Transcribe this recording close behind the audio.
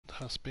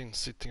has been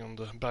sitting on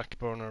the back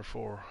burner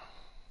for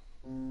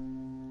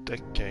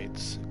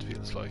decades, it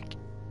feels like.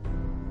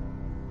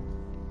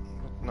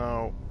 But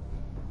now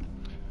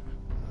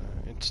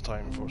it's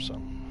time for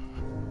some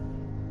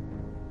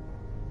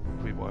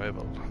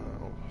revival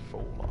of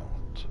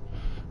Fallout.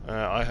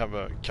 I have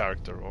a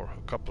character, or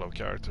a couple of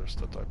characters,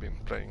 that I've been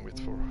playing with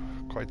for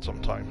quite some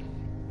time.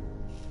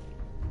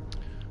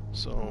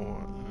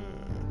 So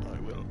I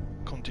will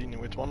continue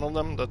with one of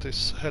them that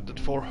is headed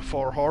for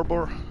Far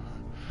Harbor.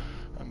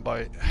 And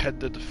by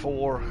headed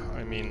for,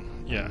 I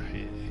mean, yeah,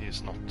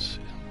 he's not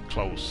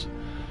close.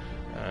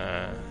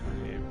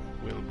 He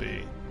will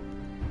be...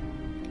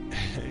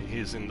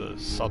 he's in the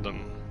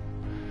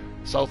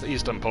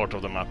southeastern part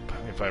of the map,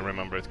 if I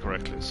remember it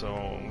correctly,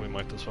 so we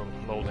might as well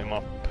load him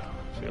up,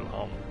 Phil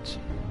Hunt.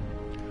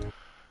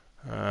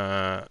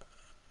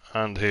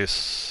 And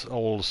he's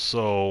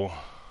also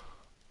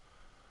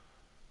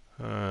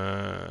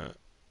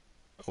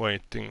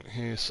waiting,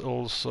 he's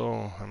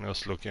also, I'm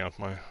just looking at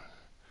my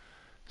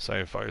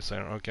save files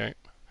here, okay.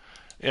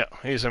 Yeah,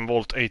 he's in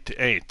Vault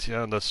 88,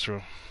 yeah, that's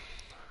true.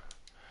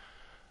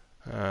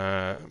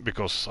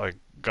 Because I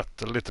got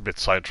a little bit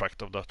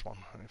sidetracked of that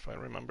one, if I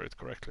remember it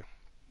correctly.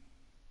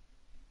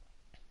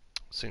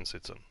 Since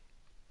it's an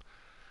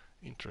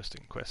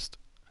interesting quest.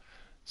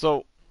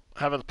 So,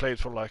 haven't played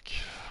for like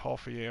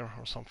half a year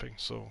or something,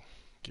 so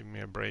give me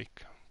a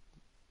break.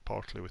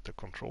 Partly with the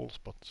controls,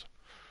 but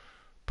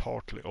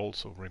partly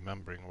also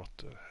remembering what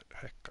the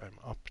heck I'm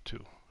up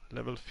to.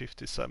 Level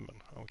 57,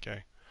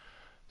 okay.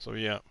 So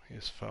yeah,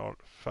 he's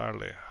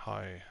fairly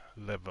high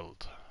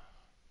leveled.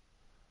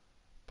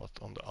 But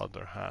on the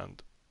other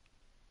hand,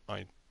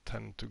 I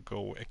tend to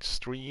go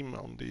extreme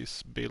on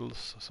these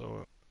builds,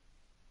 so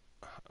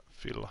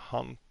Phil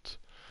Hunt,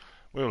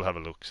 we'll have a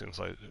look since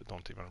I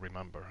don't even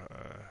remember.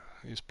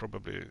 He's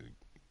probably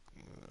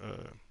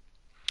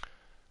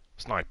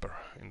sniper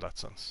in that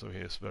sense, so he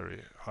has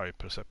very high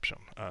perception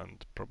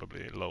and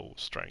probably low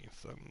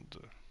strength and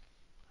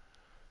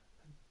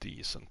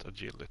decent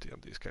agility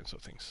and these kinds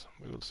of things.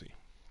 We will see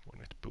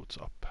when it boots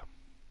up.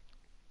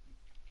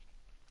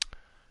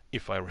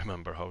 If I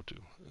remember how to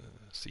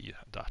see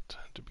that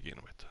to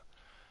begin with.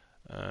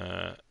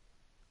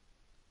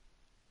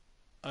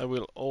 I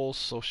will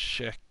also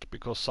check,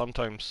 because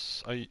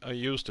sometimes I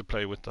used to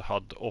play with the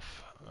HUD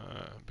off,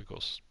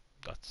 because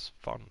that's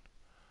fun.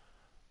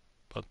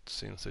 But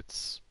since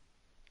it's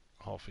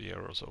half a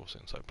year or so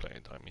since I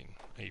played, I mean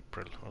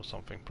April or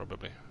something,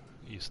 probably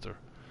Easter.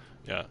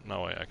 Yeah,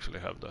 now I actually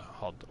have the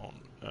HUD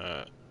on.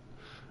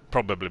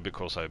 Probably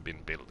because I've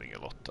been building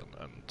a lot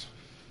and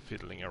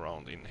fiddling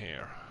around in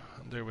here.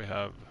 And there we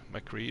have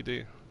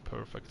MacReady,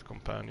 perfect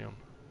companion.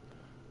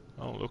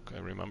 Oh look, I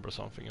remember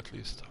something at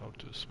least, how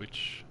to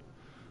switch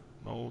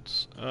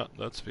modes.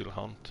 That's Phil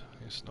Hunt,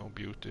 he's no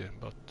beauty,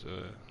 but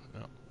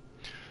yeah.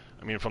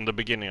 I mean, from the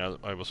beginning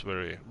I was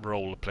very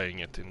role-playing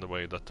it in the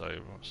way that I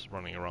was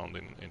running around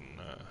in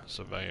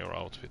surveyor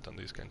outfit and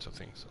these kinds of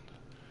things. And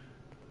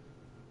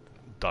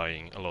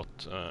dying a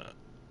lot.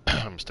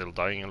 I'm still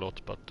dying a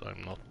lot, but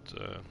I'm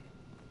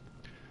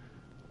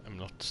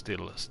not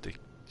still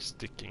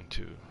sticking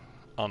to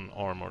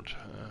unarmored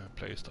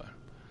playstyle.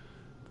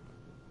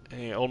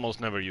 He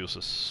almost never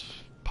uses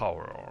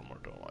power armor,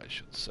 though, I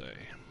should say.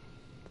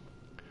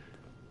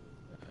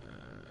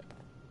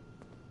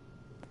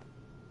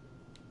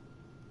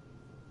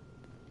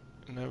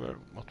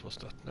 What was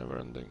that?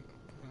 Never-ending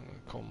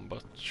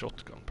combat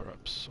shotgun,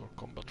 perhaps, or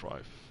combat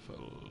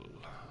rifle.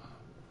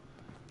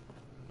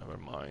 Never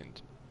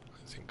mind.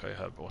 I think I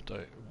have what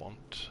I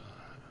want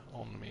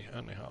on me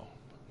anyhow.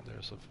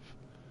 There's a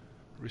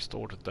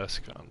restored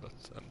desk hand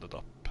that ended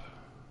up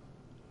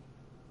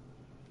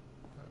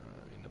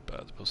in a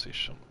bad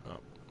position.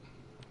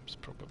 It's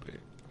probably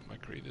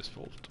MacReady's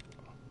fault.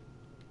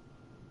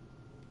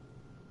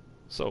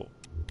 So,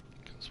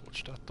 I can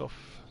switch that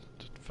off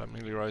to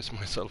familiarize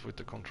myself with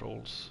the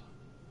controls.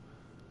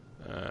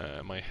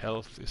 My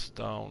health is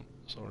down.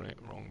 Sorry,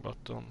 wrong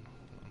button.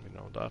 We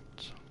know that.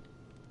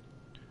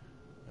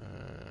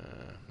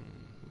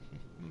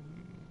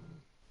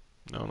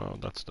 No,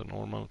 that's the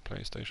normal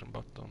PlayStation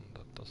button.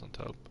 That doesn't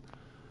help.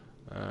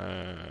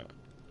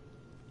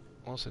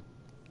 Was it?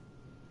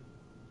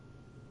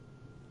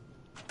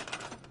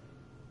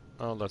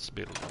 Oh, that's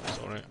build.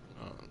 Sorry.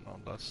 No,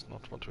 that's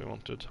not what we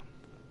wanted.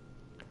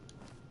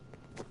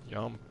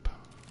 Jump.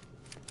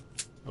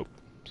 Oh,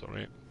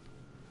 sorry.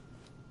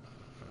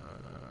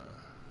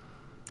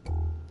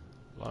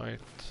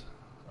 Light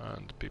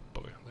and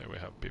Pip-Boy. There we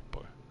have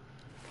Pip-Boy.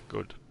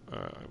 Good.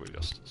 I will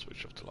just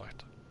switch off the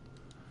light.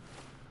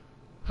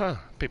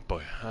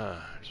 Pip-Boy.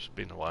 It's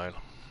been a while.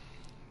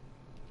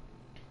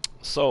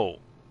 So,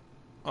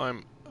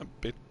 I'm a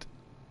bit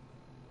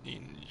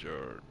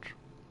injured,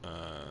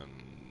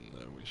 and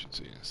we should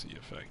see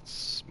effects.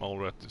 Small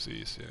rat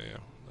disease, yeah,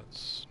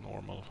 that's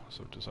normal,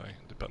 so to say,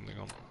 depending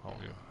on how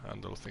you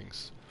handle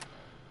things.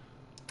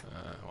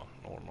 Well,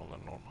 normal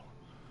and normal.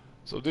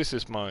 So this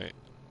is my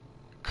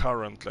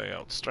current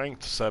layout.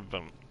 Strength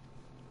 7,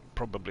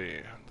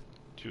 probably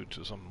due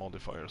to some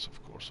modifiers,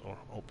 of course, or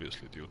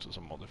obviously due to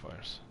some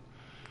modifiers.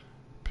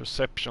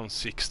 Perception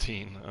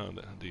 16,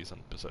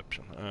 decent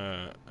perception.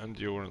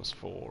 Endurance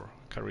 4,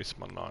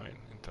 Charisma 9,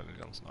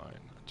 Intelligence 9,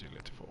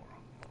 Agility 4.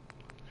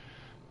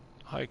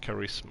 High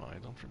Charisma, I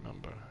don't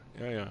remember.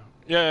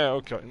 Yeah,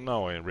 okay,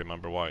 now I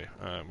remember why.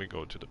 We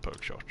go to the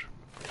perk chart.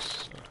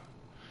 Because,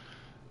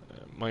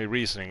 my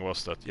reasoning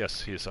was that,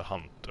 yes, he's a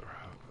hunter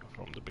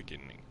from the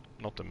beginning,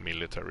 not a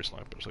military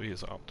sniper, so he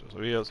is a hunter.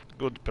 So he has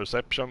good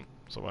perception,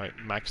 so I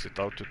maxed it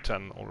out to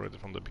 10 already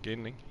from the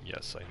beginning.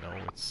 Yes, I know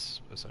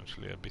it's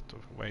essentially a bit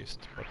of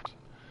waste, but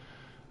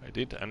I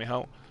did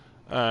anyhow.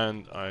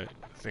 And I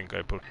think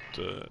I put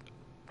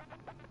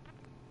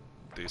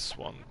this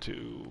one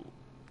to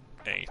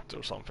 8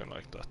 or something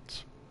like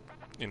that,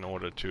 in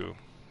order to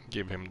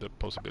give him the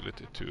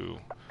possibility to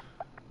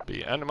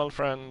be Animal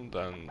Friend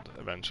and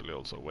eventually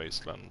also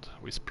Wasteland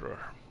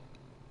Whisperer.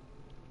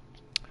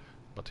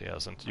 But he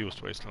hasn't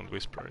used Wasteland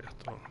Whisperer yet,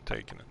 or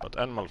taken it. But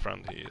Animal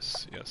Friend he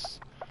is, yes.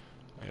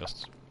 I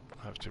just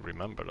have to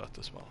remember that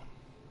as well.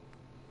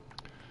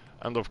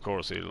 And of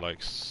course he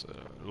likes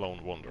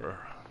Lone Wanderer.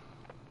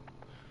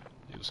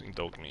 Using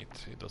dog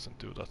meat. He doesn't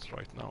do that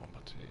right now,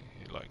 but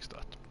he likes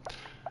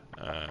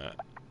that.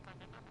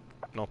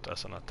 Not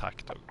as an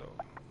attack dog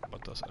though,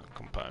 but as a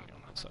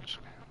companion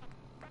essentially.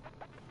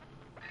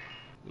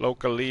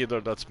 Local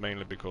leader, that's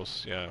mainly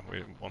because, yeah,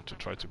 we want to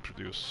try to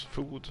produce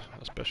food,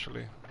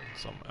 especially,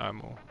 some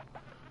ammo.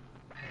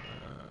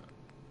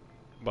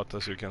 But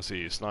as you can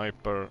see,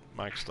 Sniper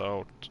maxed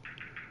out,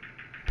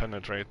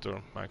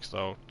 Penetrator maxed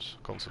out,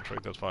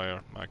 Concentrated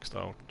Fire maxed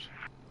out.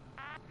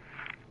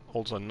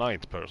 Also a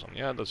night person,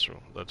 yeah, that's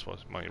true. That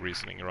was my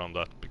reasoning around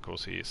that,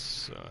 because he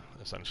is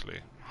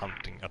essentially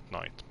hunting at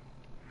night.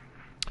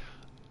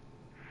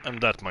 And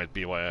that might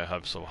be why I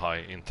have so high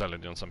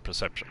intelligence and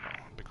perception now,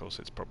 because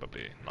it's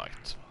probably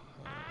night.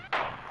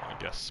 I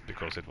guess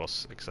because it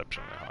was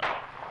exceptionally high.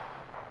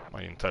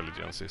 My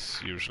intelligence is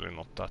usually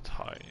not that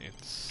high.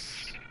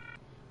 It's...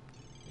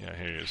 yeah,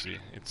 here you see,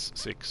 it's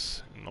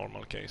 6 in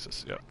normal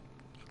cases. Yeah,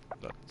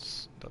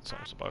 that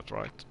sounds about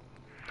right.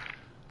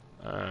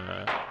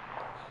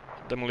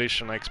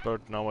 Demolition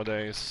expert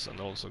nowadays, and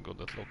also good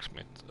at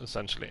locksmith.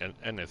 Essentially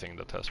anything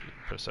that has with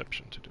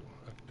perception to do,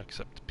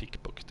 except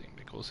pickpocketing,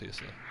 because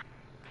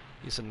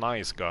he's a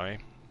nice guy.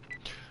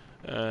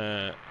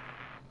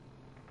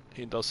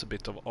 He does a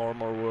bit of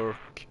armor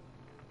work,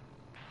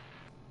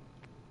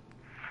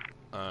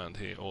 and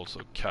he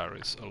also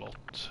carries a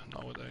lot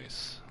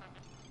nowadays.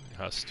 He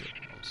has to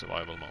on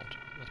survival mode,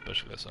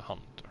 especially as a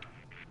hunter,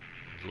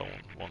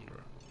 lone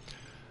wanderer.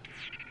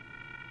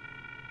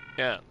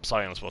 Yeah,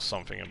 science was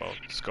something about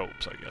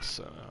scopes, I guess.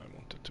 I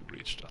wanted to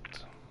reach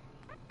that.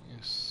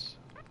 Yes.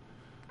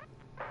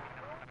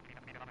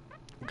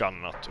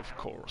 Gun nut, of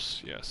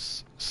course,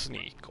 yes.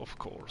 Sneak, of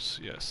course,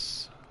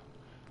 yes.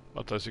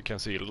 But as you can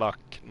see, luck,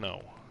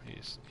 no.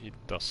 He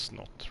does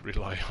not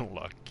rely on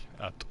luck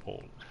at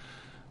all.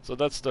 So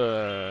that's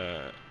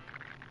the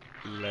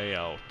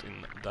layout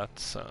in that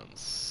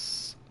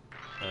sense.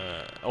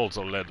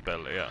 Also lead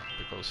belly, yeah,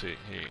 because he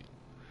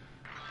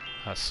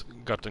has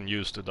gotten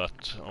used to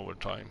that over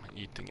time,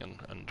 eating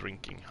and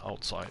drinking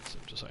outside, so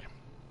to say.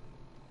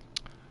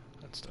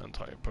 That's the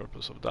entire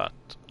purpose of that.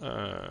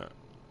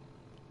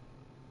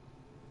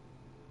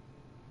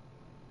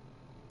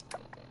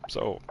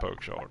 So,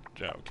 perk chart,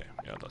 yeah, okay,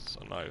 yeah, that's,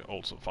 and I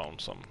also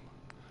found some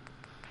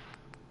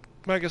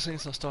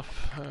magazines and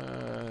stuff,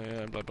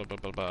 yeah, blah blah blah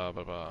blah blah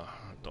blah blah.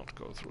 Don't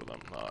go through them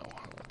now,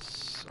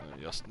 let's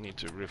just need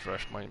to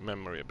refresh my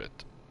memory a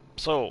bit.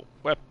 So,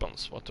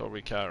 weapons, what are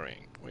we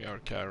carrying? We are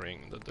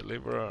carrying the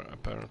Deliverer,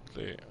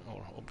 apparently,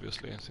 or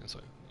obviously, since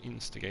I'm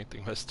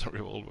instigating Western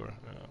Revolver,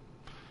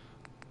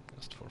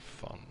 just for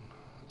fun,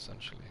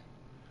 essentially.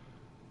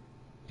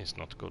 He's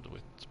not good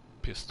with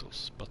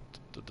pistols, but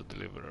the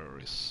Deliverer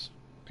is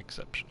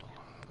exceptional,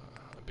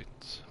 a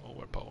bit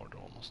overpowered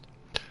almost.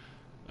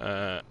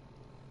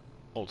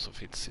 Also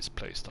fits his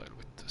playstyle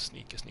with the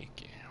sneaky.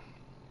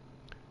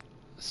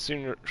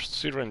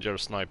 Syringer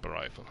sniper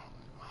rifle.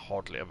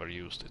 Hardly ever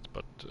used it,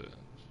 but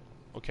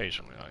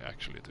occasionally I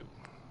actually do.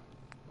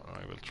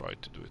 I will try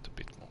to do it a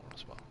bit more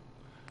as well.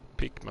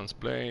 Pickman's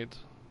blade.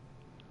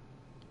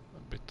 A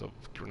bit of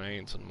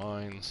grenades and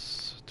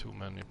mines. Too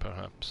many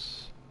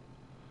perhaps.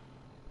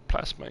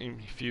 Plasma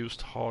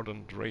infused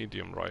hardened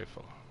radium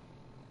rifle.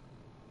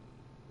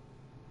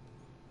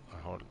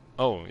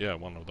 Oh yeah,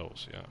 one of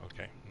those. Yeah,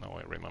 okay. Now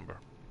I remember.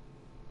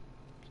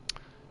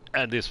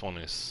 And this one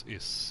is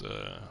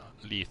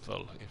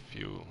lethal if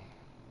you,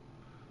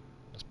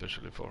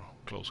 especially for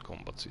close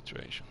combat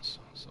situations.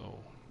 So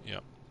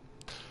yeah,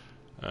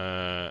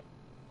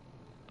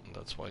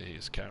 that's why he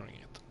is carrying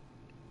it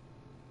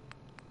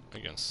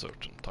against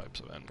certain types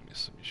of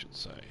enemies, we should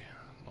say,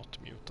 not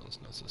mutants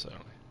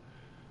necessarily.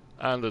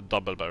 And the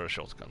double barrel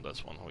shotgun.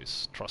 That's one who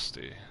is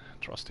trusty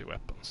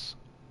weapons.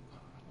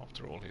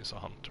 After all, he's a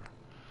hunter.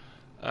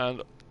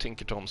 And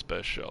Tinker Tom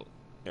special.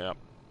 Yeah.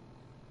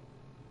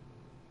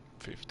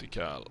 50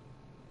 cal.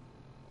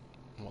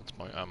 What's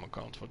my ammo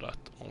count for that?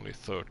 Only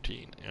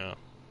 13, yeah.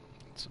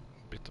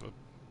 bit of a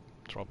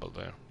trouble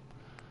there.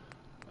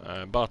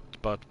 But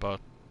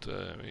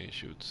we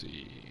should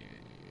see.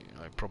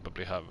 I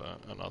probably have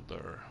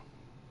another.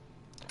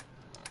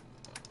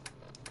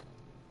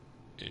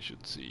 You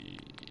should see.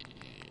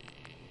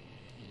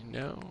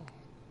 No.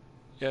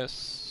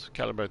 Yes,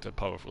 calibrated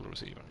powerful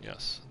receiver.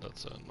 Yes,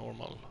 that's a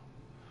normal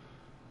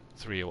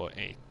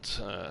 308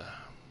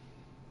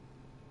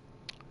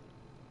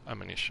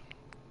 ammunition.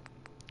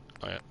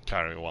 I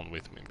carry one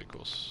with me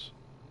because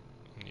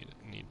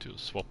need to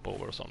swap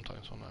over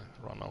sometimes when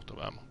I run out of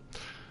ammo.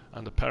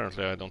 And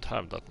apparently I don't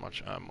have that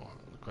much ammo.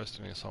 The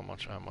question is how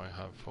much ammo I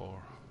have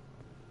for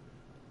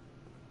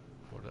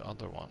the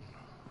other one.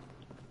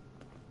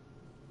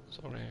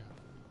 Sorry.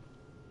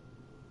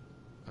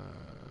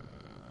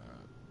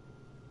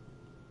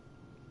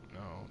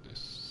 No,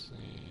 this...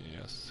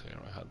 Yes, here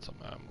I had some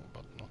ammo,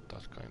 but not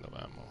that kind of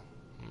ammo.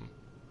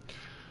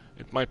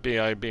 It might be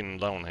I've been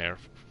down here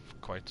for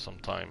quite some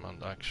time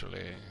and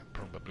actually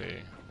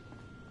probably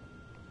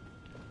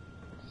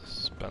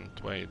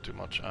spent way too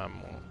much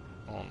ammo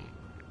on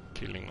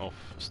killing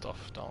off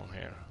stuff down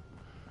here.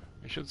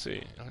 We should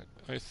see.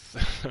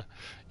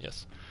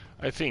 Yes,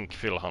 I think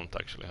Phil Hunt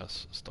actually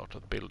has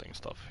started building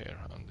stuff here,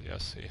 and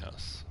yes, he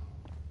has.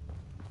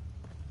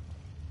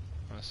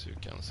 As you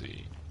can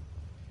see,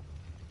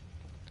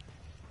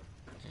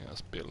 he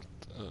has built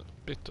a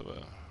bit of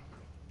a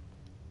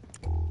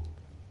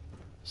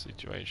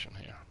situation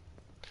here.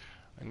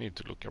 I need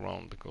to look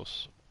around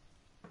because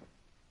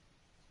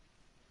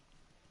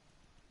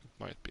it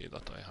might be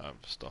that I have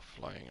stuff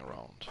lying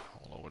around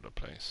all over the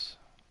place.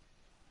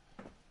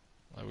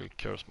 I will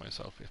curse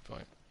myself if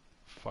I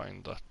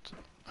find that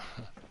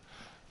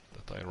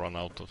that I run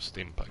out of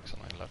stim packs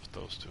and I left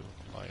those two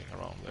lying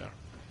around there.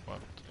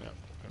 But yeah,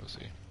 we'll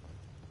see.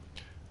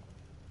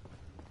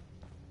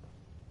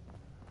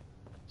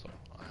 So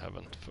I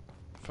haven't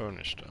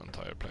furnished the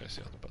entire place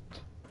yet,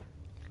 but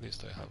at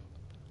least I have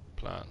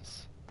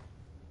plans.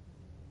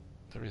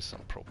 There is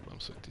some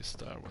problems with these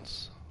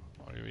stairwells.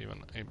 Are you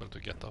even able to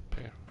get up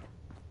here?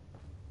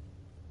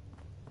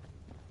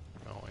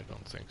 No, I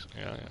don't think so.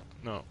 Yeah.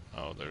 No,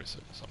 there is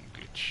some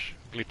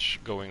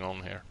glitch going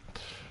on here.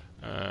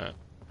 I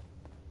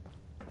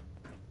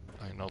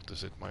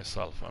notice it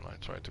myself when I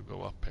try to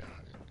go up here.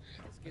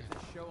 Let's get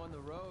this show on the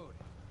road.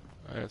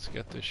 Let's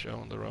get this show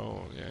on the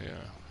road.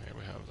 Yeah. Here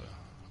we have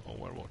the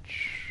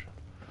Overwatch.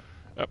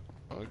 Yep.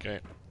 Okay.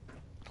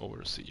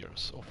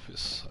 Overseer's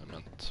office, I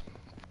meant,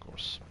 of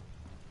course.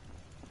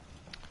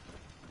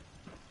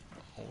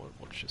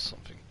 Overwatch is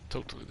something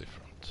totally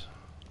different.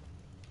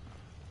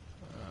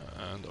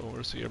 And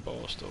Overseer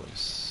Barstow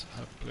is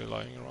happily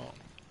lying around.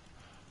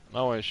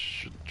 Now I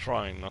should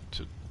try not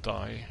to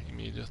die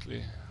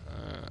immediately,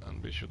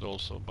 and we should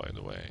also, by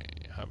the way,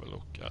 have a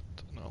look at...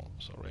 No,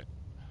 sorry.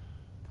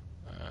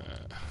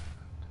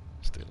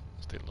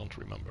 Still don't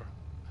remember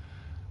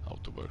how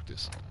to work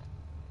this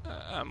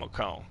ammo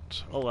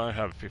count. Oh, I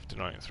have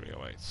 59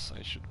 308s.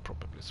 I should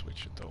probably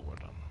switch it over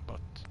then,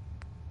 but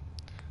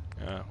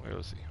yeah,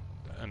 we'll see.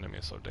 The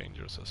enemies are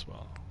dangerous as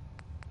well.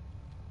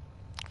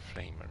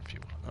 Flamer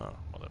fuel. Oh,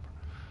 whatever.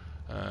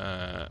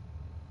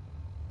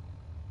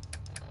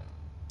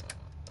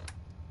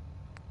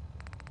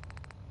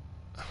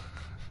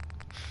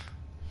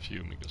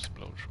 Fumigous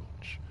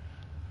blowtorch.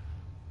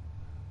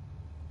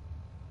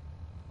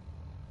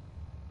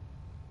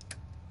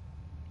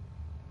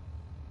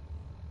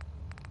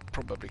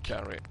 Probably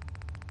carry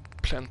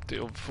plenty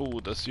of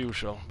food as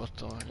usual, but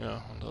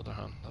yeah, on the other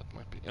hand, that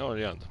might be... Oh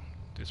yeah,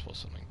 this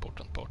was an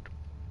important part.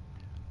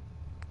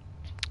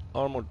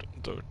 Armored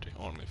dirty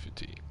army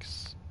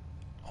fatigues.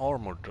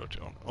 Armored dirty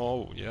army.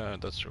 Oh yeah,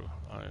 that's true.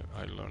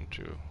 I learned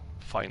to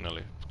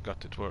finally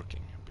got it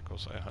working,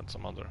 because I had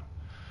some other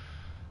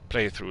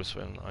playthroughs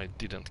when I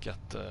didn't get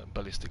the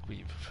ballistic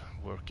weave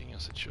working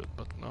as it should,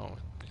 but now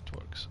it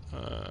works.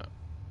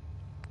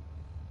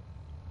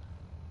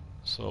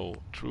 So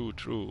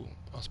true.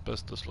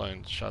 Asbestos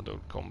lined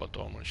shadowed combat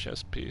armor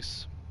chest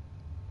piece.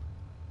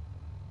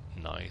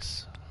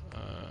 Nice.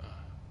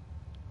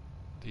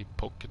 The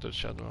pocketed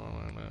shadow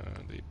armor,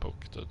 the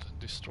pocketed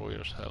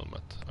destroyer's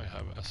helmet I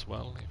have as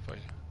well if I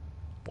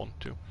want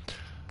to.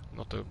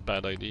 Not a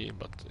bad idea,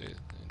 but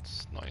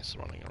it's nice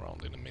running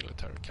around in a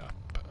military cap.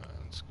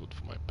 It's good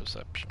for my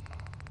perception.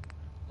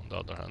 On the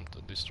other hand,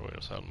 the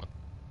destroyer's helmet,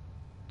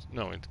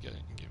 no, it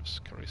gives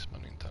charisma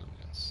and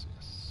intelligence.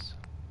 Yes.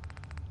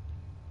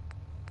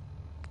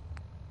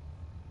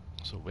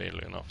 So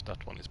weirdly enough,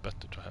 that one is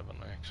better to have when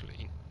I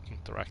actually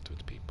interact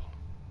with people.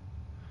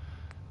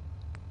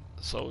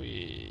 So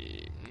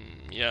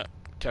yeah,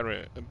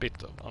 carry a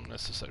bit of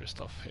unnecessary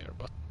stuff here,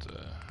 but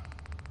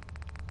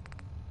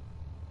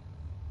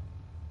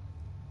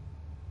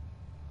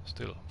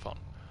still fun.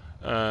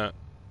 It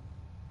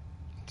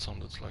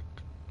sounded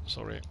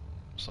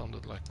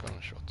like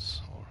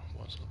gunshots, or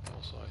was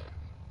I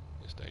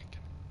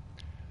mistaken?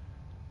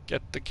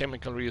 Get the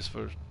chemical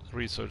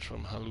research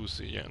from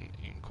Hallucien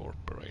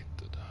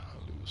Incorporated.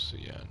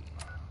 Hallucien.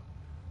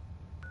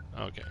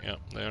 Okay, yeah,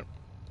 there.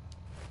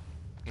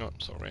 No,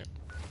 sorry,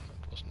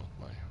 that was not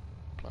my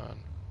plan.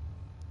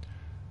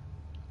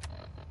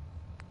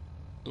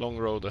 Long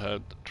road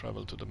ahead,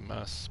 travel to the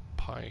Mass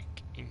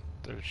Pike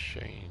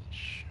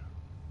interchange.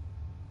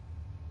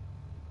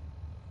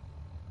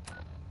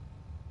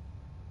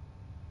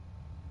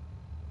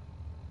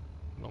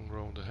 Long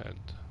road ahead.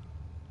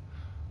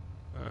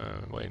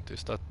 Wait,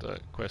 is that the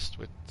quest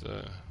with...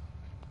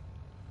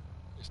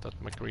 is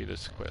that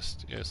McReady's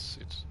quest? Yes,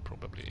 it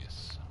probably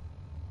is.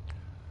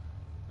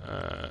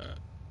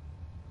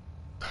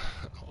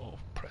 Oh,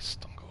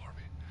 Preston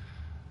Garvey.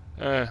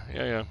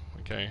 Yeah,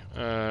 okay.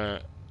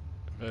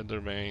 Weather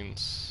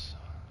vanes.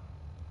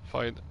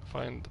 Find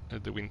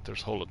the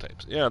winter's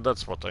holotapes. Yeah,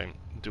 that's what I'm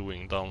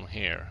doing down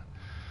here.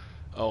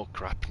 Oh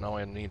crap, now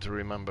I need to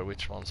remember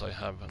which ones I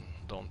have and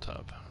don't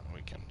have.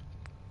 We can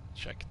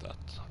check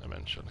that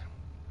eventually.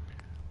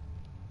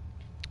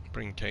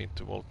 Bring Kate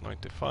to Vault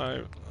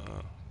 95.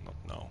 Not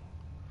now.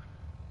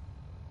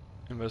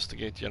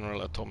 Investigate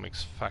General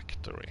Atomics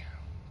factory.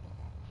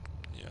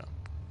 Yeah,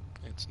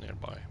 it's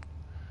nearby.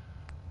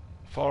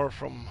 Far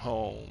from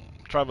home.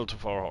 Travel to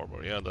Far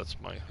Harbor. Yeah, that's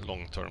my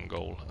long-term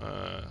goal.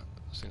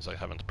 Since I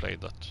haven't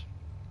played that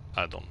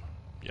add-on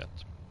yet.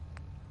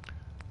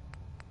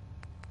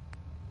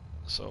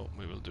 So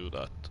we will do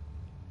that.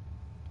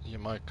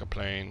 Jamaica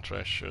Plain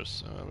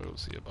treasures. We will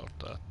see about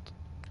that.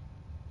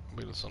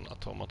 Wilson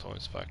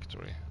Automatoys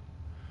factory.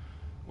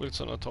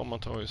 Wilson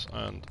Automatoys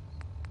and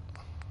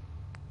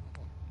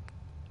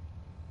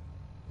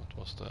what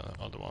was the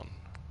other one?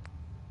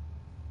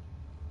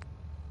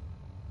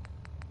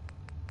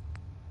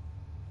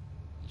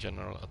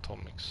 General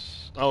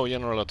Atomics. Oh,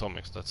 General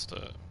Atomics, that's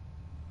the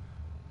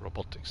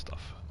robotic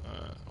stuff.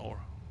 Or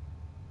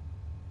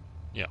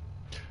yeah.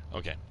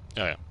 Okay.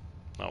 Yeah.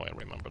 Now I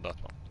remember that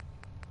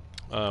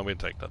one. We'll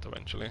take that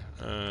eventually.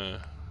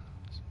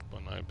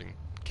 When I've been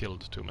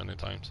killed too many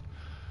times.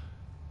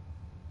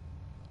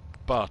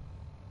 But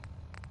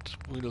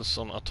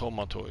Wilson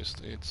Automatoys,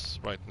 it's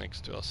right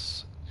next to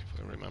us, if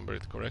I remember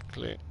it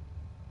correctly.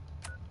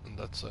 And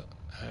that's a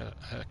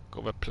heck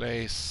of a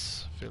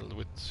place filled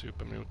with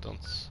super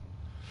mutants.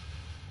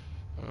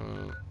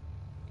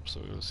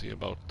 So we'll see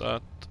about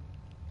that.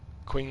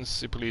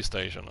 Quincy Police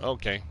Station.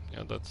 Okay,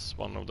 yeah, that's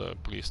one of the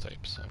police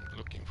tapes I'm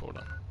looking for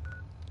then.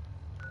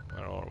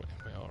 Where are we?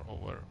 We are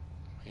over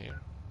here.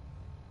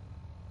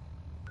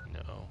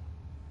 No.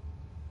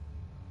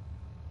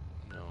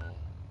 No.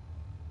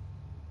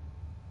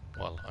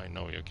 Well, I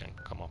know you can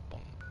come up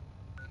on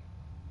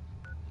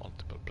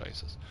multiple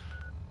places.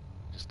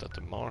 Is that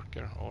a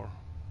marker or...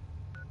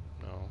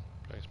 No,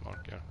 place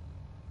marker.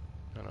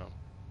 No.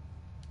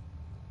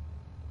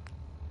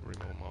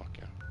 Remove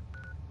marker.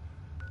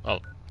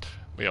 Well,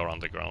 we are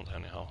underground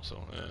anyhow,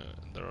 so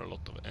there are a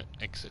lot of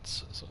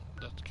exits, so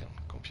that can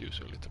confuse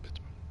you a little bit.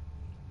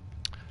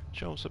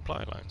 Show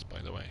supply lines,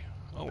 by the way.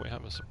 Oh, we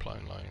have a supply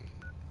line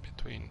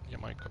between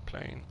Jamaica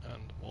Plain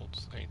and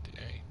Vault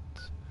 88.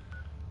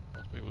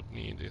 What we would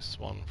need is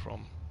one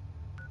from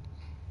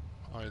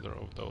either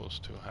of those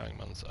to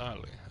Hangman's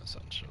Alley,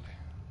 essentially.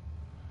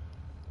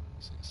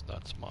 Since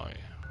that's my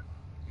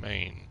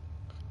main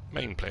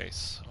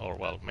place, or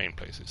well, main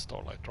place is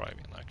Starlight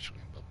Drive-In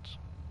actually, but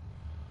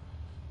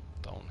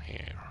down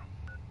here.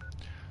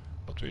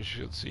 But we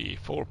should see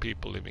 4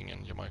 people living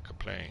in Jamaica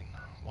Plain.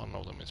 One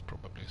of them is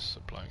probably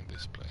supplying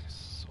this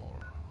place,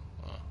 or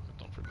I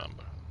don't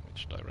remember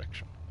which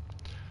direction.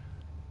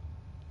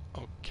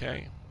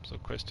 Okay, so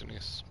question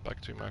is back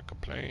to Jamaica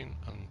Plain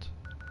and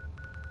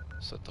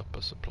set up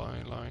a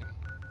supply line.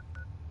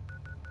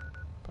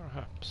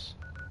 Perhaps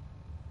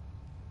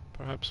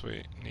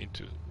we need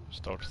to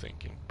start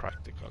thinking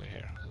practically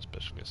here,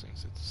 especially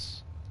since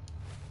it's,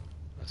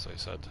 as I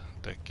said,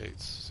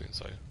 decades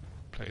since I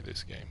played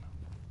this game.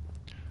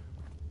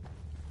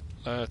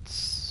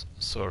 Let's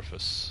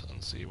surface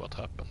and see what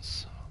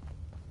happens.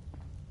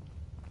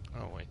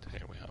 Oh wait,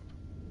 here we have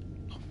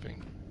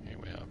nothing. Here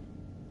we have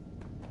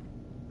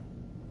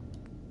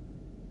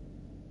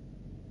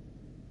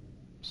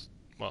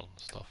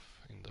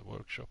stuff in the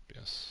workshop.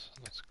 Yes,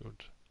 that's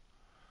good.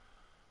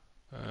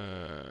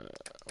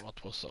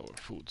 What was our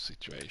food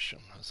situation,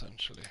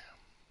 essentially?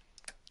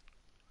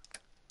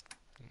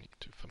 I need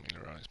to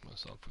familiarize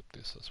myself with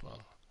this as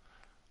well.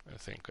 I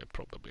think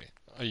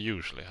I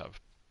usually have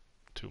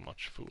too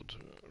much food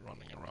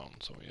running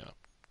around, so yeah,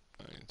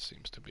 it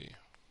seems to be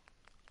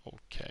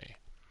okay.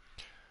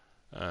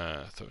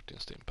 13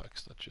 stim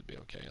packs, that should be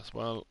okay as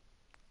well.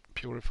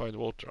 Purified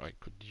water I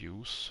could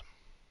use.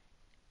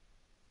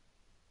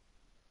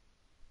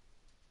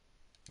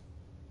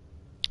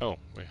 Oh,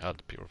 we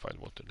had purified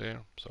water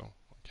there, so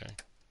okay.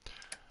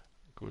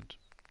 Good.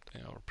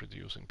 They are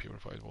producing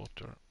purified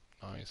water.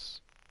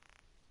 Nice.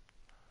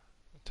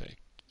 Take...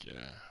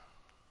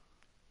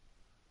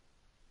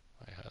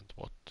 I had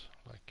what?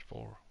 Like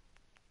 4,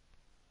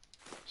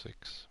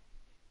 6.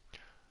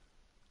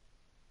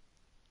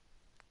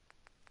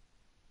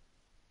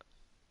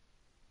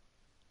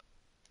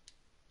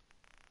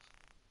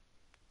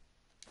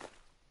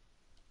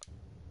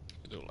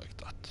 We do like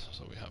that,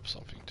 so we have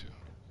something to...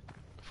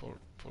 for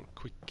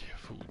quick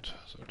food,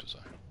 so to say.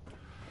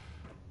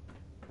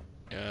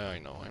 Yeah, I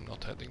know, I'm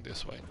not heading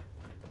this way.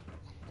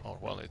 Or,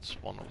 well, it's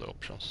one of the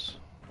options,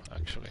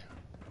 actually,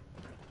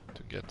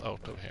 to get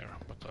out of here,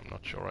 but I'm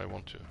not sure I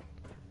want to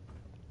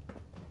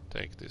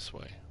take this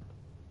way.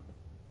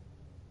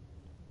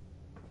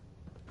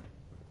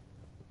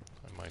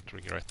 I might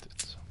regret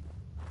it.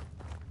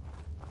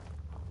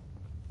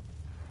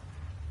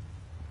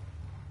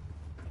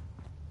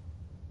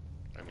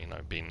 I mean,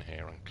 I've been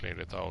here and cleared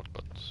it out,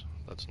 but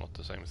that's not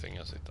the same thing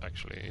as it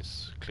actually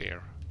is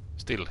clear.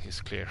 Still is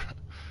clear.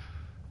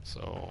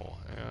 So,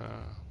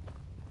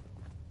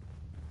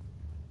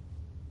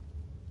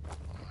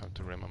 I have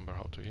to remember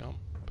how to jump.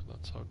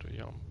 That's how to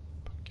jump.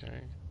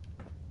 Okay.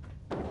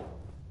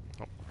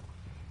 Oh.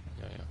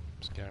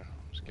 Yeah.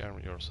 Scare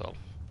yourself.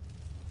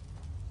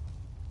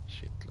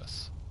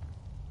 Shitless.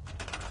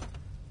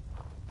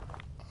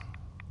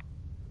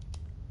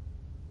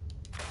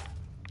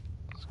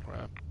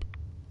 Scrap.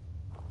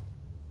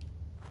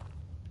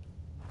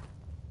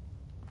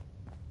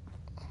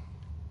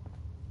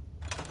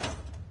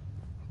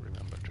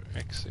 Remember to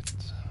exit.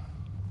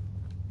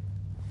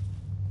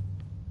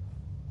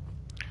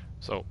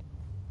 So,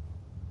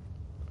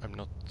 I'm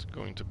not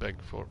going to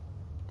beg for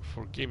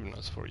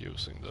forgiveness for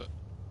using the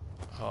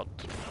HUD,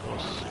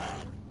 because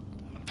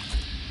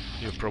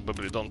you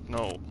probably don't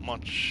know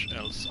much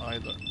else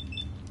either.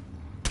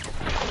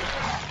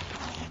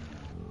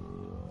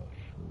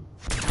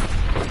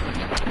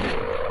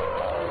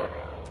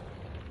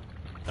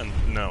 And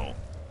no,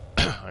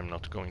 I'm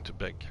not going to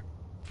beg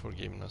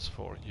forgiveness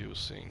for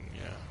using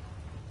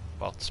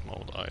VATS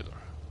mode either.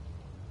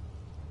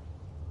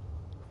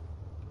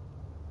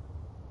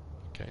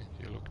 Okay,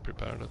 you look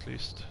prepared at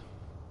least.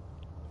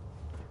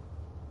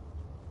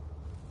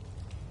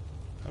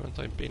 Haven't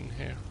I been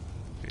here?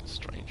 Feels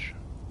strange.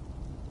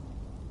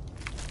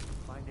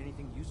 Find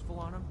anything useful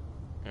on him?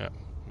 Yeah,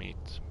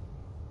 meat.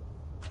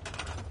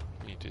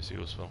 Meat is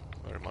useful,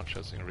 very much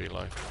as in real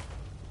life.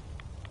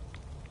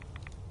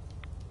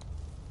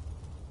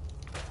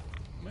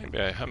 Maybe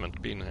I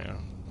haven't been here.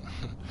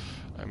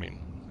 I mean,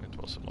 it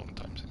was a long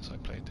time since I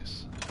played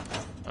this.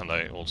 And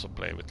I also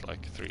play with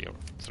like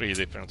three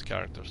different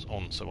characters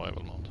on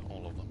survival mode,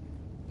 all of them.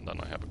 And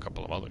then I have a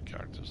couple of other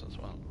characters as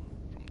well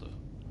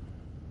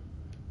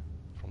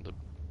from the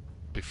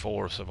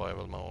before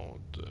survival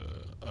mode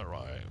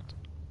arrived.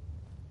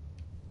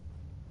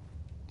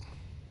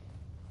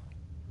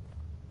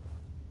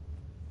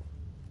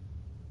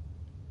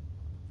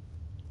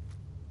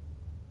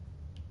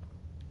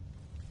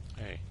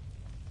 Hey.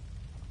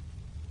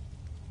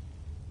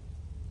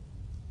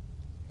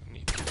 I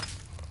need to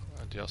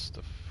adjust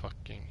the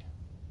fucking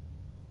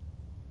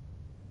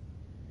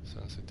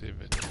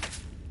sensitivity.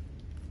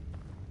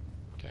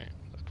 Okay,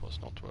 that was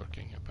not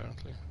working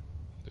apparently.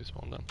 This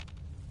one then.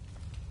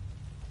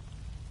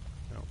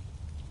 No.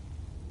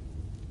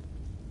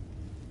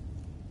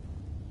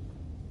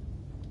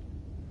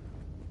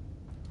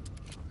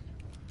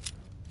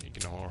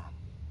 Ignore.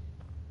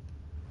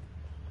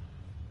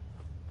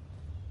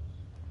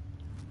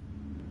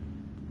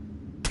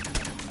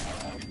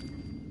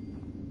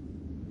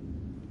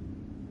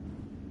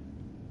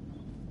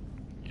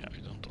 Yeah, I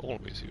don't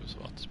always use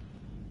VATS,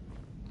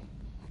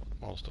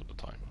 but most of the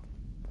time.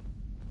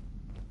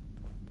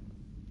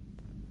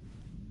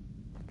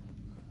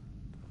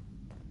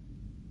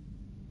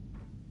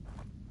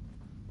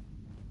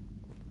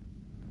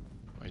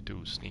 I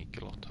do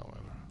sneak a lot,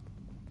 however.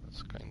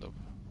 That's kind of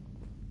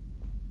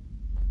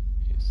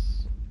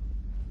his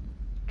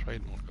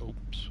trademark.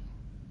 Oops.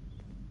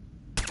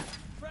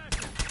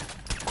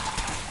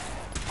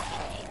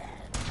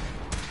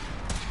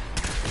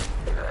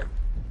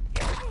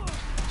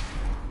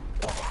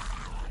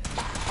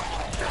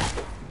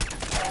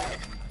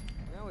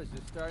 Now he's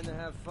just starting to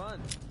have fun.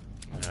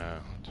 Yeah,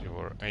 you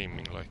were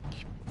aiming like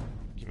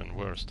even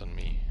worse than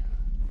me.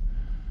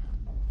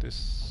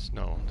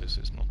 No, this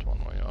is not one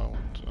way out.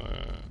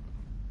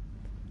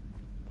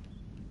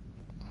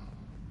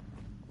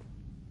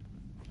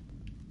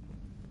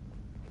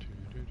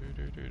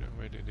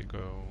 Where did he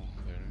go?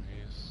 There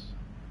he is.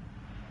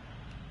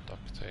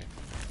 Duct tape.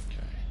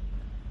 Okay.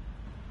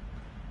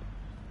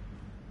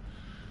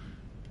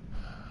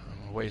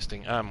 I'm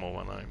wasting ammo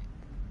when I'm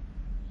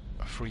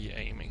free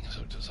aiming,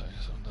 so to say.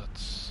 So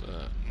that's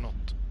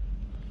not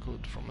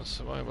good from a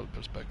survival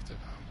perspective.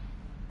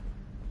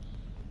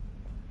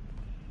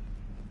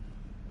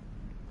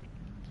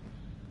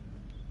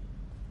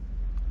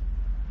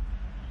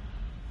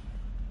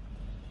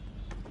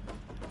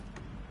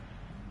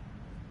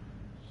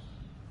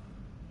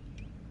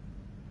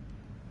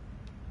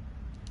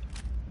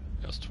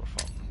 Just for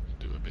fun,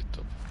 we do a bit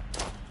of...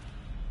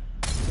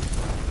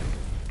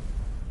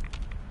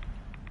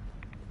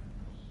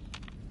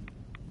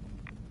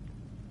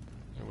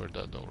 You were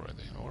dead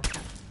already, or?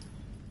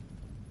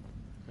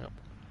 Yep.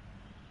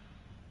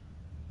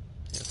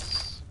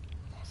 Yes.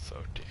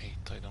 38,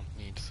 I don't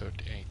need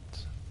 38.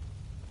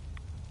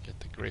 Get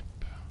the grip.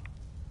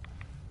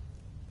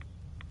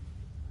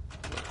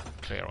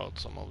 Clear out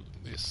some of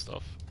this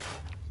stuff.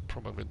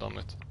 Probably done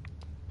it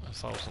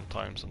 1,000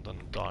 times and then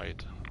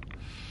died.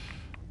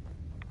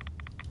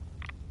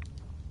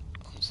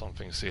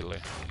 something silly,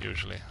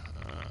 usually,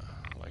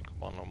 like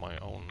one of my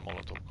own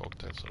Molotov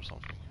cocktails or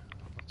something.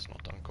 That's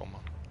not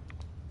uncommon.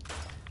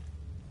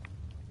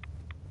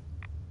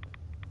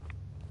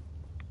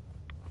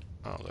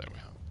 Oh, there we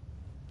have.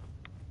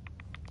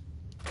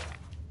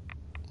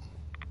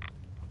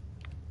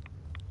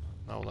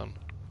 Now then,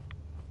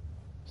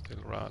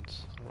 still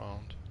rads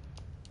around.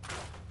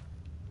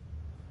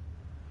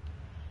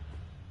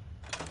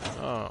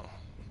 Oh,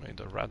 made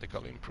a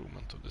radical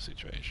improvement of the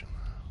situation.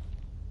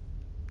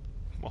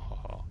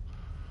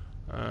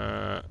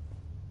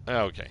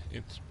 Yeah, okay.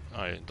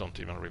 I don't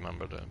even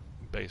remember the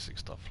basic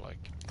stuff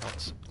like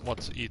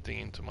what's eating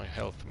into my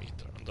health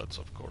meter, and that's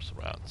of course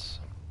rats.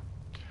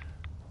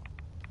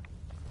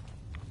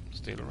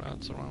 Still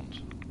rats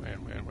around. Where?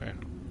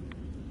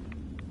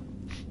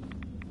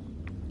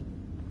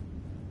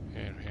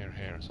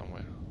 Here,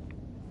 somewhere.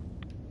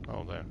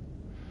 Oh, there.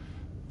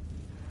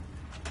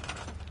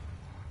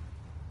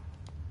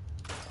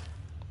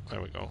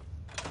 There we go.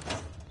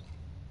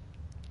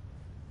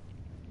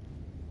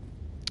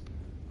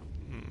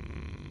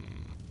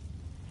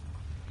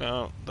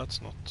 No,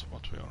 that's not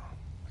what we are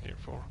here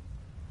for.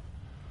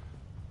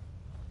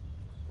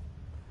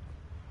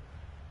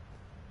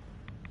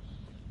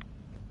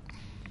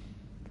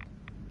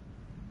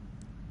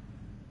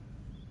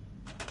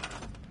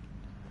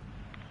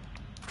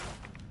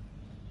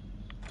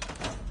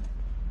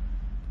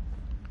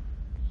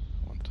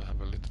 Want to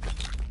have a little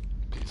bit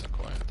peace and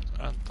quiet.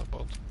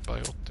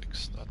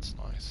 Antibiotics, that's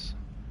nice.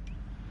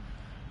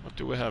 What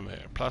do we have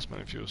here? Plasma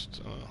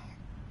infused.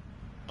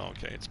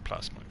 Okay, it's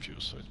plasma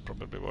infused, so it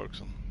probably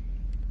works on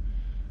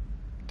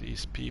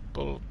these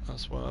people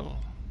as well.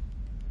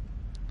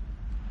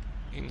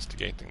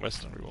 Instigating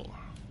Western revolver.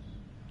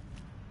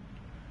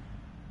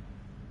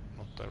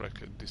 Not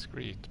directly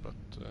discreet, but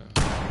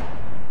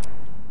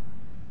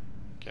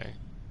okay.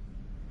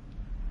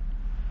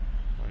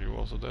 Are you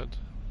also dead?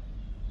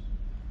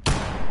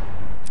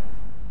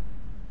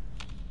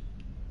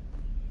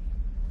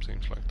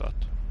 Seems like that.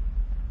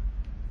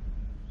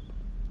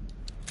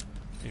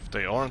 If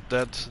they aren't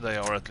dead, they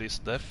are at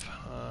least deaf.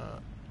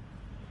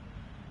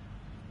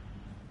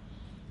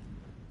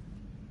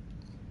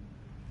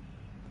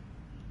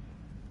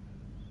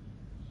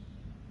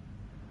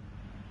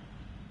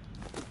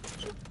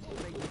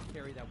 Make you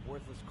carry that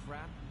worthless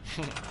crap?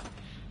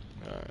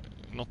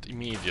 Not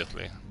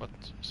immediately,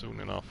 but soon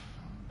enough.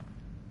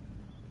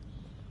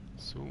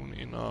 Soon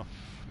enough,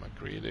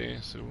 MacReady,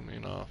 soon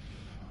enough.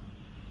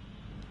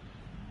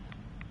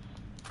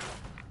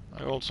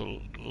 I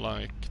also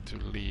like to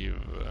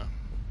leave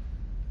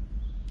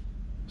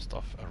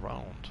stuff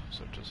around,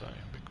 so to say,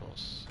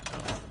 because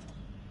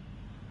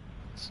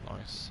it's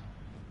nice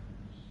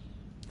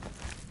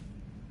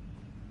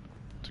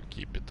to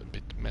keep it a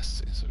bit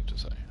messy, so to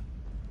say.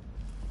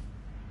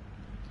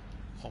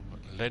 Oh,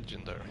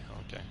 legendary,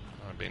 okay.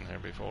 I've been here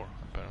before,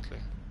 apparently.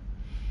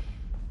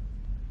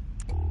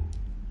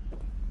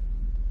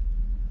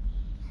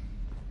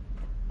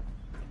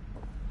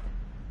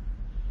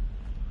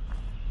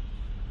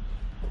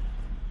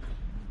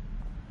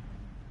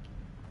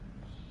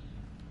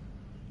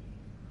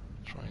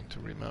 Trying to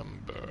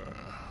remember.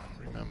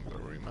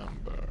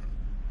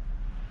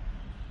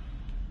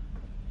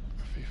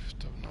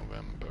 5th of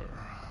November,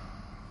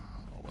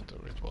 or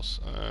whatever it was.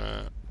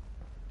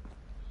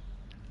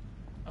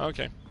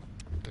 Okay,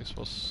 this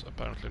was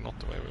apparently not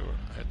the way we were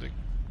heading.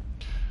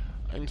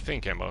 I'm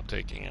thinking about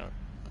taking a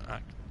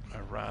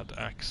rad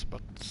axe,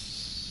 but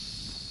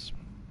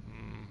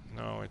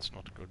no, it's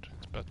not good.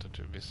 It's better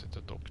to visit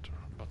a doctor,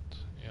 but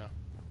yeah,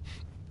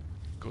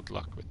 good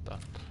luck with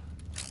that.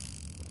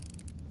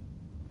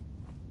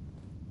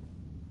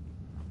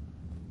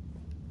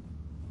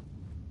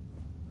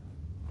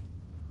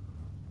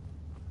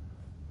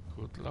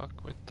 Good luck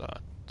with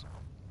that.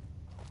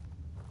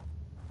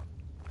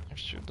 I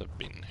should have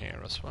been here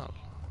as well.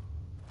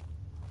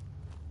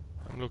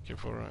 I'm looking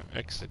for an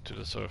exit to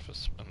the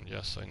surface, and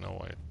yes, I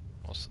know I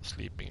was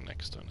sleeping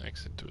next to an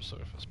exit to a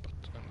surface, but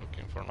I'm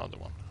looking for another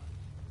one.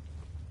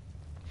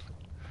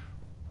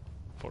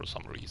 For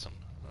some reason.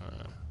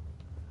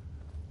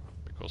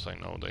 Because I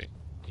know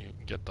you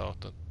get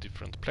out at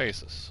different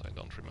places. I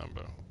don't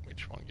remember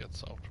which one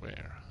gets out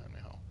where,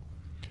 anyhow.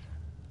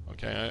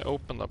 Okay, I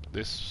opened up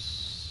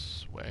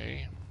this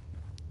way.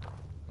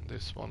 And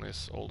this one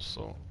is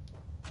also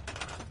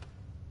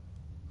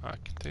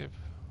active.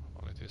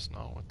 Well, it is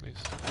now at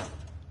least.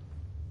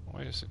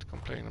 Why is it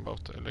complaining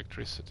about the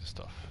electricity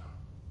stuff?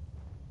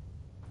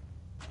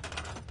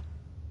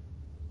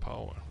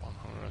 Power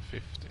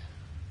 150.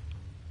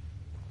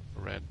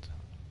 Red.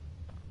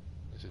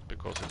 Is it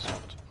because it's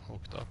not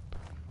hooked up?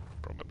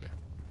 Probably.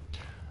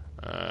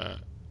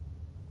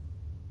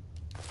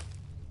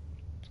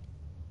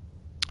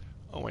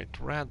 Oh wait,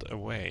 rad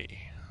away.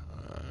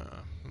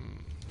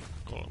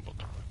 Golden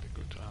bottom might be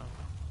good to have.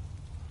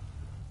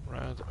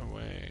 Rad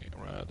away,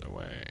 rad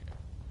away.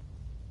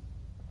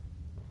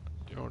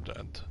 You're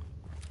dead.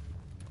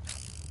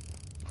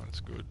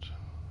 That's good.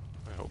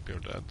 I hope you're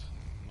dead.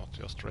 Not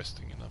just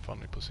resting in a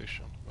funny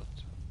position, but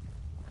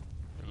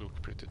you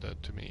look pretty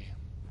dead to me.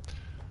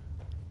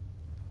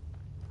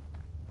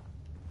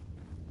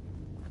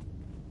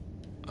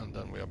 And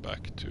then we are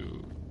back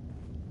to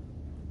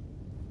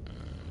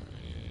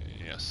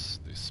yes,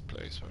 this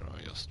place where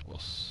I just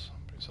was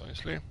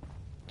precisely.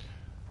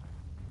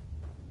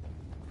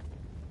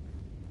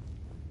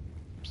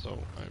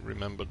 So I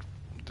remembered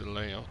the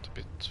layout a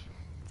bit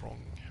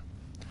wrong.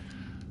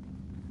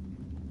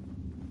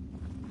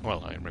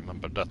 Well, I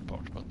remembered that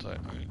part, but I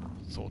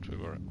thought we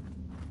were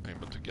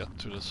able to get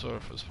to the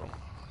surface from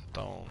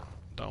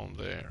down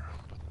there,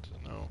 but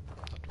no,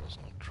 that was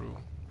not true.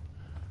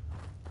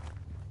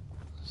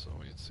 So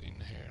it's in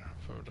here,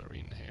 further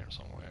in here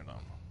somewhere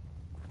now.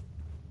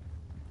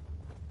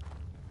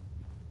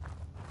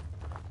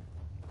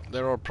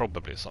 There are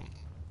probably some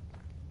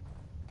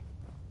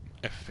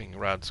effing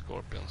rad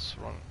scorpions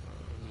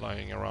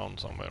lying around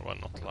somewhere. Well,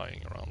 not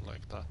lying around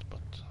like that,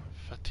 but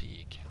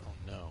fatigue. Oh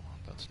no,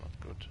 that's not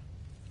good.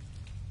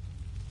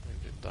 Where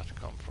did that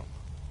come from?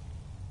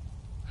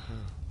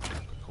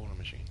 Coca-Cola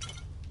machine.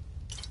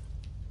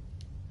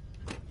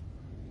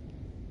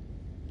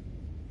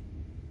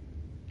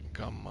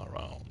 Gamma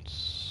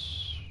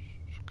rounds.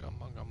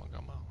 Gamma.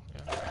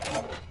 Yeah.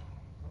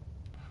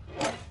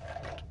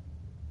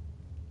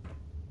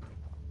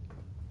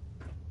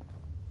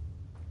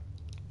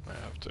 I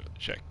have to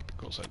check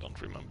because I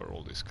don't remember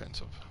all these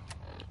kinds of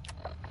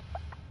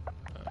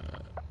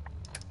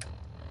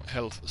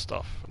health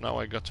stuff. Now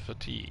I got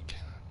fatigue.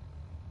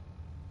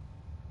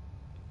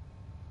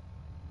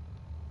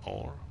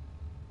 Or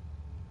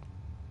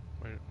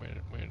where?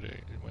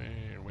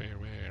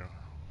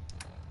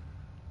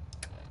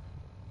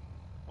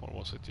 Or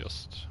was it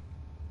just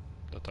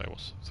that I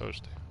was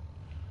thirsty?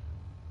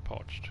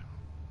 Parched?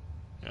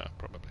 Yeah,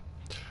 probably.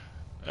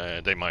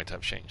 They might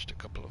have changed a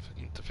couple of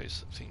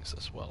interface things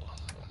as well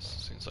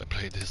since I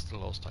played this the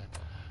last time.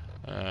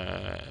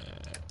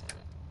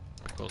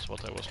 Because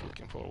what I was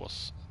looking for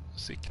was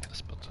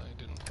sickness, but I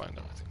didn't find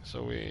anything.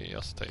 So we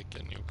just take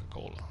a new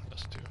Coca-Cola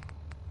just to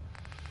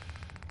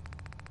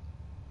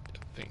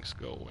get things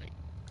going.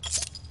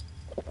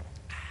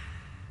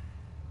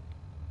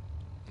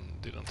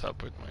 Didn't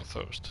help with my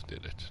thirst,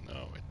 did it?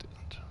 No, it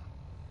didn't.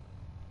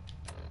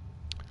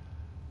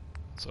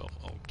 So,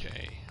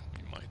 okay,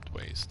 we might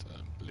waste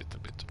a little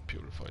bit of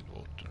purified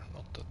water.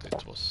 Not that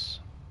it was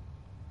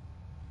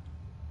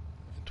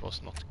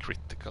not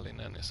critical in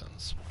any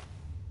sense.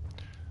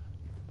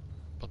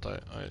 But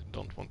I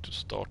don't want to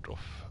start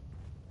off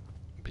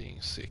being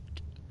sick.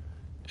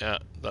 Yeah,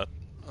 that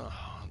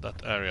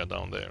area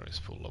down there is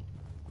full of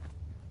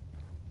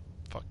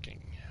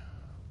fucking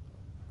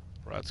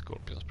rad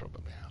scorpions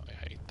probably. I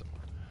hate them.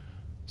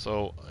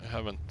 So I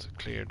haven't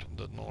cleared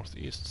the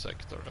northeast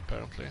sector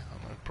apparently,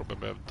 and I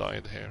probably have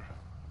died here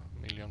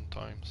a million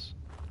times.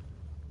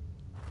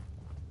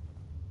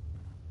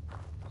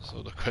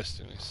 So the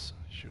question is,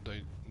 should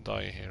I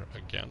die here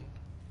again?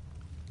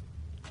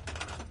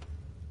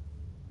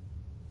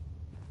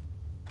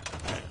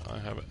 Okay, I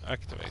have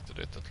activated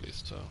it at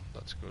least, so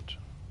that's good.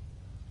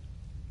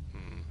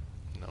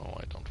 No,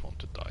 I don't want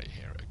to die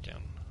here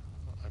again.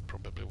 I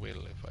probably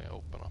will if I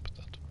open up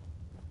that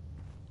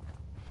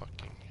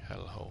fucking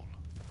hellhole.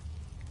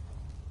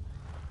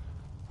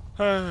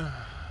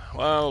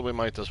 Well, we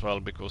might as well,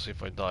 because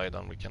if I die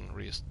then we can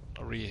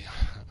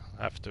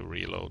have to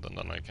reload, and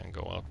then I can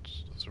go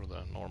out through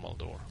the normal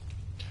door.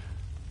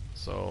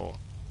 So,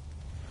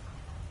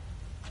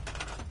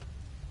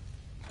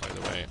 by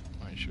the way,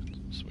 I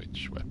should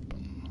switch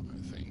weapon,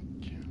 I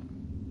think.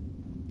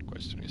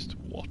 Question is to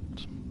what?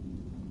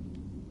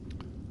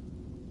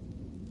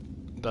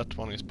 That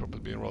one is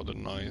probably rather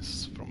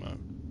nice from a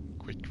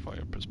quick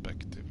fire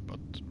perspective,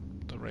 but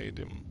the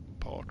radium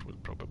part will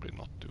probably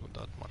not do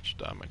that much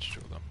damage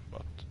to them,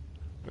 but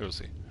we'll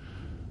see.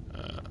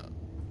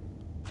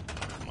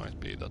 It might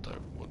be that I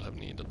would have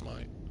needed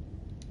my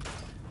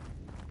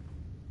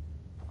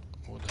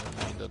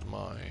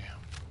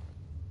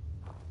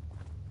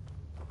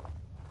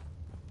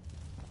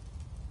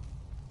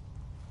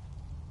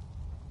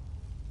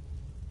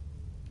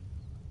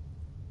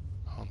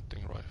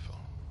hunting rifle.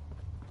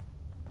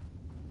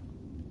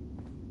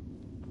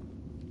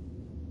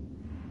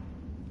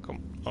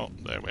 Oh,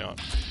 there we are.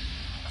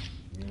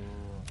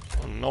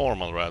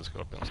 Normal rad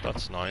scorpions,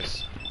 that's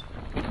nice.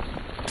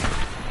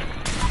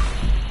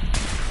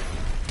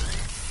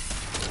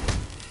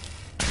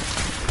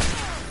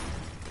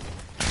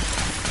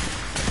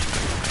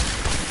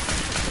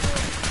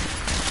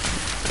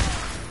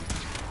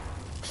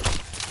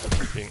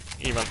 Being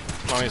even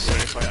nicer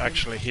if I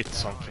actually hit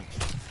something.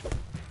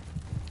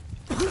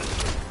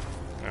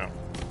 Yeah.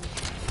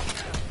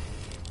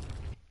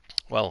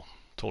 Well,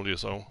 told you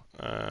so.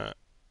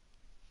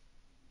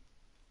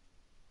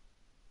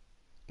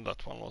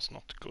 That one was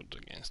not good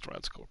against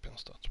rad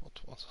scorpions. That's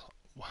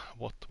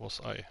what was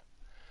I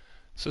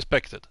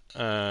suspected,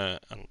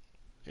 and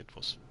it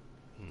was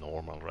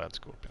normal rad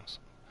scorpions.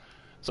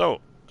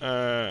 So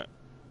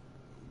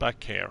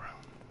back here.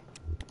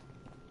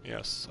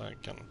 Yes, I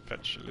can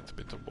fetch a little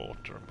bit of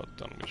water, but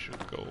then we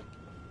should go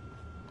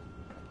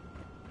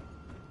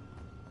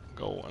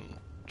go and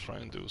try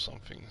and do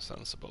something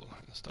sensible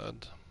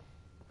instead.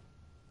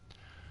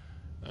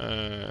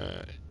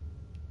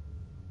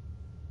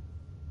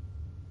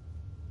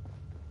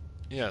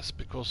 Yes,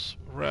 because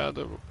rad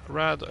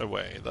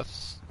away.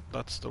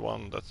 That's the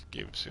one that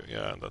gives you.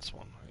 Yeah, that's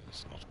one.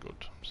 It's not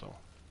good. So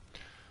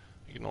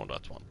ignore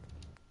that one.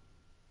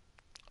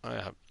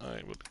 I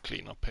will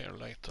clean up here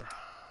later,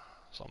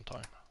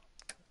 sometime.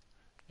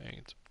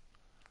 And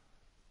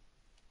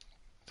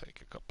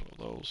take a couple of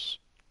those.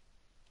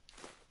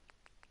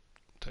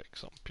 Take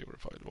some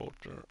purified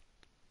water,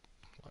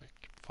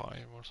 like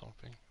 5 or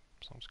something.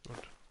 Sounds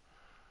good.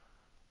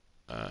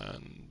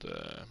 And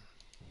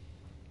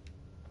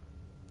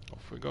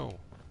off we go.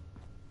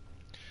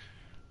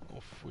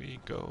 Off we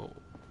go.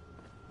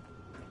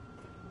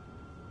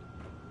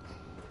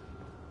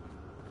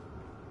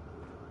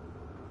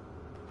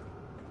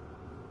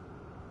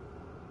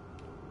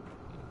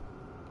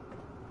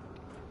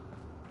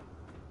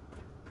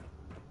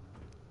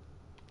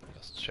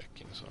 Just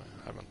checking so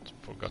I haven't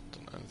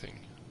forgotten anything.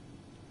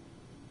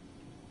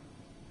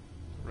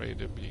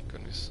 Radio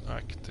beacon is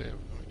active,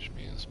 which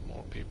means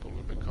more people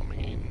will be coming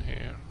in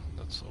here.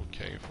 That's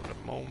okay for the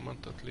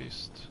moment at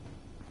least.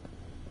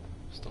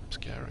 Stop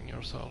scaring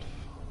yourself.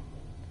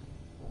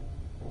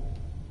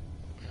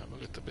 We have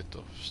a little bit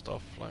of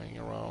stuff lying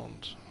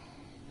around.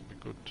 It'd be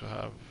good to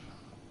have.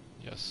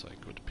 Yes, I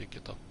could pick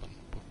it up and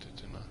put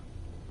it in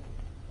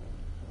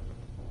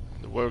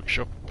the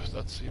workshop.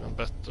 That's even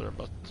better,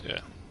 but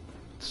yeah,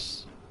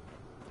 it's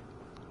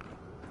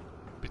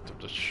a bit of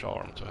the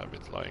charm to have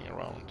it lying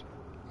around.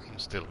 I'm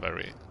still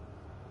very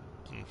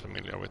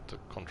unfamiliar with the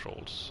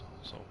controls,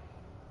 so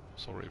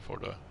sorry for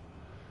the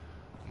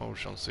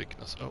motion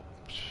sickness. Oh,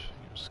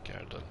 you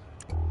scared the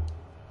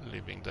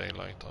living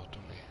daylight out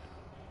of me.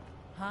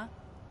 Huh?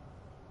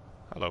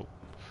 Hello.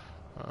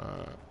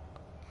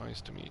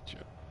 Nice to meet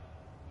you.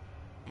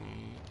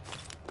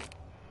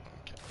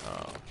 Okay.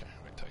 Okay,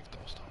 we take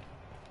those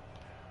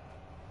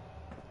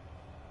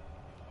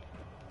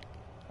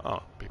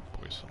down. Big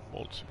boys and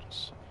wall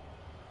suits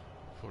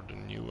for the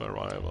new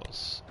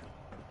arrivals.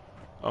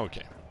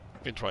 Okay,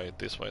 we try it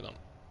this way then.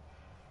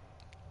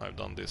 I've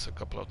done this a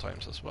couple of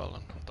times as well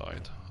and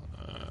died.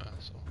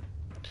 So,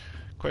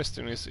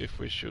 question is if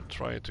we should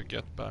try to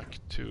get back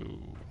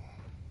to.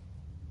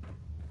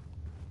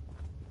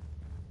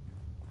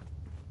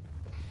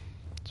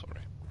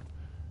 Sorry.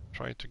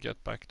 Try to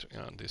get back to.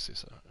 Yeah, this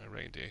is a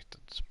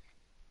radiated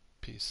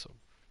piece of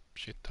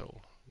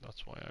shithole.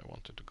 That's why I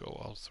wanted to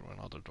go out through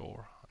another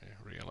door, I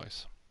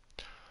realize.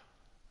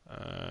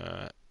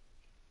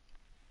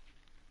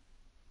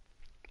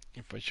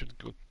 If I should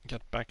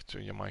get back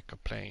to Jamaica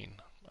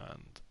Plain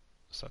and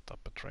set up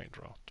a trade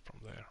route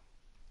from there.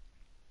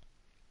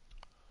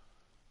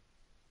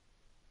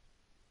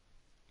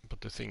 But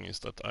the thing is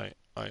that I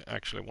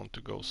actually want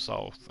to go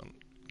south and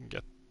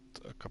get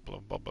a couple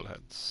of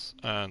bobbleheads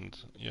and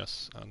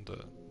yes, and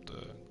the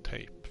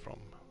tape from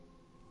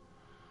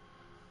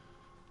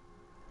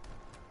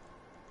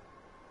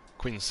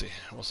Quincy,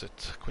 was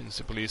it?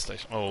 Quincy Police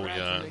Station. Oh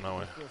yeah,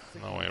 now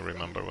I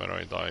remember where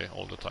I die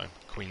all the time.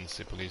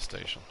 Quincy Police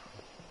Station.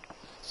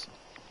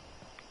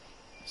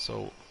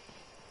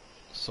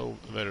 So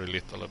very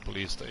little a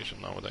police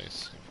station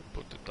nowadays, if you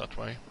put it that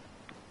way.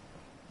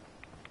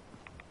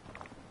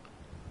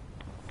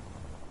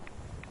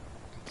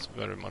 It's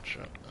very much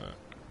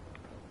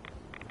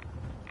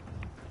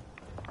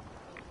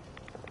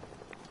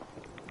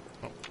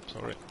oh,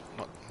 sorry,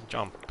 not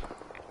jump.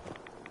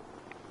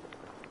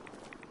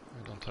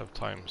 I don't have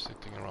time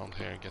sitting around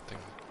here getting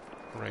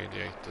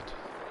radiated.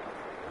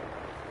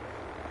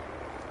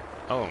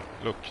 Oh,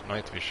 look,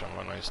 night vision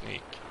when I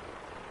sneak.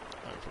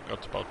 I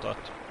forgot about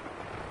that.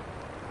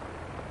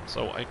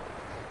 So I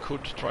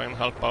could try and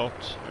help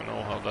out, you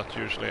know how that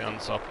usually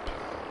ends up.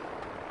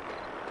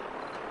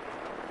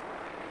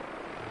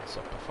 Ends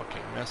up a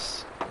fucking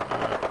mess.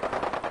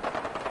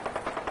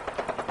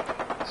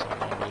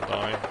 Someone will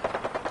die.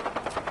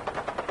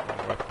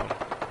 One weapon.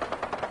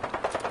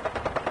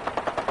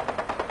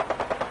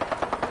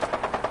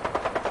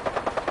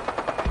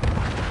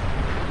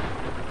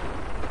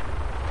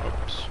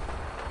 Oops.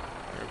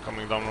 You're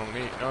coming down on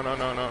me. No.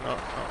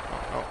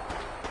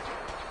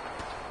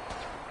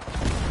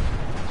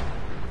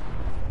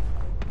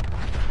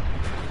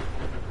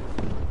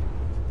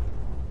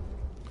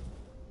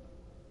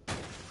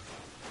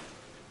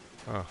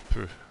 Ah,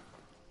 phew.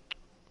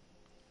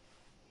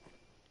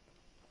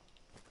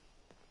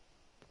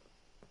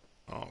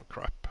 Oh,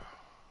 crap.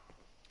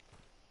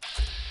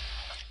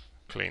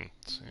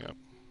 Clint, yeah.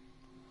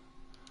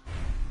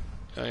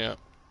 Yeah.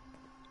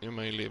 You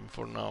may live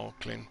for now,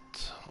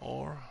 Clint,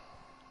 or...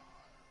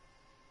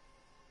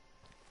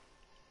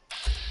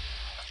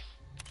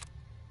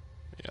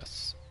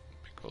 Yes,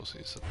 because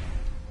he's a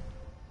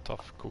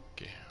tough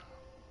cookie.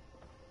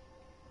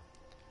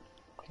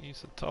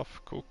 He's a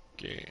tough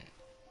cookie.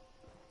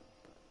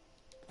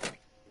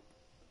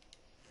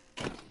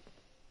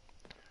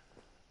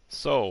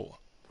 So,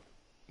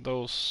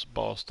 those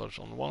bastards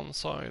on one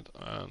side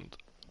and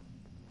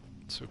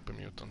super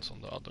mutants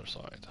on the other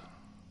side.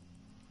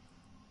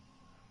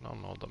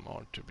 None of them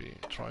are to be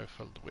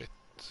trifled with,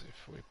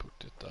 if we put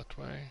it that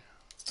way.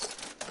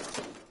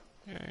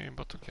 Yay,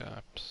 bottle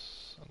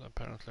caps. And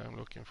apparently I'm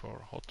looking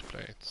for hot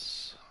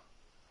plates.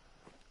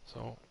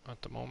 So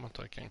at the moment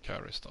I can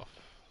carry stuff.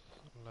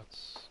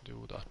 Let's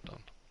do that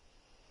then.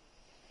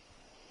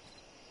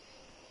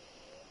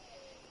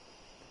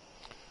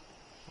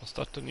 Was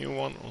that the new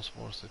one or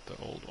was it the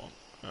old one?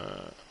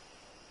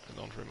 I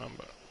don't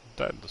remember.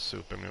 Dead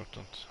super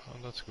mutant. Oh,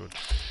 that's good.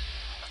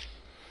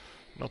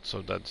 Not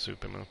so dead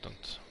super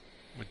mutant.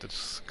 With the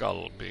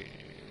skull be...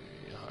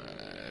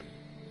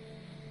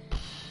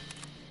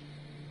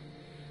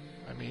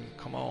 I mean,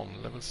 come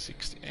on, level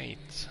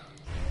 68.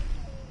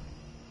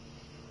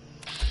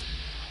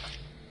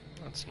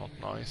 That's not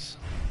nice.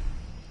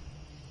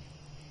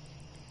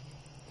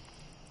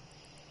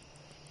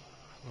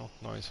 Not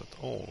nice at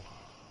all.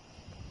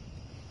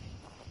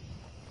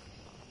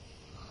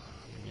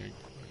 I mean,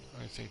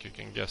 I think you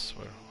can guess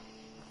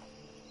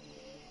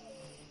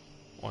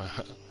why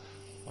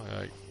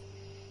I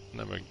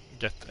never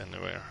get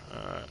anywhere.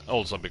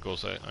 Also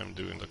because I'm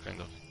doing the kind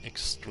of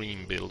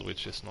extreme build,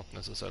 which is not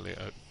necessarily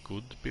a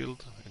good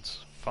build.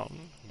 It's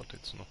fun, but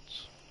it's not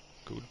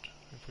good,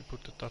 if we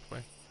put it that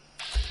way.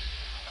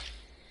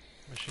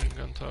 Machine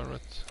gun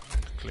turret,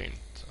 and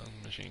Clint,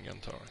 and machine gun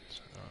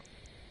turret.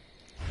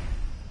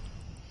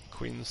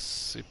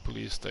 Quincy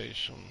police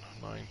station,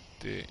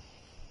 90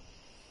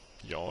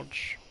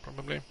 yards,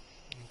 probably,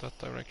 in that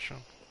direction.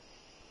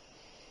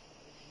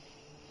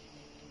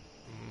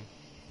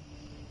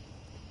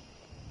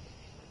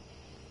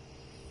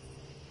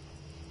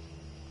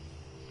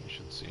 We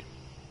should see.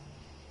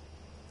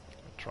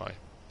 I'll try.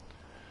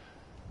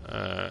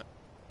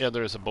 Yeah,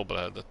 there is a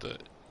bobblehead at the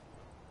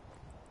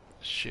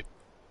ship,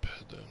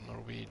 the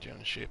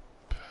Norwegian ship,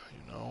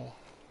 you know.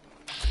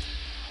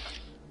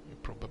 You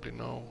probably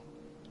know.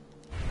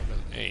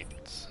 Level 8.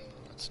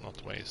 Let's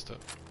not waste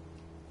it.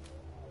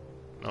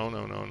 No.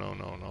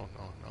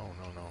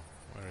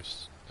 Where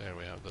is... There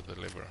we have the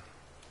deliver.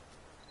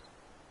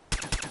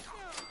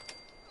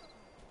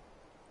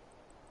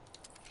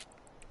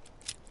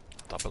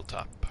 Double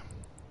tap.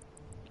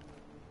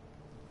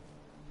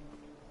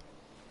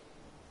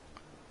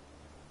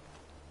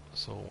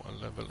 So a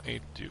level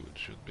 8 dude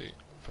should be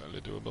fairly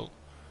doable.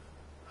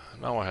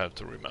 Now I have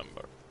to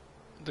remember.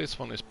 This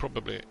one is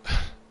probably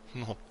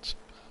not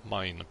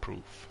mine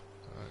proof,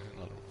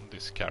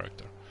 this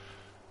character.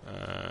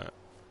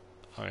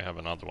 I have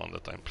another one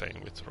that I'm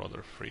playing with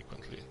rather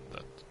frequently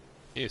that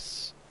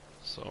is.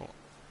 So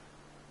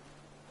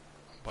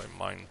by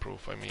mine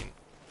proof I mean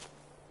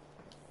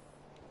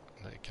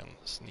they can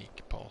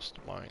sneak past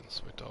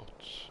mines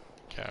without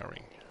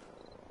caring.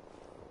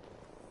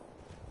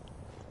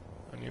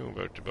 A new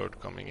vertibird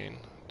coming in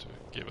to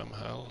give them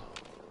hell.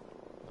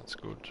 That's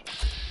good.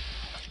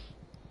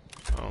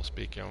 Oh,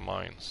 speaking of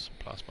mines,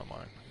 plasma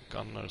mine.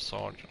 Gunner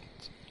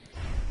Sergeant.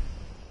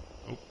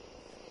 Oh,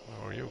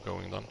 where are you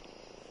going then?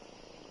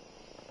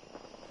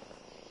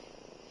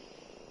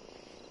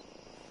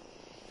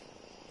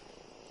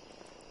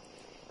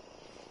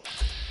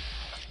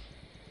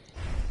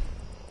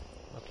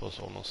 That was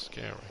almost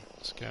scary.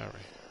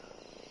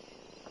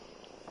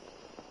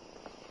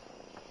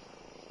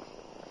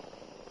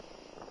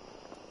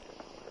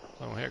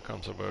 Now here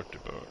comes a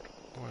vertibird.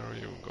 Where are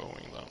you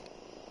going then?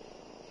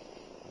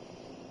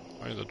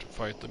 Either to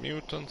fight the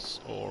mutants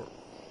or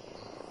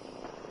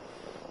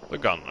the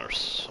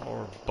gunners,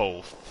 or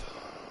both.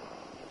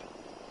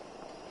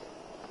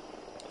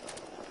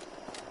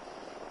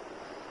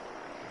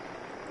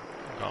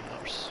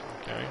 Gunners,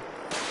 okay.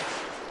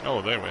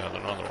 Oh, there we had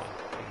another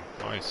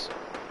one. Nice.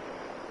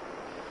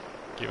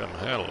 Give him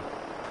hell.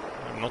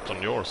 I'm not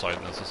on your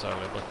side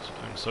necessarily, but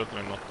I'm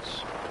certainly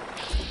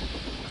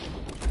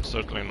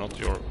not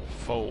your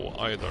foe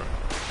either.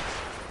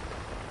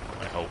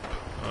 I hope.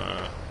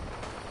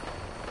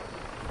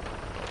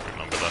 Don't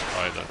remember that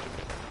either, to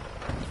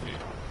be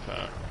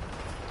fair.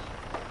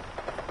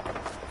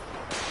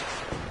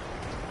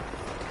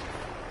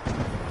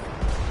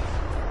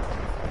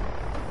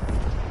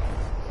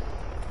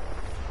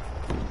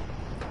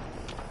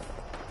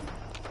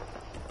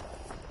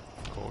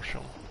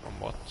 Caution from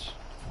what?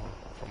 Or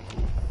from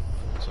who?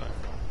 I would say.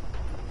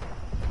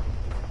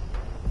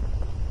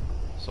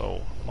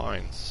 So,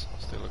 mines,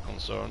 still a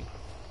concern.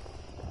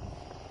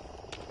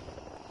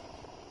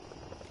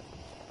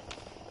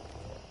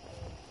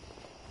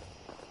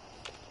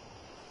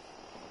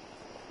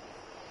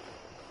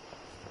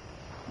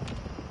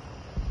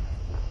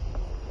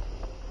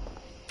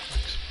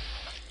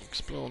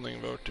 Exploding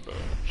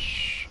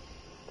vertibirds.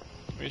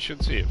 We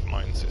should see if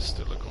mines is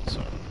still a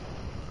concern.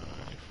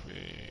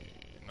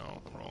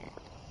 No, wrong.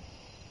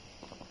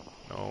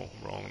 No,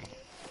 wrong.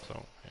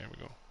 So, here we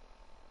go.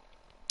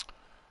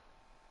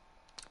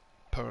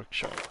 Perk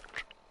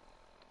chart.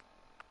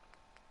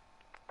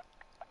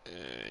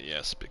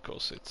 Yes,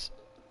 because it's...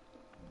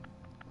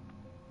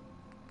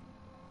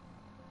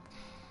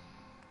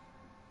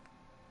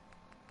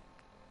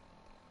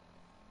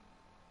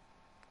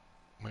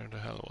 Where the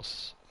hell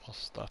was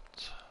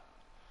that?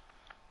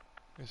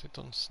 Is it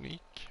on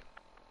sneak?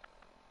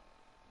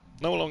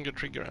 No longer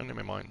trigger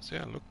enemy mines.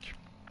 Yeah, look.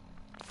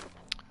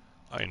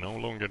 I no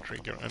longer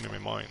trigger enemy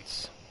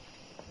mines.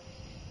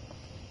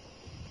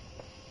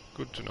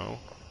 Good to know.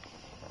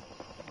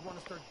 You want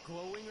to start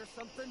glowing or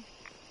something?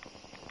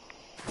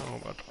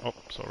 No, but... Oh,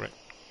 sorry.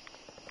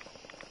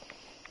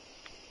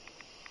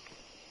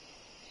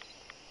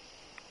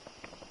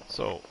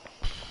 So,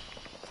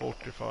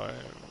 45...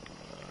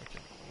 okay.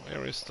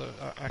 Where is the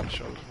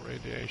actual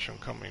radiation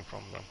coming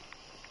from then?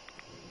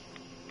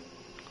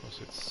 Because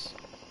it's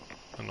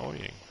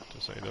annoying,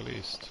 to say the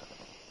least.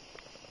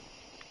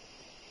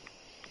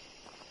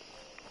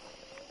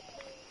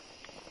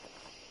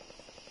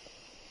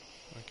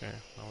 Okay,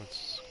 now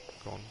it's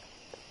gone.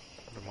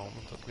 For the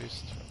moment at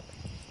least.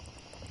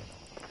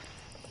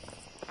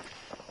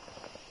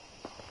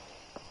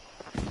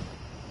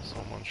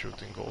 Someone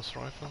shooting ghost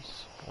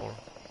rifles? Or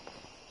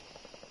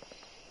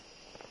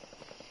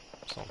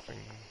something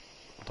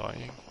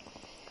dying?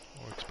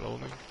 Or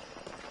exploding?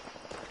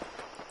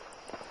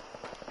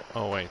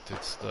 Oh wait,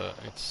 it's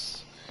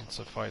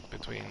a fight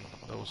between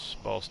those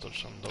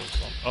bastards and those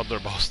other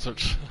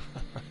bastards.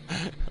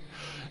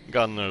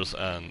 Gunners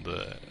and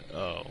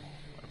oh,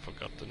 I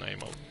forgot the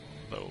name of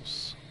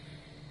those.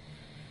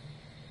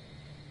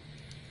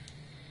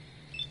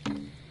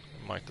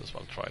 Might as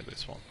well try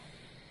this one.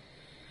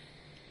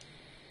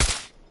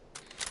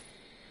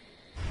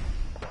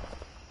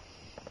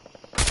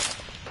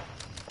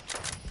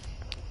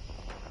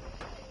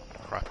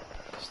 Crap,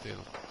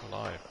 still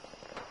alive.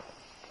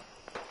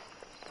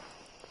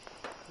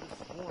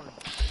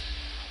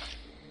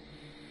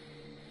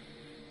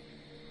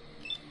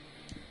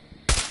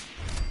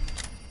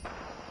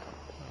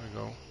 There we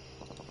go.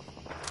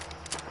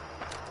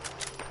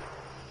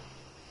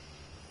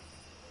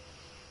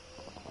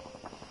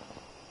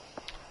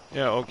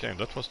 Yeah, okay,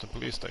 that was the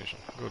police station.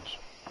 Good.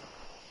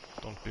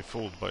 Don't be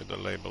fooled by the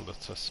label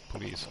that says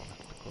police on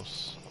it,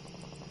 because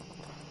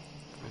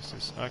this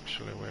is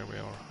actually where we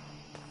are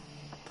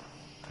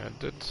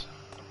headed.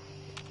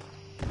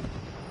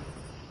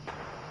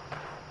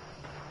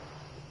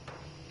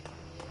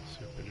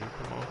 Super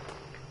duper mode.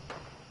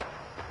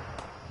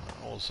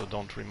 Also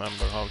don't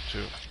remember how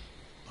to...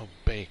 Oh,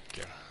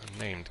 Baker, a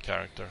named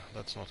character,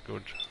 that's not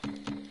good.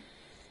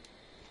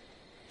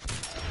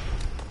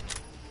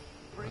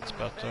 That's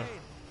better.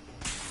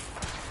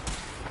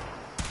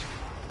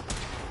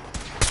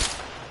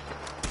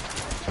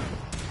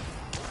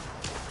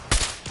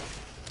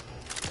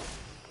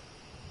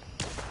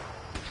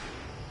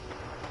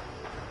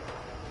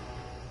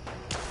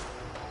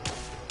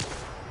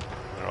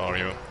 Where are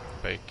you,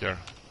 Baker?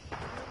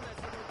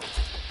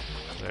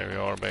 There you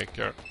are,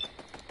 Baker.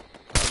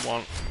 Have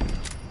one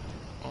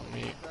on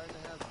me.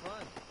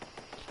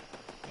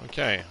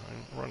 Okay,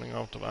 I'm running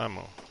out of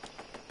ammo.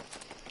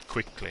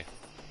 Quickly.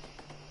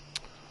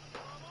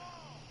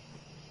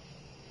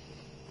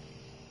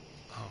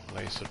 Oh,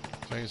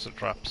 laser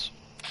traps.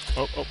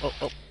 Oh, oh, oh,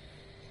 oh.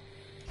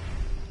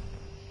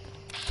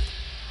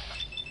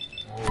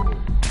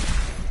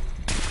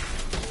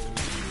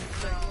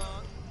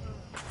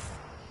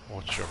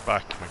 Watch your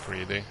back,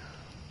 McCready.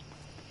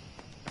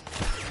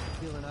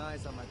 Feeling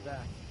eyes on my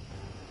back.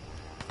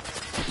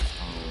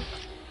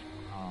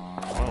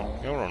 Oh,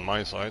 you're on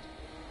my side.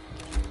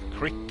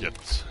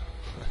 Cricket.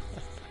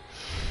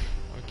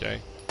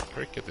 Okay,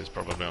 Cricket is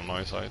probably on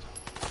my side.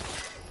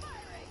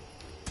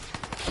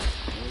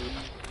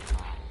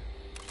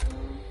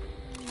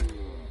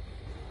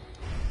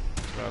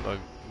 Glad I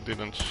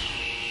didn't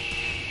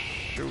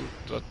shoot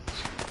that.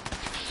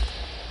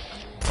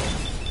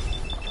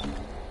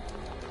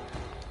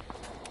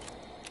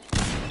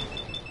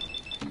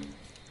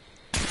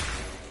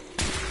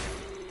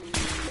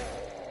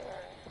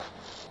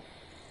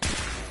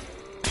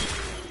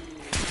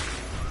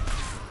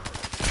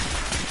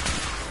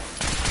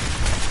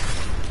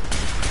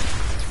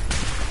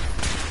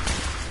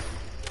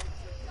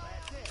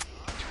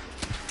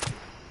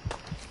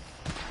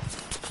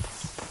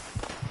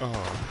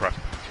 Oh crap.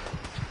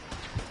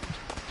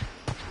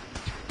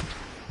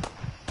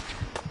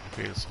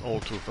 Feels all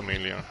too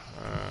familiar.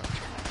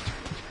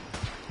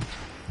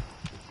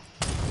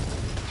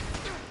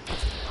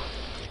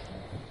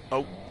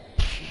 Oh!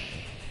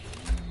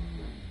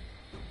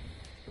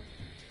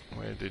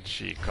 Where did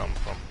she come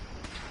from?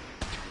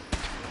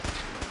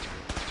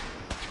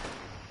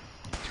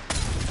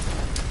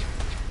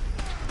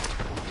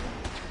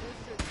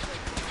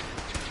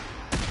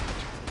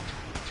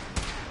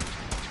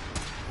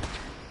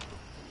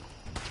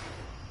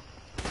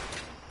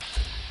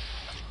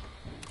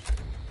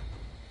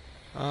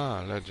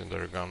 Ah,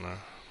 legendary gunner.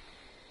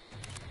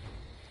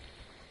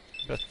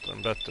 Better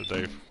and better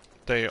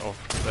day of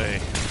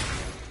day.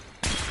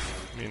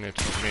 Minute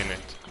for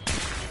minute.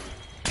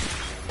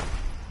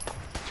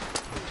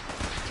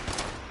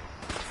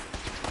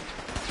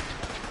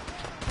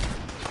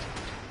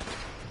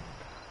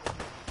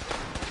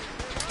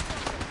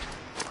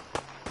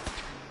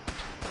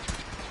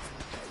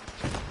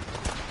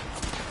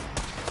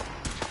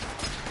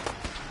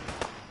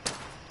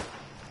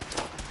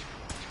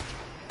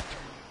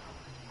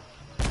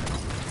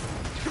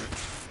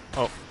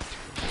 Oh,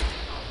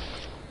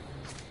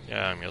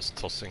 Yeah, I'm just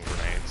tossing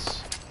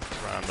grenades.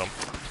 Random.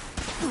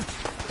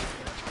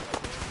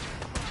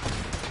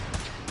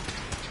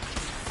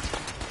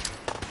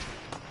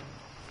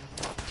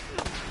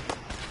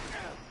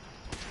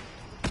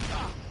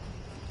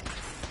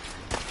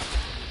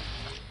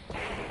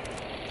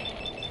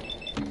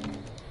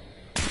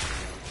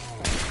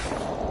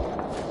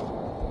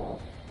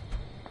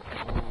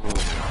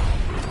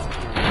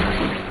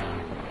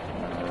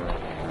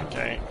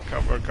 Okay,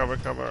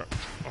 cover.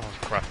 Oh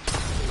crap.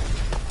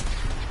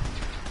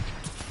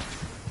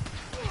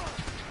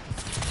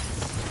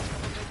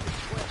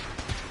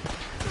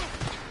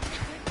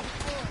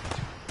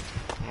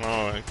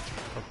 No,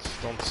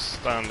 don't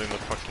stand in the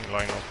fucking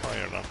line of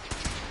fire then.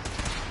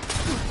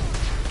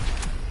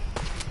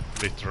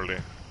 Literally.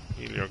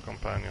 Heal your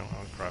companion.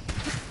 Oh crap.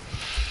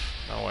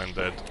 Now I'm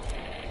dead.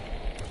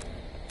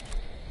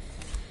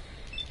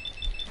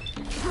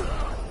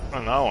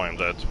 And now I'm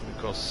dead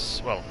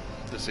because, well,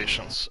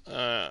 decisions.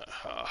 Yeah.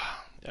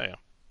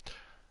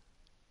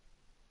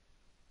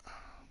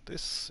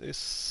 This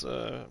is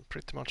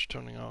pretty much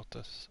turning out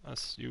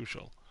as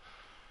usual.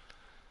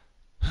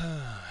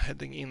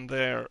 Heading in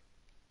there,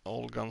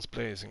 all guns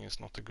blazing is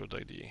not a good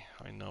idea.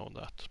 I know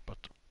that,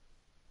 but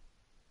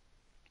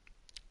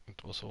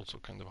it was also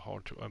kind of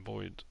hard to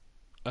avoid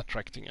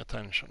attracting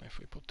attention, if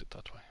we put it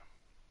that way.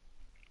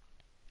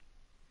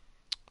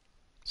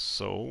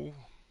 So,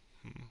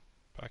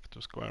 back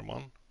to square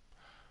one.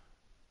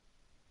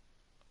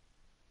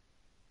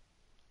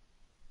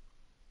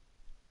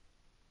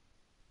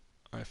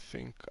 I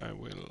think I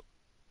will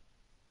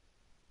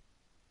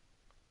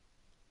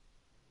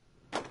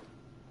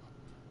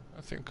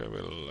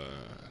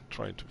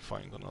try to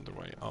find another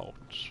way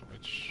out,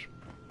 which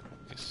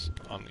is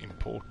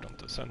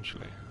unimportant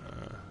essentially.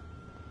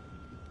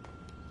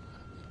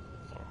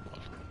 Or,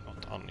 well,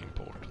 not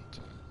unimportant.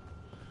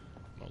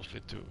 Mostly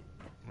to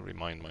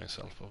remind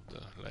myself of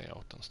the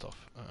layout and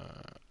stuff.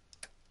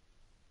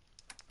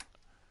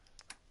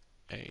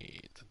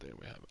 Aid, there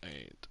we have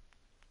aid.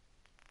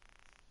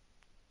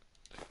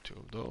 Take 2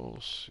 of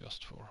those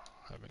just for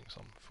having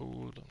some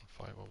food, and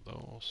 5 of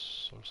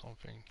those or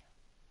something.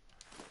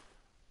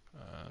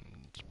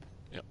 And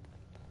yeah,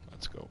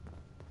 let's go.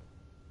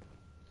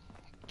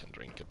 Can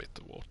drink a bit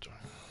of water.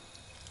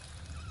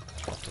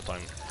 Not that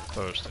I'm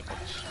thirsty, but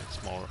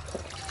it's more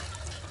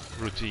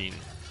routine.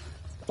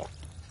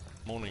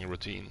 Morning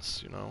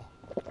routines, you know.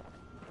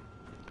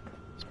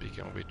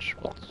 Speaking of which,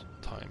 what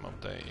time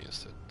of day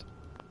is it?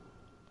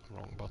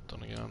 Wrong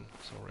button again,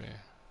 sorry.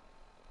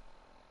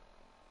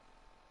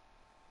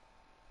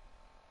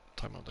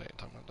 Time of day.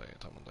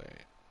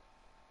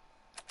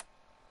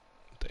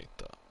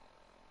 Data.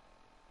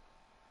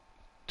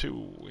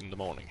 2 in the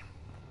morning.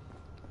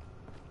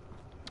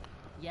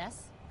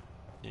 Yes?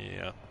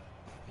 Yeah,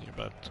 you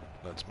bet.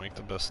 Let's make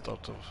the best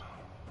out of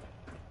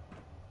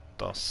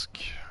dusk.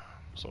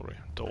 Sorry,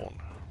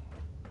 dawn.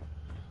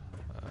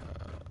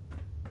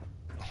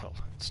 Well,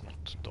 it's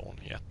not dawn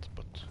yet,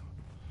 but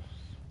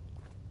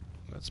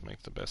let's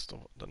make the best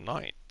of the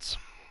night.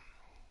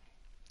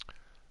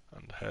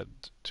 And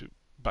head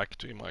back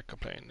to Imaica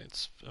Plain.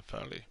 It's a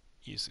fairly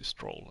easy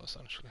stroll,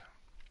 essentially.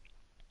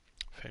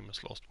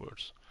 Famous last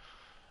words.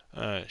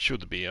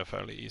 Should be a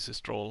fairly easy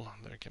stroll.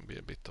 There can be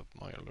a bit of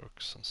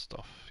mirelurks and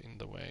stuff in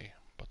the way,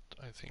 but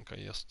I think I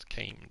just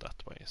came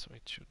that way, so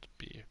it should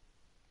be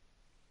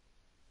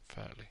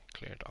fairly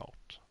cleared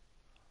out.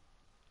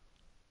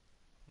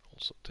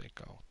 Also take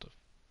out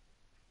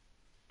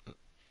the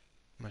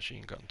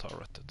machine gun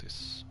turret that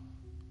is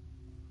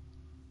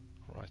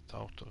right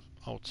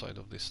outside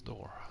of this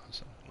door.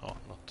 So, no,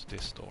 not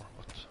this door,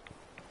 but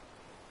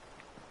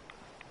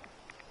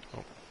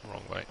oh,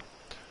 wrong way.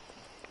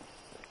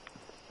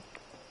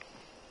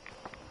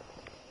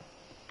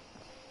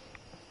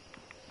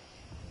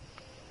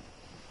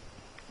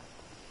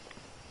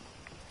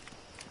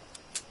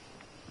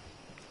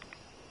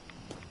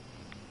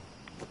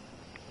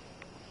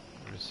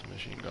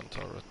 Machine gun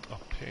turret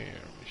up here,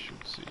 we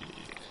should see.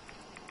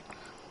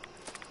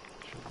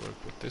 Should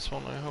work with this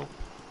one, I hope.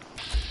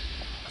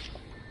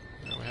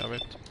 There we have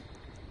it.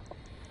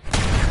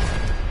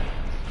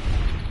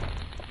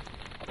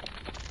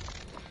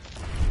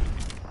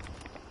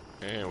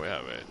 Here we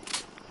have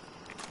it.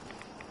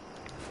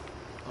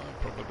 I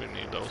probably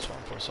need those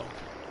one for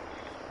something.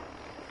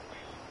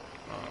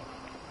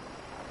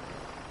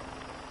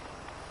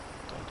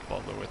 Don't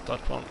bother with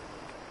that one.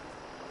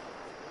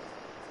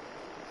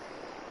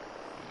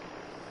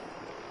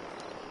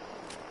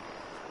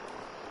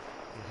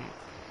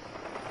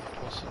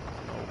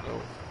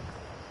 No-go.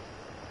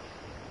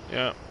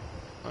 Yeah,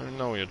 I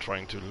know you're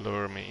trying to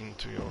lure me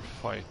into your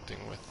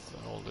fighting with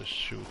all the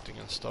shooting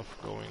and stuff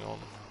going on,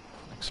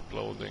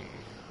 exploding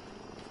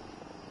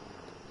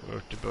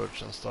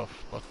vertibirds and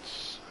stuff, but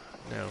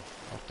no,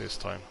 not this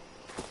time.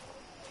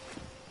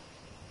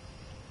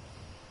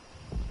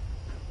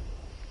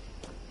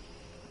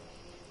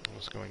 I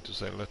was going to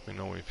say, let me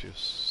know if you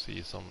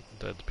see some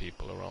dead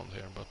people around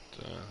here, but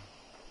there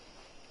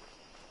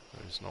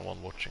is no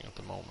one watching at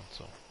the moment,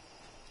 so.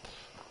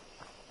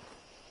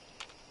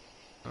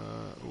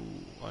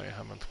 Ooh, I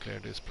haven't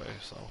cleared this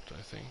place out,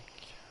 I think.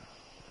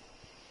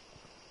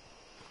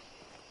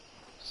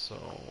 So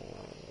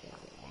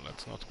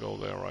let's not go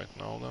there right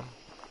now then.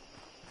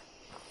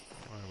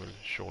 I will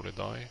surely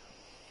die.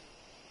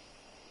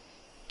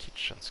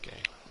 Kitchen scale,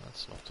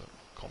 that's not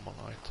a common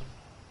item.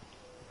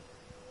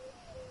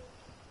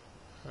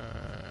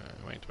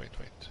 Wait.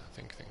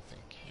 Think.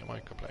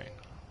 Jamaica Plain.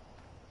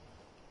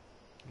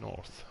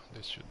 North.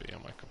 This should be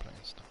Jamaica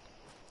Plains then.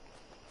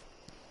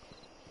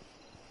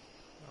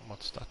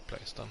 What's that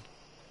place then?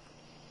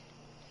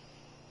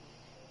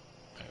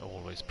 I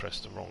always press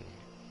the wrong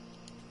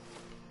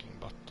fucking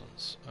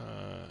buttons.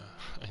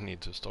 I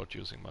need to start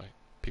using my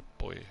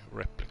Pip-Boy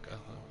replica.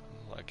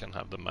 I can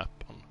have the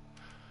map on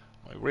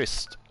my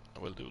wrist. I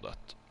will do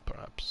that,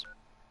 perhaps.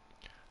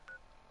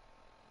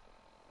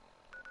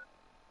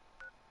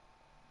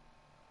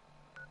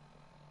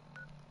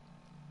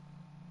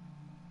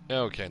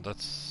 Yeah, okay,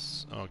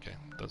 that's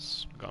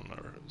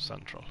Gunner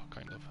Central,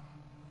 kind of.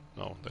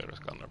 No, there is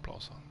Gunner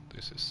Plaza.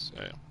 This is,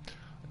 yeah,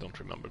 I don't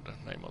remember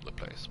the name of the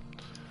place.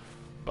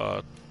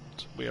 But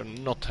we are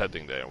not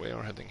heading there, we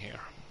are heading here.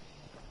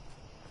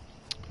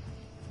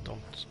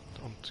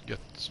 Don't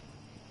get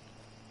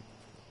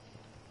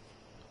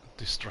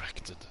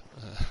distracted,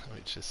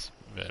 which is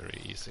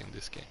very easy in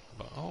this game.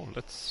 But oh,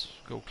 let's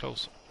go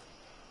closer.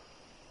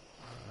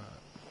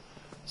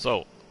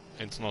 So,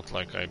 it's not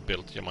like I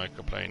built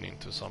Jamaica Plain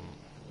into some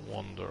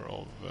wonder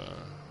of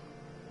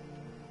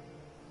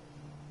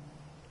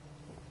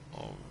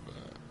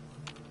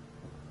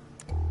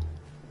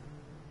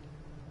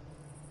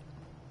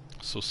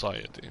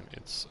society.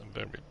 It's a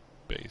very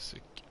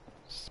basic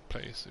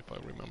place, if I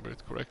remember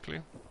it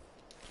correctly.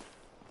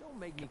 Don't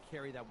make me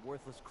carry that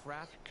worthless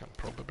crap. Can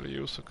probably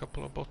use a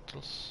couple of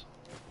bottles,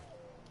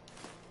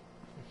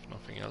 if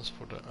nothing else,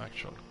 for the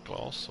actual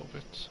glass of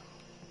it.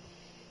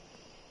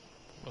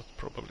 But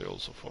probably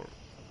also for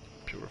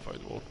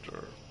purified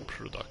water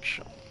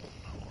production,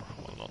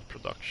 or well, not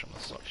production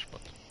as such,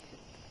 but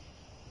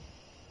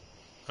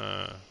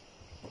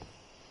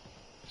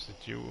is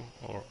it you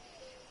or?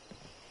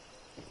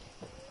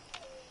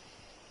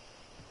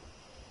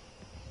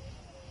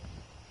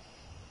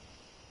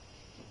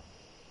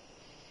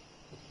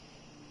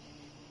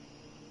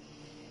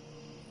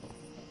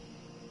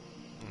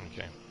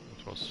 Okay,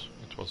 it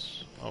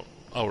was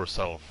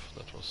ourself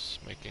that was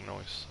making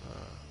noise.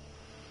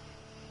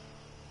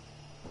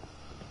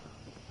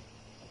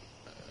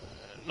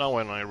 Now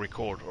when I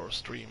record or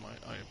stream,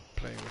 I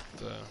play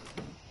with the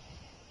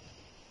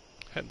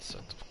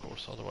headset, of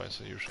course,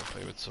 otherwise I usually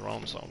play with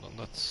surround sound, and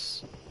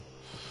that's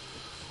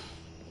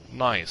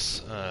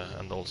nice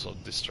and also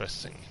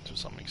distressing to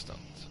some extent.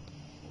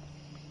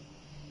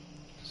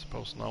 I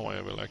suppose now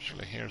I will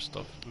actually hear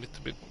stuff a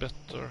little bit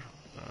better,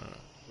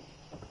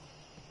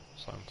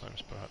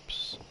 sometimes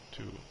perhaps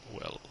too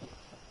well.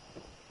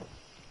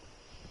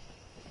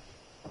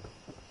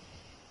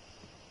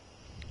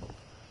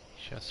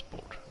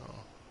 Chessboard, no,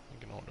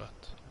 ignore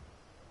that.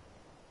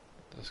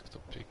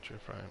 Desktop picture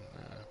frame,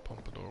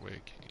 Pompadour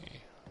wig,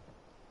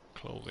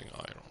 clothing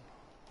iron.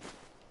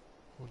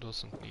 Who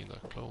doesn't need a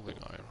clothing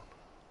iron?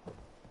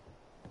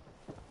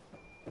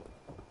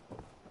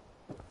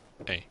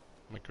 Hey,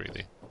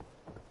 McCready,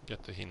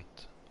 get the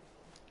hint.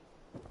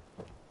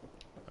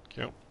 Thank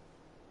you.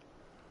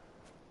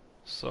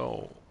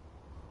 So...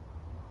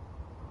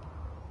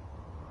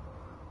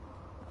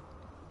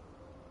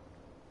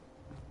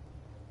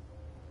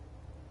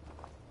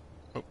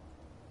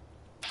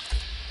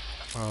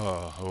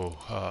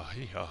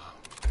 yeah.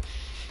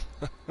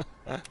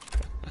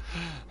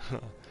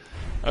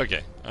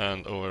 Okay,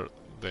 and over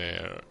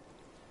there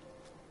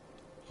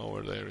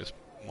is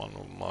one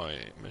of my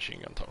machine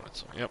gun turrets.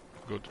 So, yep,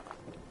 good.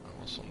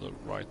 I was on the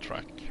right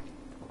track.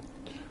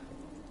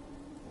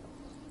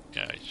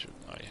 Yeah,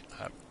 I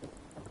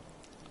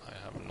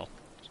have not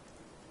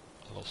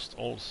lost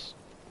all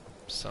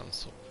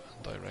sense of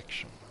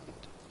direction and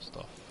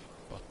stuff,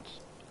 but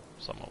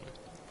some of it.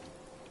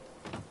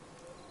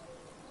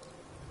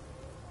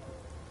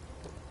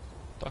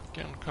 Duck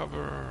and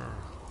cover.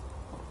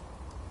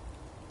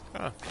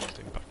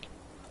 Steam pack.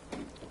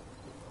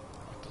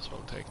 Might as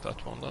well take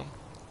that one then.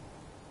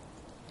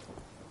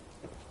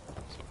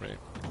 Sorry.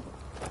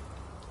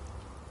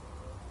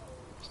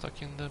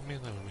 Stuck in the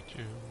middle with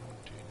you.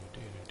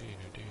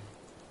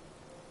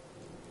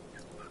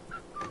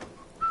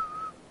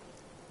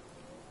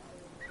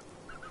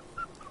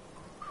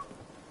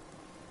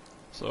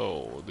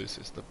 So this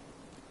is the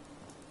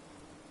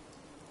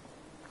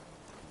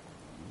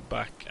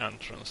back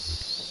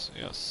entrance.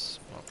 Yes.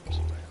 Oh,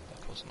 sorry,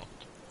 that was not.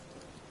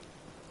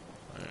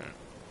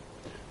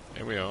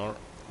 Here we are.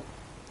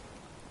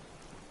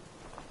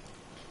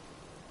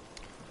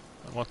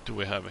 And what do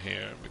we have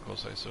here?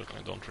 Because I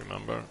certainly don't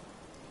remember.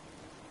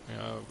 We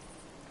have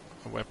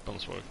a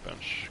weapons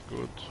workbench.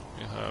 Good.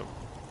 We have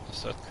a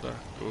settler.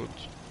 Good.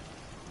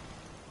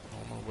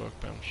 Normal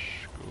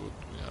workbench. Good.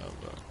 We have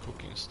a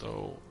cooking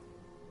stove.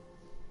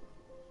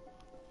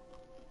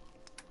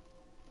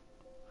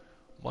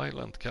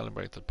 Violent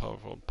calibrated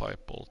powerful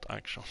pipe bolt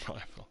action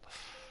rifle.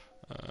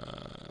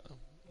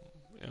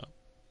 Yeah,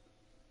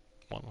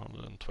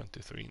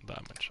 123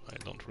 damage. I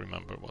don't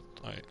remember what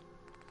my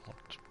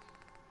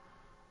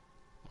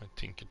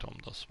Tinker Tom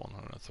does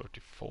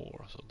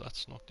 134, so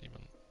that's not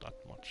even that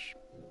much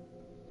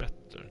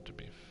better, to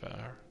be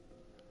fair.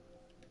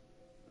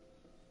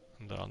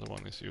 And the other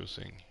one is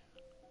using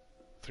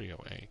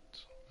 308.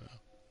 Yeah.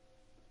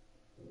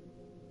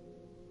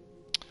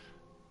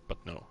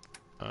 But no.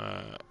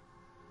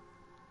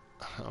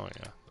 Oh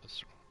yeah, that's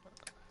true.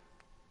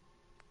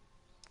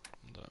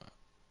 From the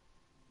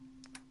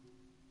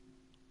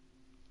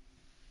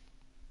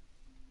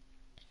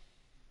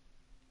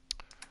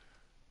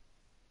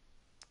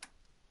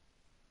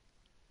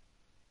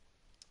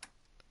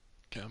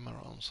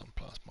camera on some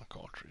plasma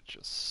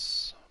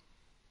cartridges.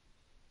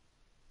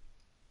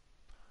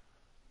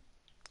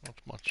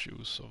 Not much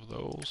use of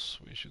those.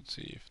 We should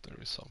see if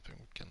there is something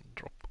we can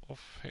drop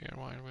off here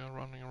while we are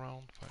running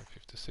around.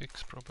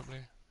 556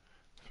 probably.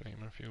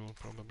 Flamer fuel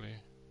probably.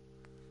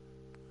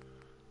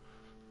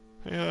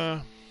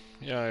 Yeah,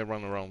 I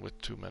run around with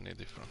too many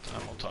different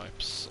ammo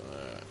types.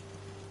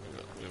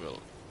 We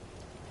will.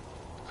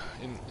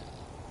 In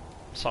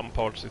some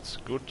parts it's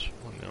good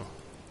when you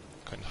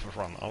kind of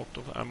run out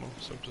of ammo,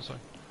 so to say,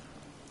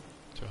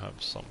 to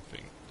have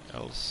something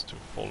else to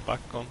fall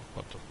back on,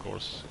 but of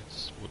course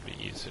it would be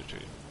easier to...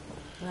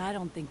 But I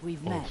don't think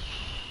we've met.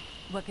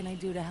 What can I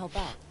do to help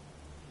out?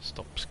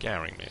 Stop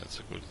scaring me, it's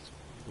a good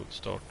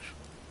start.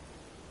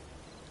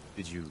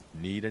 Did you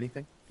need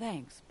anything?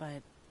 Thanks,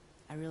 but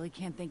I really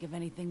can't think of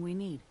anything we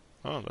need.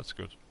 Oh, that's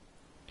good.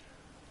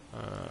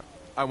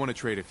 I want to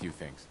trade a few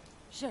things.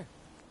 Sure.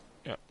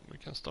 Yeah, we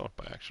can start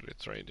by actually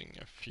trading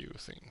a few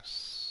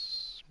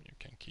things. You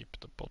can keep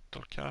the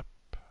bottle cap.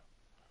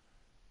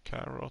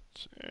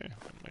 Carrot, I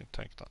may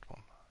take that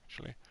one,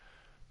 actually.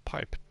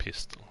 Pipe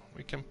pistol.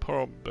 We can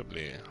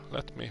probably...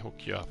 Let me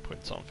hook you up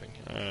with something.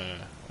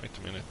 Wait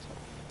a minute.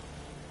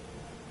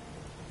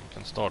 We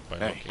can start by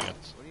looking at...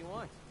 What do you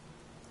want?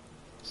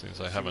 Since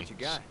I haven't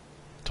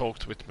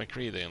talked with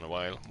MacReady in a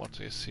while, what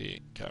is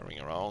he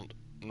carrying around?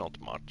 Not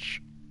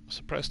much.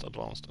 Suppressed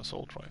advanced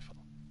assault rifle.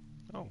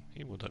 Oh,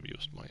 he would have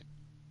used my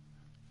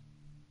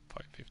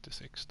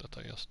 556 that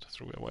I just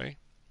threw away.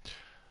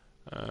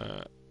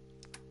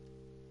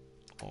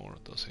 Or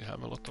does he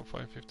have a lot of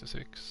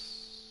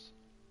 556?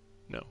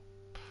 No,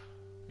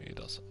 he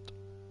doesn't.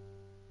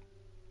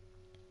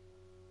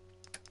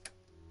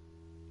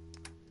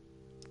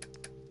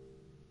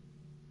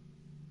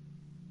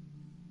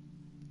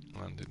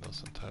 And he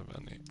doesn't have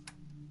any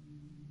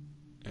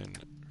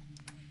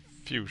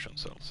infusion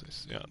cells.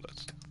 Yeah,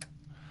 that's the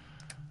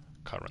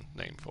current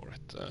name for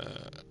it.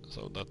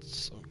 So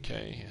that's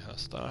okay. He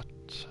has that.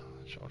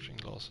 Charging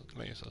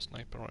laser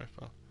sniper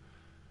rifle.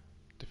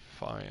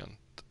 Defiant.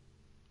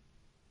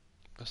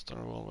 Western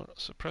revolver.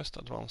 Suppressed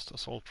advanced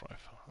assault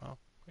rifle. Oh,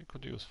 we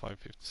could use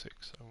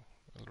 556, so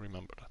we'll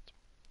remember that.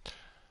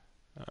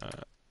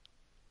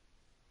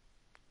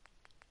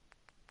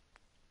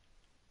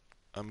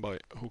 And by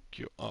hook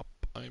you up,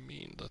 I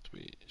mean that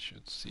we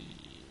should see...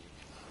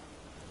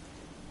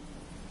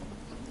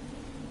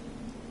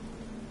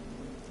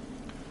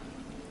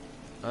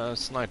 A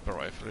sniper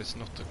rifle is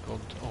not a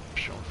good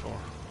option for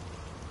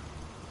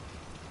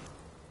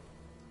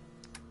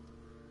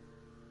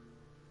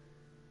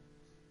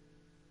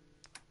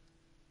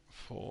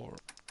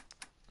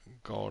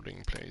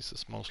guarding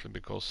places, mostly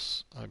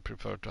because I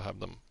prefer to have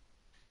them...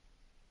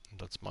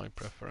 That's my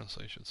preference,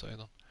 I should say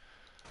then.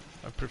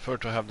 I prefer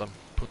to have them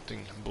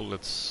putting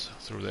bullets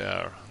through the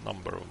air,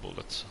 number of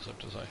bullets, so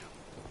to say,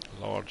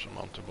 large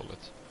amount of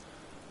bullets.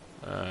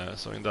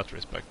 So in that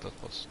respect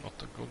that was not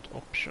a good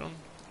option.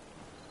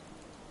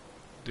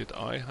 Did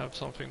I have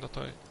something that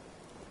I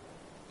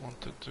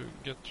wanted to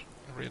get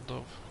rid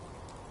of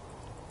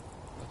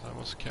that I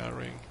was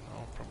carrying?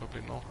 No,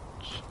 probably not.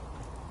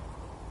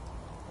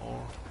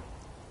 Or...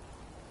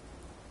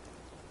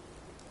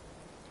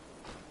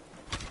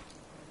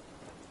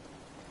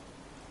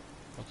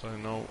 But I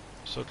know,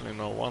 certainly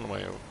know one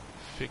way of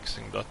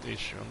fixing that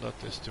issue, and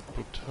that is to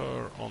put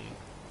her on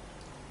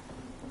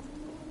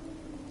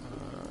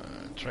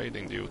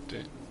trading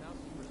duty.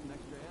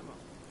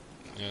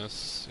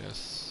 Yes,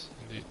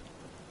 indeed.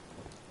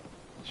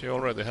 She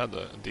already had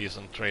a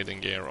decent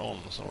trading gear on,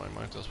 so I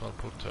might as well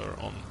put her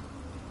on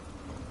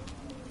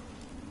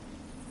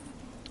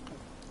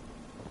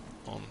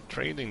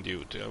trading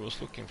duty. I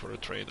was looking for a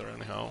trader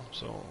anyhow,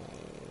 so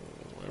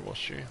where was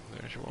she?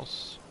 There she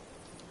was.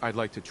 I'd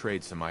like to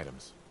trade some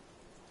items.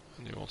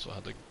 And you also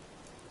had a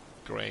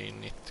grey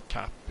knit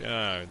cap.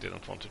 Yeah, I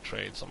didn't want to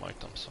trade some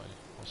items. I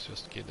was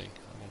just kidding.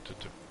 I wanted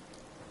to...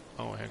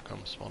 Oh, here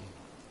comes one.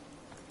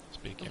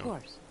 Speaking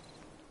of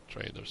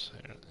traders,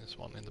 here is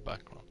one in the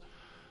background.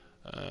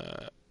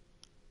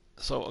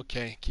 So,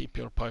 okay, keep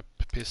your pipe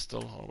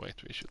pistol. Or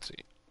wait, we should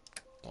see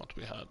what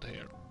we had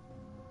here.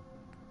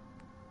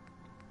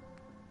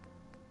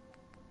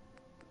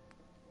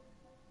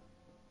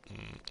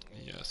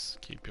 Yes,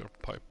 keep your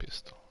pipe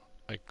pistol.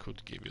 I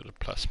could give you the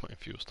plasma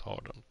infused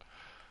hardened.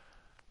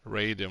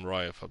 radium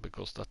rifle,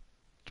 because that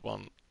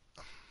one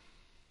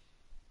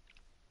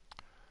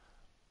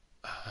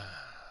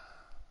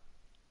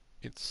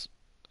it's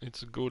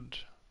good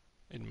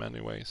in many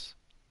ways,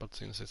 but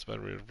since it's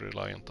very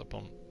reliant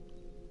upon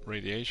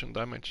radiation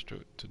damage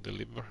to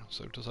deliver,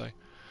 so to say,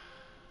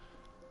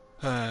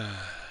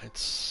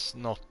 it's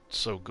not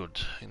so good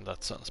in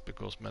that sense,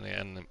 because many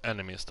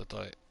enemies that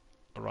I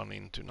run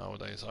into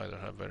nowadays either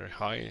have very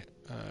high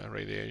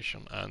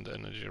radiation and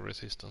energy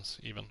resistance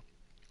even,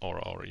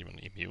 or are even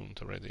immune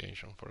to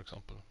radiation, for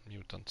example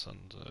mutants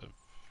and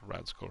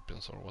rad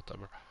scorpions or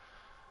whatever.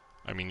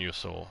 I mean, you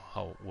saw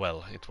how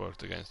well it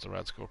worked against the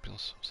rad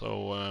scorpions,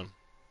 so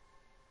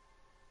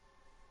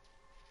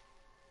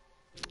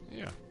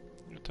yeah,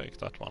 you take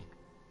that one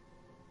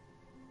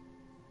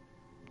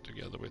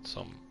together with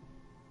some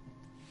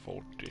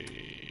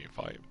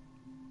 45,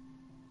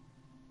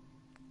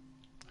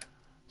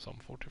 some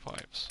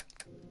 45s.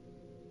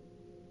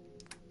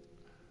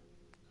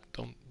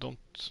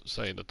 Don't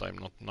say that I'm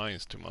not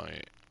nice to my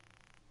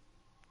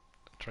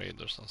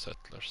traders and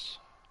settlers.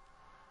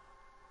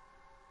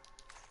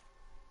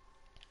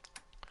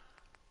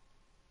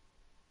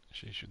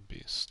 She should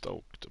be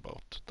stoked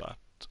about that.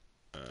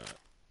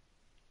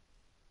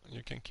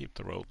 You can keep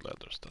the road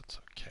ladders, that's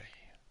okay.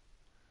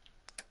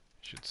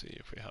 Should see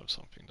if we have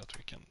something that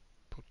we can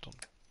put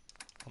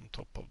on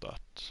top of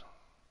that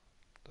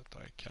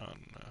I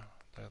can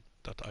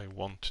that I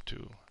want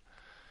to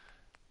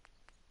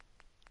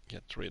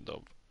get rid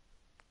of.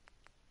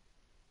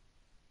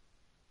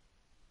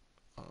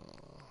 A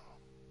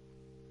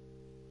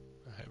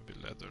heavy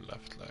leather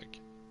left leg.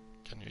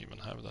 Can you even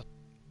have that?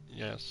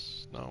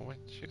 Yes. No, wait,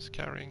 she's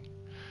carrying.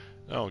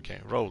 Okay,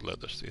 road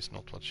leathers is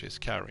not what she's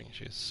carrying.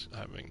 She's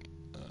having,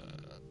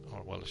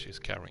 or well, she's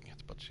carrying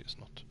it, but she's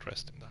not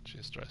dressed in that.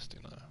 She's dressed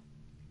in a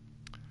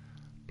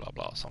blah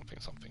blah something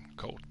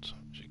coat.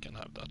 She can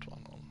have that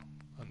one on.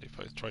 And if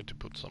I try to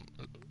put some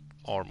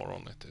armor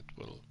on it, it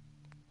will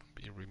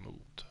be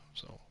removed.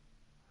 So,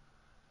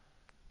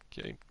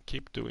 okay,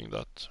 keep doing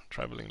that.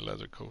 Traveling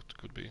leather coat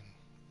could be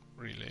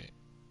really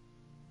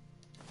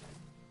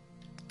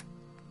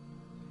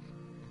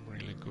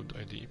good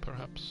idea,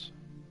 perhaps.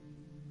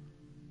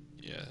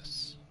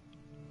 Yes,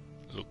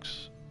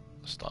 looks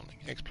stunning.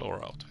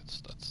 Explorer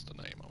outfits, that's the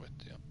name of it.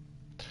 Yeah,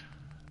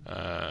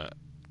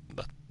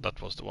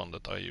 that was the one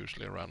that I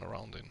usually ran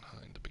around in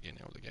the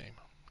beginning of the game.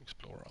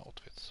 Explorer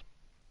outfits.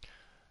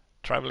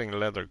 Traveling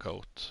leather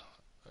coat,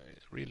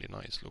 really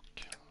nice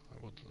look. I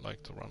would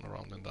like to run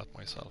around in that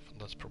myself, and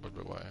that's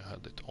probably why I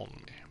had it on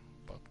me.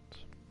 But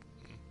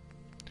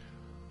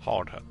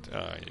hard hat,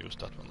 I used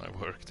that when I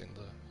worked in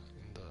the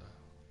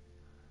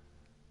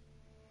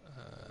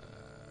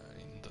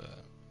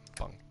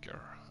bunker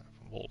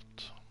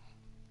vault.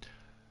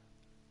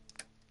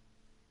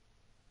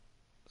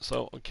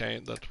 So okay,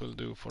 that will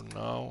do for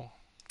now.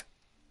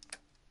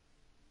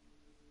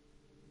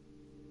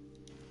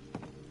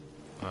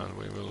 And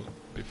we will,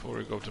 before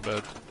we go to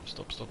bed,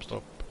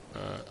 stop,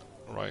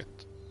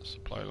 right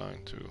supply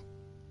line to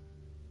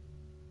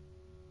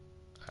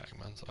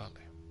Hangman's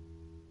Alley.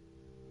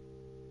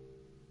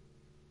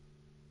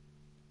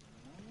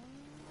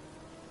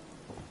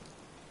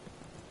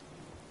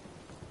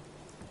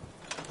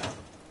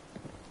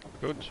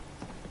 Good.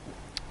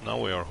 Now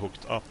we are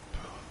hooked up.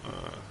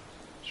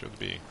 Should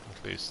be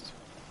at least.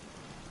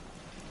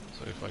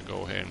 So if I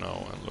go here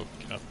now and look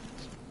at,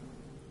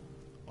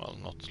 well,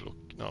 not look.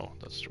 No,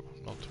 that's true.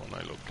 Not when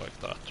I look like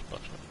that. But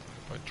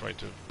if I try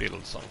to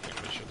build something,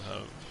 we should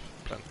have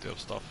plenty of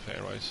stuff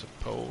here, I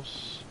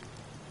suppose,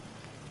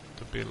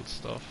 to build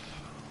stuff.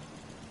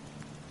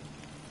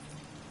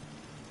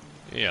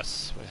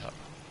 Yes, we have.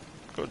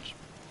 Good.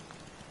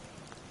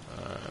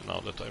 Now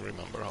that I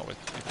remember how it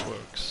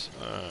works.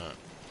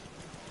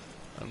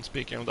 And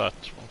speaking of that,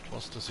 what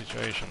was the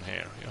situation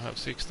here? You have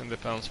 16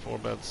 defense, 4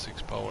 beds,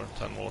 6 power,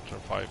 10 water,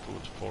 5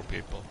 food, 4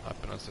 people.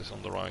 Happiness is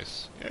on the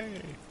rise.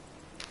 Yay!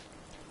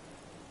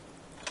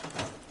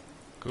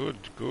 Good.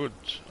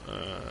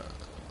 I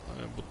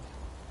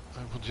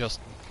would just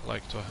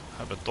like to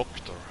have a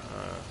doctor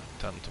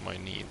tend to my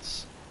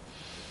needs.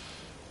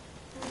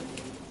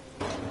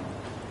 But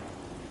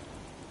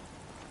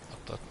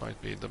that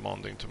might be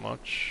demanding too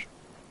much.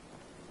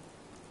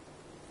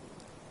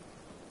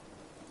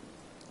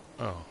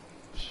 Oh.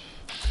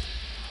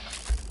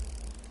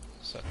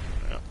 Set.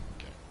 Yeah,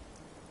 okay.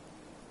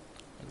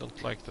 I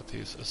don't like that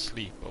he's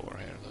asleep over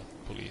here, the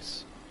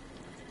police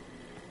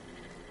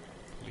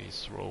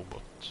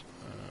robot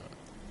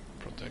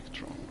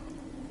Protectron.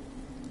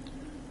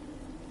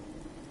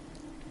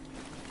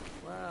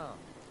 Well,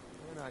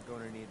 we're not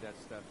going to need that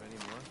stuff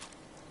anymore.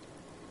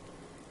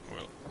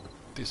 Well,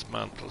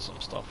 dismantle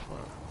some stuff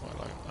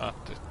while I'm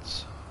at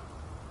it.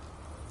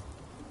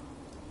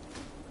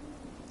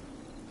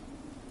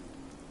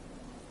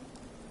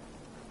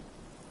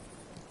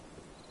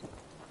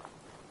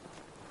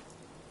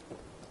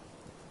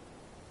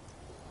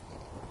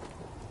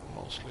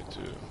 Mostly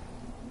to,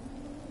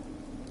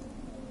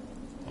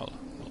 well,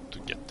 not to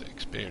get the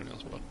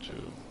experience, but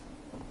to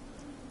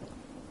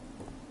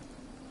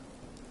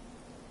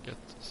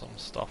some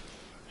stuff.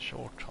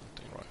 Short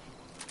hunting rifle.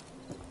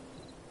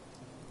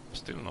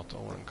 Still not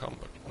over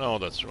encumbered. No,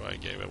 that's true. I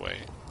gave away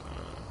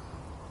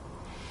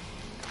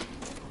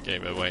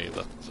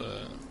that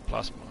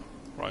plasma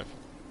rifle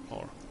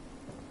or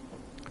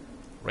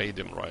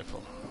radium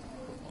rifle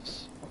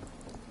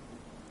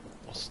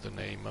was the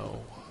name.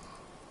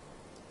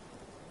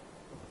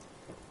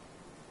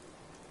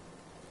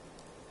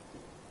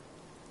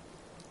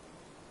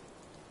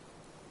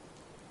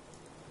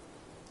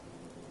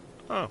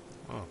 Oh,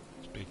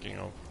 speaking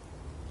of,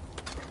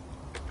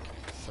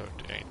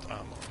 38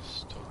 ammo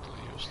is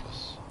totally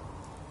useless.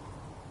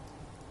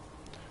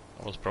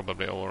 I was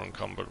probably over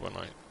encumbered when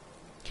I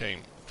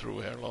came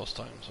through here last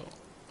time, so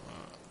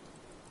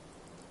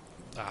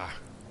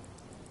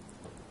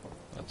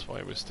that's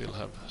why we still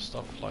have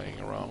stuff lying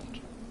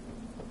around.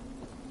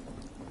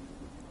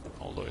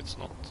 Although it's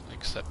not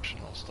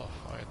exceptional stuff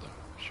either.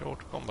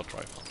 Short combat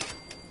rifle.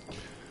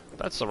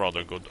 That's a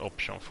rather good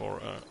option for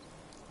a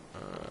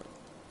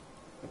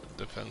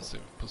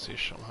defensive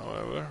position,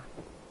 however.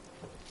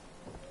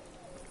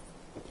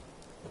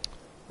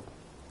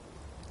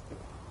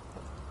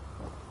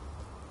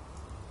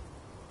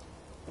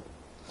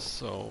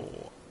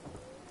 So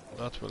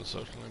that will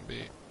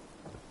certainly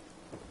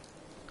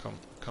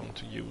come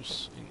to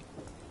use in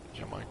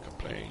Jamaica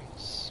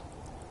Plains.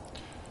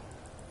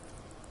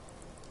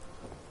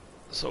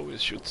 So we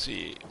should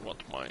see what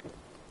my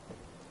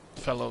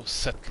fellow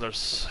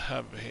settlers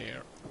have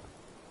here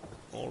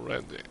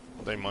already.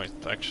 They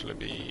might actually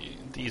be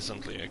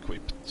decently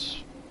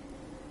equipped.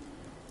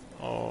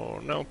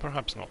 Or no,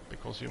 perhaps not,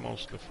 because you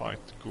mostly fight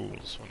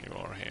ghouls when you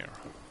are here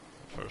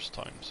first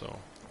time, so...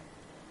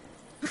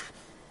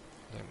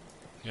 Then,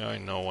 yeah, I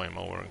know I'm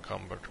over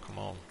encumbered, come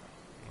on,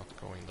 I'm not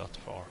going that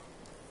far.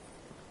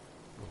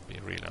 It would be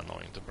really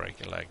annoying to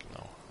break a leg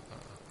now,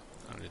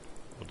 and it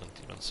wouldn't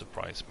even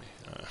surprise me.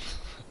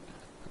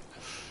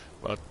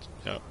 But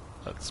yeah,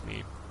 that's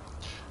me.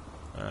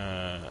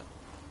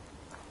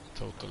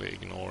 Totally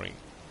ignoring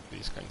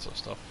these kinds of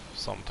stuff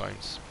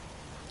sometimes.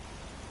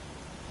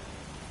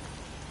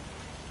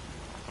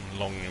 I'm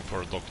longing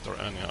for a doctor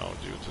anyhow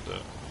due to the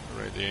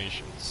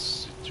radiation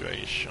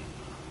situation.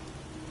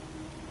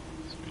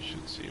 So we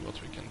should see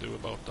what we can do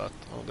about that.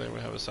 Oh, there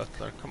we have a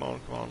settler. Come on,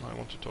 I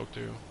want to talk to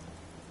you.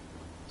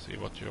 See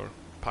what you're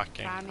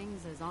packing.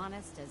 Farming's as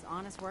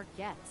honest work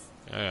gets.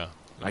 Yeah.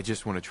 I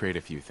just want to trade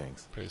a few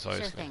things.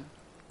 Precisely. Sure thing.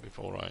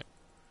 Before a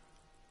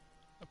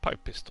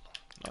pipe pistol.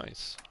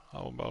 Nice.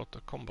 How about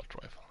a combat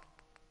rifle?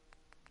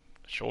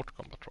 A short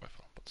combat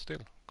rifle, but still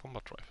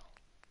combat rifle.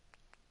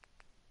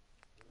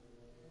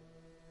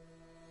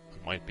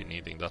 I might be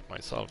needing that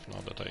myself now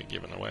that I've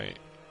given away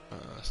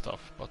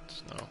stuff,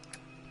 but no.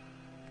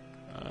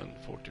 And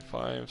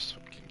 45s,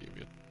 we can give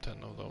you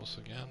 10 of those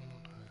again.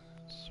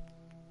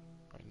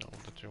 I know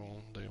that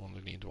they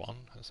only need one,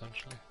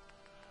 essentially.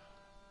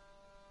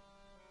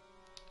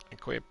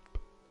 Equip,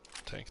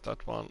 take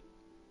that one.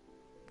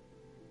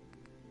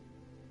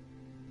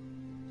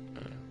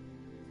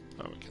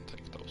 Now we can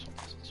take those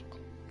ones as well.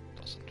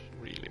 Doesn't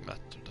really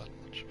matter that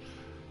much.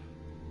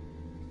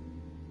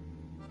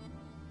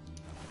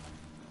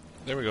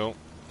 There we go.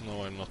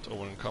 Now I'm not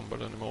over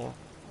encumbered anymore.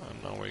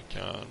 And now we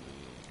can...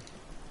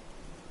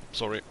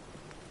 Sorry.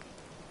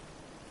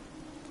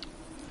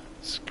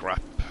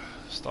 Scrap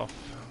stuff.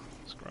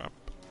 Scrap.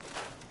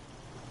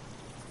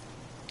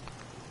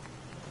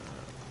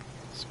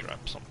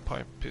 Scrap some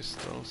pipe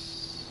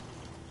pistols.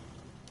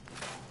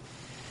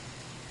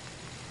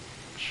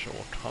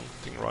 Short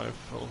hunting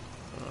rifle.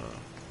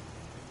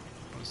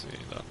 Let's see,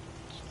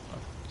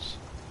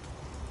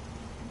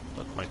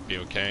 that might be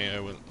okay. I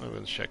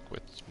will check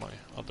with my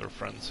other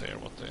friends here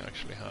what they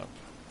actually have.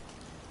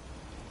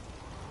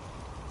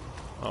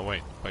 Oh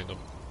wait, by the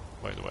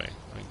way,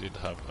 I did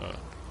have a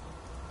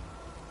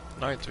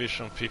Night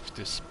Vision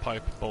 50s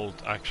pipe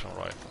bolt action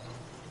rifle.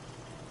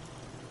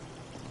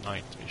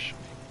 Night vision.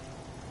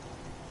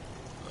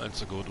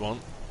 That's a good one.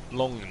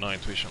 Long night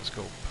vision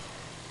scope.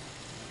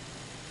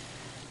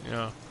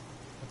 Yeah,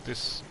 but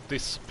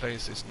this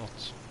place is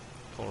not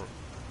for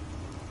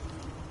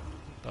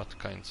that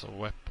kinds of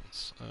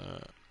weapons.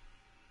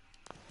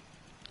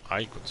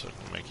 I could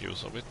certainly make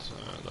use of it,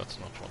 that's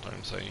not what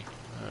I'm saying.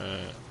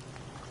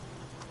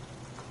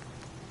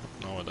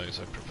 But nowadays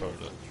I prefer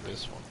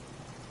this one.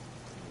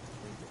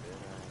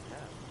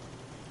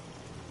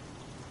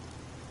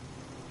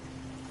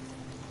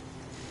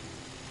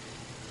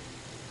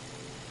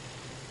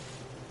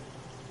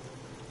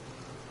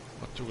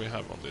 What do we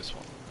have on this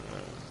one?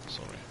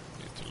 Sorry,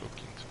 need to look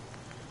into.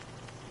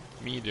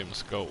 Medium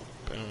scope,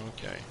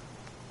 okay.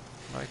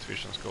 Night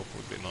vision scope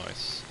would be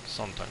nice.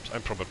 Sometimes. I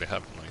probably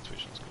have a night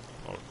vision scope.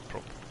 Or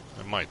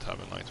I might have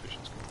a night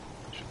vision scope.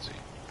 I should see.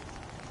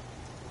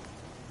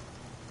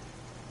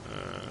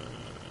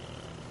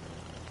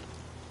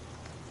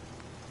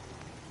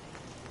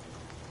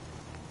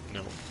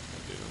 No, I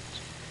didn't.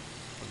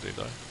 Or did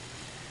I?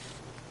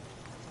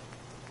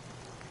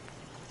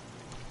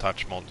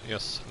 Touch mod,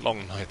 yes,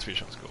 long night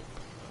vision scope.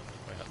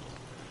 I had one.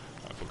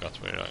 I forgot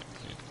where I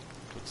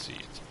could see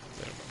it.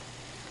 There.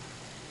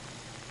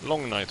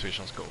 long night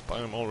vision scope. I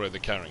am already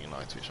carrying a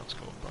night vision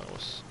scope. I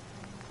was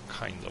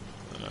kind of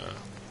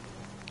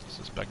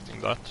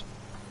suspecting that.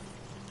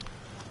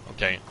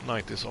 Okay,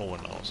 night is over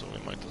now, so we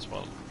might as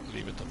well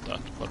leave it at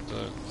that. But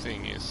the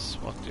thing is,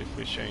 what if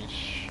we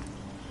change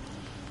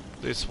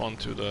this one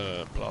to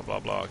the blah blah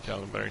blah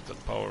calibrated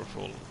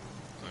powerful?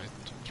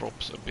 It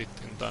drops a bit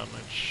in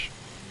damage.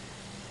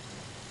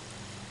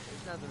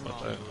 There's nothing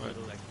But wrong with a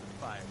little extra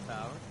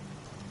firepower.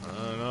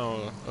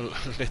 No, a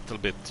little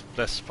bit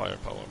less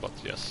firepower, but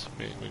yes,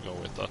 we go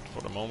with that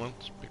for the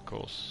moment,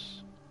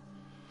 because...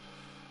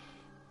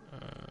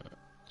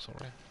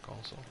 sorry,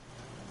 console.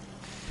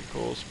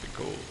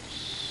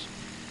 Because...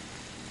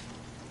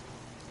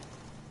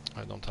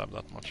 I don't have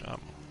that much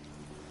ammo,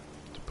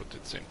 to put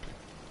it simply.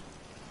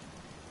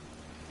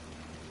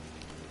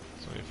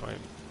 So if I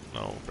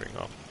now bring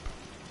up...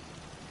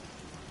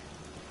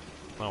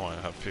 Now I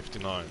have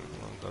 59, well,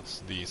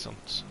 that's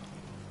decent.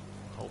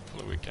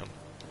 Hopefully we can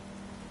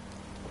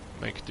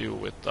make do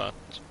with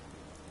that.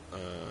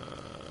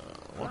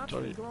 What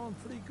are you? Growing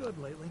pretty good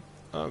lately.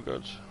 Oh,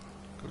 good,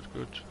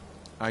 good.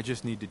 I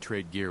just need to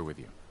trade gear with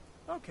you.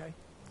 Okay.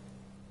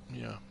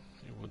 Yeah,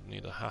 you would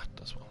need a hat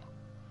as well.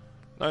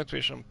 Night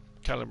vision,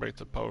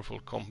 calibrated, powerful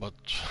combat.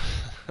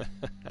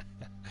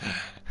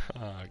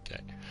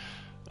 Okay.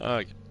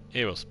 Okay,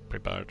 he was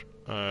prepared.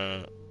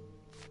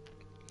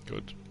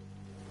 Good.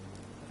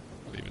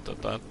 Leave it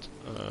at that.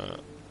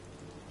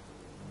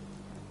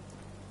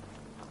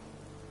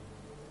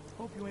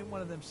 Hope you ain't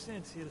one of them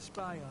synths here to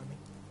spy on me.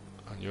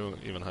 And you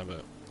even have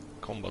a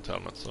combat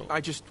helmet, so I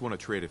just want to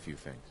trade a few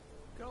things.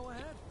 Go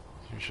ahead.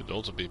 you should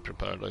also be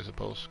prepared, I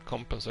suppose.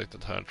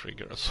 Compensated hair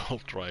trigger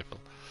assault rifle.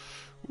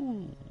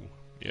 Ooh,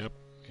 yep,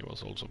 he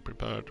was also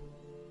prepared.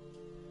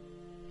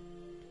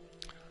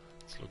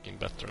 It's looking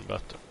better and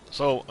better.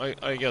 So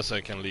I guess I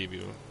can leave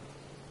you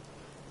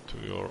to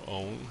your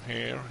own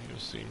here. You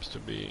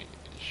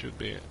should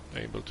be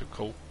able to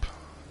cope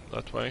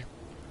that way.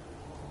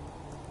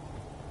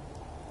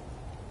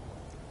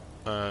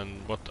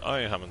 And what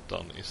I haven't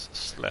done is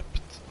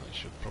slept. I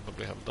should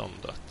probably have done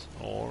that.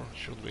 Or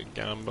should we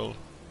gamble?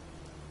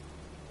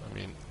 I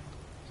mean,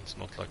 it's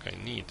not like I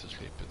need to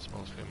sleep. It's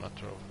mostly a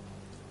matter of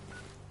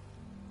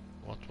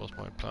what was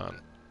my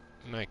plan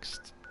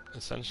next.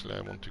 Essentially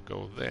I want to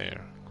go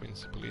there,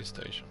 Quincy Police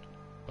Station.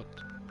 But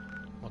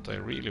what I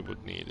really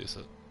would need is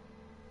a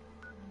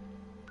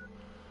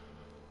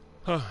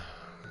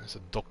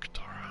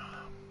doctor.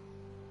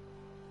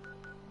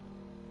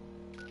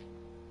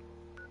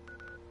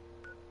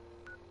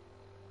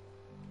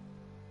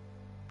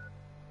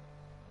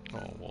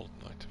 Oh, Vault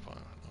 95.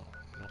 No,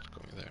 I'm not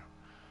going there.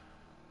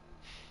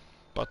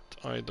 But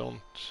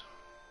I'm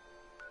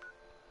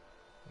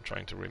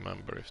trying to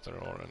remember if there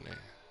are any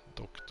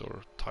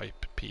doctor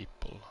type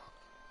people.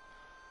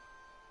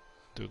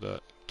 Do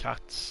the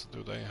cats,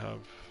 do they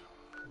have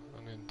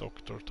any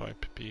doctor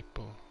type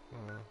people?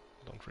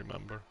 Don't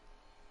remember.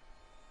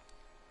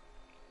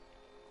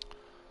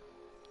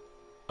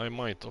 I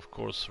might of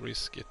course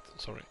risk it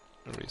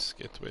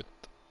with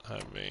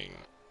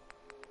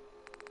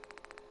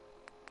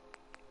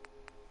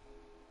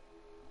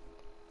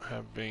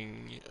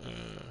having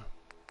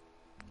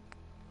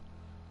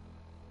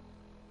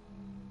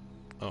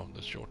oh,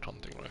 the short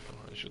hunting rifle.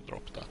 I should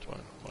drop that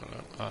one while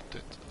I'm at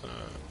it,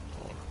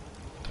 or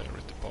tear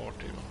it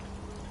apart even.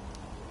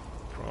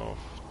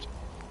 Craft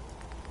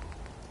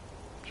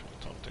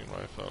short hunting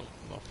rifle.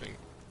 Nothing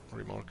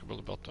remarkable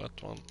about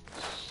that one.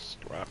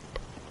 Scrap.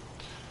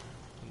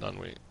 And then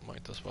we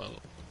might as well,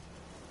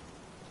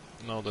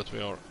 now that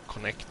we are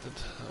connected,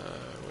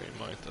 we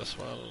might as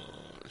well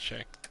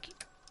check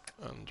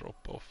and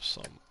drop off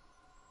some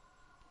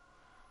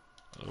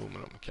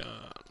aluminum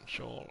can,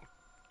 chalk.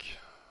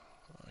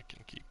 I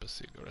can keep a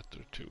cigarette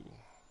or two.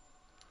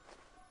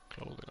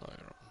 Clothing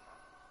iron.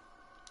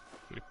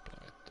 Flip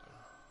lighter.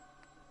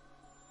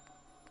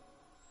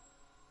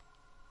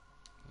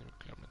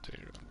 Nuclear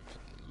material we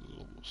can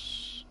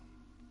lose.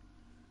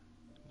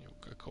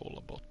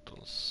 Coca-Cola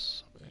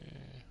bottles.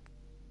 Yeah.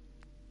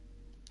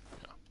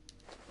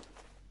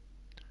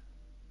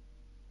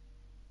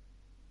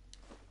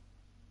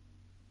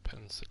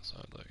 Pencils,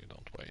 they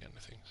don't weigh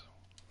anything, so.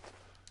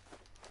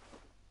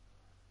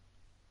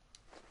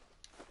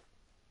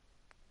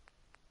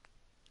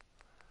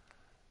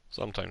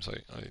 Sometimes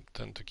I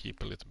tend to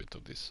keep a little bit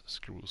of these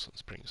screws and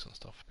springs and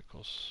stuff,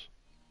 because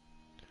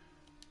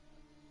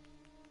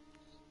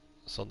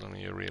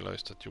suddenly you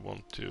realize that you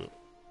want to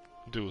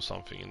do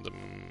something in the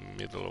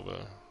middle of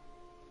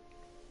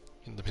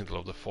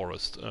the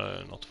forest,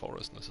 not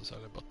forest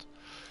necessarily, but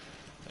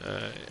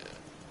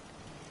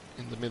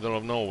in the middle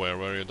of nowhere,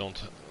 where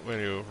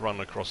you run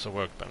across a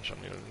workbench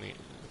and you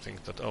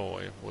think that, oh,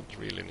 I would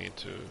really need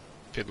to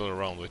fiddle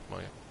around with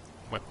my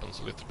weapons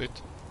a little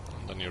bit,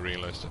 and then you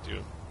realize that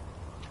you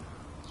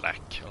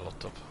lack a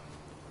lot of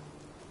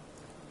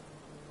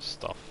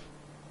stuff.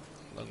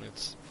 Then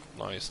it's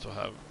nice to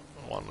have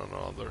one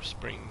another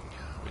spring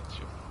with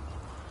you.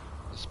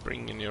 A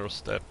spring in your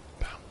step.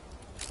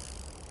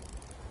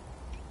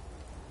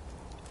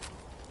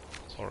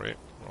 Sorry,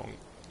 wrong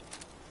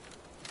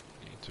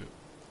to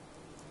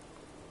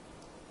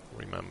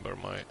remember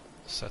my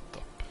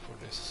setup for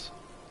this.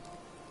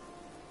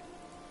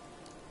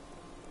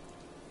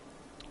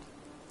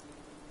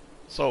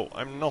 So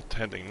I'm not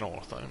heading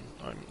north.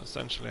 I'm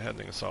essentially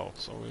heading south.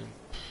 So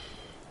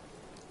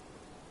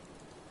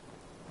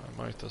I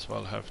might as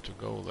well have to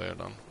go there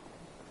then.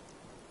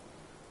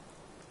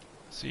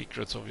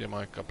 Secrets of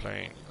Jamaica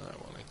Plain.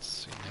 Well,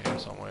 it's in here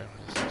somewhere,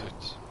 isn't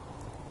it?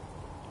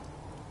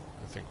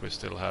 I think we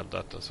still had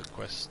that as a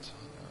quest.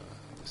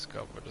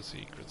 Discover the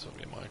secrets of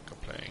Jamaica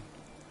Plain.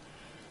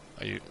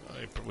 I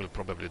will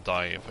probably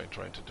die if I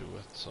try to do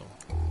it, so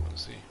we'll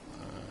see.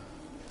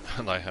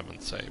 And I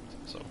haven't saved,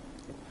 so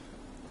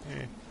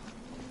I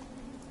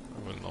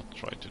will not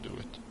try to do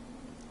it.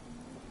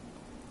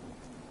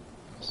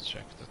 Let's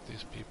check that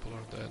these people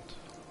are dead.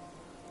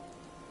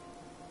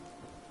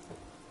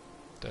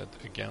 Dead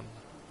again.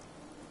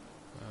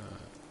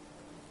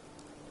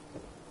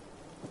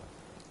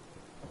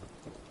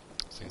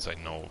 Since I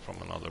know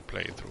from another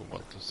playthrough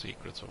what the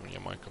secrets of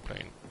Jamaica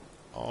Plain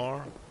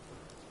are,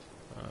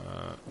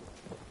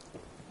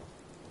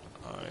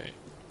 I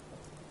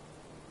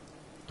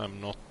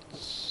am not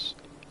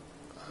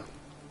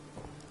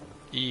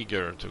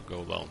eager to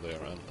go down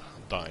there and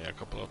die a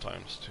couple of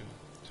times to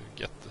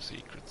get the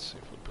secrets,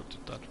 if we put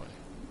it that way.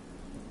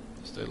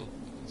 Still,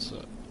 it's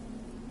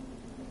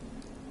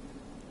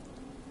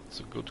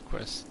a good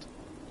quest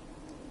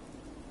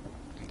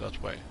in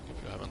that way,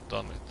 if you haven't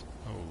done it.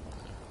 Oh,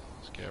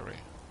 scary.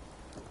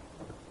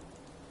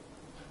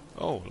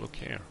 Oh, look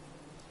here.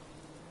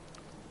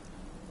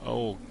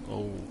 Oh,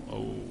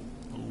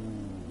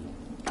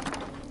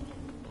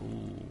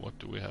 what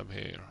do we have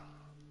here?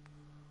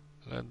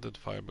 Leaded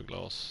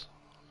fiberglass,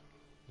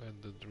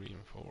 leaded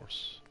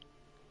reinforce.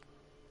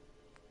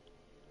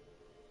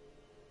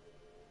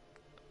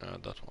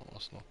 That one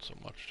was not so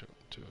much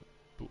to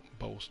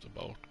boast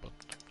about,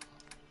 but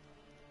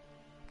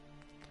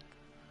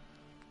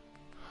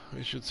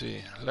we should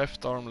see.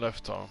 Left arm,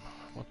 left arm.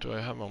 What do I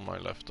have on my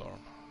left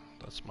arm?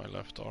 That's my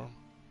left arm.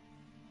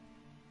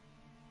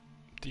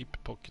 Deep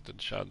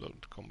pocketed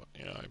shadowed combat.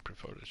 Yeah, I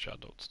prefer the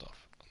shadowed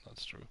stuff.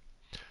 That's true.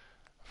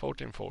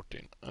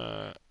 1414.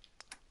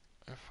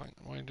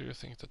 Why do you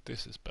think that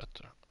this is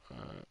better?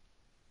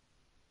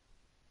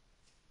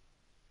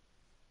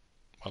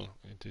 Well,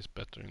 it is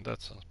better in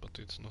that sense, but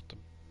it's not a...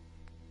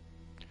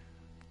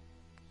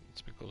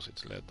 It's because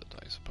it's leaded,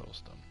 I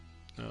suppose, then.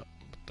 Yeah,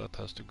 but that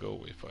has to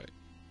go if I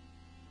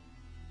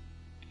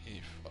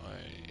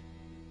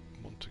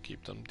want to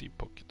keep them deep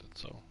pocketed,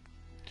 so...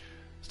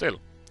 Still,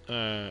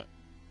 Let's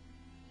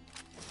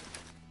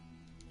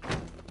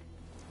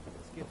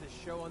get this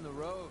show on the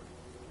road.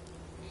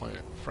 my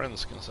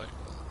friends can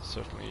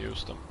certainly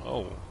use them.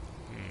 Oh,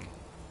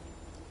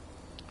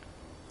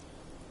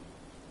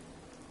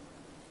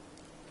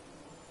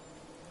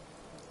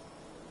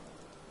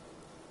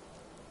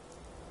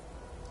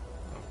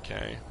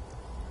 okay.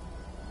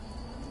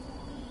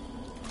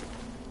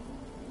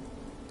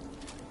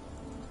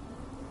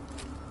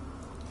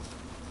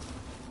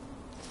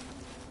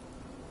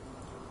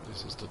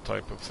 This is the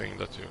type of thing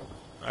that you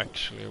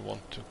actually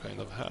want to kind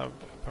of have,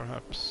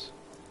 perhaps.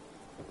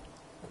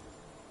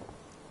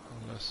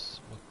 Unless,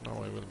 but now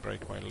I will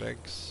break my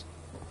legs.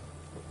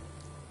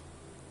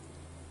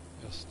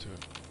 Just to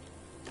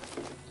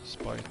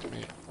spite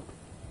me.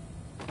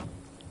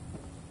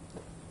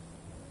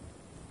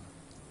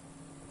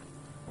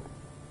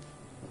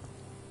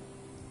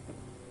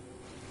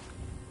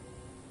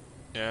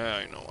 Yeah,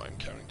 I know I'm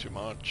carrying too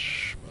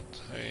much, but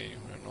hey,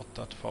 we're not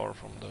that far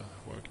from the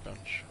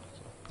workbench,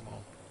 so come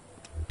on.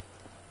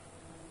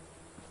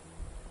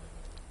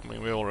 I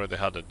mean, we already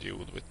had a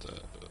dude with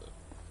the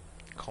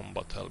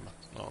combat helmet.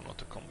 No,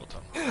 not a combat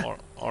helmet.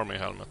 Army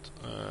helmet.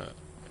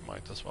 We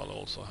might as well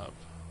also have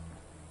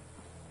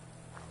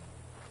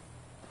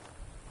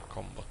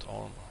combat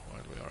armor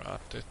while we are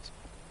at it.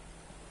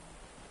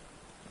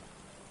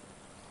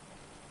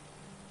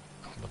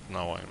 But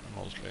now I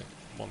mostly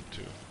want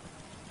to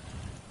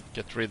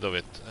get rid of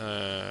it.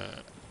 I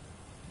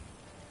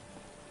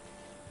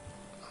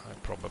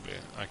probably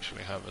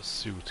actually have a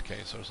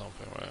suitcase or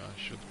something where I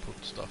should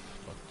put stuff,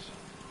 but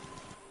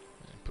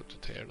I put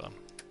it here then.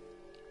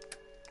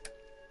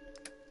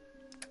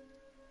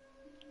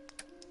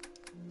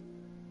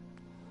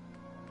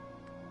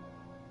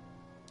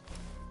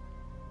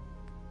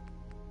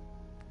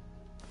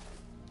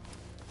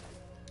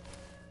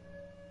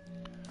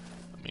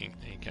 I mean,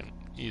 you can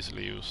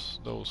easily use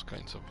those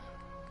kinds of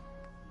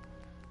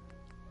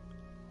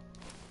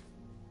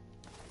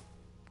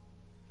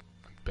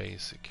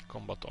basic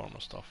combat armor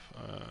stuff.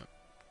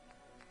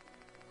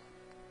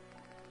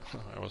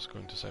 I was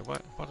going to say,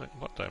 what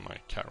am I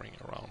carrying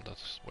around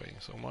that's weighing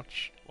so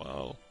much?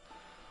 Well,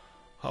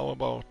 how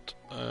about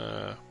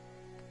a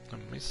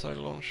missile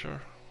launcher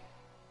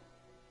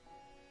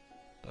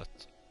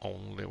that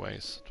only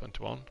weighs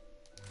 21?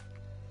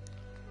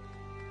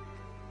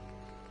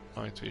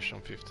 Night vision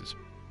 50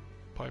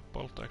 pipe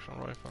bolt action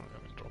rifle. I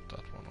will drop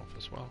that one off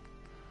as well.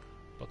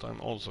 But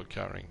I'm also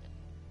carrying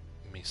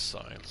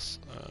missiles.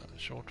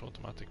 Short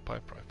automatic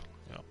pipe rifle.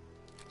 Yeah,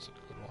 it's a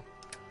good one.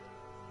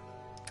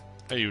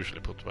 I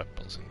usually put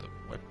weapons in the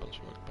weapons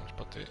workbench,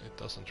 but it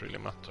doesn't really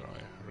matter,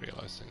 I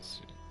realize,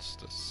 since it's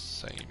the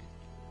same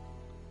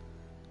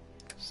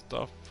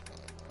stuff.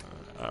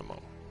 Ammo.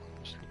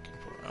 I'm just looking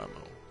for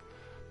ammo.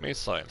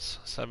 Missiles,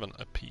 7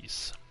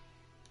 apiece.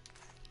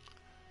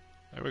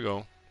 There we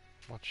go.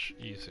 Much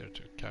easier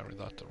to carry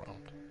that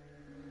around.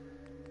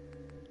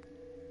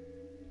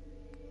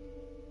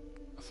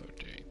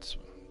 38, so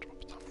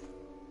drop them.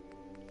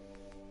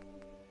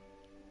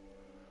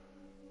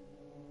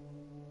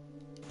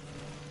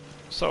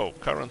 So,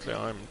 currently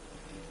I'm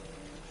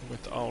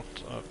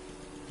without a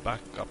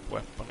backup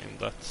weapon in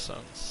that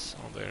sense.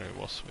 Oh, there he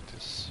was with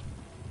his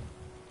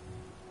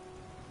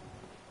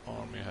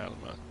army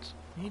helmet.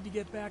 Need to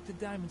get back to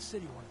Diamond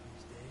City one of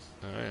these days.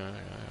 Yeah.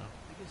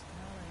 Biggest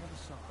town I ever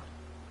saw.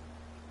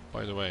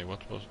 By the way,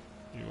 what was...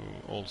 You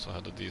also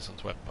had a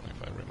decent weapon,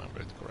 if I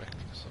remember it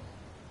correctly, so...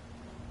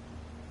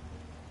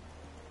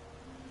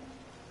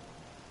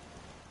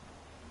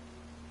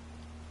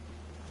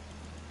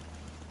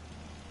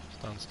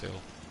 Stand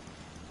still.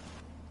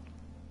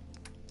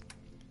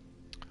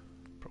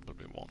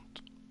 Probably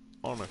won't.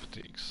 Armor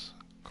fatigues.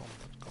 Combat.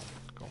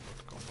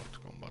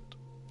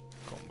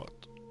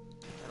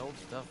 That old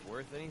stuff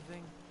worth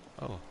anything?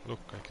 Oh, look,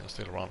 I can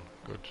still run.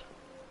 Good.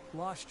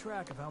 Lost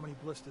track of how many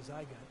blisters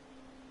I got.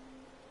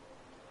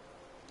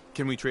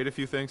 Can we trade a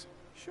few things?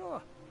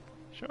 Sure.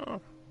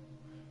 Sure.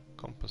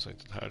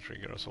 Compensated hair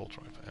trigger assault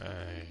rifle.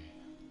 Hey.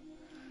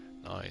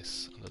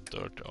 Nice. And a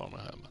dirty armor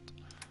helmet.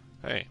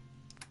 Hey.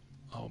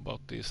 How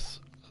about these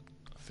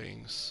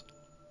things?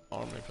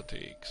 Army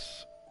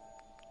fatigues.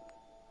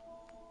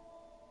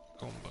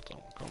 Combat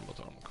armor.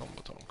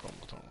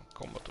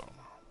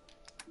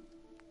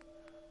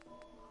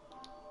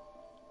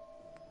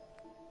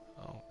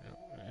 Oh,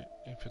 yeah.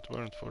 If it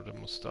weren't for the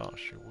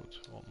mustache, you would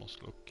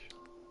almost look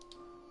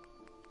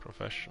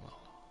professional.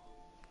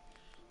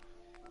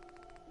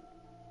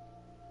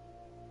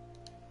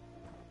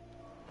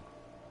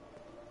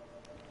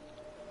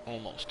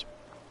 Almost.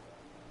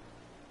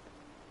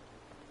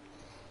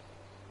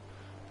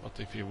 But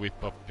if you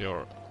whip up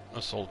your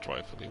assault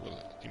rifle, it will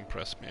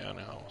impress me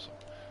anyhow. So.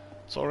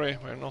 Sorry,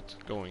 we're not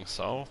going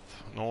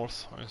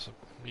north, I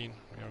mean,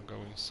 we are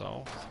going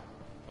south,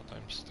 but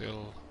I'm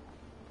still...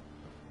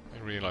 I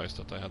realized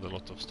that I had a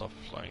lot of stuff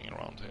flying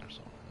around here,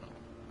 so...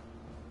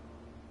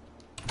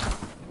 Yeah.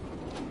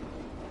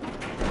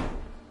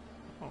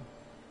 Oh,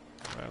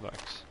 red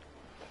axe.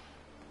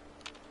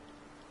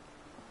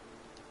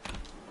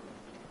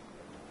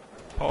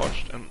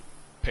 Parched and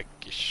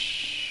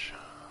peckish.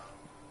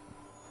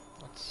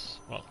 That's,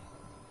 well,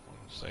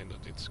 I'm saying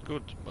that it's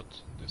good,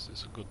 but this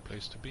is a good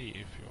place to be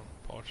if you're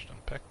parched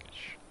and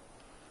peckish.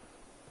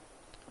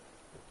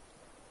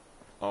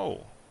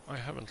 Oh, I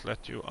haven't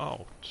let you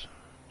out.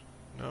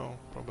 No,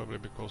 probably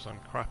because I'm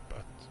crap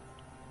at...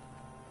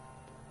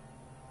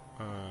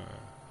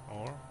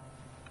 or...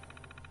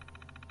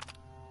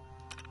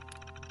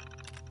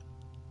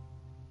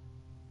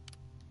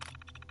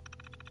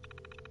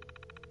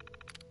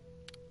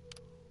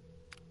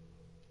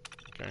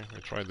 Okay,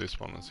 we try this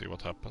one and see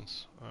what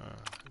happens.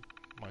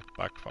 It might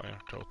backfire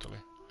totally.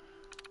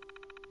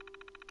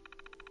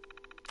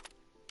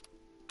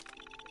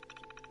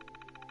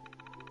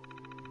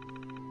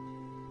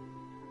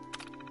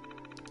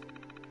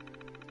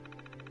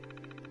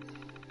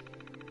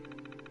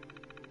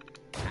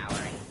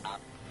 Powering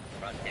up.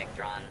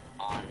 Protectron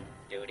on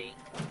duty.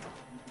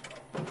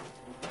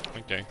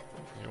 Okay,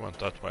 you went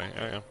that way.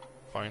 Yeah,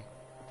 fine.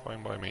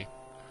 Fine by me.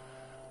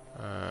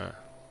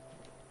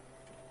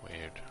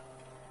 Weird.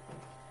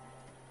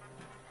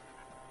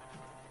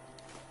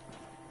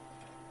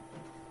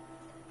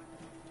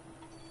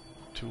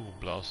 Two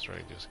blast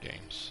radius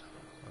games.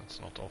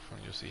 That's not often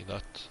you see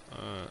that.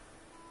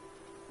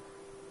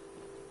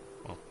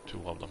 Well,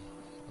 two of them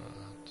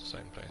at the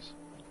same place.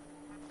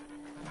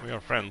 We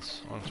are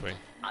friends, aren't we?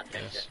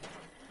 Attention. Yes.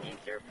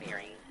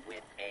 Interfering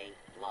with a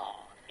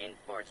law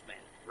enforcement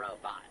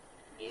robot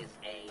is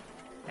a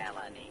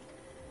felony.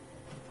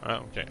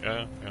 Okay,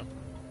 yeah.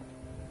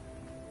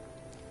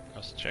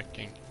 Just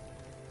checking.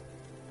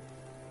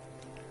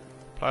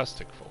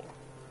 Plastic fork,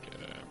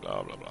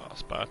 blah blah blah,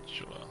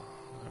 spatula.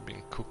 I've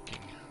been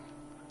cooking.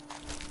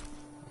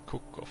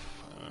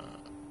 Cook-off.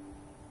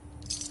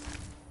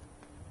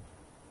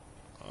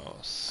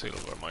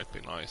 Silver might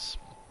be nice,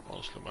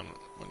 mostly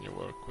when you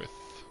work with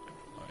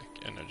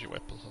like energy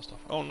weapons and stuff.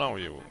 Oh, now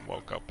you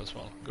woke up as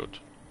well. Good.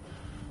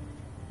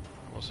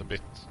 I was a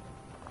bit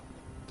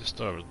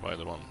disturbed by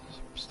the one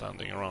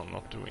standing around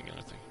not doing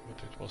anything,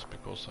 but it was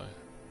because I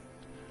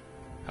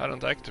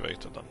hadn't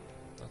activated them.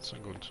 That's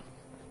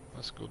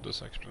as good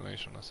as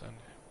explanation as any.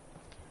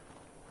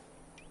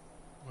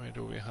 Where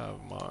do we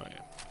have my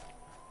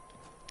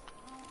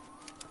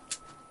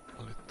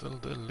little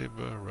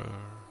deliverer?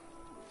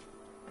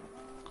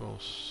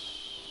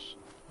 Because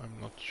I'm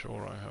not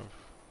sure I have...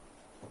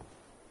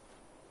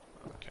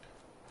 Okay,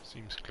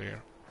 seems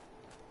clear.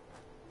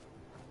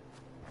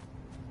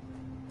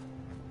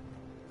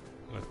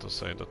 to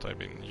say that I've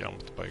been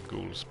jumped by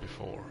ghouls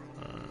before.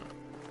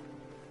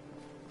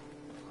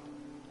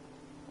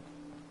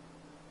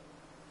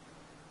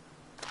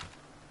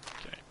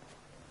 Okay.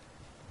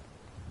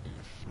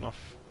 If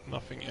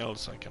nothing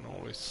else, I can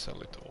always sell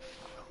it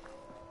off.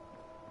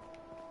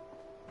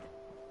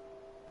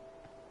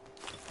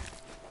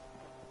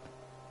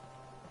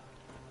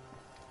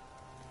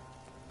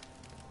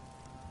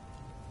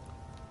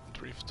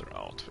 Drifter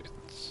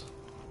outfits.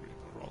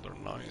 Rather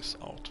nice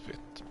outfit.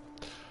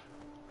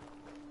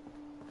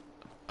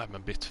 I'm a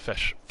bit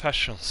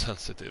fashion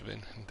sensitive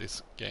in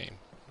this game,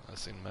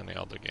 as in many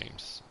other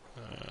games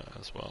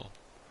as well.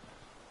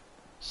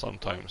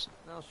 Sometimes,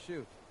 Now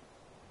shoot.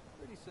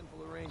 Pretty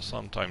simple arrangement.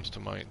 sometimes to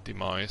my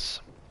demise.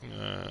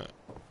 I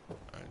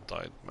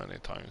died many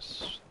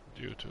times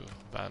due to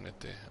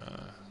vanity,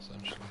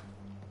 essentially.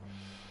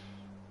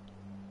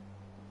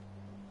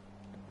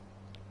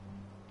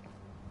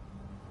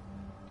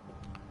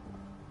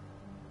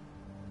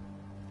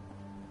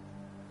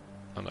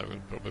 And I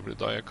will probably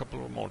die a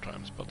couple of more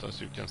times, but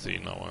as you can see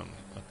now, I'm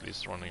at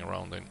least running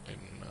around in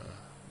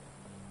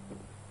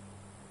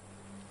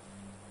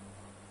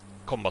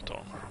combat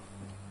armor,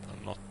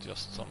 and not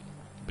just some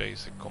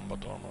basic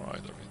combat armor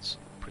either. It's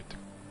pretty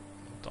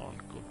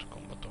darn good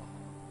combat armor,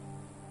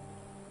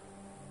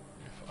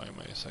 if I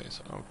may say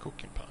so. Oh,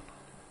 cooking pan.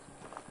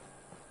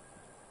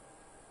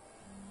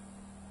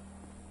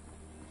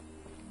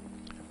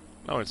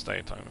 Now it's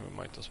daytime, we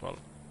might as well.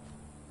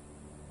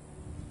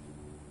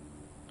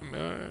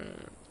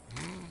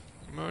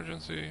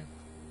 Emergency.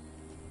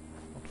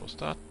 What was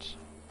that?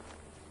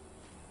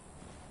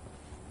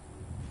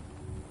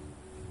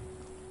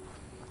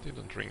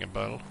 Didn't ring a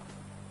bell.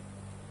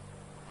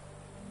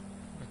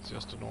 It's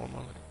just a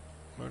normal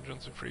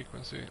emergency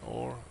frequency,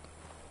 or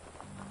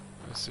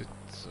is it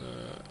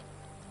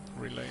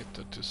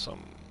related to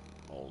some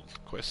old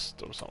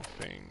quest or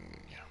something?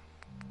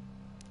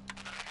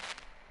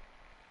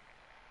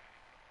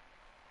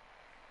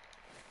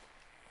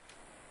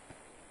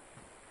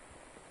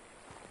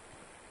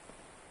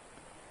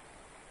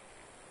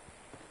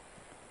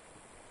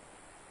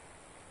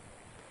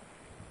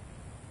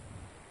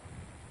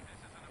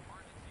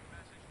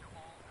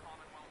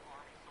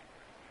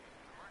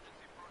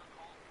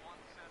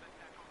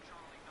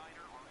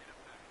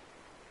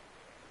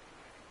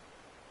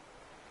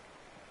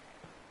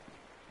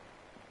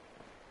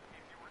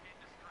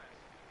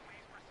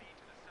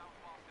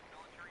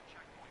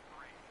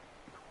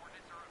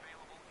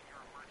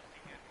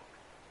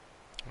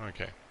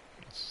 Okay,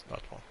 that's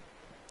that one.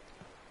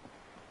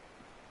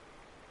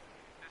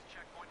 This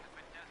checkpoint has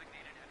been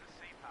designated as a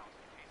safe house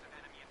in case of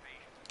enemy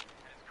invasion,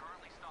 and is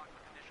currently stocked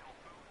with additional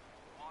food,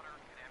 water,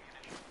 and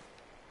ammunition.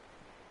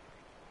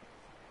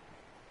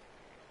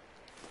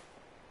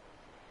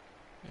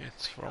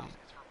 It's from...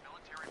 It's for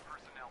military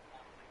personnel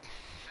only.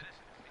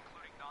 Citizens,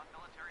 including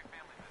non-military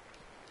family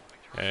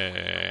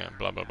members.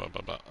 blah blah blah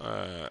blah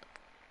blah.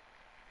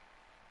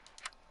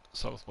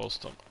 South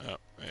Boston. Yeah,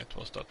 it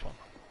was that one.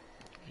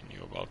 You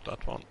knew about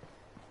that one.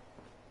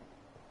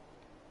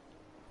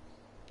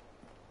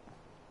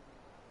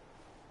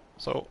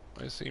 So,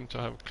 I seem to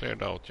have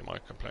cleared out, you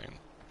might complain,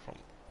 from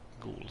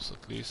ghouls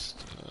at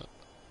least.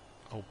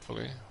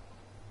 Hopefully.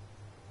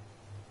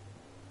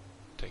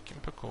 Taking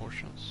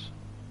precautions.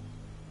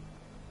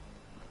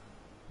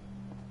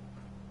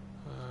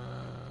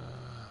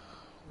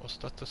 Was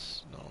that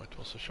no, it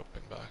was a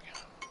shopping bag.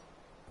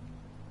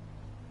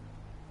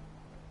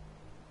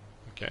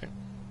 Okay.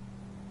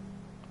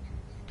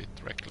 Bit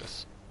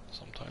reckless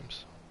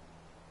sometimes.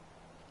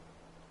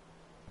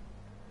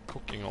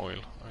 Cooking oil.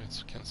 I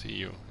can see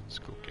you. It's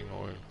cooking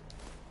oil.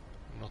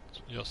 Not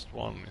just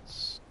one,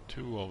 it's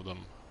two of them.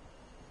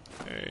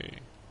 Hey.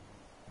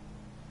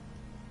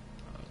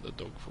 The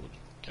dog food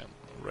can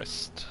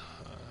rest.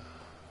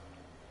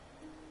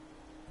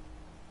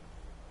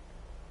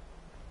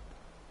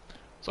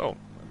 So,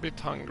 a bit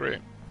hungry,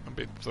 a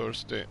bit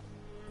thirsty.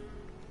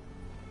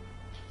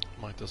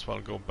 Might as well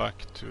go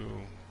back to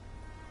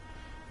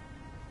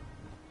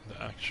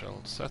the actual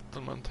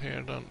settlement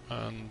here then,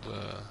 and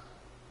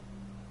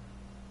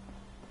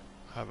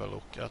have a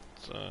look at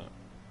the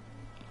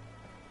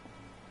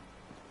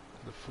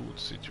food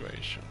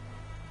situation.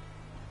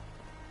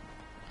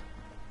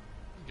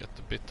 Get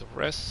a bit of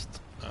rest,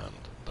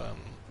 and then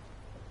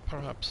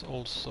perhaps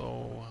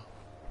also...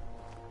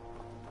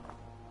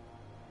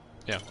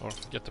 yeah, or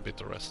get a bit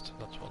of rest,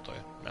 that's what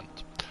I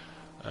meant.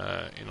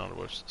 In other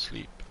words,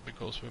 sleep,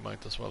 because we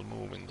might as well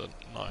move in the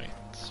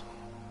night,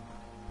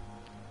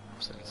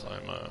 since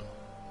I'm a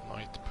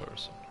night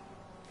person.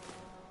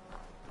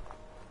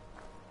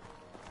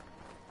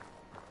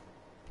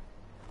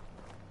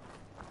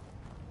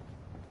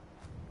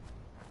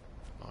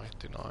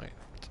 Nighty night.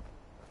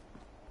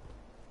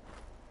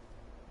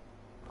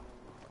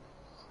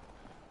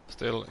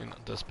 Still in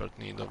desperate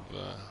need of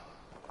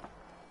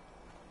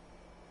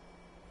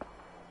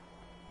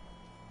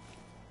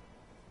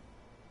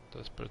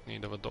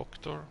a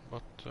doctor,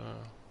 but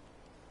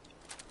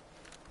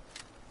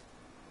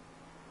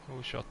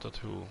who shot at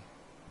who?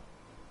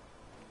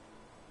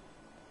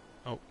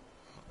 Oh,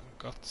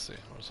 gutsy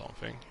or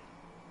something.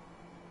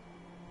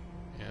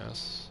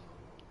 Yes.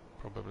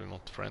 Probably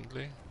not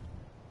friendly.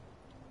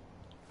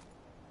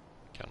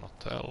 Cannot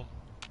tell.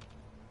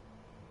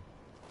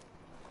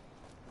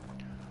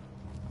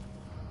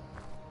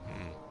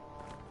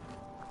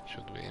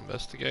 Should we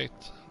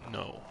investigate?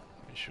 No,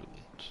 we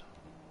shouldn't.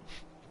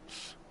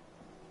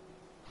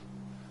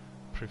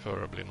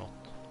 Preferably not.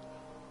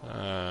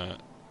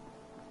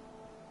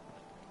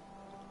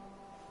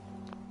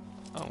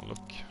 Oh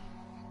look,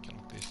 can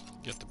at least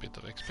get a bit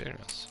of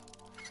experience.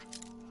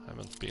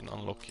 Haven't been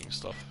unlocking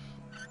stuff.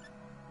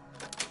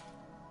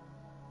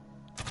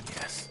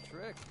 Yes.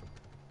 Trick.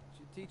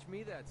 Should teach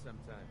me that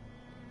sometime.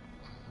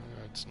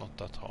 It's not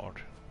that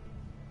hard.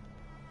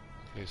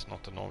 At least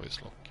not a novice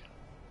lock.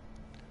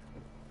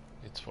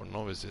 It's for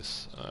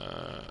novices.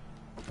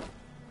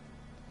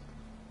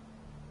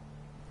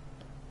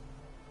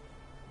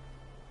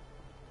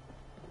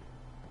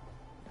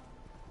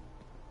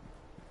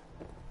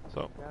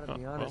 So, Gotta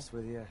be honest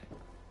with you. I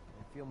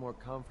feel more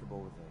comfortable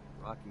with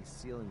a rocky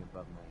ceiling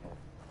above my head.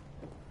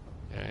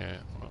 yeah,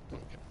 well,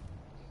 okay.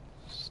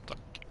 Stuck.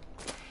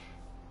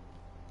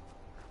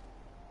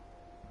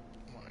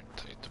 Might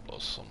hate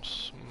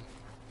blossoms.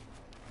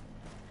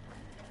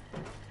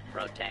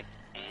 Protect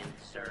and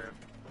serve.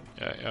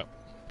 Yeah,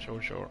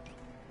 sure. Sorry,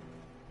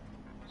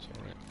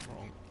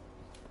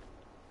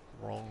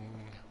 wrong.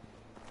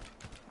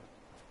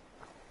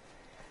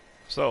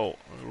 So,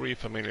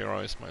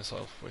 refamiliarize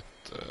myself with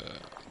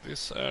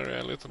this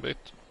area a little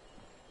bit.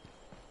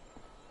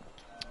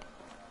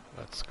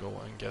 Let's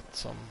go and get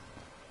some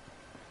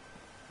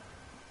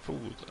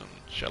food and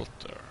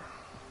shelter.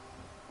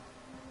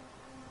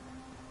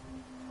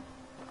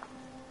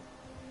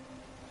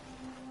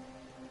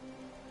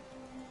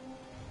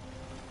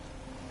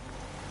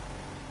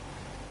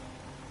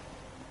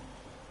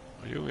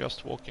 Are you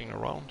just walking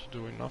around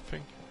doing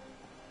nothing?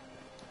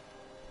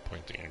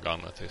 Pointing a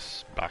gun at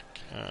his back.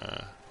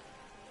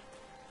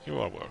 You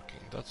are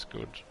working, that's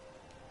good.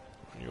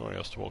 You are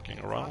just walking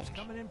around. It's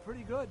coming in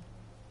pretty good.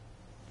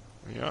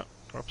 Yeah,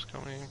 crops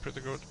coming in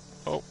pretty good.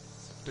 Oh,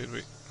 did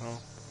we? No.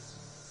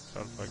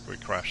 Felt like we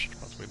crashed,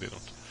 but we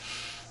didn't.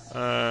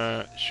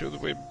 Should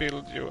we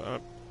build you a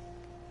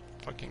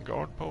fucking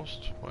guard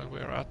post while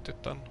we're at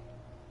it then?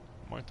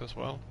 Might as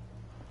well.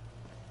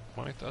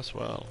 Might as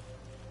well.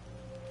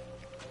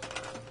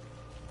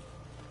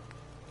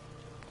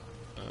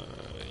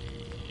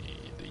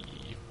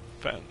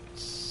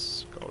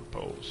 Defense guard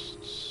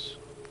posts.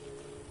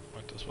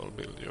 Might as well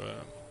build you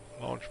a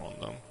large one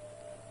then.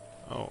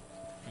 Oh,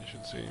 we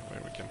should see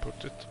where we can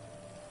put it.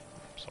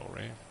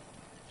 Sorry.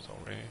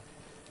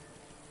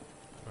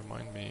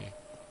 Remind me.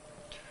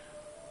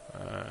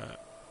 I'm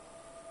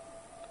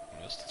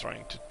just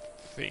trying to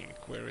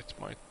think where it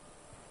might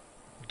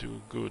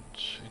do good.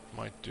 It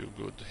might do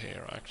good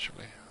here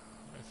actually,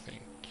 I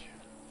think.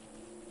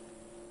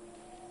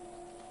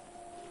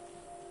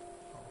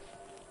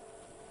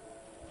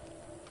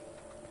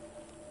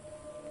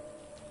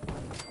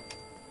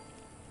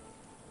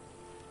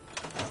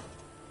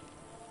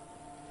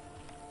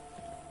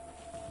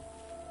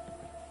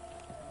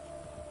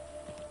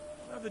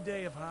 Another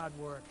day of hard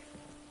work.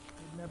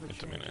 It never Wait a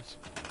changes. minute.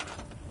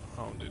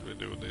 How did we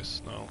do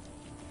this now?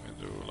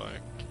 We do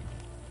like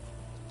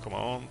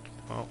command.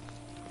 Oh,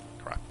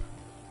 crap.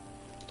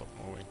 Stop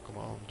moving.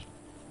 Command.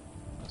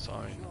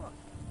 Assign.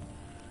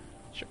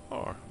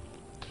 Sure.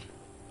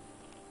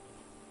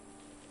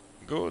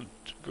 Good.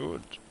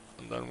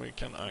 And then we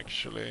can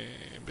actually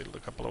build a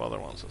couple of other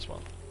ones as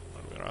well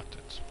when we're at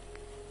it.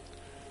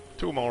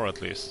 2 more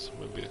at least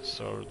will be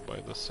served by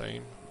the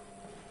same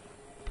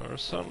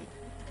person.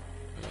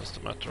 Just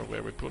a matter of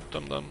where we put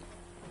them then.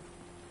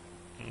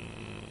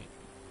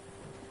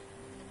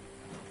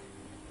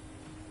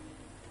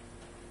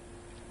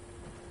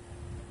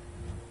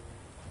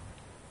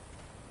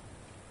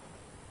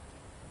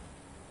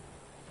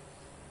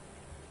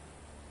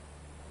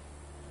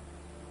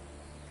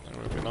 That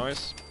would be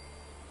nice.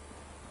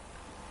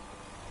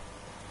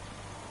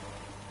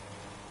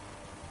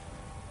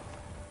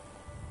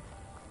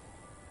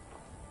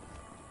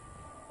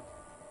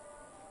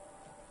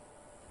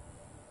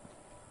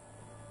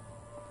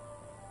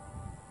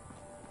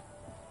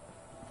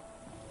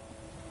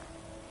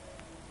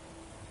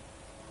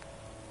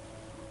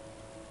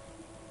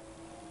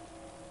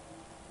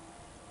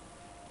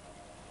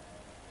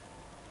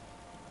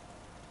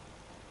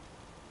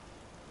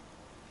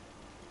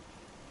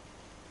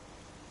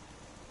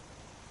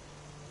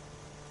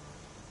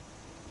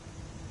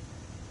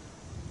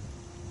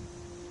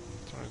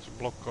 Trying to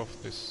block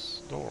off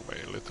this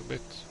doorway a little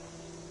bit,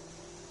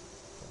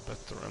 for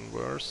better and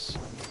worse.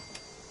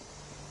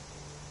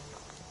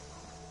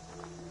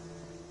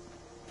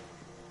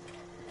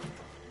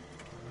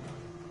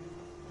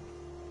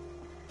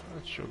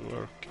 That should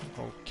work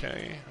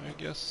okay, I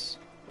guess.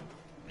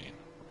 I mean,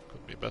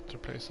 could be better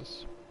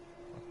places,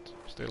 but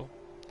still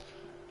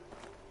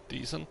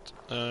decent.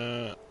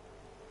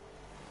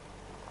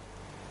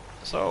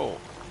 So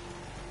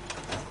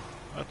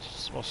that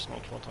was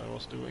not what I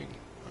was doing.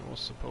 I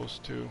was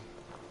supposed to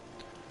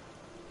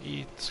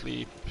Eat,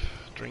 sleep,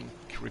 drink,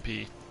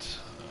 repeat.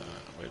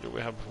 Where do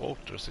we have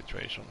water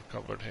situation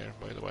covered here,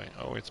 by the way?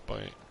 Oh, it's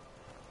by...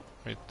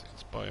 Wait,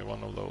 it's by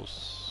one of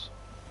those...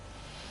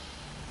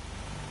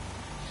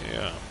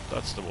 Yeah,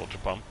 that's the water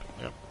pump,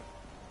 yeah.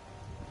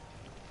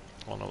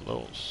 One of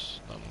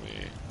those. Then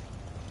we...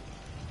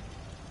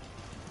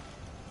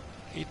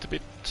 eat a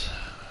bit.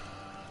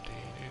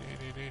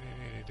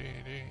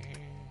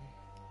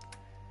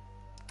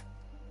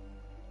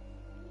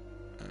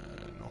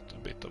 Not a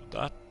bit of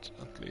that,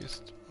 at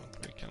least,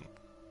 but we can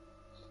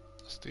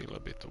steal a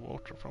bit of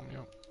water from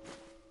you.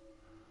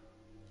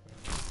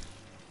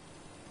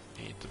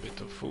 Eat a bit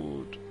of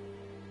food.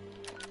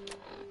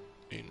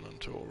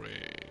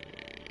 Inventory.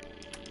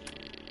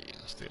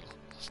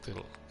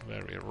 Still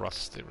very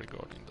rusty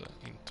regarding the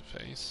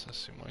interface,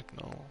 as you might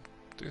know.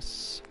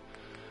 This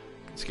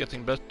it's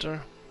getting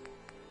better.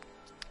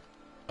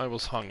 I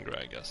was hungry,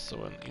 I guess,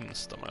 so an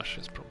Instamash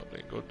is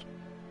probably good.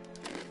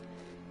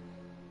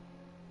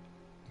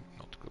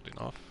 Not good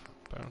enough,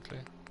 apparently.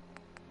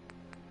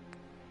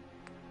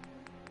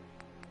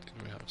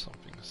 Did we have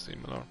something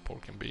similar?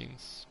 Pork and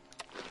beans.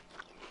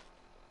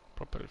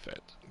 Properly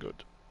fed,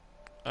 good.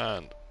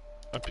 And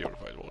a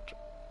purified water.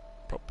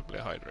 Properly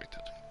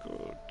hydrated,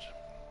 good.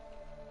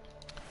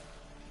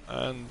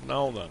 And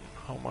now then,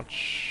 how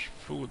much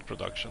food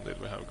production did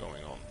we have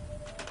going on?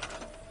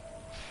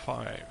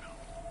 5.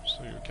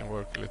 So you can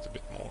work a little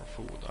bit more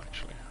food,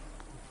 actually,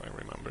 if I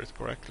remember it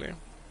correctly.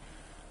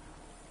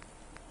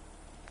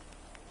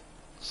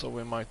 So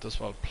we might as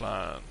well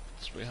plant.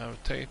 We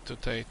have tato,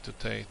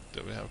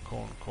 we have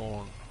corn.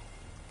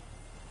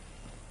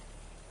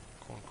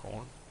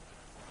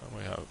 And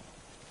we have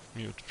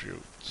mute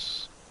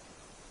fruits.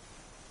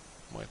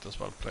 Might as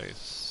well place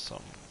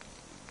some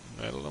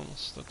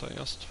melons that I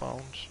just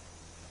found.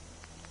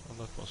 Oh,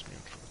 that was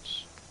mute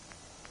fruits.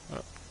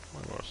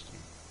 My worst.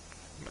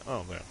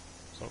 Oh, there.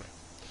 Sorry.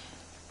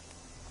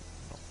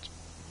 Not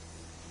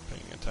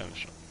paying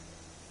attention.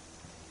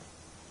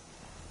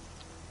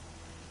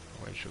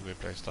 Where should we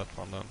place that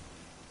one then?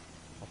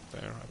 Up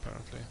there,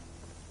 apparently.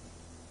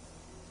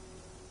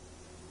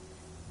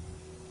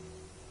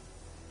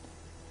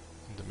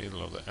 In the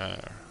middle of the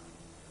air.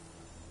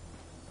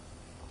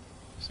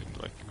 Seemed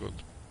like a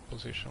good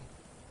position.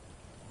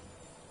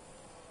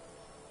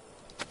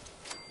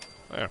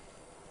 There.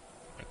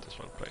 Might as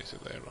well place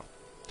it there now.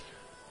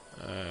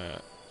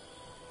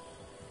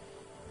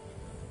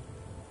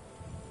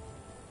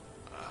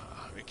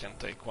 We can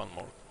take one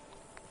more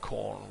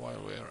corn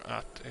while we're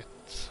at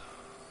it.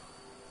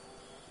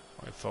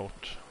 I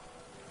thought.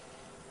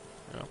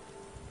 Yeah,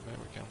 there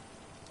we can.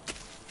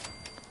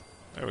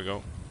 There we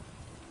go.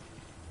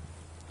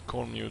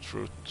 Corn, mute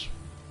fruit,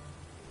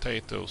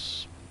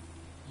 potatoes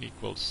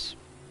equals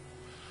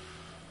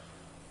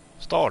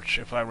starch,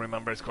 if I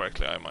remember it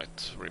correctly. I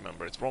might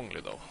remember it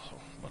wrongly though. So,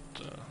 but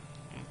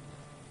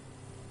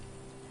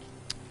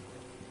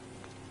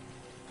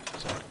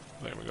sorry,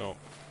 there we go.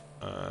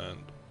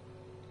 And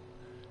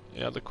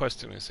yeah, the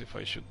question is if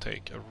I should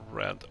take a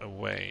red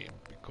away,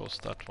 because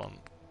that one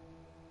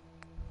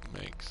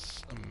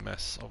makes a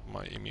mess of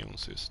my immune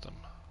system.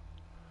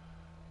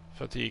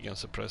 Fatigue and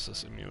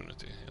suppresses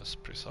immunity, yes,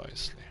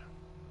 precisely.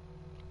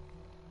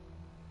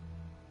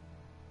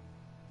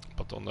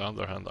 But on the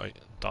other hand, I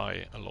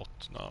die a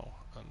lot now,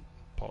 and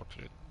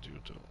partly due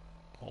to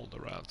all the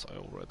rads I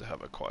already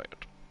have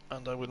acquired.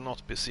 And I will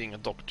not be seeing a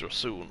doctor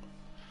soon,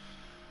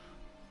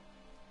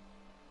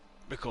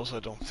 because I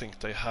don't think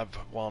they have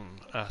one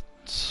at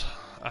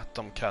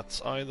Atom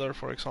Cats either,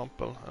 for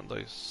example, and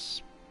they,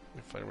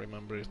 if I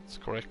remember it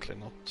correctly,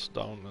 not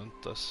down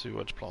at the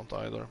sewage plant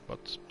either,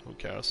 but who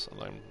cares,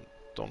 and I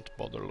don't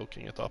bother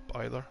looking it up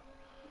either.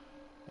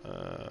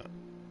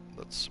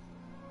 That's,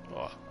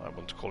 well, I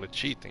won't call it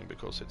cheating,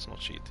 because it's not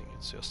cheating,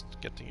 it's just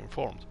getting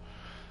informed.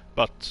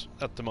 But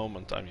at the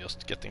moment I'm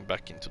just getting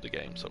back into the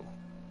game, so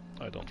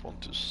I don't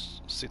want to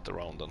sit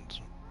around and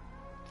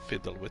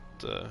fiddle with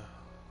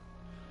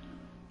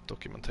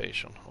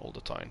documentation all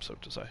the time, so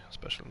to say,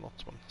 especially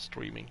not when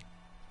streaming.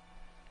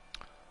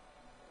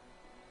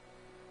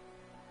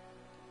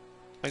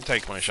 I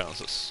take my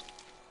chances.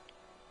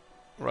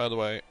 Right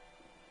away.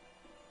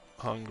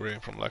 Hungry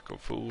from lack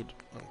of food.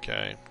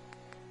 Okay.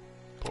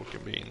 Pork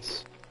and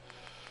beans.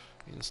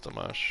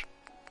 Instamash.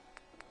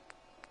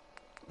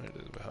 Where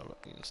did we have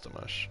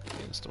Instamash?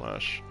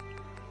 Instamash.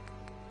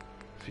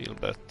 Feel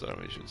better.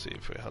 We should see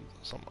if we had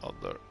some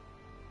other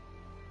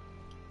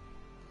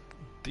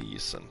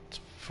decent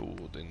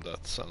food in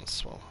that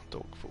sense. Well,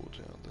 dog food,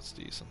 yeah, that's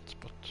decent,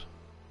 but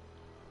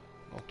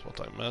not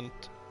what I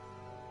meant.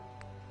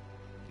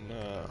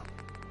 Nah.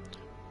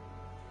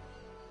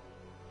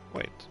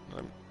 Wait,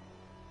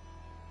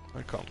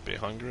 I can't be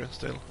hungry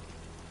still.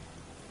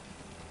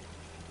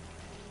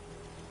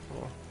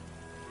 Oh,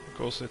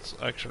 because it's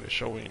actually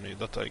showing me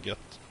that I get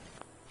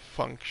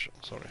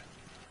functions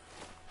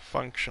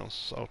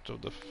out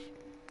of the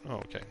oh,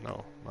 okay,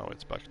 now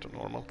it's back to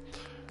normal.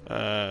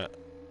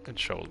 It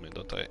showed me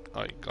that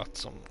I got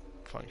some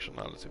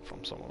functionality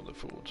from some of the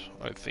food.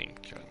 I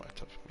think I might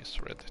have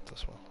misread it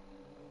as well.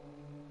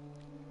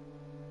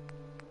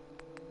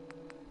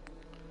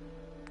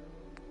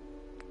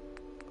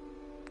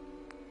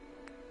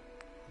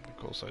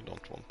 because I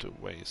don't want to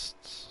waste,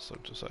 so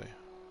to say,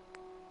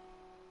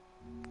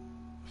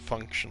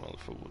 functional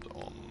food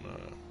on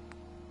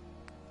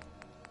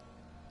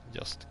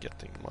just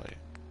getting my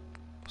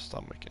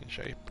stomach in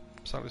shape.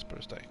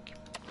 Salisbury steak.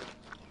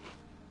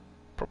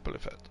 Properly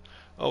fed.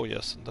 Oh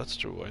yes, that's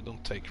true, I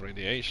don't take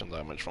radiation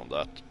damage from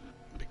that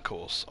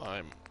because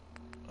I'm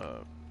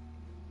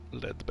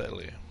lead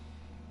belly.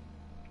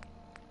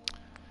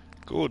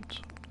 Good.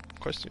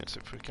 Question is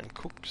if we can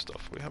cook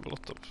stuff. We have a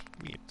lot of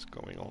meat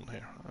going on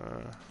here.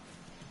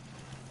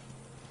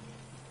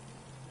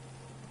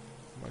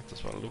 Might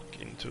as well look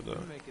into the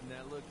You're making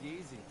that look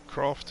easy.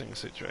 crafting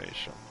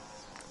situation.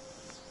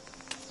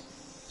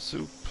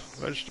 Soup,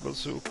 vegetable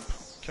soup,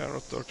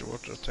 carrot, dirty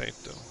water,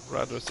 potato,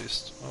 rad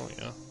resist. Oh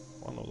yeah,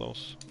 one of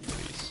those,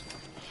 please.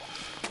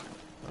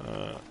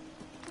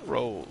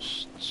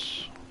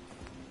 Roasts,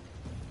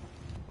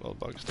 blood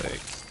bug steak.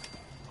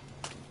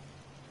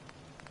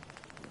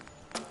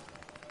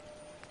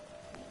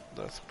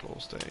 Death claw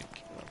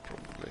steak,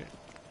 probably.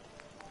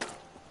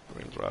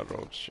 Grilled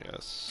railroads,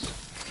 yes.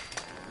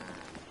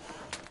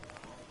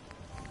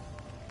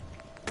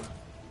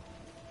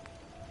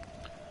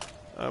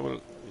 I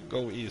will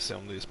go easy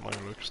on this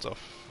Mirelurk stuff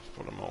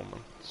for the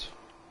moment.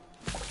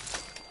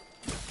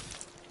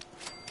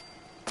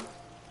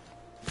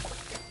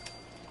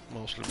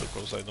 Mostly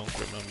because I don't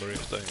remember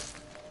if they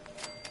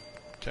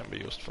can be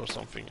used for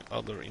something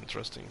other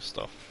interesting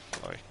stuff,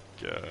 like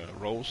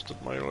roasted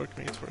Mirelurk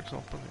meat, for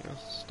example.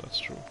 Yes, that's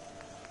true.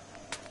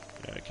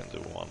 Yeah, I can do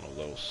one of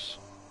those.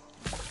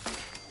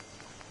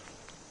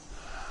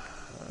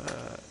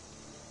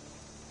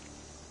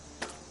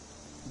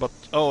 But,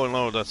 oh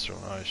no, that's true.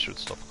 I should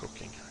stop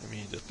cooking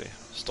immediately.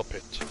 Stop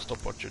it.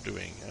 Stop what you're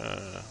doing.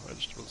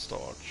 Vegetable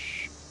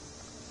starch.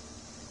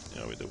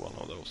 Yeah, we do one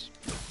of those.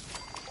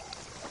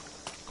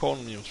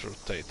 Corn neutral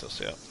potatoes,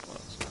 yeah.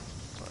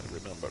 I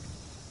remembered.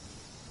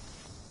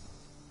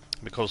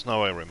 Because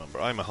now I remember,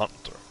 I'm a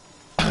hunter.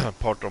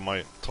 Part of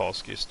my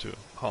task is to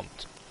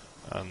hunt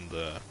and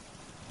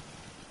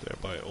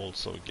thereby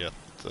also get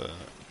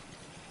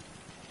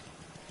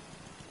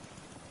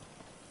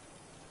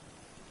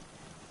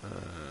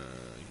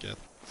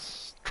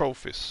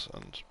trophies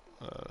and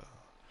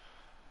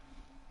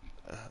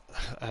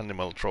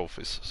animal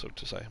trophies, so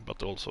to say,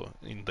 but also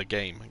in the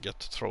game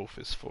get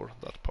trophies for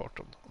that part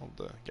of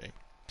the game.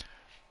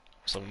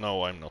 So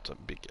now I'm not a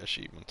big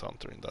achievement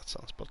hunter in that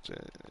sense, but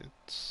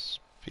it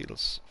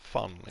feels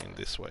fun in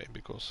this way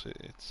because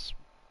it's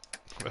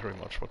very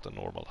much what a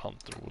normal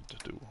hunter would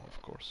do,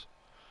 of course.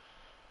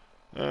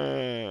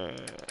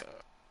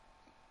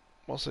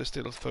 Was I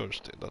still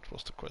thirsty? That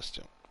was the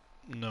question.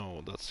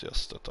 No, that's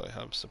just that I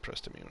have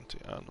suppressed immunity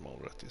and mole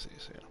rat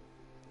disease, yeah.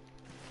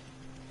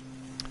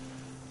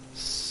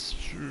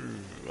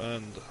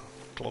 And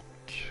clock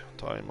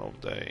time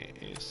of day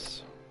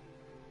is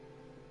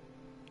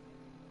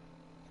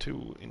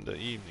 2 in the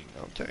evening.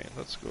 Okay,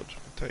 that's good.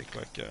 Take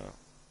like a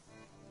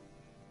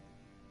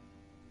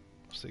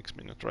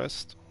 6-minute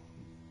rest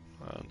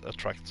and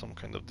attract some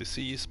kind of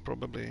disease,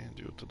 probably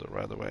due to the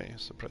Radaway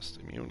suppressed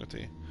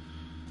immunity.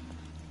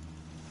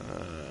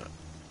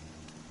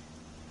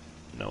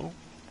 No.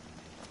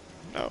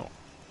 No.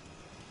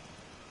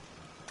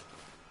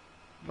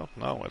 Not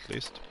now, at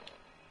least.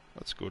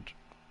 That's good.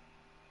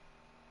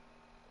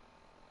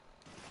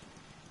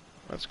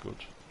 That's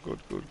good. Good,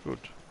 good, good.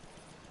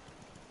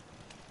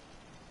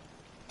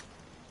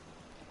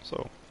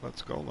 So,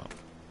 let's go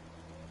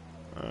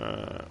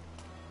then.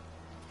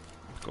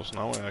 Because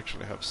now I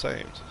actually have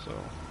saved, so...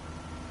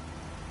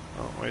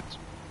 Oh, wait.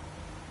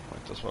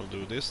 Might as well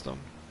do this then.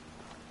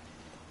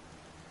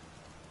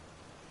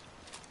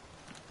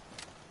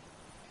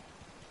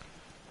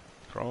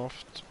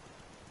 Craft.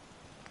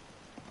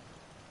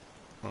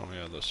 Oh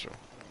yeah, that's true.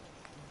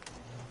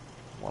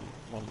 One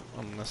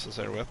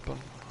unnecessary weapon.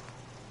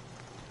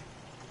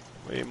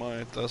 We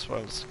might as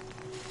well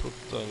put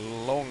the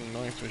long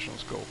night vision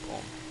scope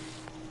on.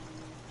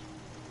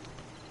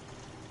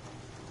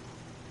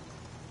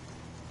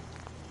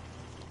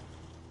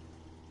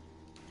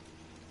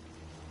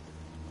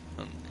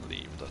 And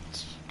leave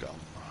that gun.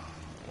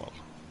 Well,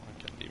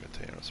 I can leave it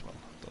here as well.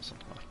 It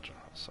doesn't matter,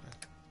 as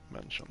I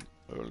mentioned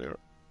earlier.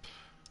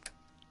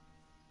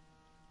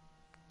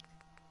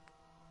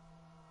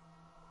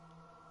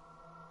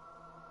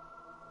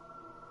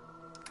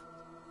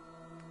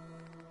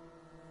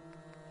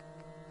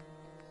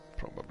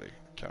 Probably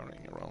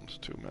carrying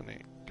around too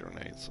many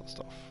grenades and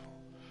stuff.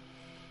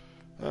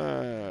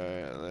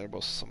 There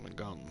was some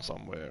gun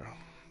somewhere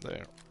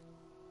there.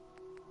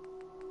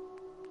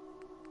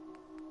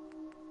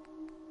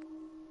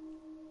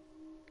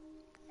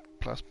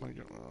 Plasma,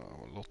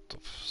 a lot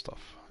of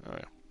stuff. Oh,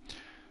 yeah.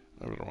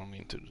 I will run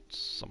into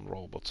some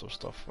robots or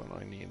stuff when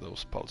I need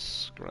those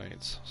pulse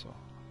grenades, so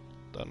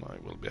then I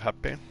will be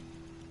happy.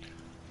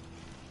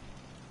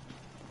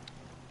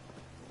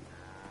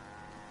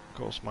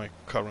 Because my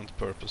current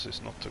purpose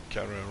is not to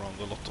carry around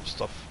a lot of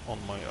stuff on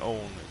my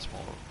own, it's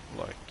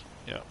more like,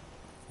 yeah,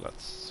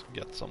 let's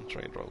get some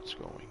trade routes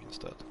going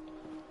instead.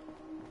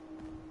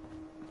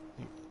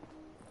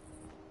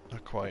 A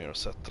acquire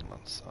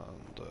settlements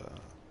and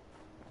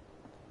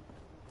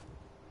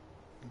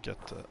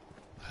get the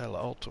hell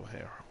out of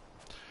here.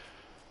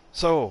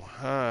 So,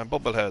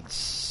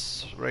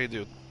 bobbleheads,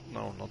 radio,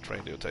 no, not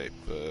radio tape,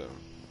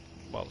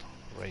 well,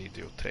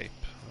 radio tape,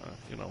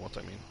 you know what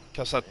I mean,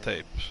 cassette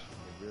tape.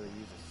 Could really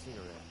use a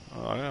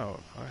cigarette. I know,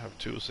 I have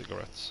 2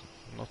 cigarettes,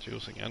 I'm not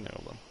using any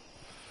of them,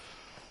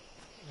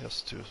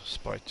 just to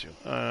spite you.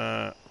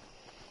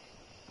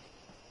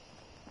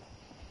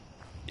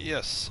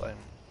 Yes, I'm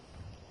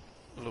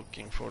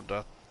looking for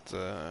that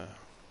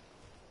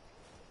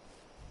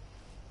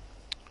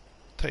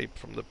tape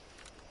from the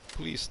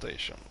police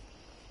station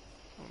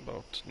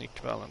about Nick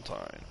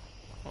Valentine,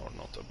 or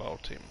not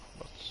about him,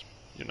 but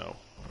you know,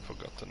 I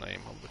forgot the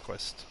name of the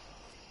quest.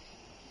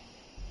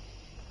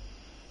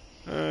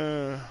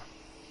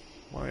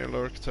 My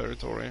Lurk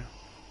territory,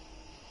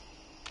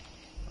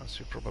 as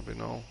you probably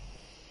know.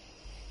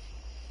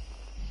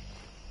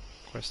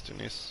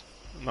 Question is,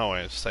 now I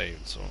have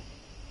saved, so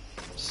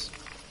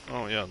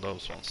oh yeah,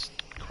 those ones,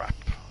 crap.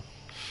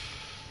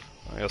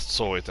 I just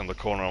saw it in the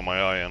corner of my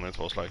eye and it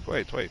was like,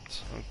 wait,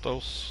 aren't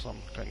those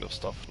some kind of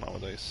stuff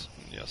nowadays?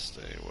 And yes,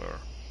 they were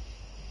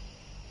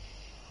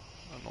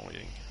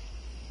annoying.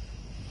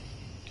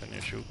 Can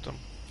you shoot them?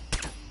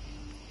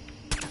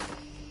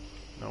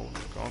 No,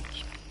 you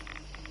can't.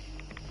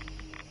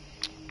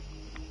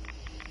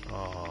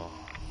 Ah,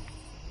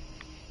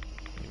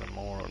 even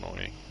more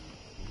annoying.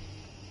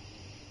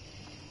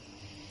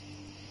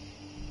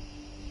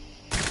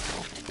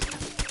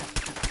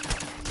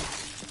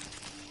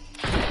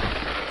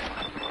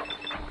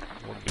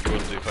 Would be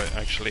good if I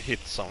actually hit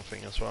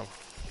something as well.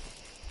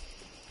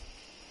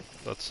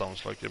 That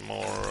sounds like a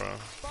more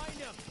Find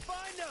him!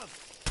 Find him!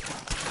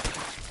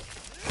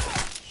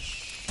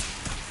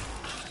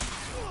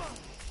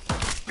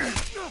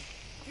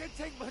 Can't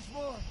take much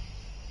more.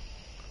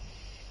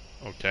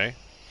 okay.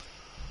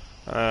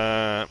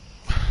 Well,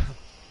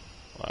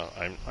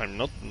 I'm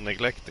not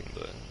neglecting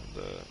the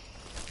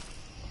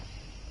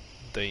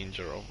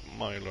danger of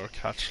Mylurk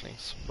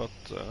hatchlings, but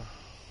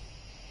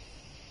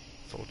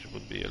thought it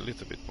would be a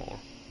little bit more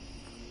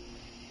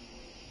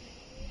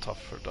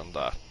tougher than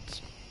that.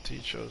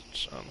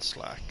 T-shirts and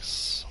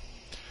slacks.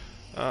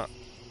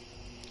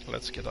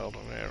 Let's get out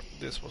of here.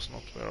 This was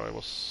not where I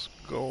was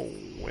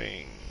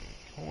going.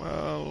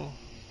 Well,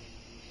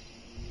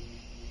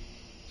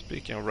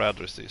 speaking of rad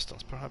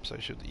resistance, perhaps I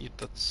should eat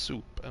that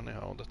soup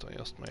anyhow that I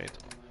just made,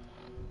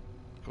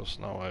 because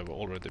now I've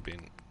already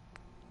been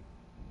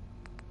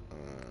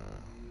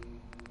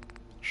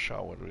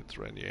showered with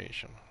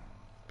radiation.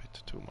 A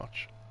bit too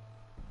much.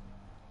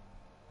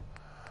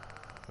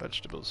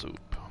 Vegetable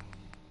soup.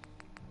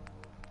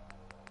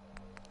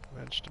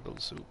 Vegetable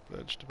soup,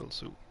 vegetable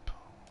soup.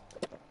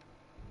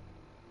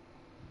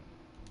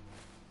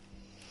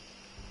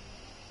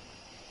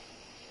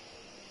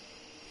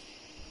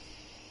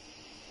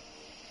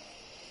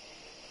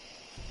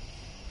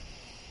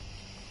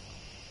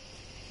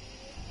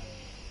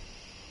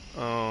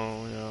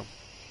 Oh, yeah.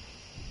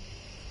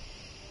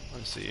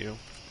 I see you.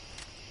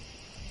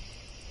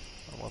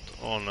 What?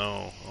 Oh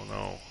no, oh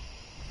no.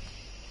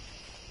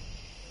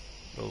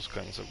 Those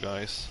kinds of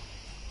guys.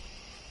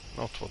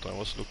 Not what I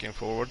was looking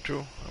forward to.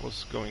 I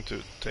was going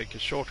to take a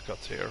shortcut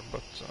here,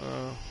 but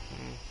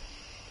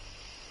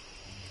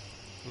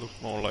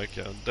looked more like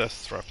a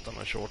death trap than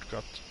a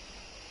shortcut.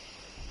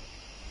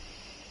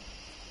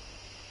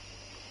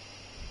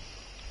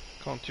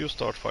 Can't you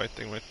start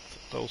fighting with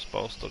those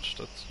bastards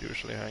that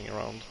usually hang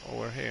around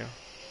over here?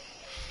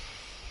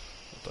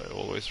 But I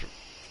always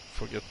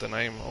forget the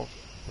name of.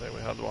 There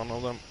we had one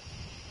of them.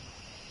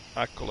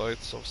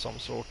 Acolytes of some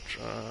sort.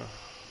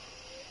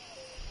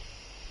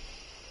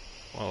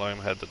 Well, I'm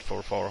headed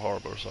for Far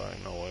Harbor, so I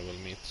know I will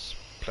meet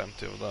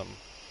plenty of them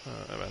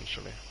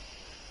eventually.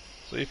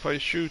 So if I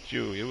shoot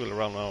you, you will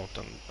run out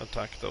and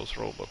attack those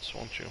robots,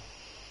 won't you?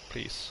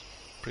 Please.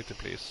 Pretty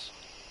please.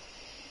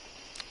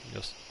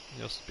 Just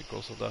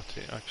because of that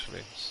he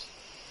actually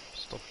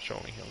stopped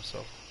showing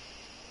himself.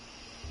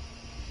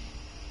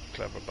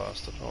 Clever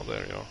bastard. Oh,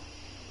 there you are.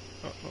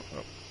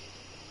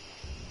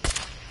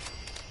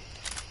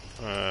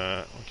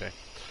 Oh. Okay.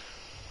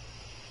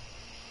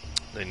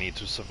 They need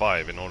to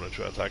survive in order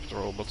to attack the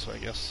robots, I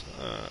guess.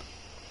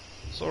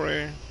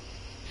 Sorry.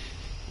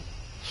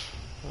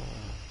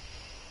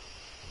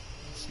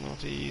 It's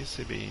not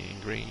easy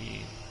being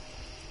green.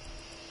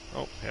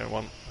 Oh, here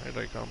one. Here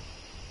they come.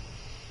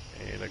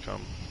 Here they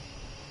come.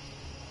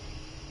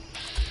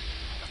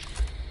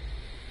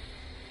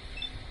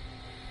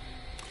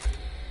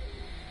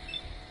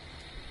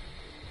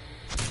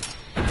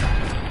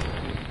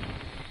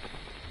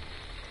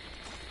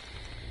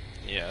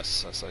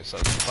 Yes, as I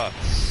said,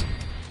 bats.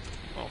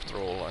 After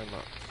all, I'm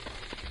a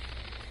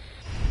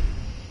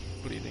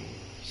bleeding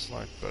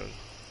sniper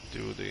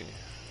duty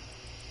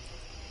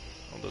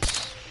on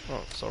this.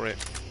 Oh, sorry.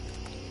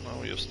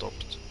 Now you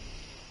stopped.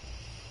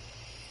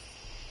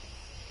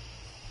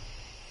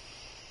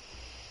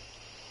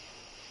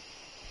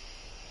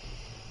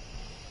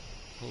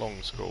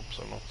 Long scopes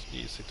are not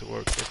easy to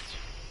work with.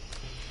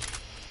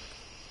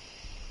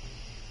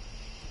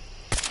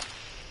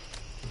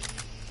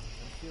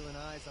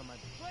 eyes on my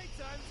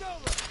playtime's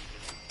over.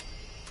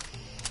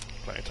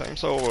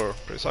 Playtime's over,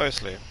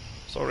 precisely.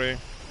 Sorry,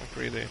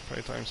 MacReady,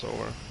 playtime's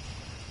over.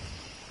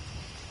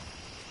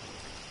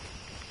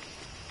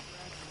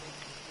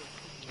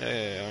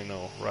 Yeah, I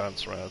know,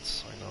 rads, I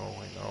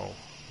know.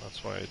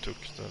 That's why I took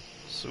the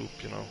soup,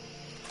 you know.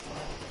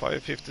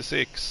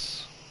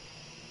 556.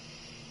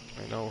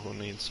 I know who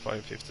needs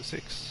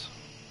 556.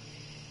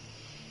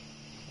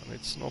 And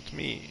it's not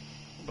me,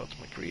 but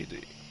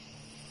MacReady.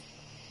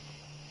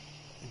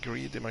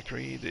 Greedy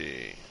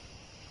MacReady.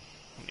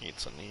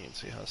 Needs and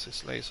needs. He has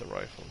his laser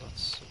rifle,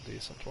 that's a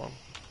decent one.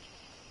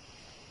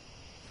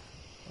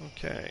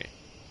 Okay.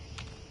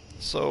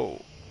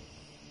 So...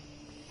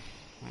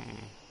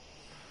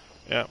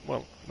 yeah,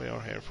 well, we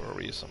are here for a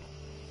reason.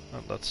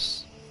 And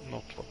that's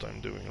not what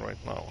I'm doing right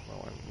now.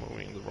 Now I'm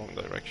moving in the wrong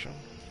direction.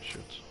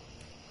 Shoot.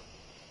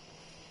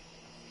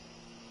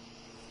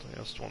 I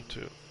just want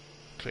to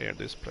clear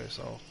this place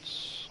out.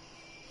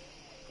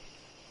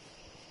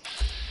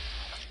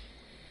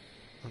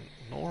 A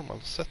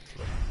normal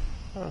settler?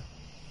 Huh.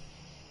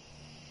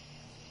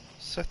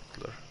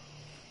 Settler?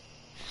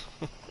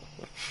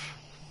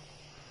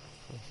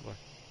 Like,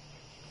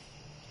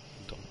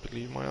 don't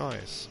believe my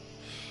eyes.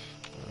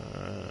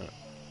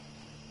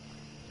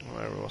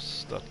 Where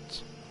was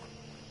that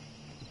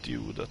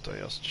dude that I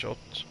just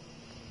shot?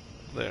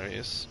 There he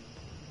is.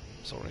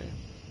 Sorry.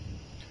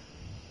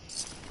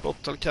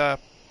 Bottle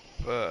cap,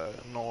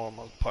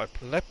 normal pipe,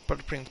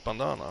 leopard print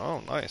bandana.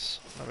 Oh, nice.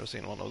 Never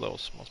seen one of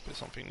those. Must be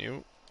something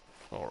new.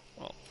 Or,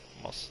 well,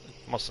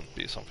 it mustn't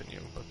be something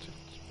new, but it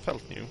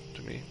felt new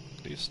to me,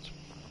 at least.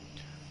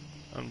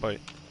 And by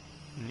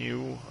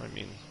new, I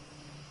mean,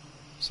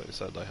 as I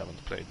said, I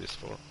haven't played this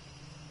for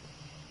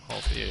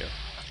half a year.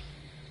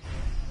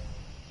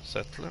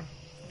 Settler,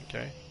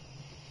 okay.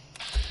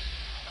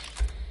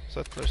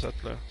 Settler,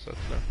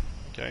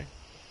 okay.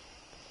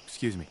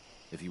 Excuse me.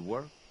 If you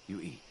work, you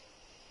eat.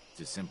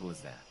 It's as simple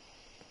as that.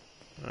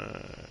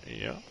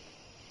 Yeah.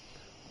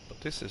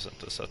 But this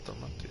isn't a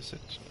settlement, is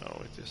it?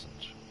 No, it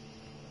isn't.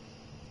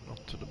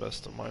 Not to the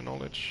best of my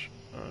knowledge.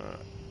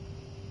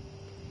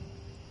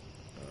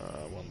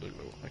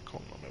 Wonderglue,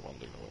 economy,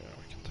 Wonderglue, yeah,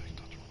 we can take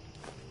that one.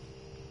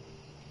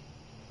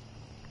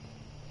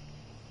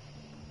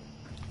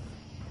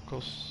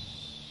 Because...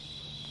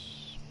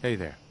 Hey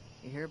there.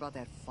 You hear about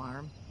that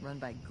farm run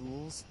by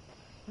ghouls?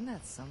 Isn't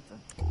that something?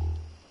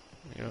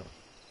 yeah,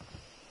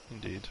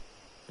 indeed.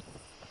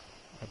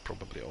 I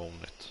probably own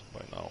it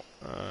by now.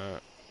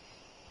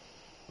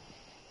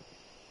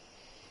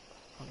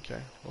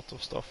 Okay, lot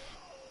of stuff.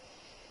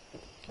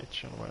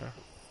 Kitchenware.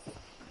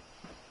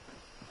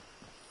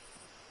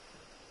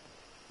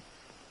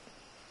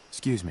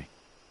 Excuse me.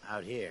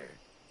 Out here,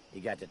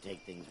 you got to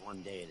take things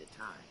one day at a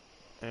time.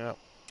 Yeah.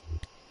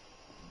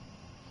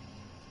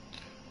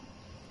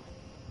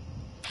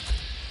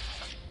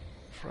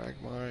 Frag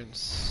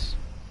mines.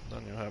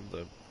 Then you have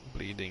the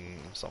bleeding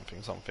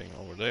something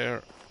over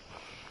there.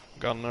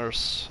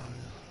 Gunners.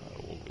 I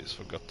always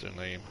forgot their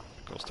name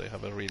because they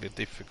have a really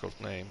difficult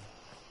name.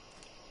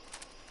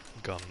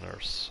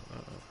 Gunners.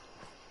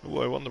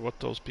 Oh, I wonder what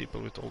those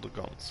people with all the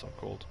guns are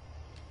called.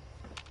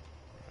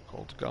 They're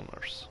called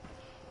gunners.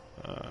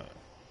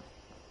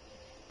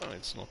 And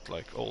it's not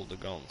like all the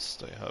guns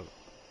they have.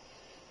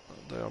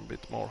 They are a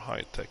bit more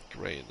high-tech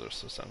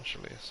raiders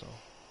essentially, so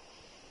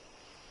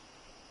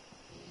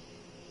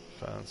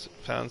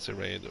fancy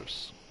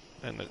raiders,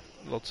 and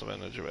lots of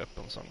energy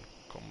weapons and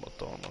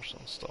combat armors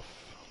and stuff.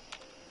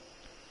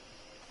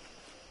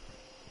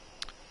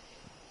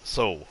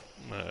 So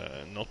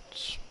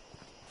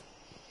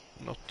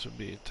not to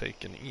be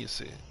taken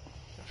easy,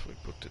 if we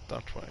put it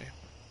that way.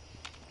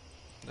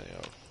 They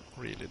are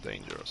really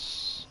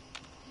dangerous.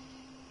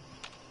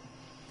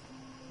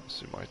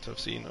 As you might have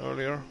seen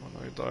earlier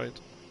when I died.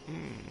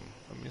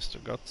 A Mr.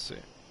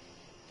 Gutsy.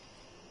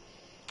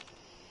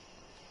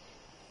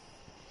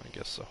 I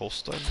guess a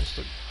hostile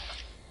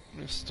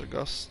Mr.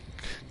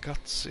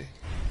 Gutsy.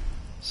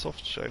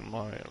 Softshell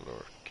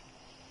Mirelurk.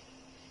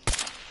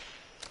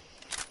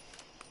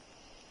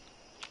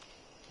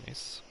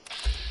 Nice.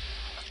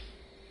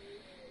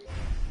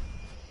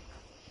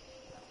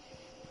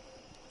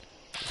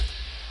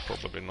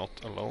 Probably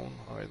not alone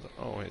either.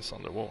 Oh, he's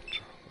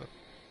underwater.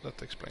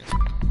 That explains it.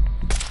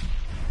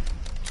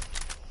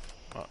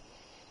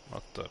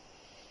 But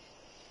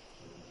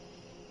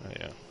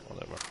yeah,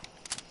 whatever.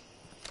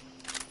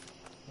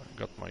 I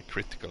got my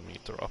critical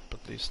meter up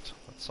at least.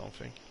 That's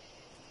something.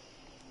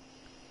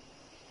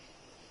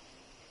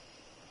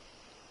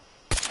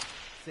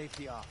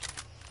 Safety off.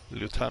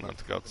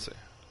 Lieutenant Gutsy.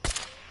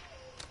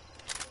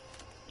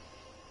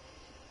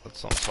 That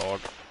sounds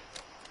hard.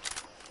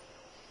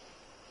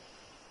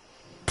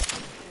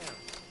 Damn.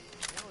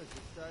 Now we're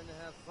just starting to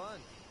have fun.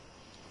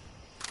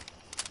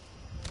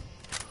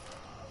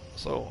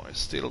 So, I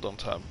still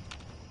don't have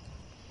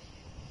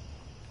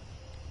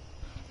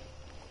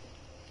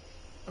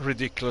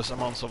ridiculous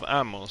amounts of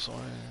ammo, so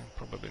I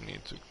probably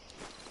need to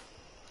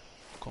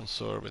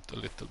conserve it a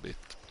little bit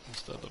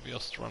instead of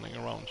just running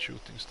around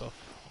shooting stuff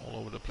all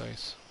over the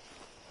place.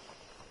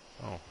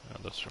 Oh, yeah,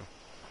 that's true.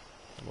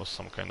 There was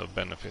some kind of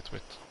benefit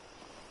with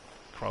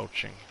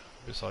crouching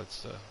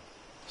besides the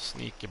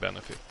sneaky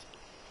benefit.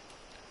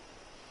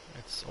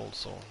 It's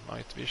also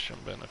night vision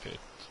benefit.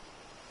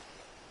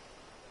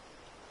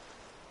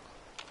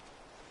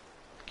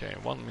 Okay,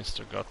 one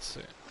Mr.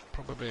 Gutsy.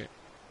 Probably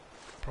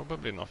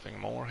nothing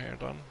more here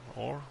done,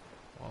 or,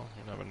 well,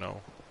 you never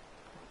know.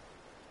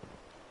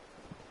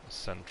 A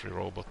sentry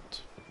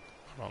robot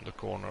around the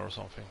corner or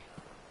something.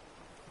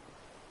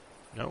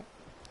 No.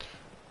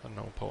 And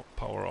no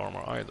power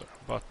armor either,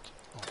 but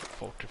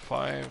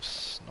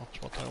 45's not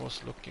what I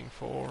was looking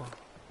for.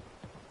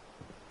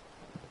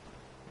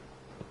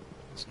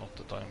 It's not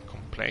that I'm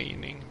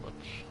complaining, but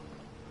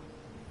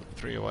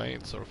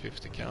 308s or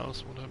 50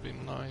 cals would have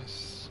been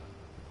nice.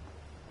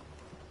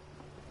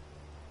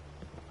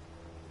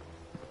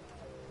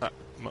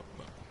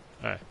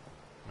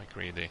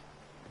 3D.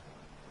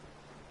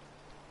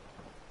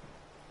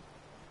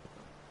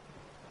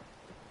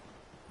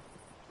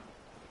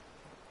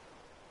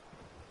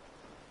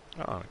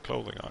 Ah,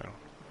 clothing iron.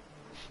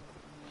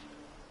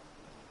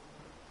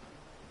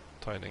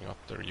 Tidying up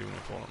their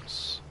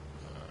uniforms.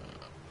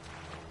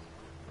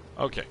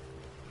 Okay.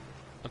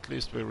 At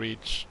least we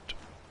reached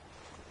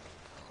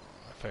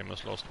a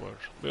famous lost word.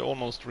 We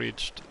almost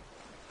reached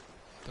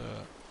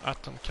the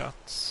Atom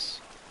Cats.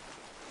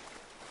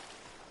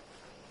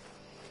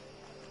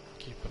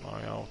 Keep an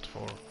eye out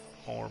for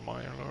more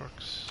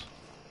Mirelurks.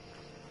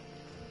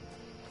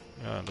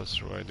 Yeah, that's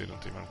true, I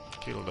didn't even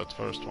kill that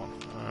first one.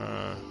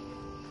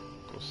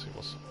 Because he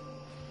was...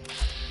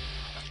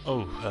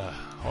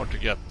 hard to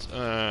get.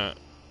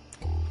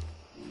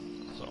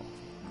 So,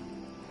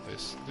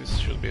 this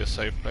should be a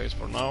safe place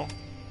for now.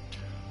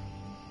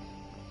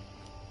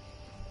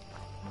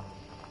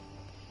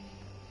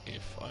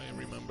 If I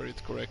remember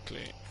it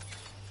correctly.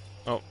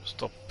 Oh,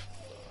 stop.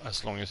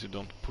 As long as you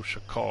don't push a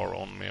car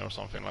on me or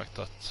something like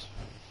that.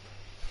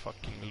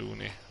 Fucking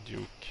loony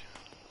Duke.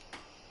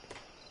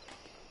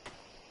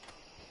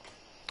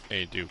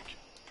 Hey, Duke.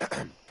 If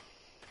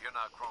you're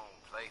not chrome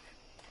plated,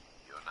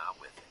 you're not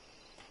with it.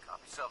 Cop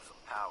yourself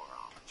some power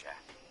armor,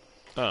 Jack.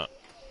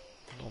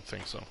 Don't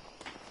think so.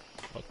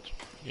 But,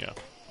 yeah.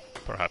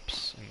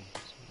 Perhaps in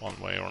one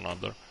way or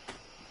another.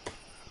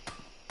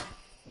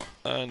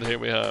 And here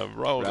we have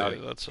Rowdy.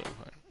 That's okay.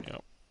 Yeah.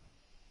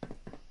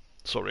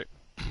 Sorry.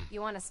 You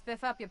want to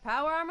spiff up your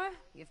power armor?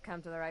 You've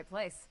come to the right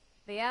place.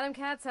 The Atom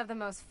Cats have the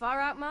most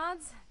far-out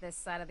mods this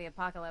side of the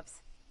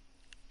apocalypse.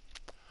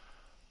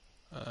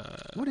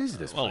 What is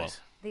this place?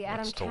 The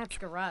Atom Cats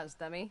Garage,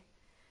 dummy.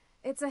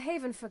 It's a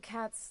haven for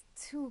cats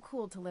too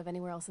cool to live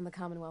anywhere else in the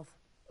Commonwealth.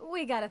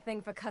 We got a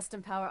thing for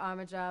custom power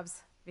armor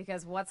jobs.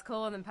 Because what's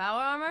cooler than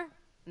power armor?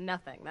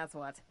 Nothing, that's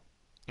what.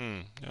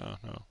 Yeah,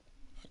 no.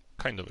 I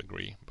kind of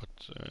agree,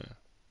 but...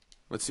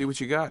 Let's see what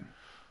you got.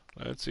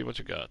 Let's see what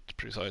you got,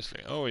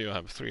 precisely. Oh, you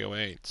have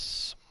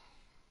 308s.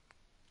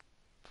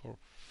 For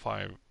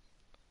 $5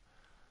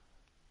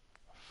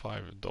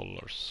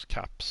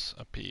 caps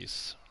a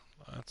piece.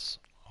 That's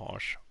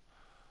harsh.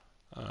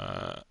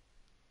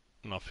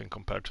 Nothing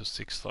compared to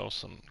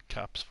 6,000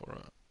 caps for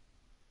a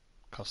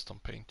custom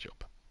paint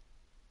job.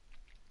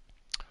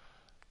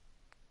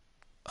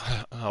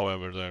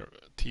 However, their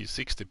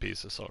T60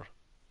 pieces are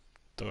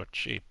dirt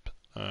cheap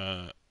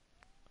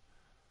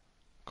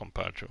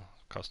compared to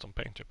custom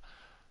paint job.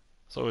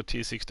 So a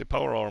T60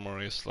 power armor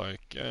is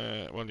like,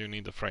 well, you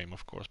need the frame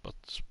of course,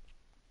 but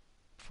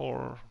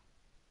 4,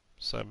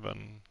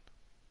 7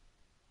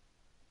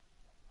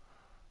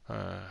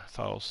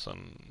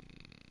 thousand,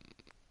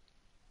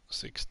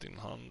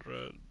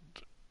 1600,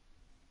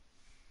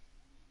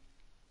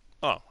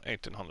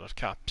 1800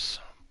 caps.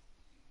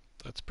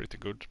 That's pretty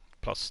good.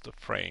 Plus the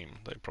frame,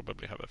 they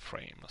probably have a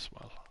frame as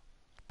well.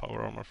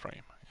 Power armor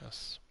frame,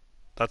 yes.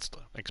 That's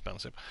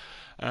expensive.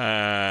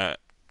 But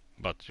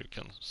you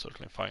can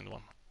certainly find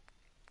one.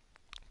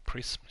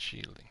 Prism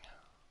shielding.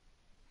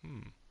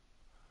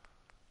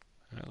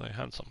 Yeah, they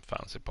had some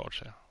fancy parts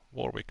here.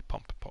 Warwick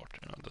pump part,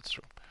 yeah, that's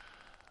true.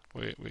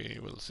 We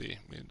will see.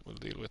 We'll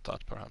deal with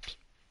that perhaps.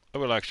 I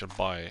will actually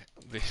buy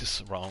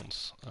these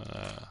rounds.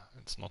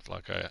 It's not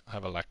like I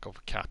have a lack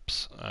of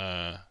caps.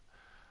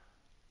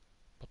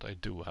 But I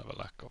do have a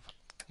lack of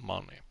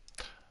money.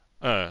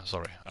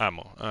 Sorry,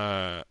 ammo.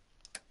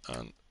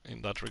 And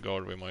in that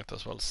regard we might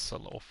as well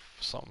sell off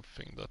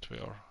something that we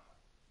are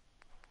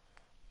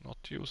not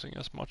using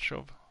as much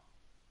of.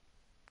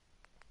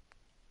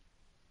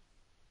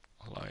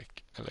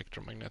 Like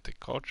electromagnetic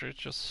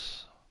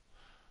cartridges.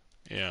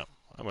 Yeah,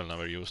 I will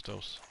never use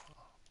those.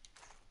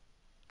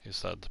 He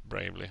said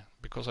bravely,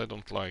 because I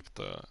don't like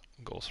the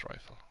ghost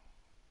rifle.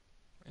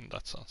 In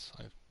that sense,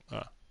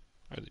 I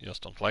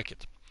just don't like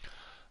it.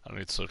 And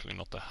it's certainly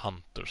not a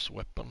hunter's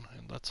weapon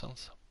in that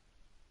sense.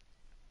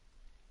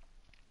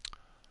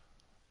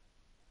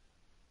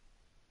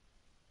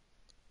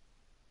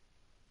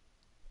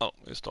 Oh,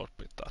 we start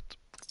with that.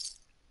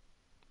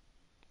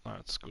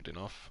 That's good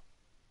enough.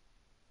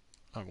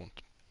 I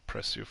won't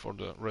press you for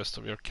the rest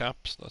of your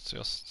caps, that's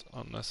just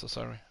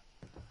unnecessary.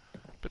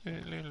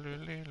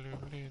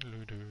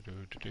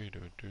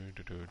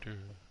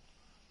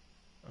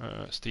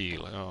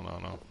 Steel. No, no,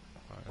 no.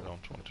 I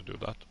don't want to do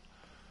that.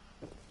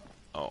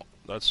 Oh,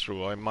 that's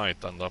true. I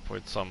might end up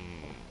with some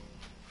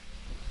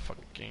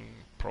fucking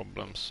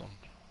problems on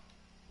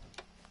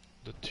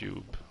the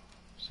tube.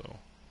 So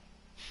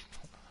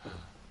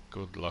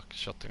good luck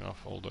shutting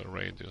off all the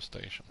radio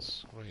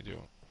stations.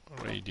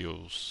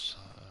 Radios.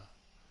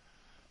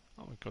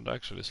 Oh, we could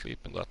actually sleep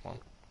in that one.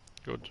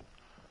 Good.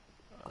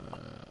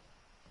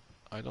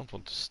 I don't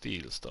want to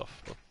steal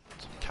stuff, but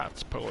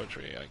Cat's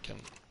poetry I can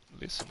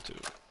listen to.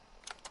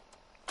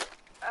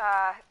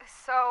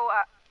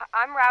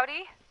 I'm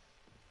Rowdy.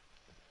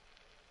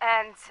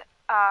 And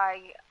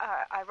I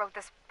wrote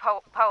this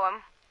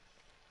poem.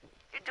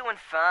 You're doing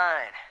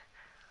fine.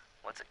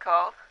 What's it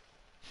called?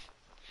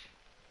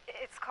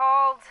 It's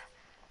called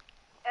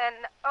An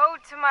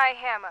Ode to My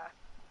Hammer.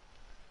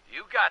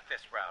 You got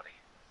this, Rowdy.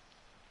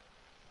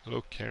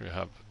 Look, here you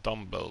have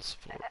dumbbells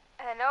for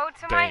An ode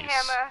to days. my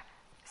hammer,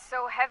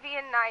 so heavy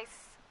and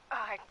nice.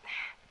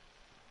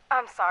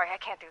 I'm sorry, I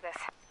can't do this.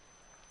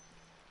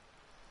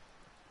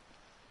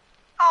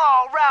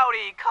 Oh,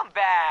 Rowdy, come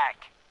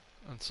back!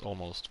 It's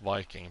almost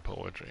Viking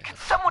poetry. Can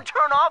someone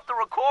turn off the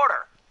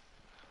recorder?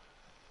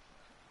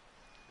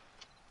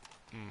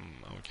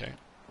 Okay.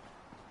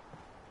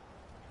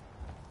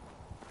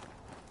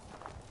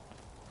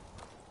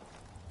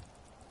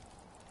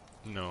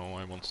 No,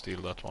 I won't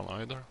steal that one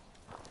either.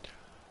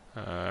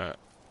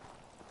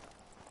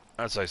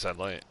 As I said,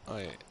 I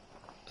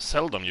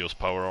seldom use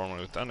power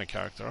armor with any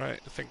character. I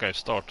think I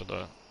started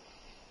a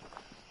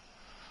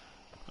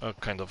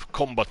kind of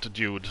combat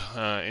dude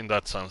in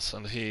that sense,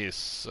 and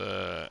he's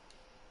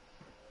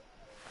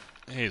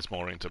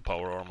more into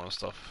power armor and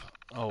stuff.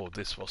 Oh,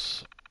 this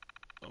was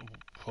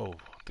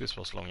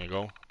long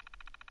ago.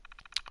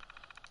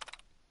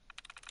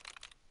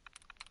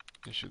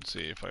 You should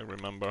see if I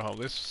remember how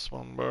this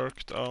one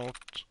worked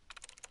out.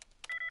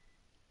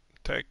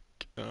 Tech.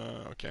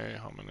 Okay,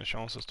 how many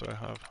chances do I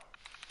have?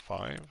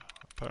 5,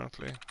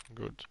 apparently.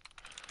 Good.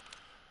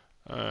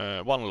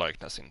 1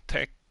 likeness in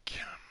tech.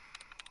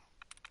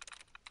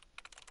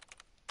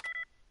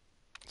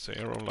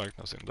 0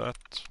 likeness in that.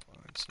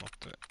 It's not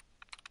the...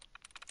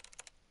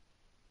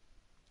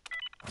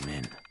 I'm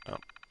in. Oh.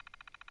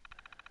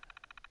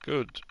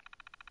 Good.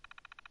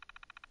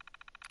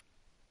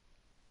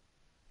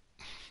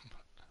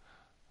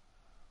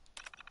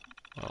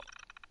 Well.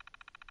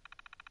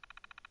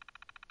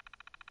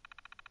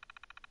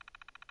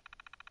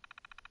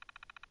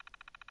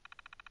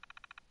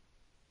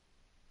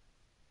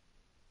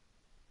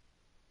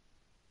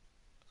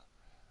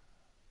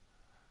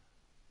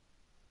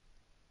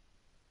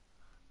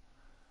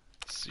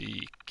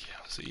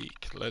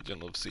 Zeke,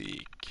 Legend of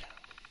Zeke.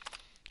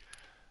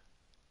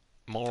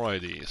 More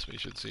IDs we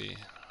should see.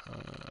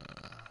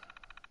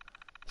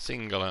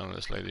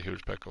 Single-handedly slayed a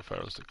huge pack of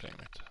pharaohs to claim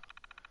it.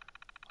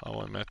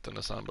 How I met and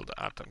assembled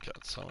the Atom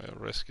Cats. How I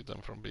rescued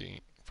them from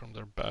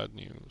their bad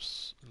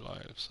news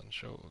lives and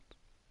showed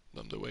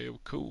them the way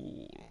of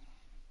cool.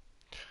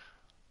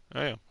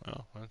 Yeah,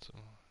 that's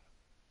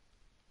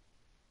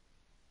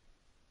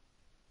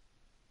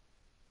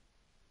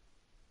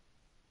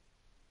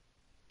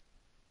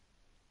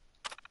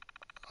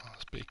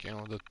speaking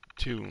of the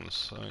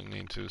tunes, I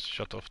need to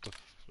shut off the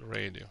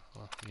radio.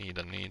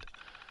 Need.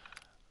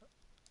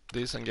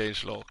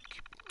 Disengage lock.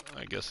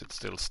 I guess it's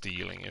still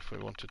stealing if we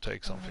want to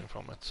take something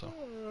from it, so...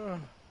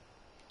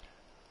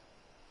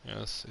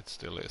 Yes, it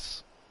still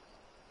is.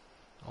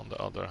 On the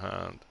other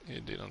hand,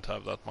 it didn't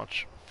have that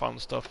much fun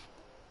stuff.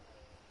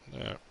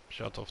 There,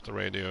 shut off the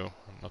radio.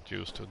 I'm not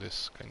used to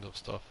this kind of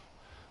stuff.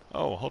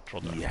 Oh, hot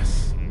rod.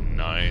 Yes.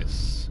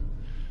 Nice.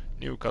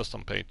 New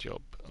custom paint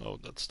job. Oh,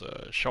 that's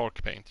the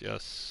shark paint.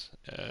 Yes.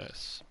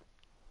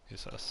 He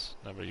says,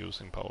 never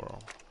using power armor.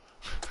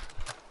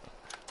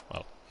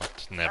 Well,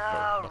 not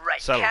never, but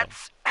right, seldom.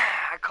 cats.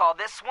 I call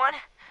this one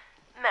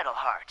Metal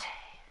Heart.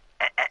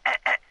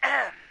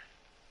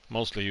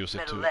 Mostly use it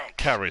Metal to legs.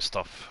 carry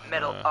stuff.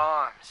 Metal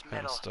arms.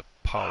 Metal hence the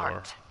power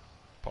heart.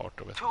 part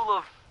of it. Tool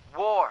of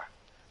war.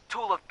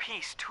 Tool of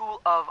peace.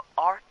 Tool of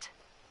art.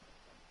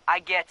 I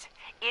get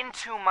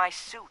into my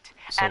suit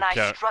So and I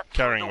strut through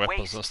carrying the weapons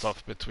wastes. and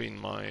stuff between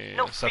my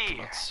No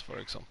settlements, for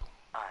example.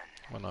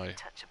 When I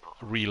Untouchable.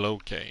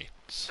 relocate.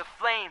 The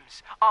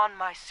flames on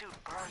my suit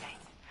burning,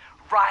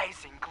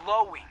 rising,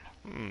 glowing.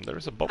 There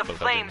is a The bobblehead in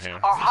flames here,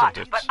 are hot,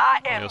 isn't it? but I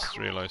am just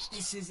cool. realized.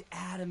 This is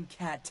Atom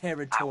Cat I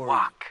territory.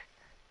 walk,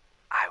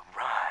 I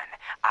run,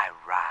 I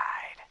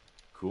ride.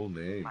 Cool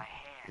name. My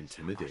hands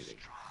Intimidating.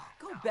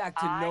 Go back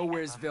to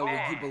Nowheresville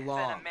where you Been a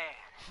belong. man.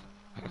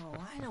 Oh,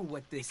 I know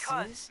what this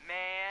Because, is.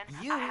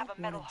 man, You I have a want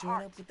metal to join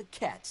heart. up with the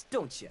cats,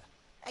 don't you?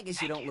 I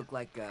guess you Thank don't look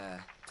like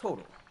a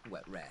total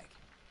wet rag.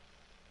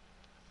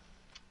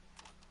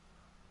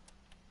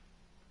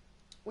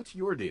 What's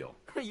your deal?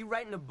 Are you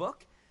writing a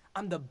book?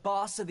 I'm the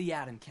boss of the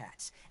Atom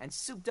Cats, and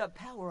souped-up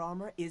power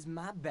armor is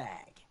my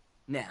bag.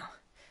 Now,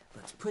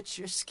 let's put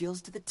your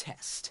skills to the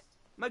test.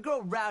 My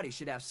girl Rowdy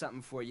should have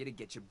something for you to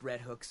get your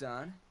bread hooks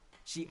on.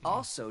 She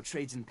also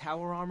trades in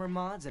power armor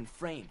mods and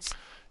frames.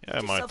 Yeah,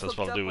 I might as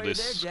well do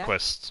this there,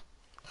 quest.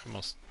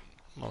 I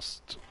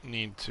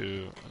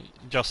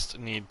just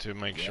need to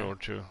make sure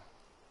to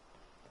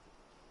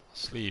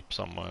sleep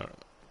somewhere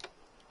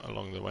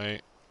along the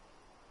way,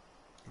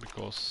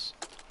 because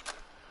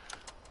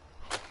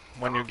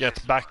when you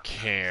get back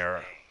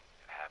here,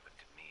 It happened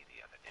to me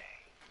the other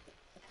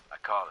day. I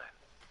call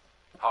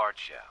it hard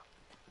shell.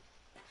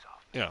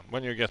 yeah,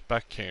 when you get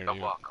back here, A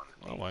walk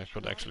on the I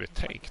could actually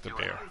take the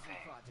beer,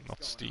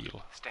 not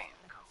steal. Stay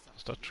in the coast.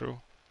 Is that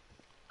true?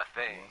 A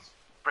thing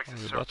breaks Are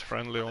the you surface that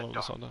friendly of all the of a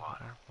dark sudden?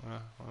 water.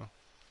 Well,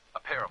 A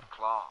pair of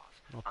claws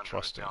Not under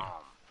trusting a you.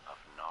 dome of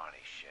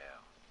gnarly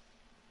shell.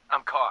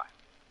 I'm caught.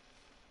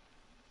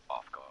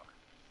 Off guard.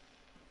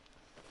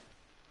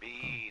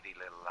 Beady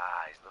little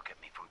eyes look at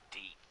me from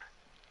deep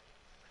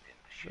within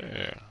the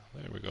shell.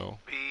 there we go.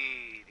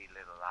 Beady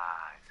little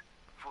eyes,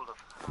 full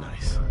of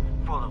Nice.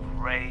 full of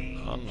rage.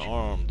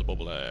 Unarmed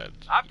bobblehead.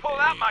 I pull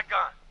out my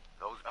gun.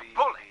 Those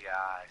bullet beady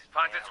eyes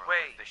finds its narrow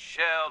way as the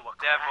shell to a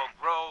devil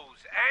crack.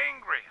 grows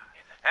angrier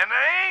and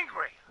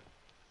angrier.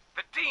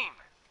 The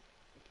demon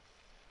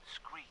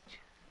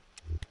screeches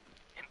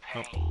in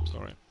pain. Oh,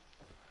 sorry.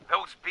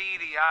 Those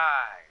beady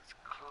eyes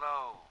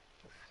close.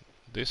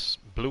 This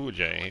Blue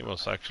Jay, he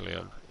was actually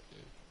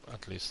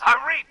at least. I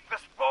reap the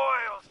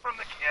spoils from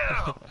the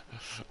kill.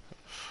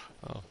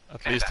 Oh,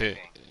 at least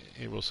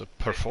he was a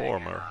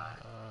performer.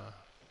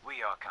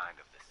 We are kind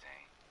of the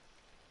same.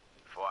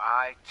 For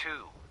I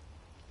too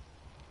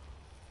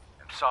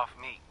am soft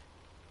meat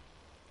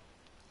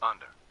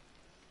under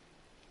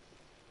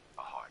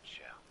a hard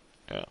shell.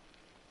 Yeah.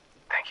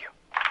 Thank you.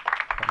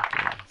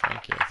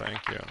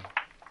 Thank you.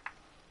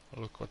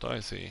 Look what I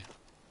see.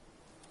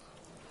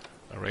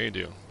 A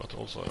radio, but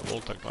also a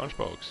Voltec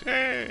lunchbox.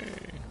 Yay!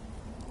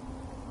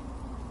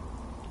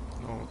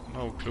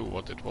 No clue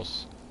what it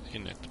was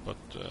in it, but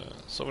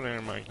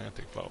souvenir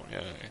magnetic flower.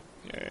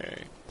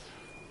 Yay!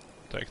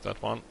 Take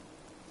that one.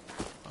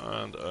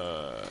 And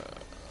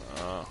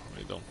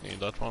we don't need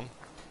that one.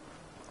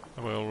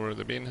 Have we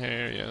already been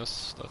here?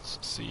 Yes, that's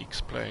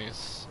Zeke's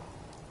place.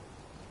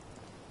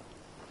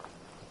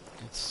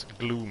 It's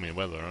gloomy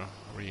weather,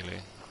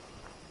 really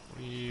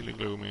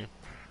gloomy.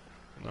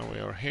 Now we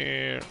are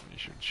here. We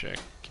should check.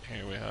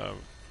 Here we have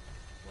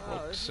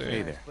Roxy.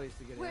 Hey there.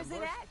 Where's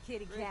it at,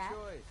 kitty cat?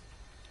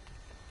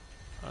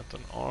 At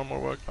an armor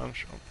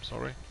workbench. Oh,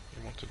 sorry,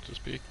 you wanted to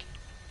speak.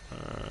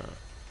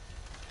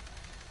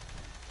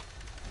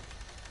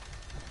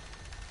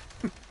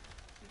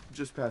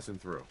 Just passing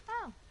through.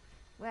 Oh,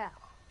 well,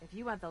 if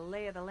you want the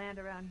lay of the land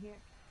around here,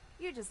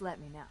 you just let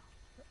me know.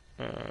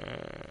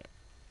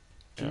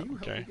 Can you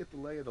okay. help me get the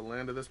lay of the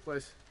land of this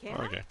place? Can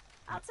Okay. I?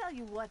 I'll tell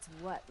you what's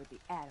what with the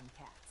Atom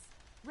Cats.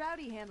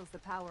 Rowdy handles the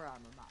power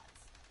armor mods.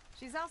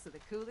 She's also the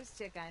coolest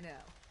chick I know.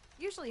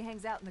 Usually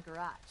hangs out in the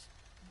garage.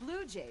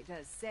 Blue Jay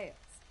does sales.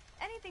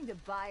 Anything to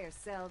buy or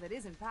sell that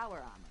isn't power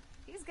armor,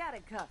 he's got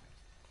it covered.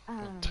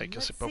 Take a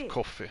let's sip of see.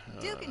 coffee.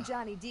 Duke and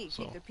Johnny D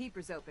so. keep their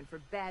peepers open for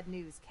bad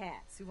news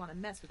cats who want to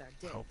mess with our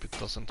digs. Hope it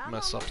doesn't I'm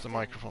mess up almost the done.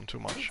 microphone too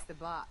much. Zeke's the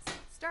boss.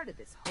 Started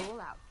this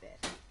whole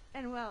outfit.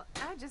 And well,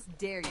 I just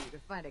dare you to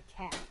find a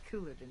cat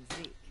cooler than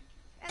Zeke.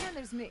 And then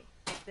there's me,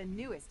 the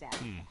newest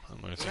Atom Cat.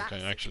 And I think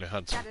I actually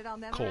had some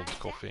cold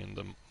coffee in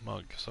the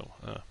mug, so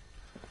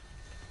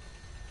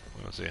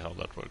we'll see how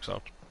that works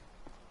out.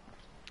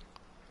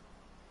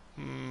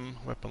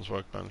 Weapons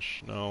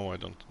workbench. No, I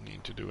don't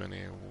need to do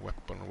any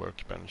weapon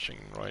workbenching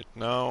right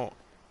now.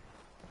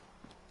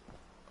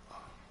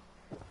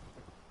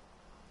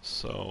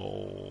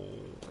 So,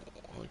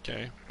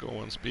 okay, go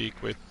and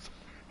speak with...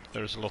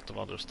 There's a lot of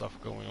other stuff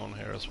going on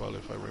here as well,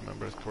 if I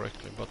remember it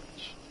correctly, but...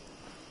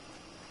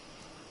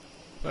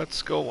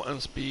 Let's go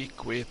and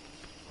speak with...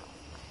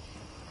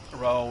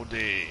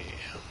 Rowdy.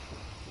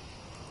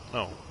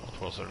 No,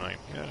 what was her name?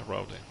 Yeah,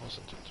 Rowdy,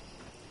 wasn't it?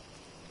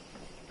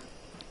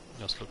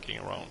 Just looking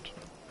around.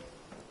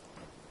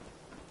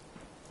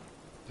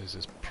 This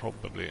is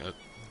probably a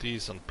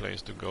decent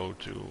place to go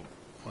to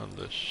when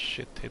the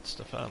shit hits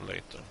the fan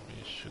later.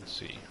 We should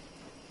see.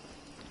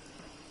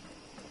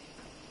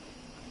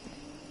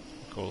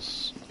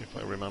 Because if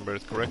I remember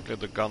it correctly,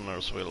 the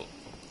gunners will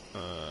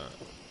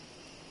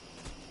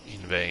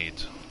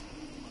invade.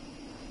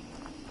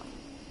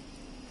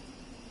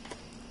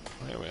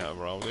 Here we have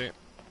Rowdy.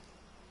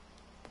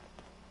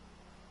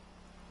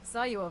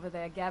 Saw you over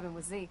there gabbing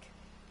with Zeke.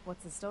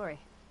 What's the story?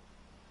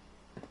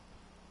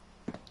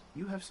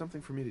 You have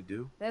something for me to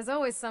do? There's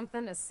always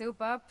something to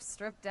soup up,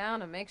 strip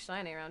down, and make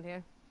shiny around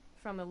here.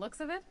 From the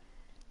looks of it,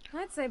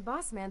 I'd say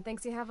Boss Man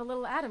thinks you have a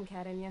little Atom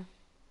Cat in you.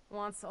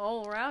 Wants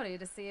old Rowdy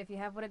to see if you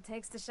have what it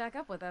takes to shack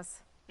up with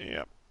us.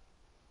 Yep.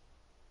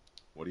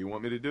 What do you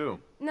want me to do?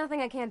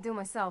 Nothing I can't do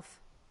myself.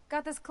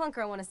 Got this clunker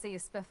I want to see you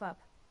spiff up.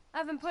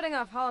 I've been putting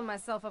off hauling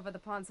myself over the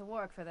ponds of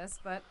work for this,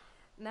 but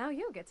now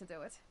you get to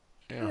do it.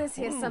 Yeah. This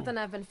here's something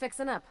I've been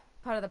fixing up.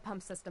 Part of the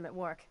pump system at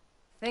work.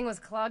 Thing was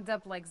clogged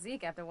up like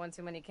Zeke after one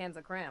too many cans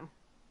of cram.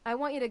 I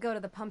want you to go to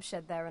the pump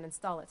shed there and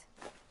install it.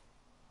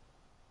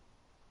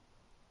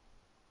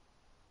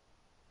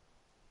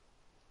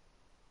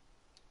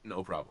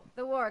 No problem.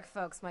 The Warwick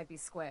folks might be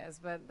squares,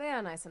 but they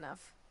are nice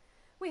enough.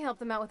 We help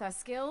them out with our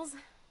skills.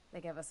 They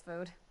give us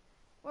food.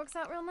 Works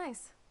out real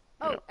nice.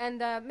 Oh,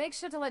 and make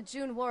sure to let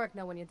June Warwick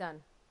know when you're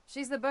done.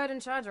 She's the bird in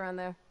charge around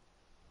there.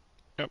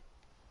 Yep.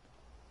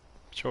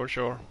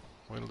 Sure.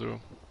 Will do.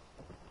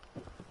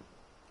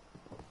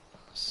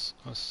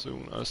 As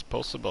soon as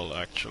possible,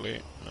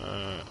 actually.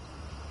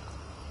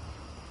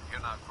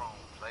 You're not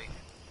chrome-plated.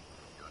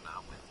 You're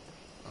not with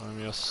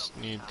it. I just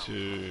need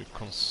to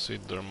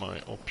consider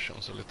my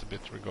options a little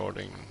bit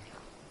regarding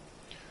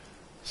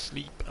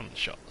sleep and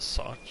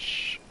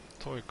such.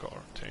 Toy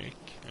car take.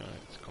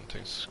 It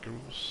contains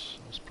screws.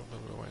 That's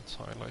probably why it's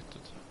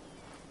highlighted.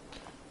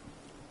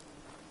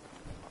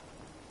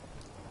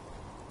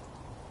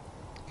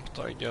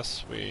 But I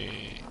guess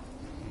we...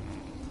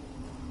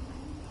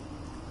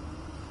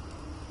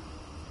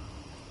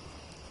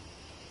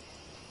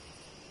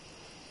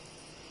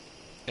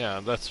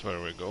 Yeah, that's where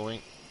we're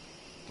going.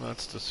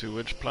 That's the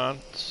sewage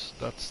plant.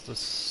 That's the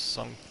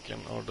sunken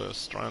or the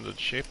stranded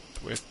ship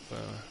with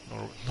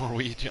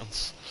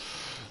Norwegians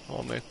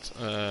on it.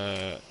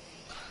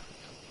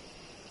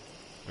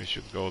 We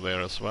should go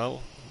there as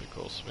well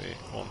because we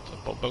want a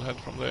bobblehead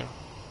from there.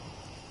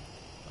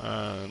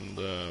 And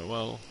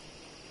well,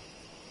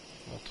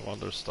 a lot of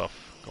other stuff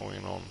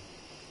going on.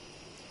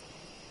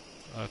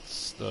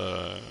 That's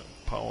the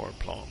power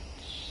plant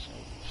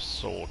of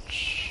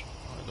sorts.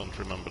 I don't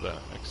remember the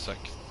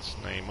exact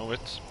name of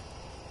it.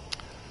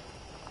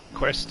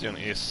 Question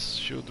is,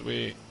 should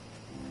we...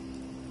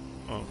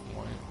 Oh,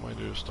 why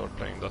do you start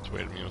playing that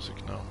weird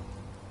music now?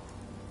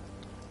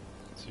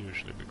 It's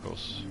usually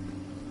because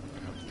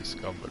I have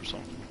discovered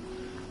something.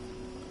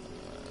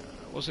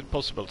 Was it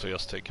possible to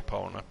just take a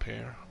power nap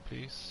here,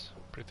 please?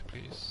 Pretty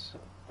please.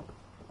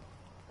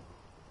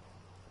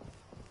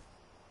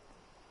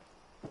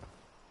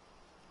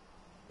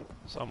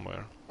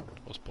 Somewhere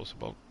it was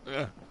possible.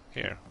 Yeah,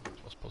 here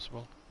it was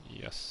possible.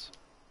 Yes.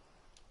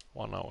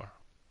 1 hour.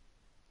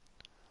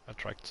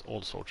 Attracts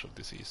all sorts of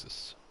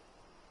diseases.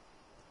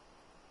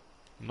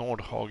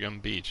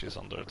 Nordhagen Beach is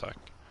under attack.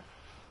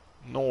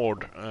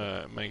 Nord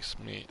makes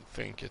me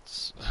think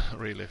it's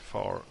really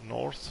far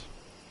north.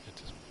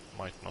 It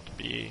might not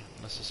be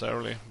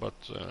necessarily, but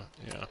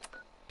yeah.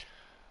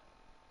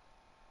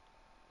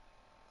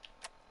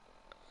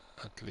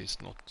 At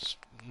least not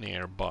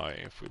nearby,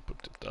 if we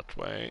put it that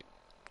way.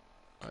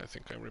 I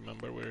think I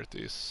remember where it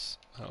is.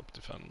 Help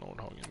defend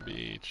Nordhagen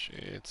Beach.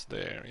 It's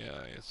there,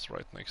 yeah, it's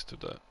right next to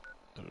the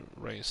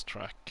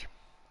racetrack.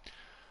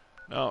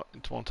 No,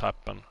 it won't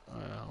happen.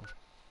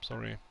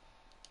 Sorry.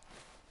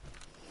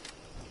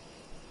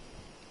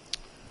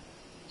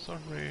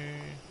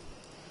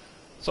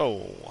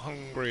 So,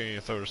 hungry,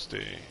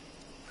 thirsty.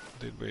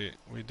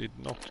 We did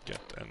not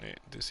get any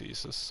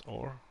diseases,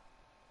 or?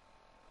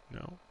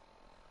 No?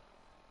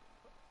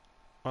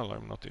 Well,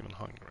 I'm not even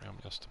hungry, I'm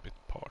just a bit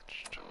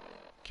parched.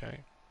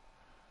 Okay.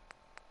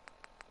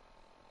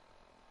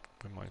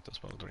 We might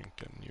as well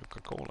drink a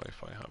Nuka-Cola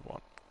if I have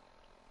one.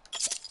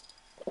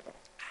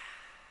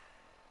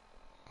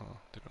 Oh,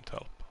 didn't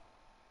help.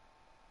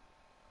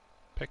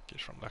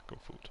 Peckish from lack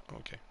of food.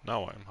 Okay,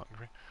 now I'm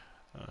hungry.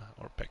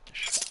 Or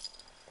peckish.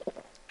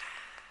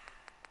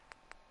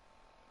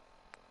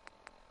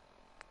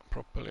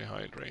 Properly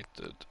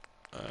hydrated.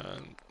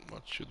 And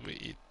what should we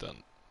eat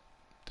then?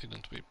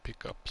 Didn't we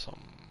pick up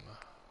some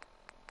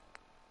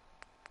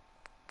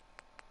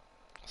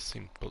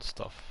simple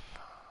stuff?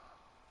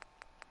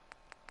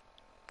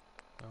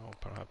 No,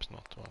 perhaps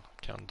not. Well,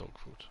 canned dog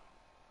food.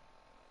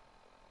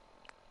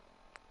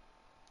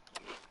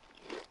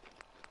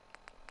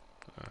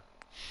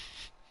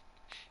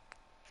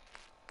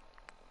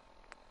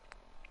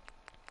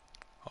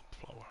 Hop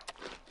flour.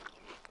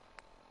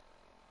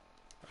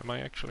 Am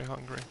I actually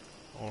hungry?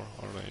 Or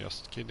are they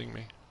just kidding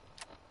me?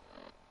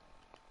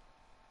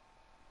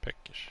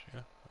 Peckish,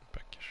 yeah,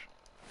 peckish.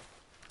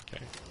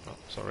 Okay, oh,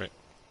 sorry.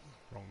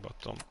 Wrong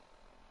button.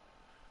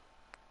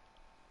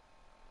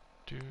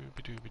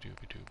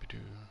 Dooby-dooby-dooby-dooby-doo.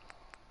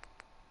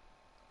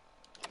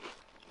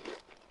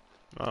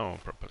 Oh,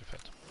 properly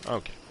fed.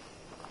 Okay.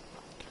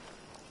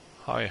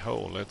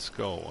 Hi-ho, let's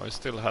go. I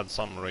still had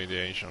some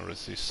radiation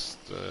resist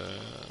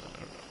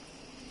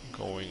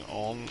going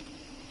on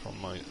from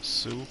my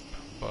soup,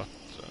 but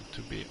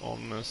to be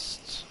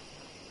honest,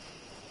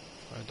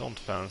 I don't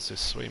fancy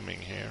swimming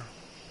here.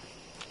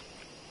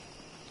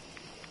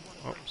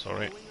 Oh,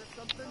 sorry.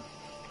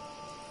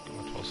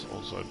 That was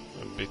also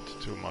a bit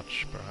too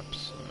much,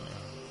 perhaps.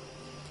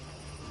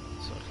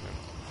 Certainly.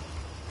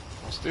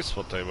 Was this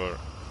what they were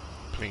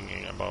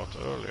plinging about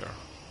earlier?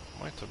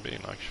 Might have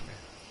been, actually.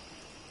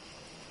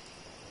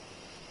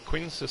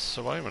 Quincy's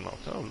survivor note.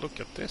 Oh, look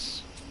at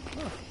this.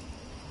 Ah.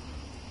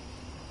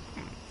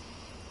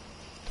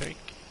 Take.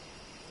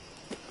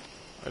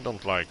 I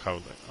don't like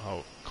how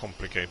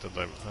complicated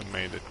I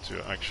made it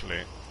to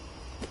actually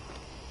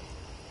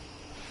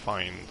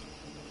find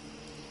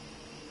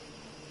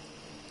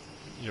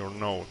your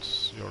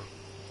notes, your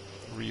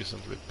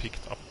recently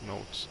picked up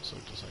notes, so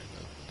to say.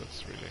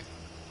 That's really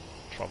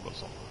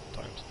troublesome at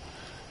times.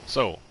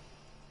 So,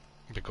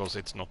 because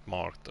it's not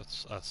marked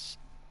as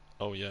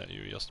oh yeah,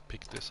 you just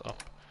pick this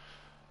up.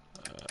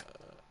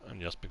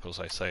 And just because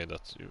I say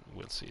that, you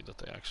will see that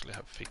they actually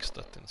have fixed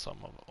that in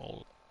some of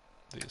all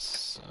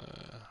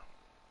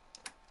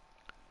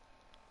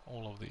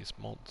of these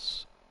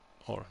mods,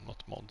 or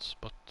not mods,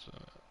 but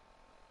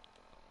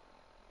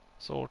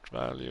sort,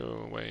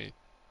 value, weight,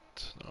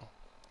 no.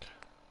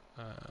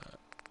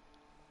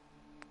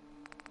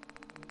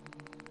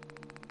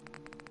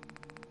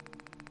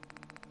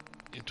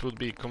 It would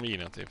be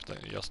convenient if they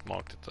just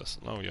marked it as,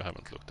 no, you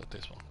haven't looked at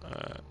this one.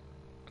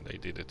 They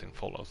did it in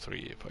Fallout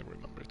 3 if I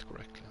remember it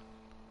correctly.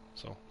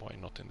 So why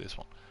not in this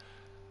one?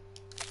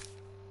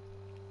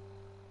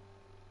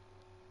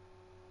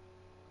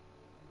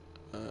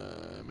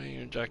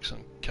 Major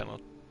Jackson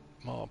cannot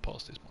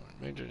pass this morning.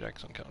 Major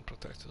Jackson cannot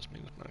protect us.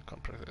 Minutemen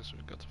can't protect us.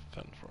 We've got to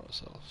fend for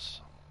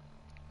ourselves.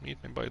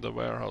 Meet me by the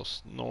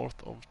warehouse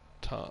north of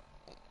town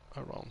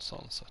around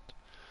sunset.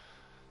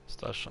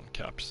 Stash some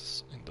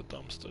caps in the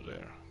dumpster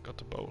there. Got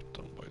a boat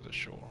down by the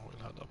shore. We'll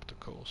head up the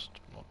coast.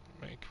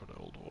 Make for the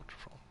old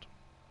waterfront.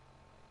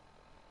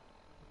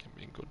 Can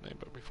be a good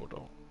neighbor before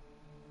dawn.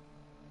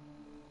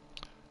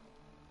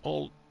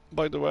 All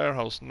by the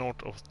warehouse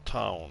north of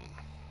town.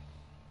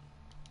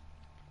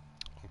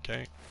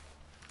 Okay.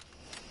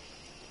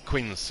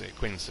 Quincy,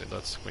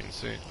 that's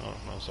Quincy. Oh,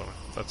 no, sorry.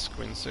 That's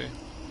Quincy.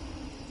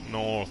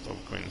 North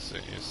of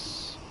Quincy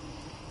is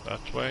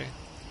that way.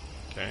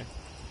 Okay.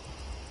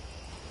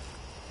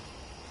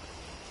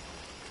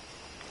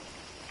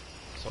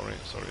 Sorry.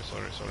 I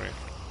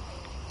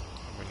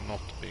will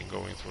not be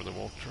going through the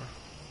water.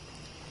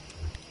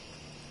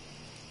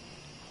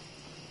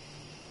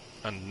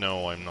 And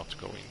no, I'm not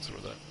going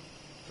through that.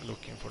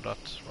 Looking for that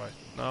right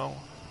now.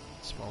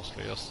 It's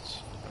mostly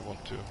just I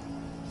want to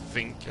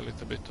think a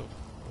little bit of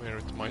where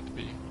it might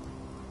be.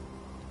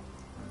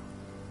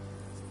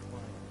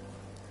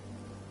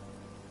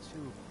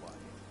 Too quiet.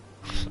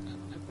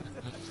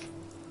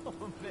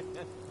 Oh man,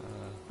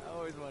 I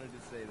always wanted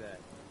to say that.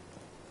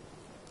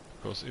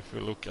 Because if we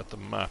look at the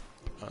map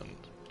and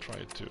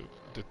try to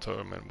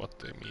determine what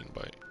they mean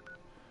by...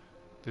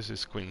 This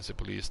is Quincy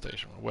Police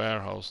Station,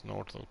 warehouse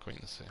north of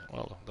Quincy.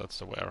 Well, that's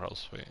the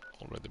warehouse we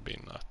already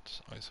been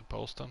at, I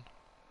suppose then.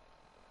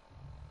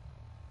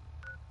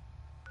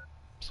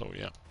 So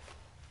yeah,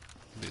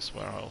 this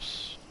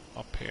warehouse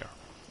up here.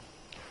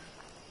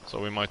 So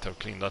we might have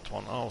cleaned that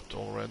one out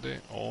already,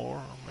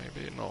 or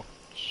maybe not.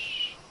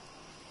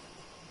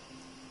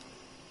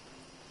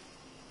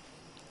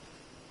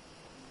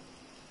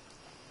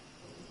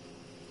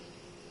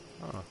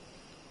 Ah.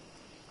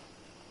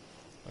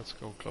 Let's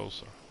go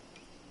closer.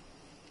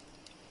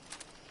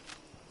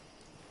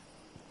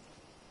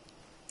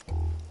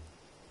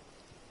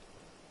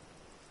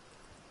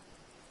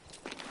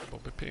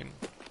 Bobby pin,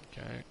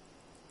 okay.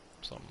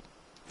 Some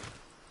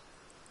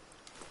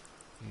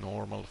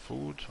normal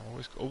food.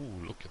 Always. Oh,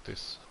 look at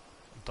this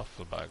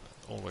duffel bag.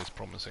 Always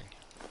promising.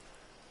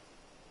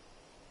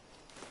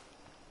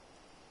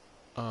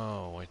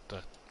 Oh wait,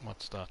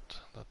 what's that?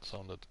 That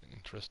sounded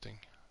interesting.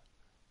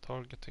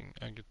 Targeting,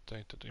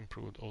 agitated,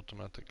 improved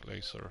automatic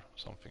laser,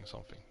 something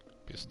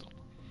pistol.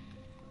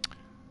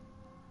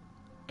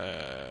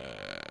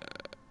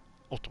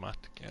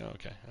 Automatic. Yeah,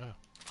 okay. Yeah.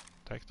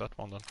 Take that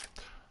one then.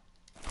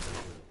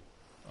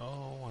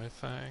 Oh, I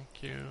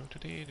thank you.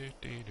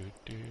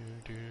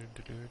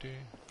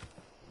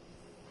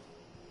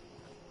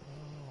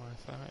 Oh, I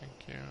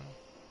thank you.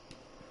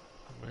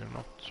 We're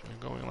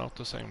going out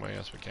the same way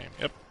as we came.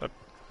 Yep.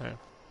 Here.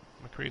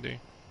 MacCready.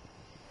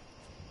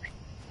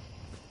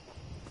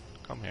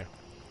 Come here.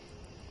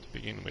 To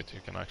begin with,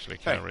 you can actually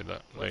carry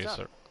the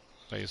laser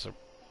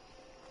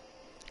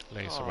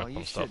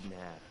weapon stuff.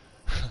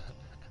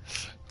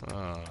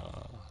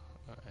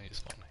 He's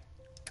funny.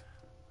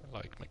 I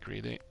like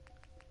MacCready.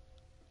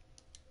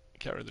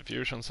 Carry the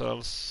fusion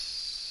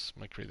cells.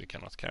 MacCready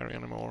cannot carry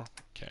anymore.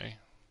 Okay.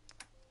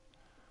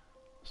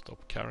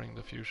 Stop carrying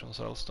the fusion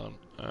cells then.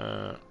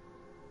 Yeah,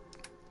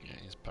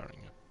 he's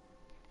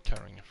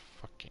carrying a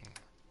fucking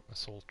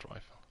assault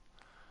rifle.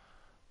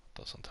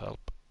 Doesn't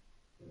help.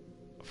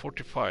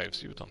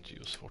 45s, you don't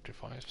use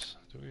 45s,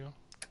 do you?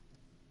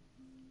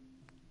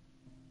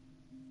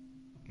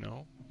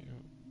 No,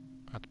 you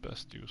at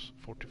best use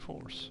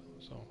 44s.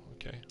 So,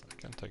 okay, I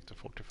can take the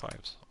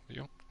 45s of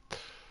you.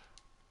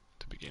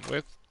 To begin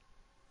with,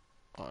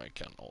 I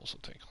can also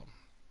take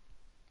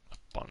a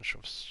bunch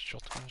of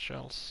shotgun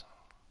shells.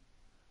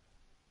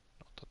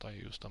 Not that I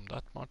use them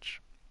that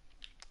much.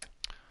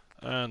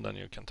 And then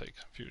you can take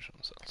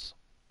fusion cells.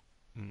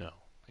 No,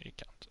 you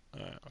can't.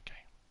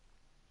 Okay.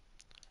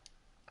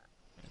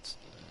 It's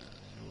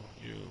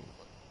you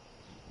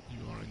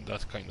are in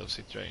that kind of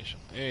situation.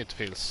 It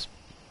feels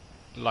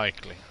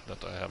likely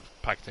that I have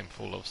packed him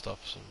full of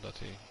stuff so that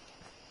he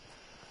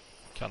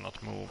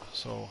cannot move.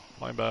 So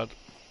my bad.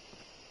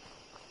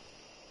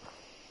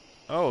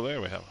 Oh, there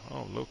we have.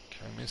 Oh, look,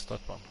 I missed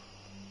that one.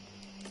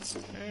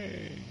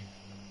 Hey,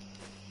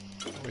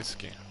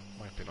 whiskey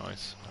might be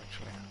nice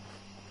actually.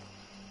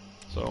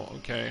 So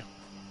okay.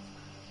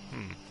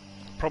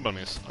 problem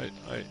is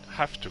I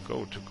have to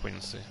go to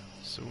Quincy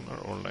sooner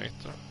or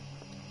later.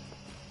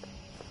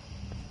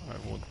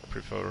 I would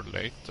prefer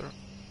later,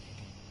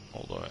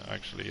 although I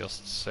actually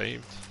just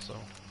saved, so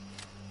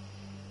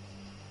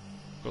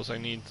because I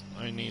need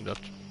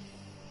that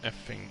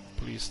effing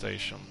police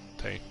station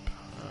tape.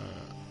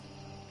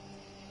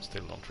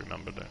 Still don't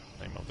remember the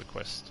name of the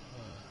quest.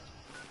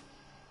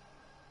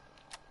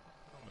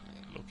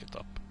 Look it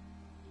up.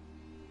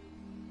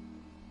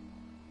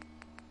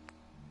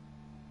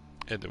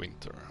 Eddie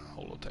Winter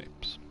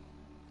holotapes.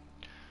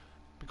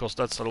 Because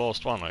that's the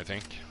last one, I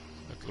think.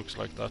 It looks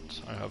like that.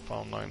 I have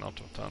found 9 out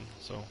of 10,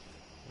 so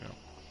yeah.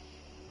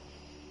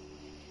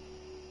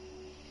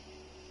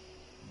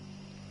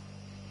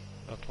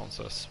 That one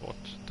says what?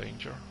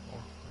 Danger? Or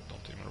I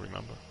don't even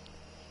remember.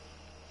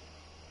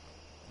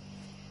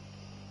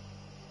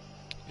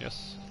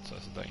 Yes, it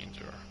says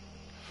danger.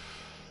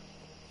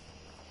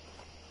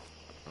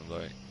 And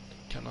I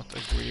cannot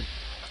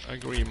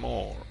agree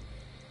more.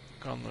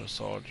 Gunner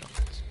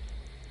Sergeant.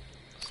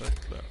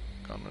 Settler.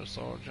 Gunner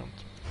Sergeant.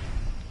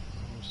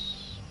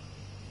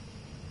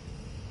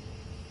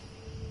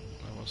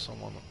 There was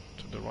someone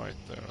to the right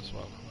there as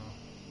well.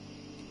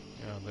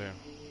 Yeah, there.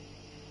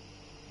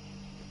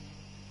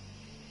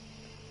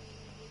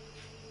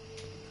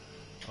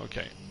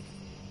 Okay.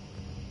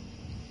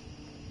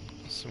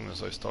 As soon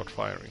as I start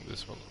firing,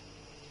 this will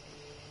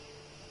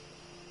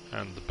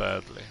end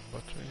badly,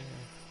 but we...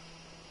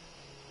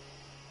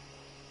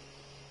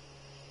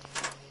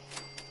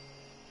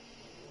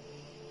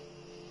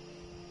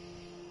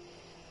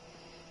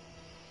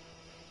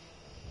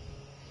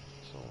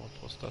 So what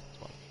was that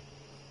one?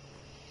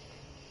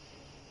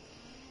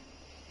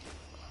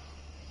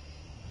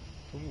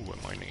 Ooh,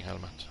 a mining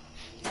helmet.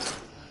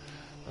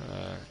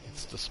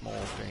 It's the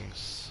small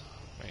things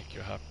make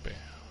you happy.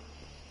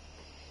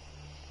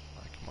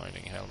 Like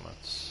mining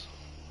helmets.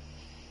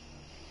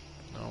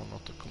 No,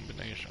 not a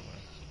combination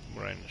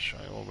wrench.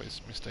 I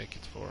always mistake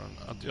it for an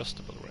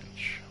adjustable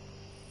wrench.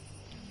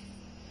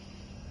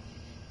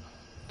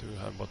 Do you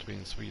have what we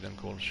in Sweden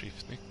call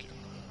skiftnyckeln?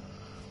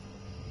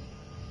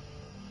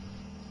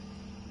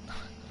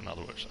 In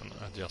other words, an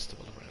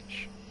adjustable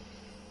wrench.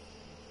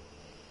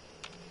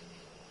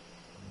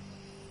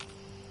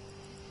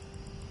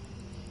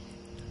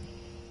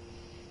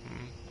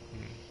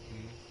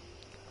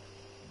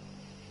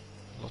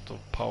 Lot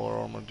of power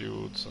armor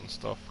dudes and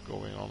stuff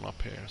going on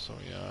up here, so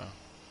yeah.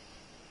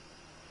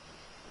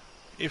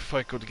 If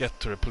I could get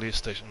to the police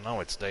station,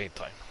 now it's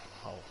daytime.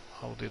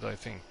 How did I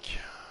think?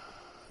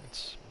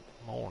 It's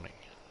morning.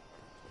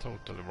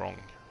 Totally wrong.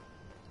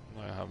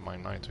 I have my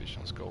night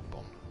vision scope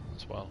on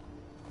as well.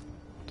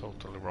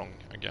 Totally wrong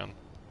again.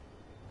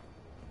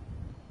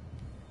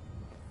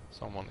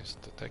 Someone is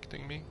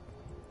detecting me.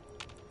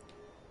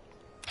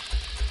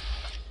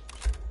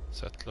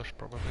 Settlers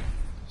probably,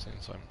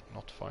 since I'm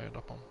not fired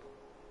upon.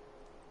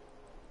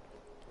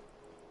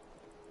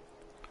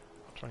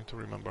 I'm trying to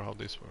remember how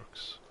this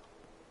works.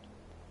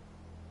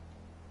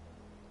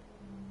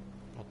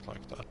 Not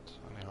like that,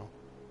 anyhow.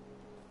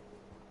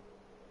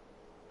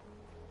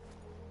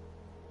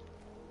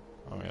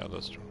 Oh yeah,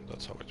 that's true.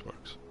 That's how it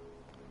works.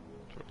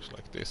 It works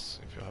like this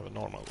if you have a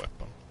normal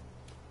weapon.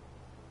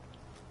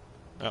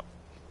 Yeah,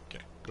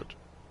 okay, good.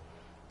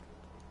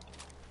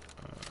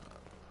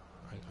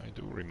 I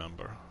do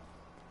remember.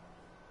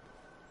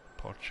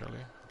 Partially,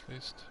 at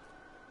least.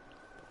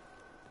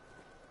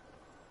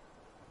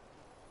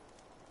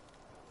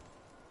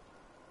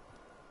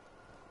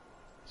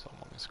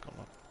 Someone is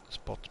gonna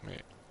spot me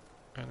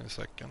any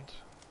second.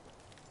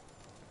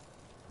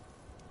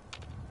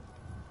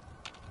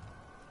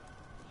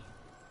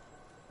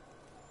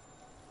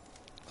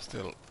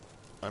 Still,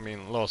 I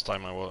mean, last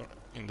time I was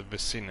in the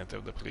vicinity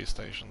of the police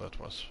station, that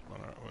was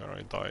where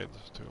I died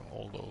to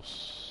all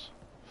those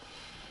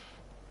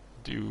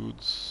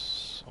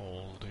dudes,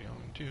 all the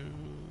young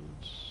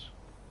dudes.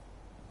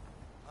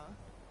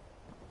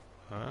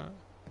 Huh?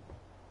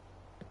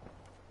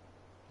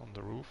 On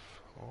the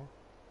roof, or?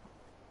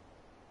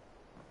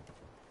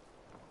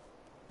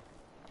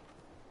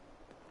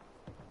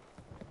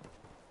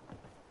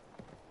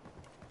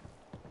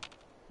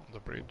 On the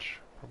bridge,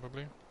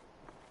 probably.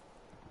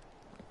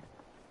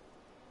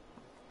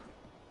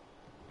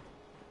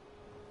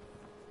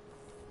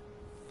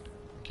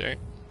 Okay,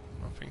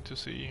 nothing to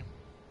see.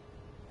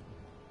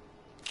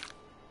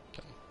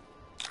 Can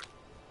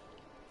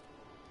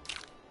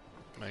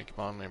make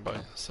money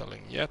by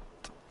selling yet,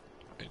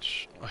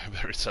 which I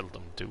very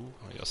seldom do.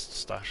 I just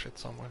stash it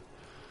somewhere.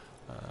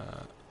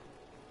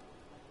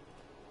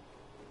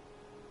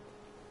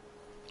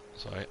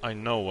 So I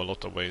know a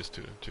lot of ways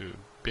to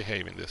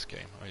behave in this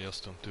game. I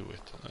just don't do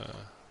it.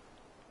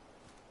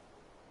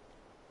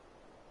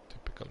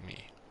 Typical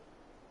me.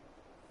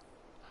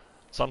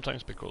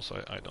 Sometimes because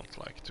I don't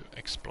like to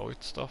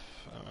exploit stuff.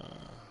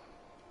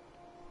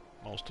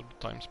 Most of the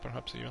times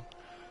perhaps even.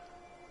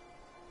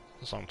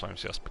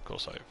 Sometimes just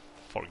because I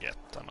forget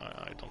and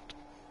I don't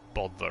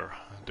bother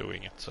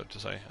doing it, so to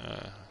say.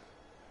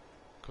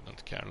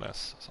 Couldn't care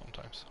less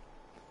sometimes.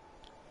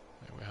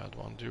 Here we had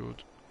one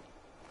dude.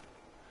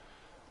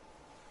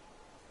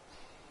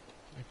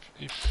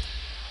 If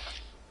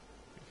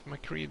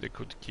MacReady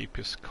could keep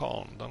his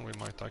calm, then we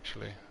might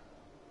actually...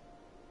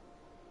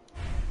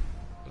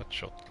 That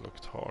shot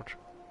looked hard.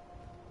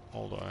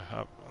 Although I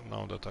have,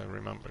 now that I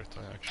remember it,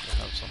 I actually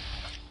have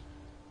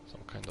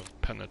some kind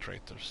of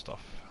penetrator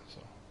stuff.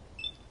 So.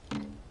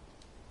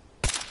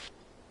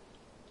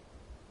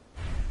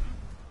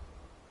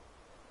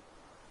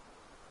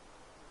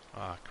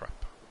 Ah,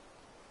 crap.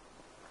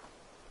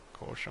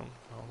 Caution,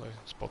 oh, they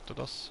spotted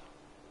us.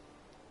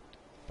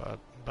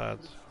 Bad.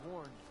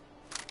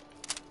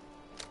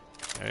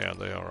 Yeah,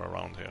 they are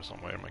around here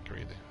somewhere,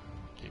 MacReady.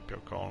 Keep your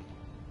calm.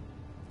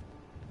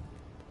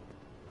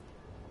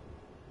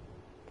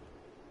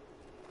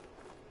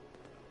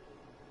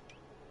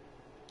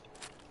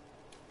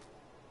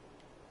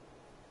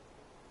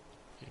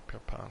 Keep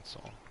your pants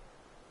on.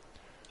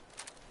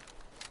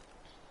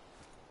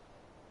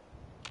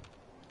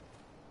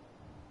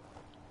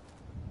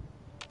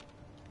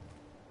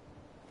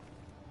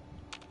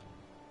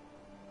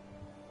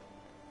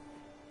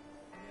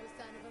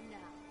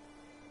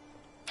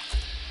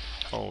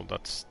 Oh,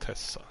 that's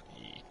Tessa.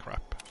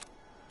 Crap.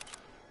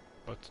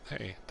 But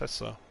hey,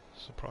 Tessa,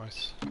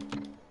 surprise.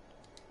 I'm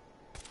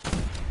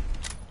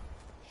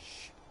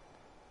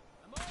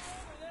all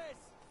over this.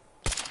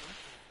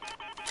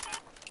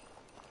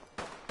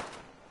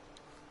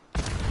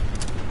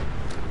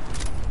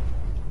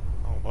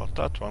 How about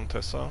that one,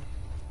 Tessa?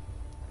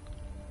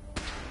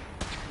 I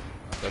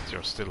bet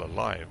you're still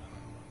alive.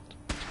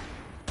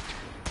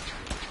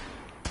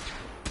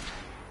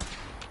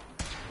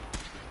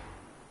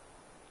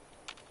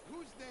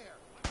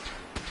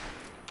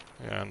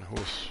 And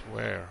who's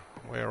where?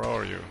 Where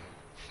are you?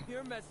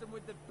 You're messing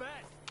with the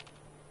best.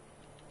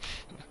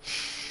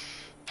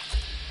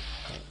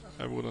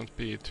 I wouldn't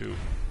be too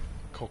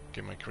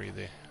cocky,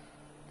 MacReady.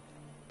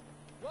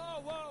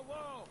 Whoa, whoa,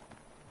 whoa!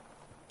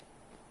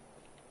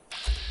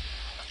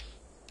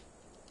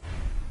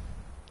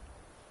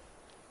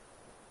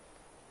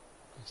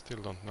 I still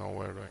don't know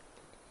where I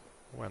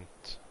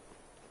went.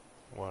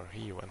 Where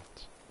he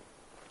went.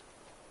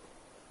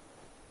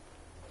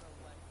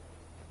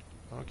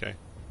 Okay.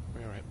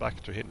 We are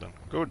back to hidden.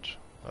 Good.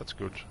 That's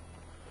good.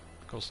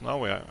 Because now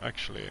we are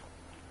actually...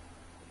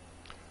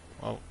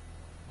 Well,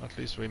 at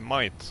least we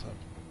might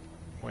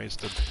have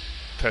wasted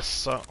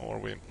Tessa, or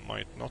we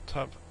might not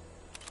have.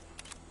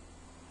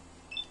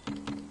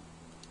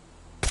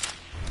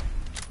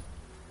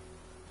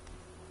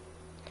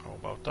 How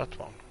about that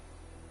one?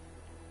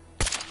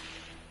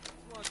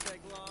 Won't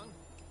take long.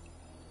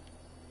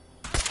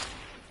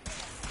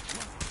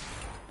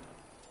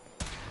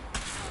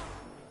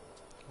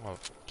 Well,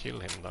 kill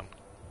him then.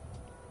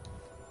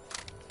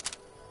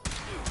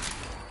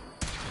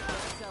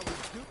 That's how we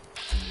do.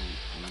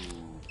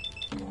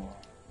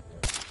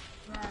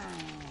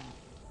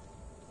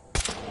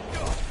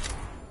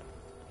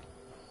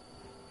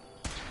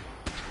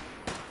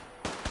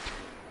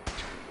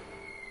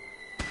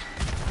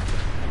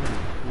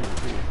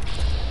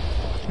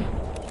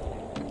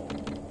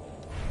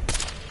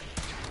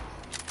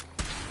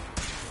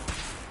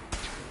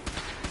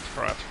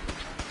 Crap.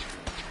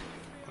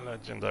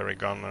 Legendary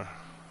gunner.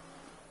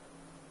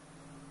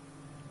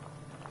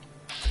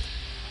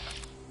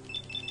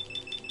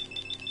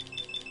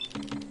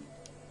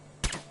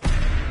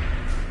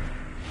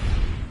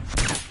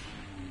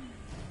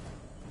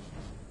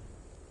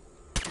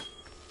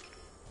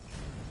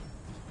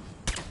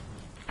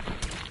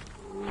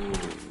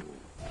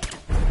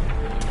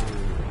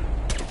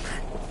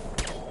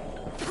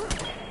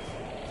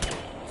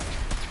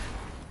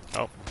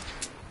 Oh.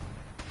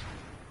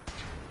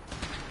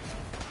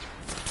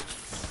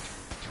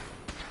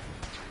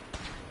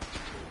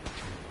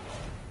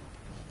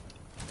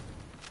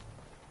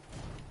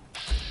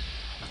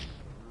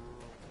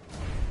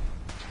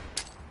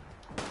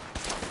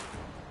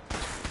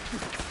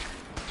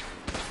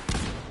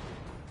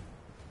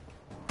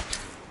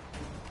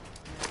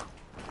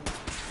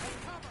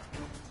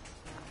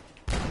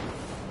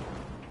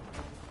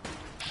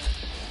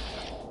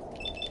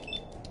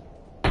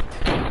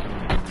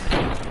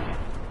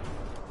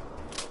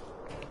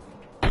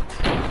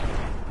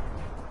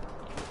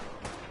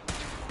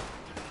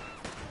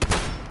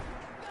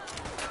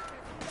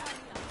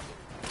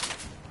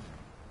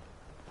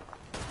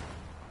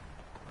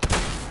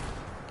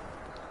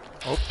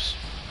 Oops.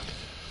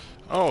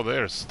 Oh,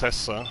 there's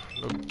Tessa.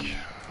 Look.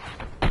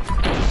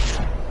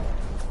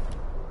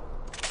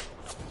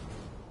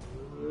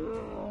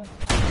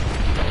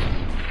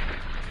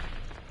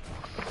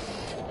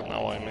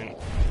 Now I'm in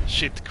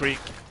Shit Creek.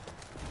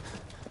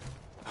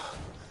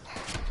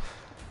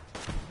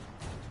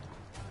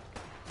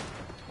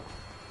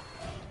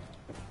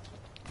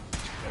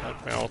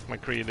 Help me out,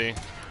 MacReady.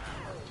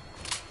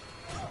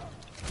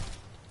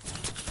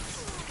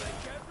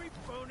 Like every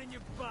bone in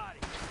your body.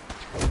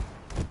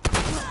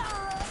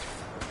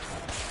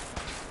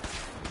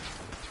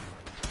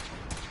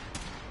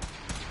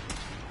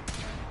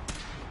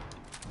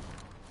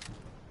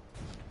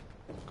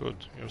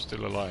 Good, you're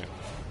still alive.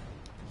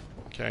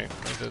 Okay,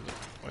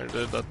 where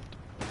did that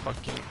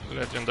fucking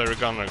legendary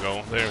gunner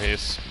go? There he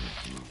is.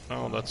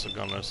 Oh, that's a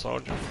gunner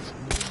sergeant.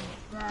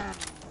 How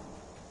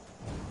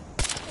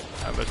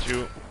about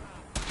you?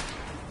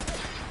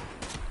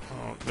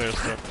 Oh, there's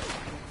the...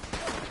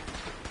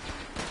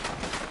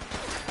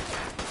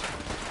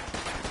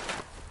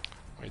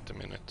 Wait a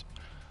minute.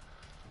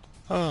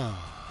 Oh.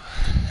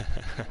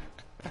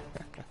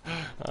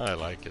 I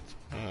like it.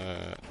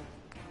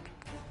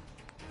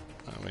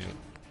 I mean,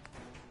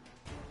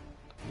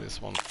 this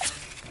one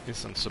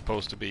isn't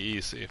supposed to be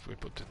easy if we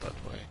put it that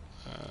way.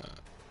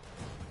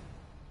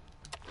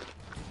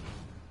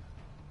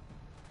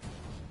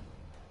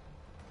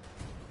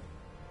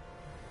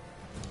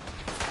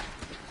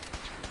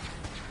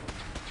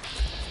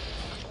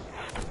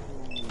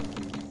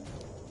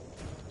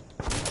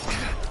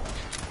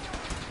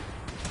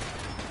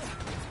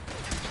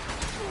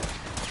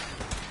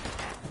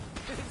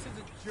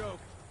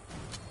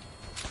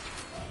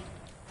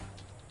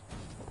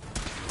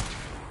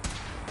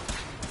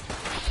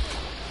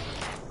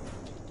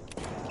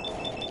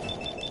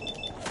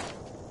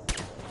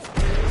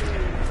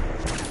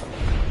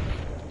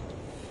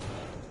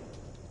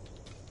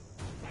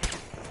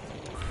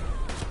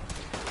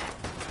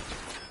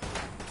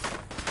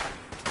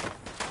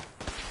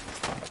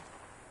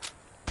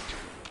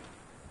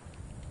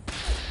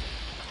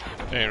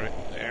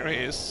 There he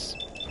is.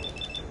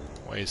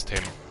 Waste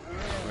him.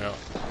 Yeah.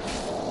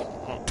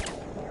 Oh.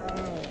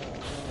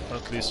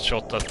 At least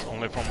shot that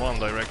only from one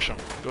direction.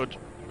 Good,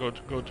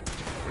 good, good.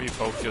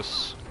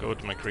 Refocus.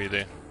 Good,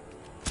 MacReady.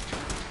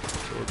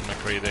 Good,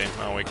 MacReady.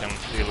 Now we can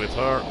deal with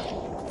her.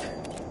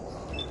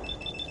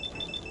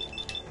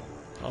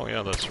 Oh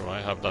yeah, that's true.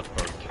 I have that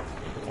perk.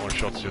 The more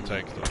shots you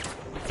take, the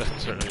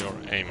better your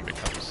aim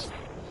becomes.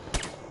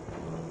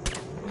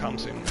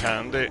 Comes in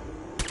handy,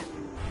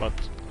 but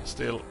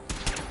still.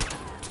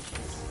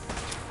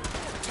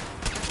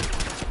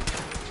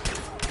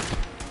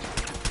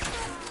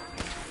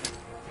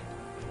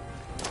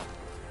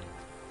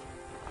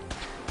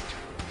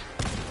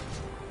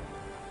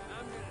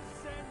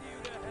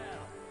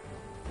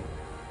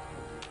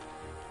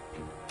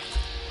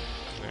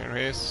 There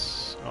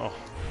is... oh,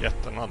 yet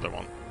another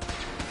one.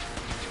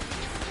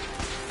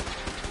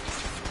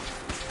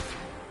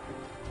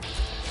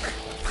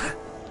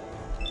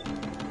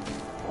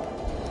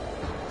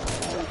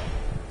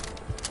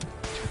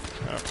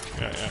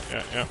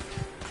 Yeah.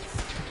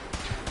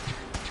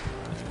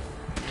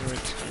 I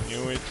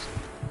knew it.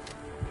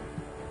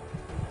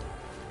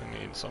 I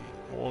need some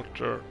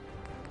water.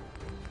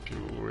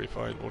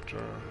 Purified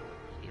water.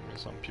 Give me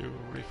some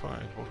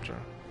purified water.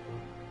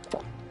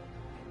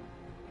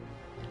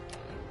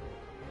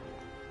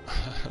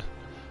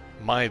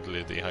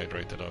 Mildly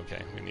dehydrated,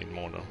 okay. We need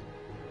more than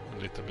a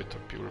little bit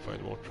of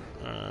purified water.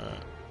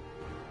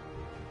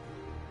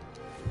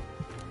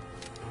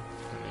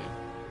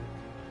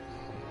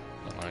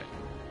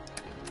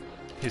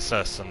 He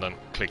says and then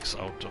clicks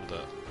out of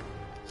the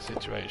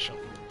situation.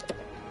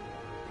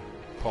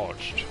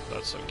 Parched,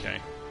 that's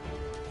okay.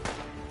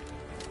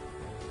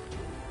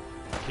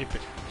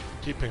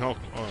 Keeping out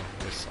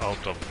is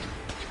out of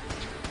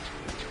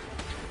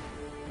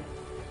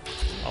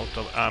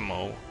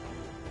ammo.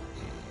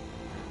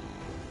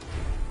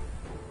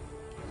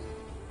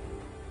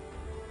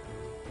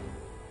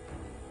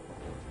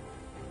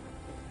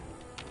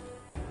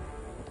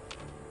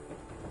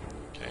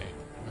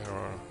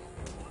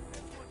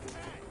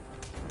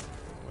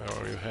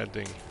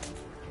 Heading.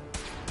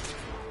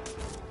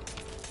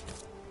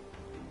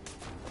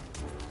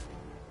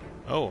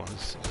 Oh,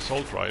 it's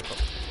assault rifle.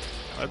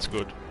 That's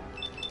good.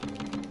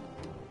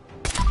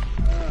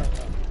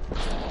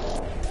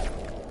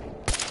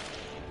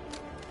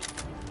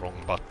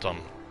 Wrong button.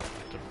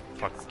 What the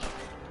fuck?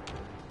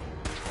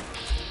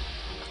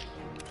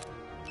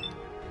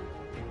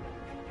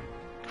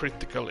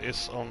 Critical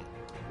is on.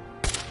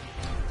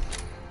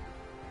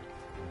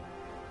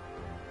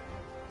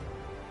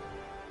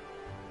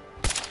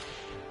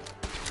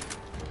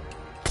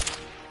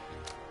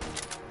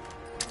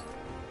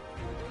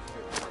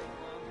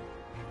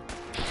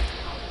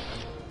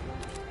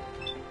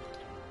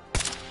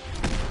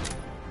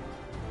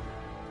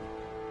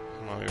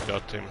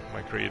 Got him,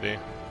 MacReady.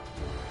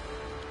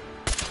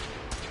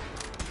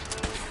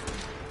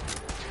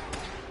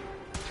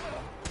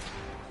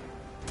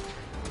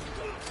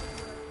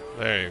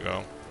 There you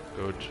go.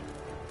 Good.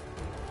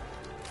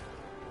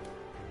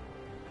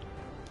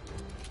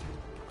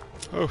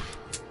 Oof.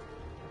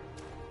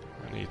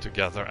 I need to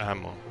gather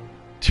ammo.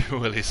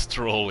 Duelist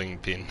rolling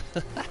pin.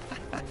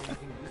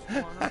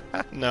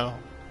 No.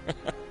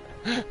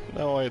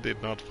 No, I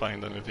did not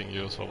find anything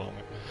useful on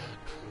it.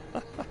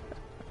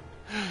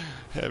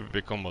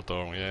 Heavy combat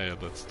armor, yeah,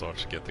 that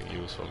starts getting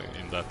useful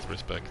in that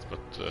respect,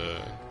 but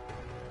I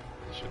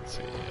should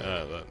see,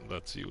 yeah,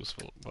 that's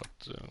useful, but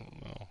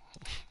no.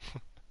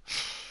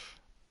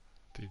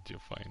 Did you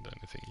find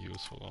anything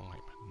useful on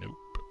him? Nope.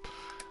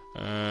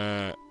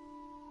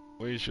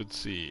 We should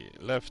see,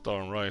 left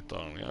arm, right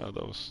arm, yeah,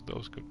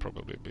 those could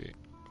probably be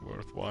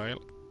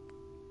worthwhile.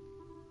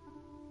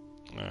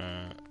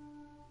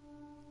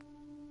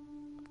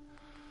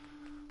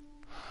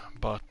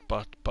 But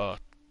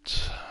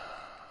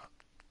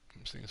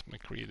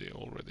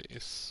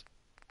is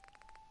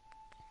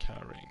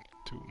carrying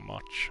too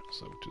much,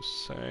 so to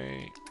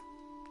say.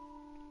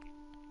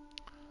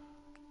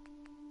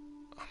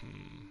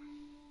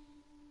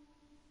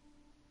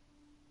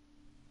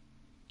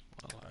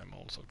 Well, I'm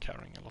also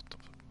carrying a lot of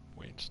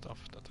weight stuff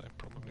that I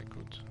probably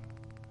could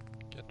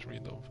get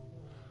rid of.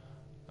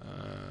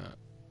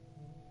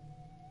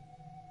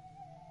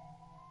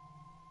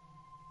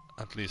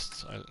 At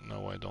least I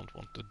know I don't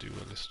want the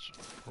dualist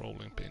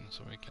rolling pin,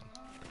 so we can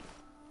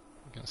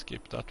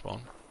skip that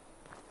one.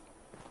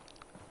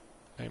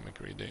 Hey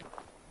McGreedy,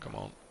 come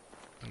on.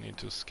 I need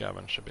to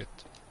scavenge a bit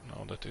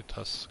now that it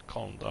has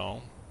calmed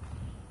down.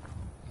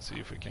 And see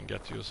if we can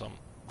get you some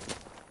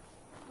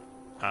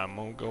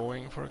ammo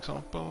going, for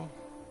example.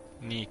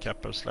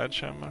 Kneecapper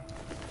sledgehammer.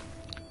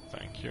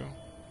 Thank you.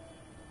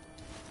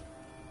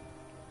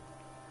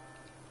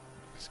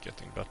 It's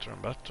getting better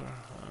and better.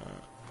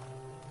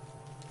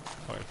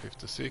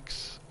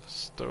 556.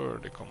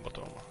 Sturdy combat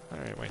armor.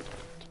 Hey, wait a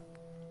minute.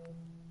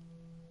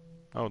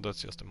 Oh,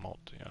 that's just a mod.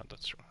 Yeah,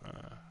 that's true.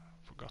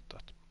 Forgot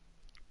that.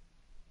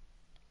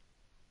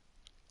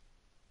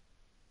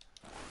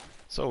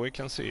 So we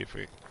can see if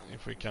we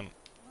can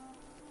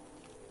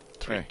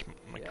trick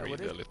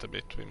McCready a little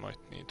bit. We might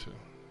need to.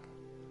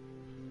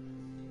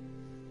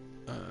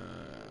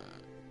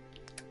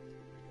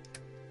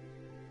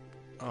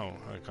 Oh,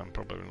 I can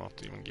probably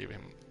not even give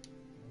him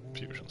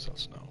fusion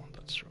cells now.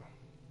 That's true.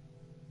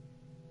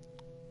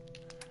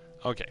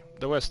 Okay,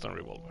 the Western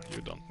revolver.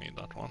 You don't need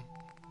that one.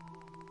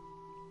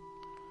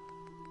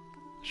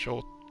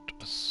 Short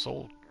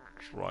assault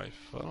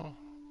rifle.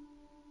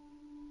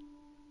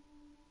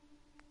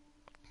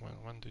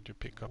 When did you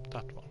pick up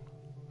that one?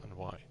 And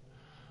why?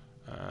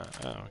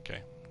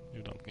 Okay,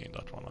 you don't need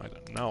that one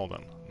either. Now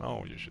then,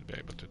 now you should be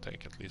able to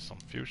take at least some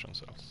fusion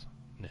cells.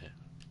 No.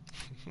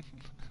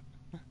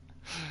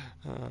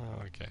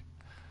 Okay.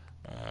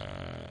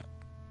 I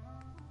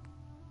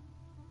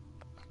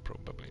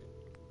probably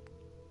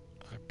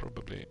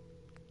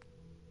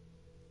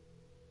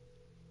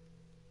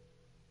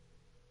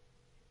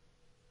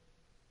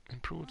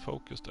improved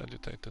focused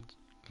agitated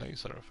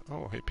laser.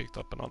 Oh, he picked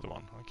up another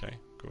one. Okay,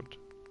 good.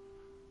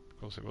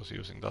 Because he was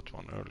using that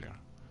one earlier.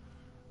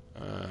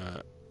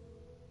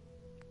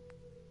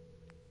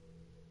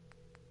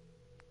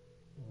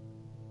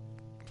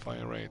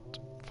 Fire rate.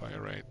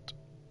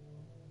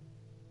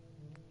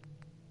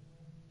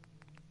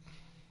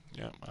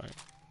 Yeah, I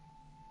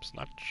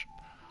snatch.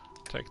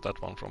 Take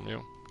that one from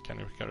you. Can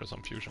you carry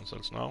some fusion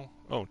cells now?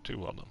 Oh,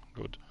 2 of them.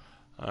 Good.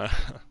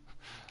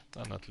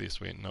 Then at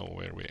least we know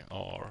where we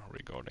are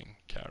regarding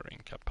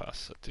carrying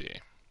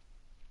capacity.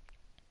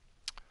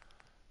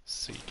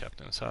 Sea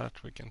Captain's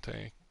hat we can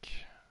take.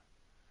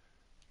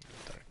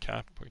 Military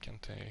cap we can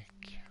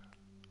take.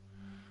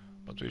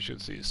 But we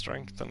should see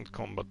strengthened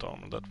combat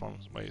armor. That one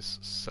weighs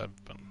 7.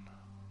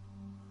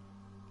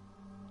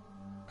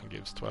 And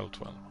gives 12.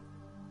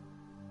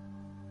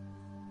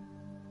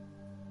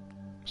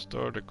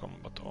 Sturdy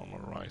combat armor,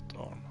 right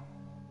arm.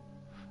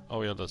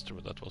 Oh yeah, that's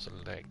true. That was a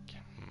leg.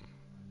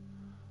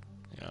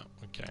 Yeah,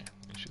 okay.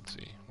 We should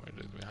see. Where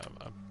did we have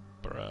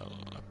apparel?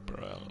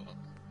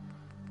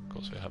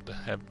 Because we have the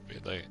heavy.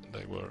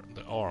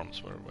 The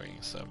arms were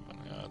weighing 7.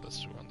 Yeah,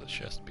 that's true. And the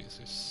chest piece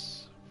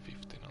is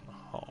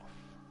 15.5.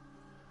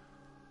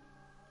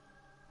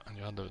 And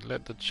you had the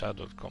leaded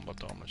shadowed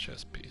combat armor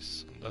chest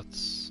piece, and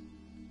that's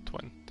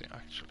 20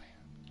 actually.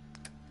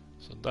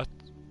 So that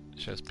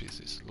chest piece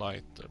is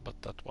lighter, but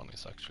that one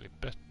is actually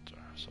better.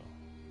 So.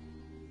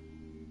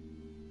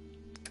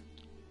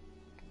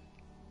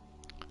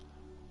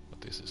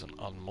 This is an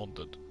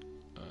unmodded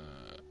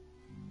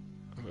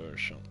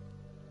version.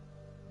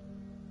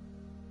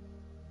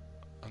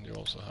 And you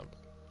also have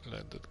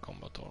leaded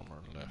combat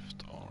armor,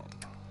 left arm.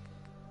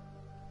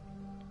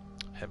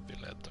 Heavy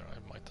leather, I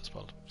might as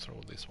well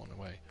throw this one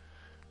away.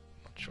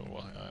 Not sure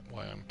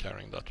why I'm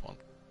carrying that one.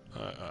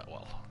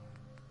 Well,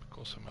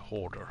 because I'm a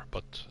hoarder,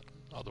 but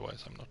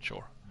otherwise I'm not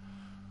sure.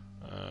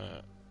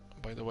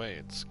 By the way,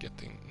 it's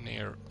getting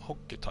near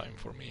hockey time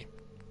for me.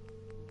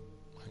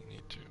 I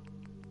need to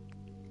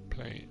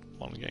play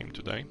one game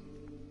today,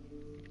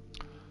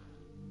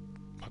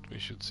 but we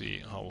should see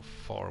how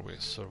far we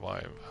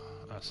survive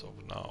as of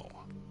now,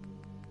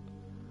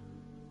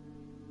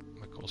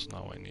 because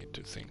now I need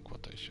to think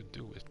what I should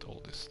do with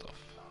all this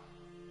stuff.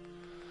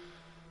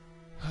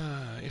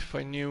 If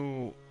I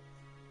knew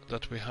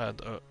that we had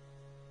a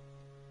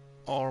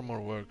armor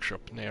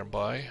workshop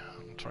nearby,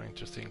 I'm trying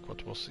to think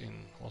what was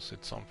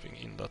it something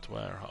in that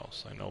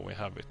warehouse? I know we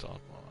have it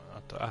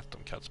at the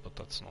Atom Cats, but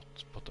that's not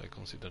what I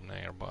consider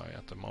nearby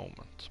at the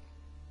moment.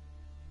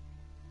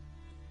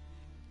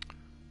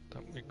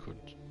 Then we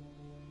could.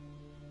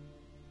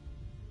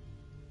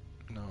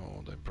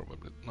 No,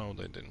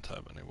 they didn't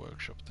have any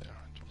workshop there.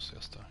 It was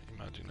just an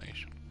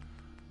imagination.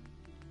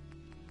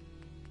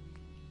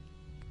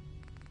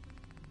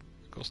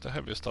 Because the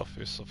heavy stuff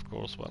is, of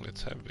course, well,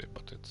 it's heavy,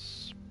 but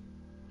it's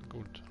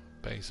good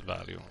base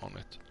value on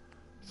it.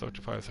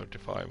 35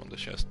 on the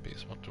chest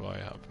piece. What do I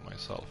have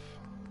myself?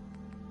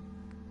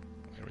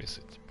 Where is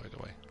it, by the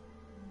way?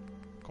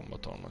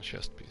 combat armor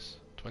chest piece.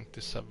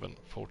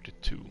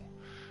 2742.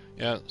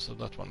 Yeah, so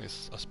that one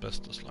is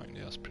asbestos lined,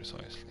 yes,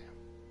 precisely.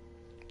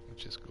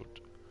 Which is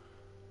good.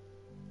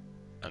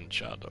 And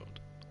shadowed,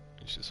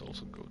 which is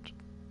also good.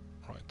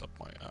 Right up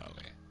my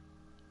alley.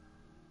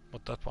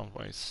 But that one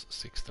weighs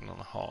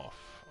 16.5.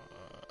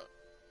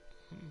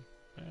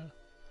 Yeah.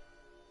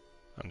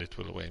 And it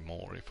will weigh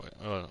more if I...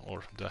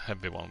 or the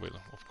heavy one will,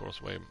 of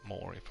course, weigh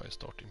more if I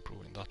start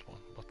improving that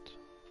one, but...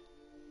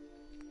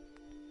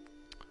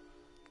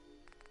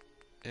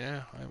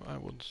 Yeah, I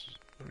would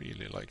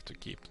really like to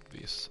keep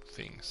these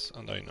things,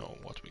 and I know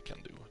what we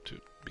can do to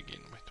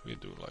begin with. We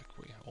do like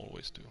we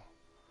always do.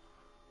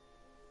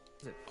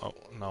 Oh,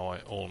 now I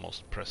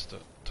almost pressed the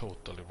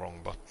totally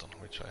wrong button,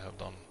 which I have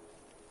done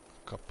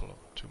a couple of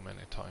too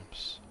many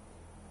times.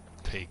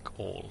 Take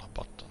all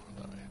button,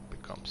 then it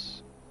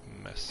becomes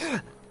mess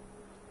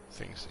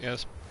things.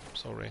 Yes,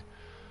 sorry.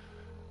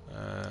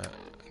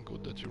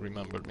 Good that you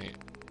remembered me.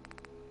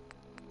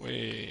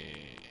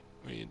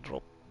 We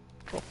drop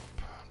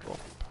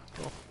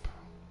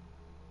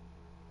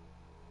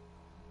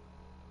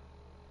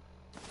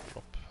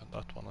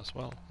that one as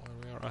well while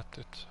we are at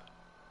it.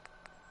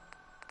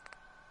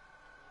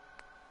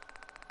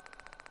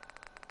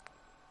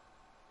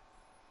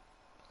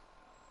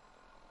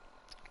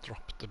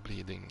 Drop the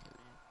bleeding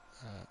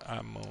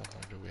ammo.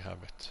 Where do we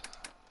have it?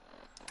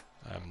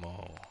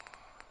 Ammo,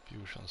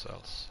 fusion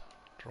cells.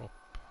 Drop.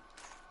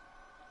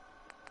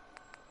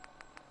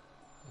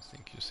 I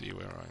think you see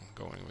where I'm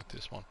going with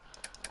this one.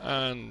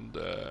 And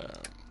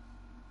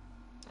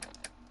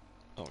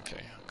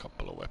okay, a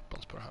couple of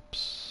weapons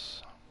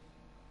perhaps.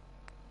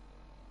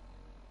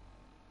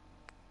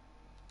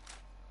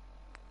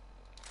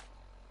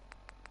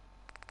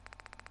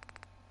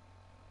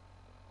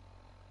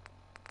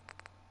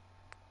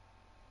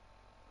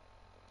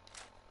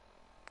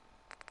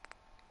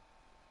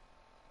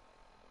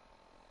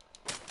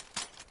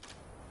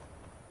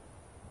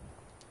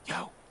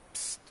 Yo,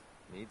 psst.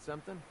 Need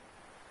something?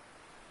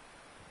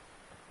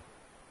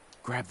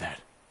 Grab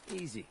that.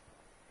 Easy.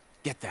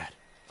 Get that.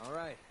 All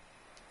right.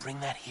 Bring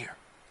that here.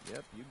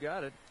 Yep, you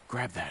got it.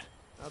 Grab that.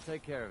 I'll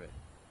take care of it.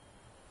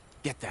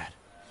 Get that.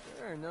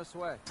 Sure, no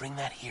sweat. Bring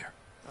that here.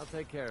 I'll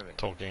take care of it.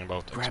 Talking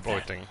about Grab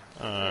exploiting.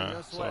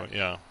 No So sweat.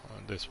 yeah,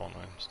 this one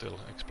I'm still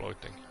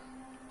exploiting.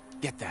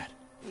 Get that.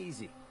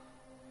 Easy.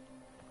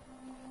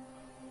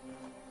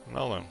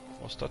 Now then,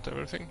 was that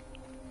everything?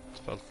 It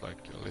felt like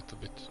a little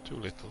bit too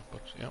little,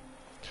 but yeah.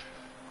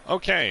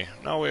 Okay,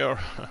 now we are...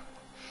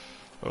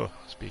 oh,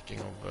 speaking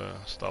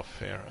of stuff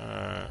here.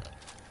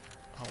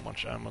 How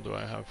much ammo do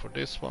I have for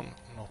this one?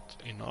 Not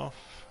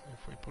enough,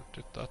 if we put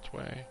it that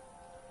way.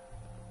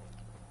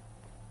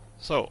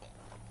 So,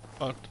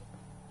 but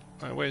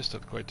I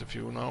wasted quite a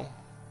few now.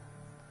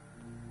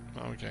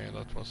 Okay,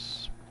 that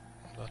was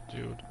that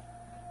dude.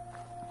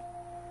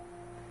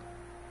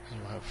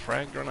 You have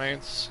frag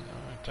grenades.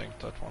 I take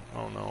that one.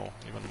 Oh no,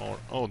 even more.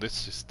 Oh,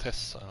 this is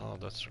Tessa. Oh,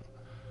 that's true.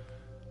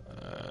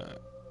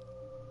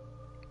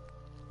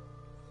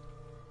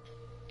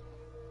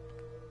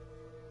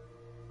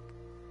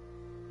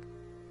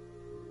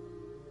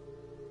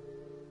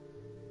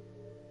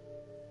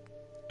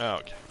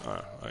 Okay,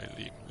 I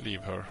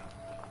leave her.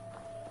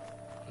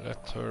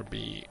 Let her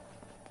be.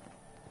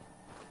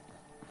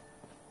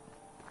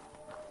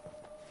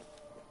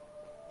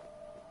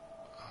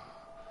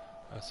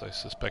 As I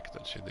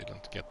suspected, she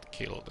didn't get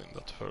killed in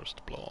that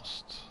first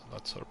blast.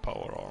 That's her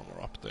power armor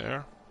up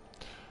there.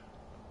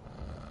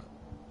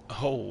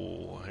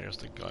 Oh, here's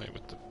the guy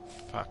with the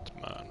fat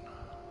man.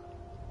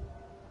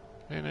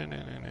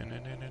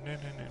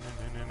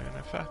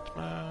 Fat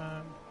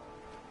man.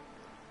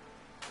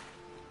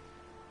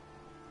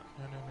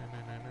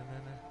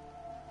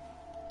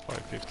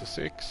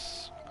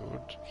 556.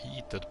 Good.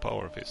 Heated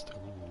power fist.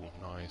 Ooh,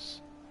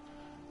 nice.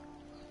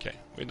 Okay,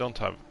 we don't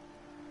have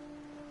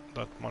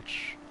that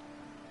much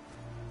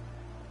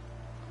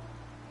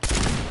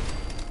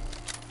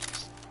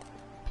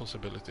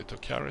possibility to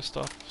carry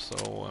stuff, so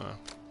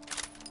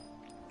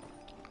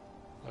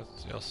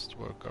let's just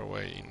work our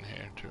way in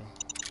here too.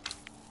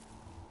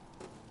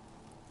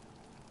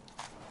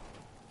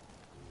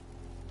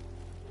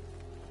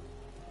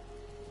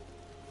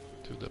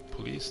 To the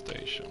police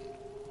station.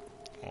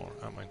 Or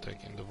am I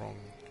taking the wrong...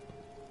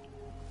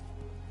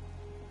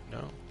 No,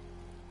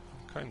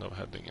 I'm kind of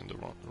heading in the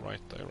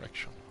right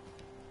direction.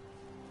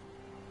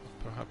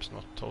 But perhaps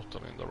not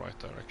totally in the right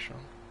direction.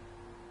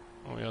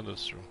 Oh yeah,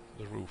 that's true.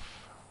 The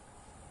roof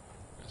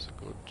is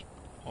a good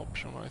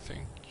option, I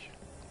think.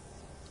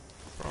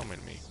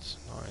 Vermin meat,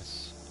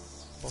 nice.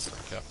 Bottle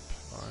cap,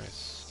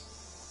 nice.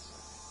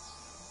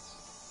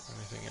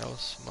 Anything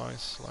else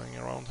nice lying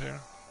around here?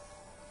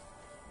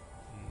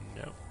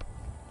 Nope.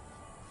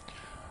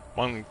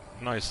 One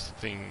nice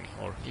thing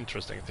or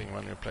interesting thing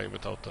when you play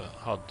without the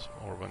HUD,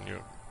 or when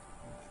you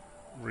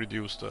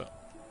reduce the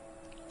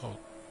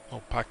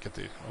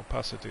opacity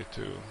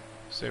to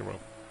 0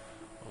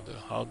 of the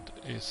HUD,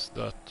 is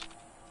that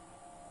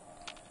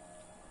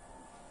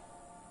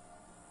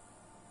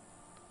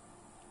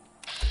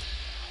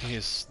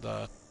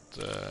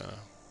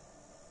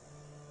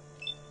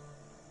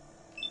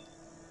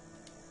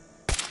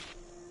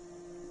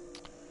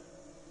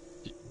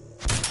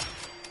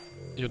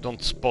you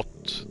don't spot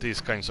these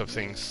kinds of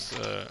things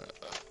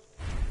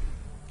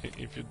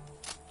if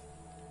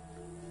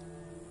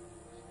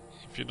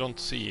you don't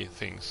see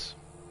things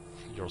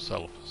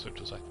yourself, so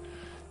to say.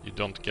 You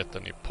don't get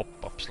any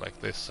pop-ups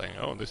like this saying,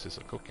 oh, this is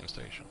a cooking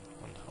station,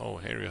 and oh,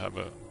 here you have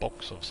a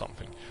box of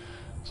something.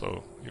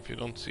 So if you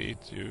don't see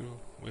it, you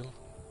will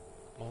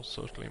most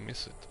certainly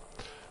miss it.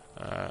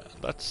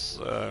 That's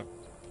a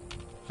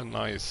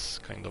nice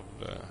kind of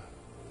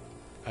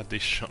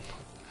addition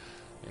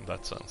in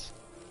that sense.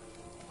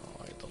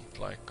 Oh, I don't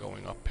like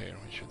going up here,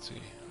 we should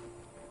see.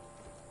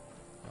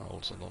 I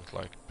also don't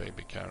like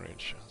baby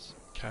carriages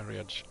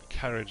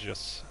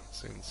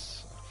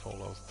since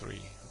Fallout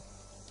 3.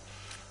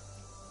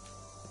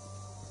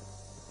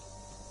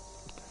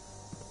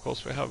 Of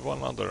course, we have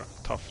one other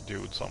tough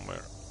dude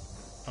somewhere.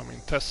 I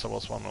mean, Tessa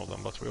was one of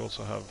them, but we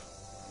also have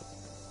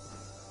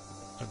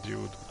a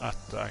dude at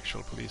the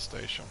actual police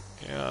station.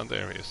 Yeah,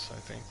 there he is, I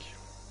think.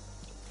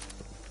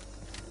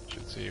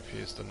 Should see if he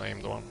is the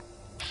named one.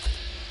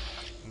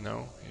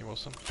 No, he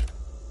wasn't.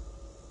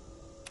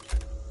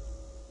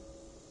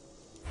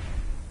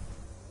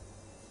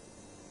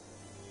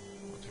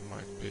 But he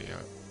might be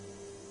a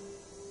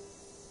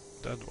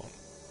dead one,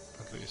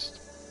 at least.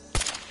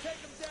 Take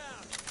him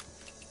down.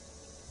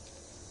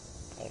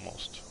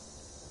 Almost.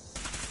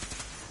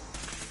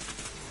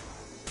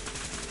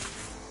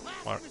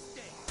 Why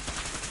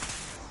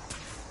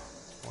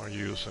are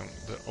you using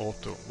the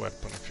auto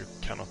weapon if you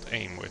cannot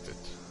aim with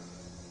it?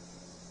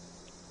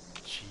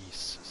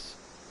 Jesus.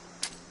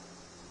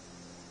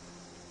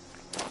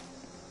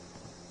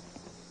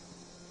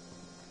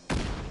 I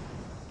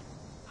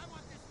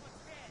want this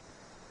one's head.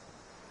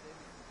 Save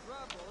me some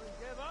trouble and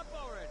give up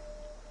already.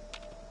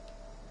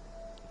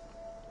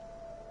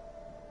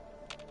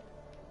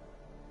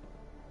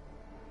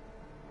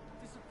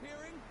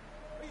 Disappearing?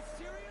 Are you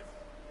serious?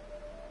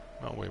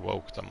 Now we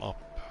woke them up.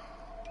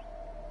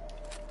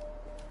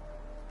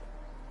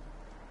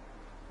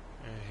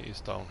 Yeah,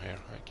 he's down here,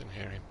 I can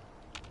hear him.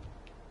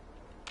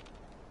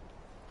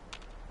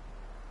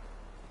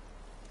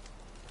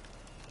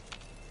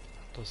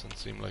 Doesn't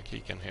seem like he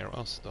can hear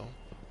us though.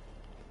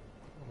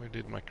 Where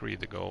did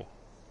MacReady go?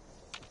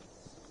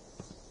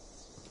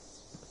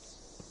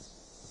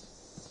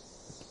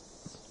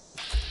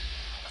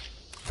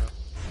 Yeah,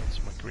 that's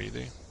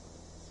MacReady.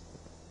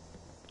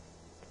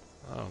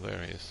 Oh,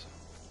 there he is.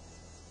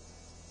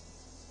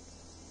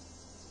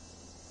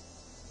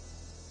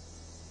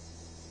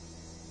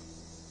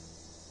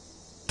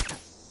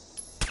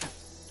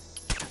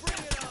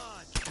 Bring it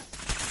on!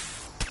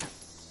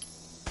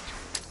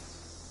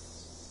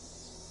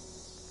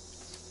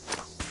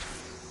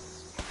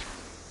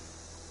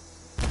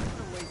 What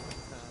a waste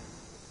of time.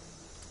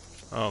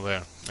 Oh,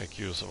 there. Make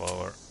use of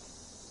our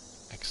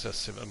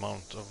excessive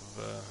amount of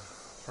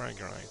frag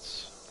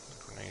grenades.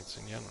 Grenades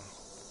in general.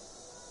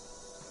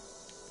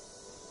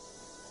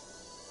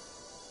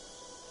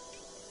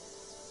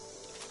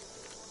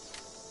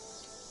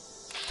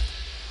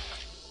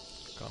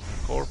 Gunner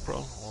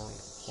Corporal,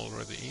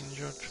 already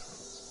injured.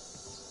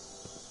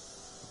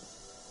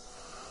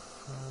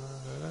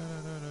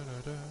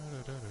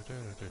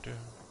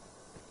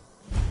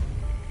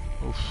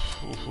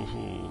 Oof, oof, oof,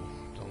 oof.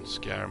 Don't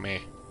scare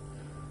me.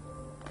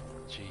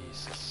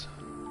 Jesus.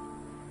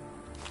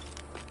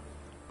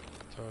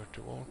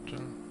 Dirty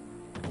water.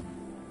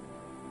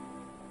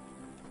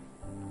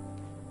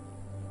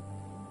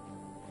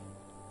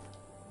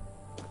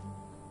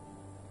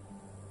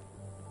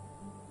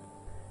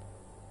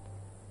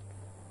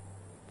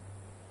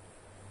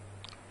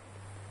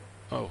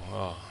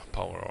 Oh,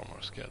 power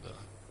armor scared the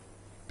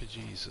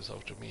bejesus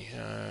out of me.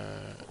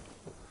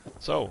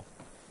 So,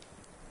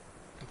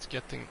 it's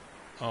getting...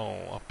 Oh,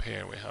 up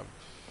here we have...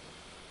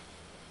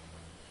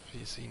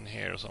 He's in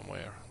here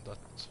somewhere, that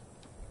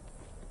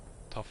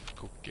tough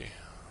cookie.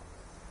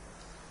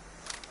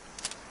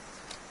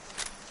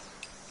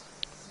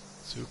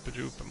 Super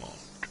duper mount.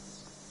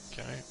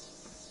 Okay.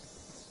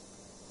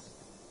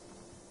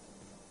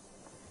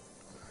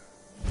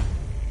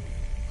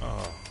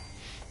 Oh.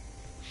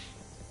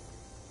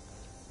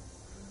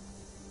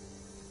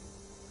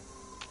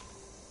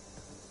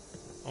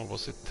 Or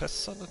was it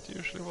Tessa that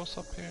usually was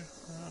up here?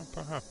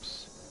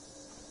 Perhaps.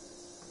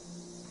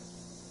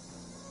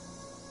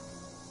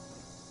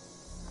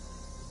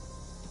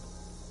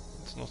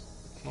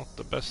 It's not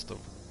the best of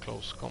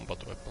close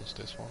combat weapons,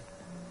 this one.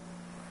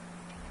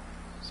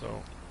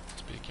 So,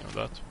 speaking of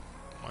that,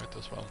 might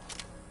as well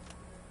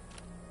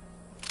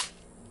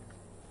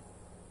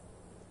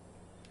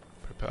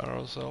prepare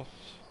ourselves.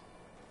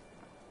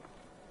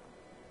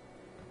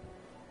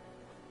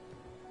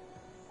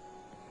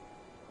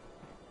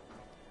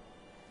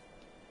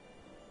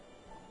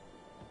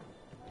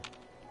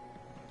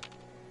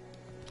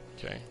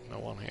 Okay, no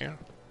one here.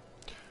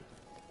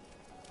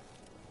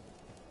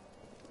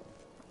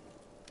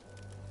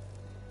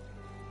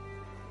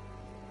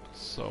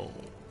 So,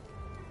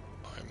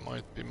 I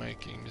might be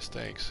making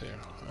mistakes here.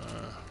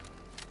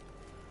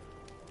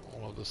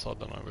 All of a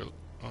sudden I will...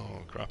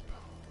 Oh crap.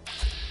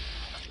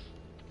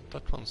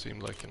 That one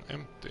seemed like an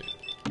empty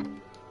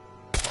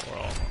power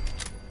armor.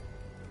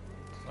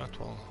 That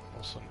one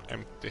was an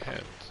empty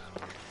head.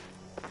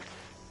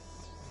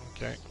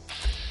 Okay.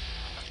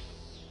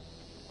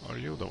 Are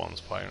you the ones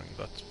firing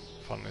that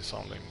funny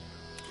sounding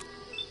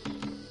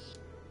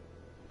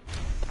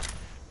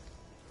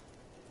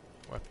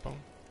weapon?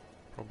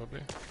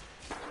 Probably.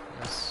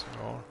 Yes,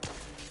 you are.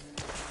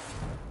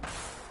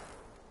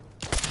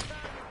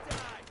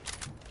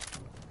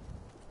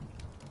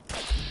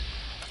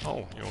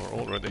 Oh, you're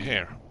already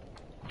here.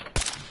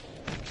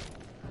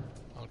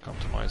 I'll come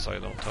to my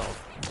side of town.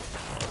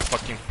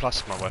 Fucking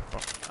plasma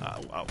weapon.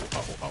 Ow, ow,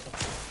 ow, ow.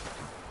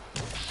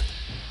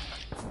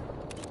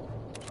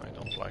 I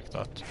don't like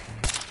that.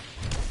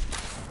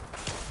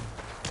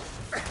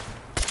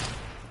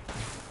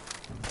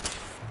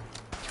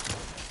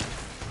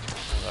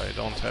 And I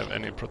don't have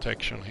any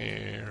protection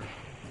here.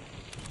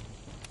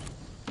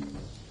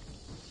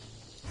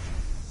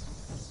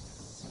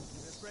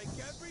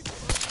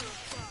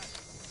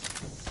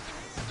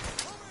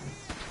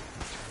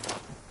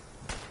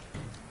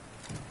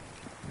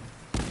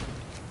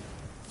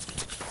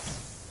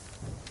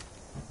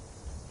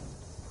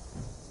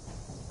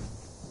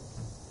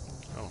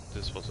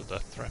 This was a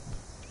death trap.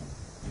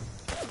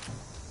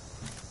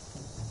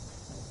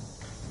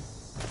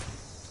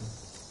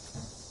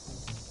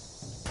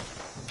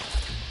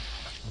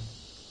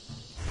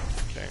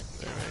 Okay,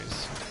 there it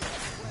is.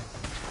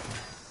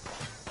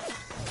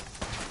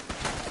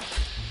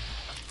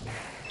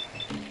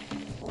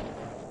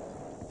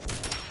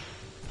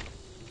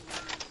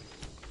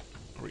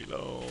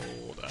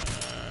 Reload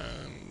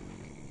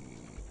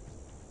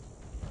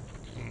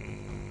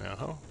and...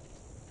 no.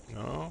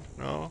 No,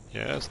 no,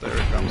 yes, there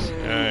it comes.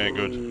 Yeah,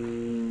 good.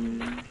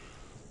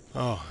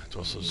 Oh, it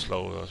was so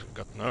slow, I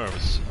got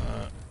nervous.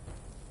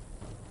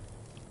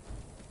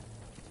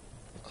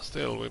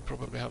 Still, we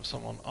probably have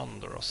someone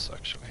under us,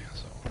 actually,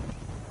 so...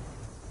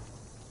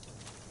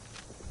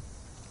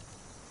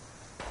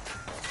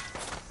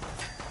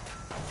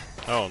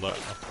 Oh, that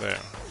up there.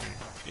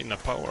 In a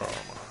power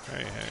armor.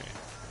 Hey, hey.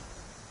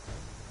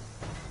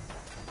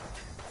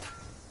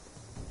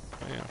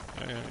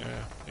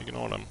 Yeah.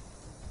 Ignore them.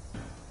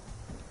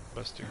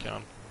 Best you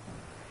can.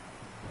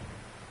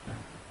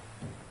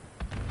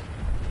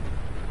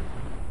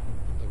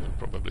 They will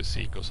probably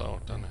seek us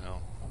out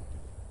anyhow,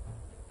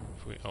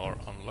 if we are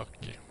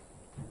unlucky.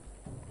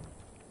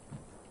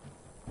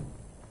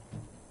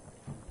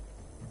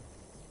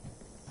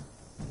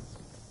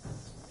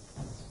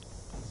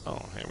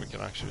 Oh, here we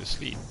can actually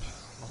sleep.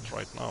 Not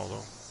right now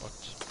though, but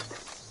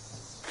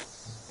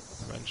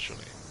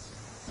eventually.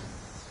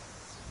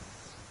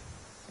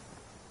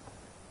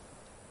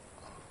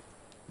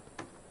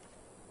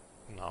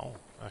 Now,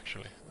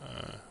 actually.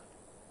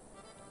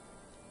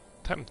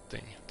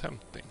 Tempting.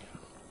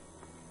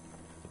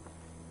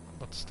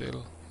 But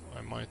still,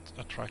 I might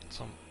attract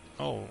some...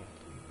 Oh,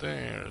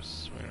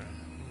 there's where...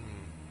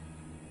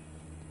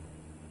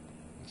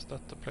 Is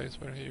that the place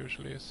where he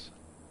usually is?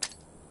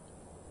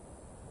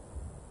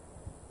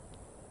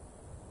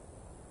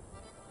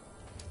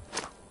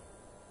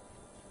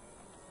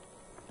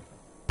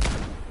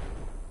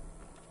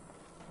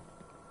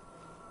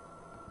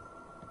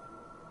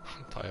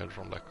 Tired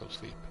from lack of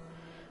sleep.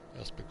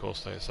 Just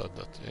because they said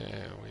that,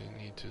 yeah, we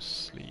need to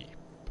sleep.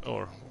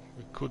 Or,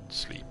 we could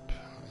sleep,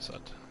 I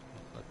said.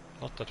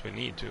 Not that we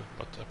need to,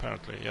 but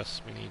apparently,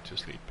 yes, we need to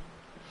sleep.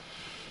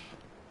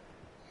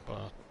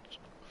 But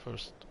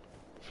first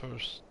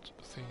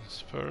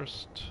things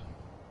first.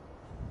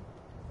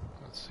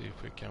 Let's see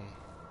if we can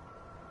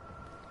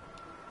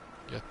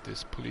get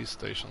this police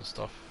station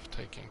stuff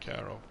taken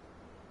care of.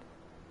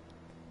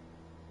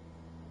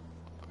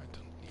 I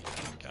don't need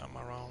any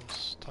gamma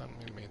rounds.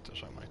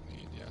 10mm I might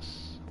need,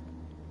 yes.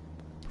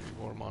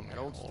 Pre-war money,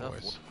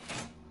 always.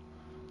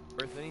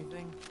 Worth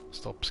anything?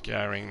 Stop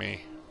scaring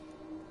me.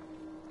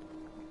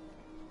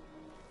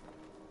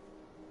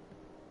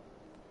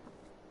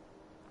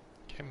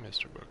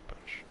 Chemistry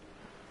workbench.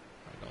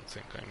 I don't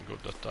think I'm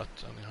good at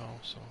that anyhow,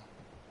 so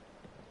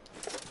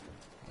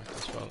might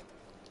as well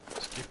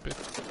skip it.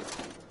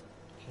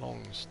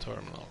 Long's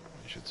terminal.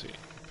 We should see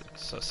if it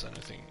says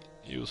anything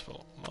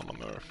useful. Mama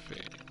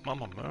Murphy.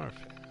 Mama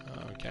Murphy.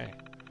 Okay.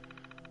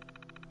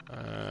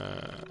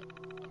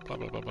 Blah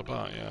blah blah blah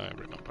blah. Yeah, I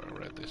remember I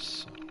read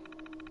this.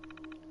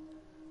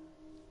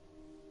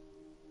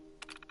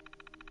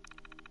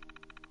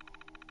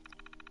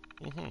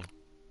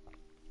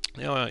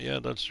 Yeah,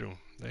 that's true.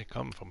 They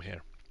come from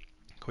here.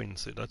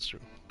 Quincy, that's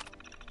true.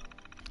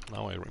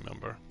 Now I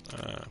remember.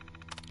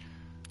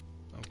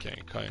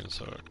 Okay, Kyle's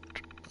hurt.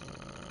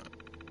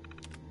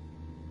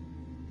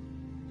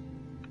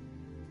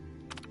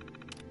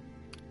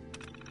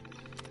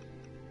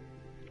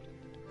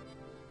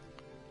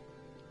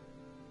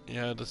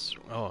 Yeah, that's...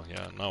 Oh,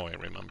 yeah, now I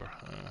remember.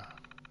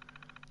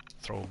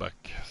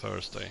 Throwback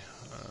Thursday.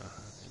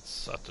 It's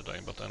Saturday,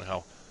 but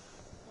anyhow.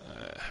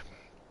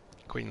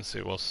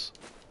 Quincy was...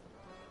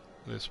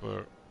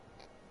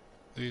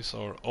 These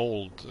are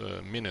old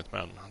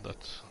Minutemen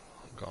that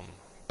gone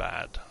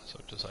bad, so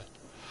to say.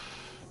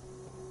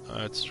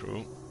 It's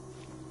true.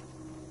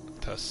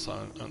 tests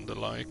and the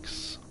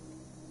likes.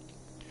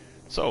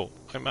 So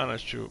I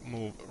managed to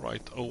move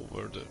right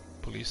over the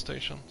police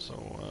station, so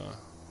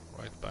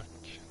right back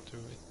to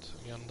it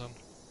again then.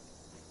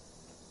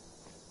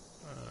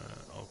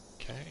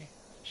 Okay,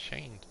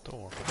 chained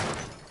door.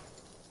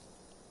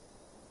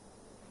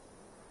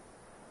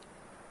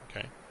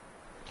 Okay,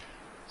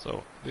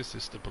 so this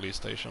is the police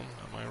station,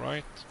 am I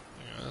right?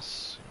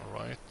 Yes, you're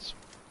right.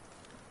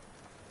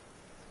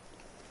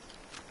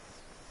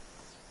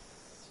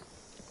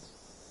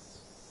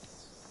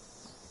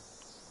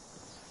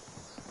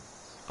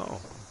 Oh,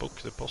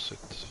 book deposit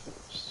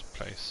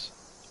place.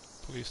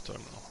 Police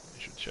terminal. We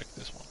should check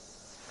this one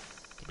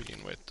to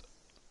begin with.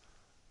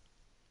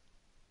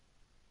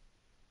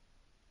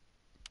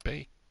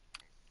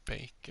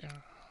 Baker.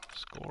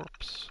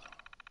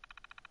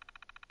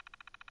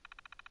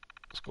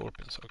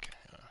 Scorpions, okay.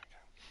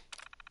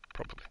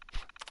 Probably.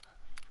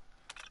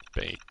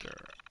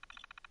 Baker.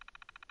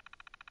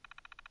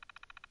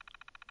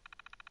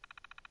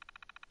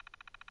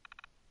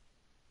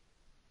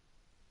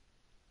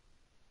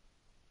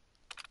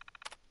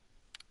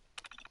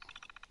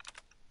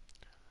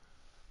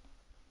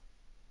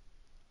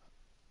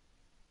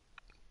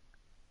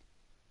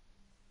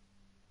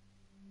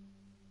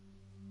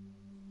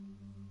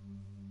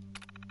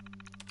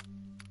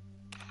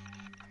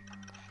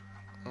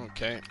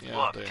 Okay, yeah,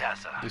 Look, they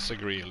Tessa,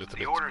 disagree a little bit.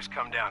 The orders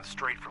come down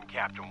straight from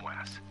Captain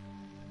West.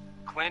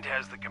 Clint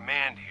has the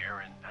command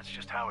here, and that's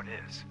just how it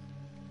is.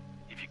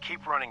 If you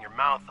keep running your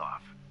mouth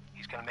off,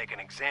 he's gonna make an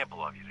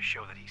example of you to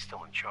show that he's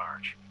still in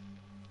charge.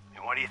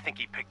 And why do you think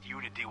he picked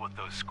you to deal with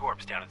those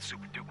Scorps down at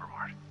Super Duper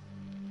Mart?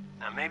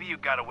 Now, maybe you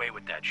got away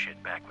with that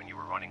shit back when you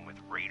were running with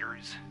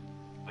raiders,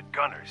 but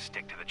gunners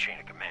stick to the chain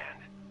of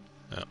command.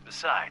 Yeah.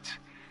 Besides,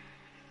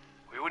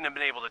 we wouldn't have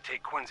been able to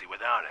take Quincy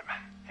without him,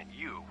 and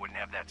you wouldn't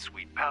have that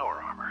sweet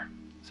power armor.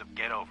 So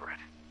get over it.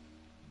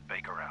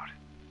 Baker out.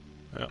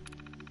 Yeah.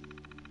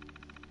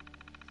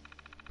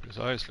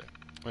 Precisely.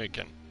 We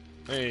can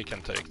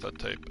take that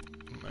tape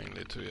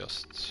mainly to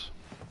just,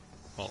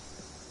 well,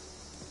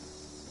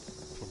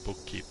 for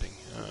bookkeeping.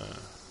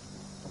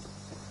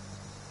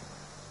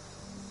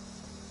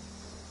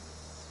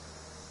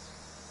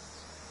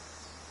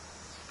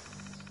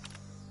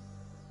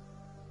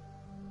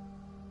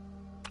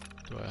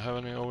 Do I have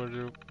any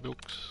overdue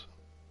books?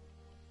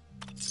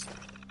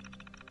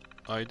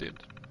 I did.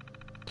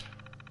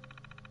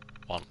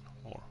 One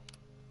more.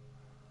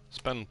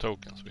 Spend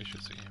tokens, we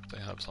should see if they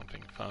have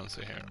something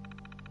fancy here.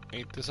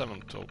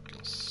 87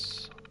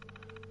 tokens.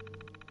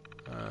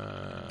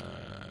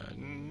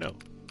 No.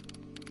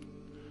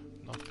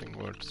 Nothing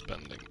worth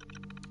spending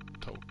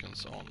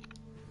tokens on.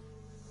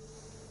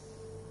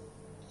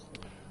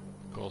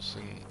 Because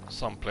in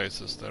some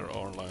places there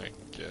are like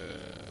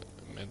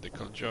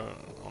medical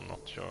journal, or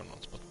not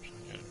journals, but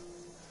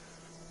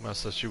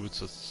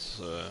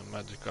Massachusetts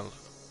medical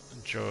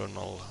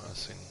journal,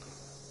 as in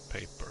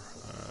paper.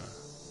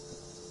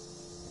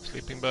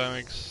 Sleeping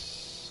bags,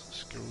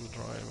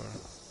 screwdriver,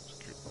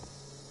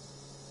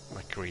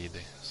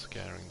 MacReady,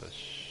 scaring the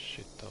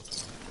shit out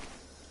of me.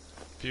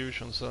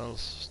 Fusion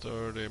cells,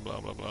 sturdy, blah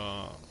blah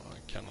blah. I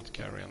cannot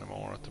carry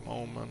anymore at the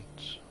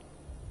moment.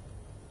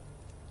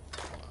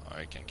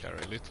 I can carry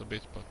a little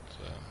bit, but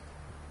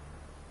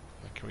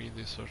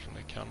MacReady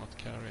certainly cannot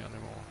carry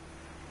anymore.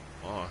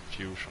 Oh,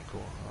 fusion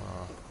core.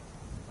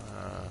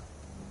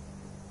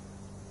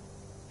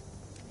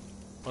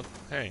 But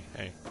hey,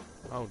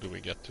 how do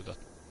we get to that?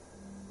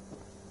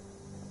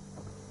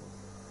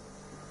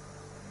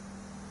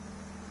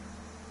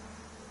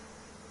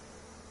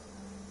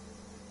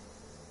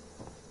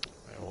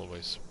 I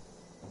always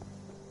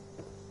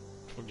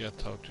forget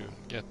how to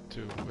get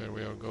to where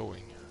we are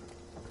going.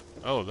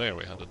 Oh, there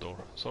we had the door.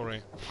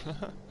 Sorry.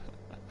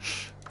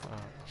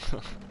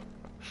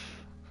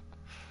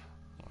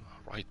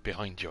 Right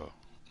behind you.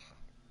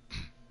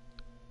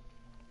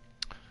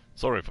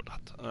 Sorry for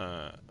that.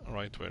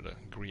 Right where the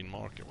green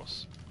marker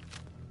was.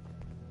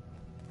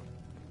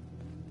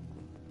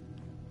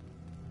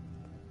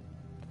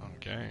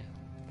 Okay.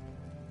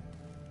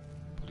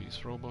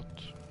 Police robot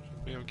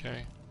should be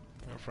okay.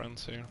 We're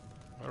friends here.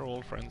 We're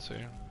all friends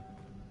here.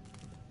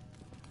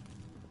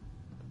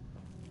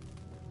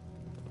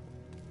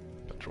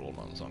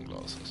 Patrolman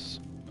sunglasses.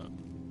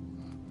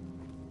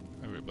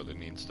 Everybody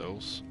needs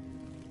those.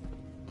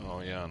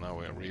 Oh yeah, now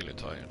we're really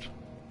tired.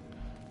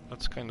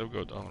 That's kind of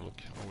good. Oh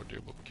look,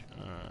 overdue book.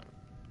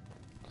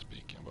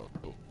 Speaking about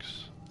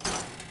books.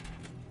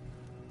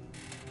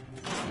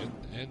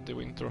 Ed the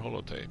Winter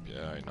holotape.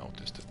 Yeah, I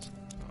noticed it.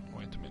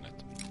 Wait a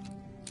minute.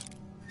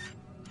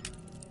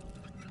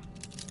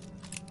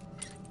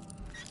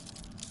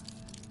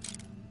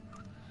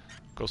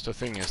 Because the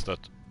thing is that...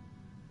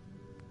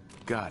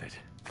 Got it.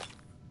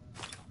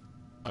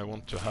 I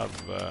want to have...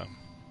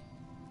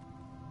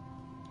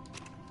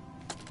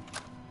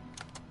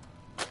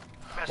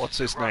 what's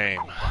his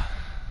name?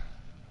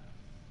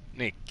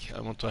 Nick.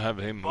 I want to have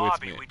him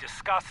Bobby, with me. we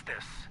discussed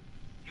this.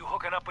 You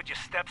hooking up with your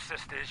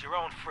stepsister is your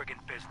own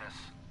friggin' business.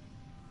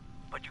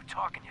 But you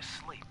talk in your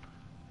sleep.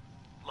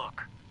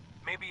 Look,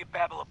 Maybe you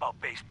babble about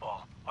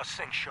baseball or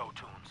sing show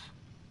tunes.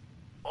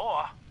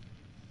 Or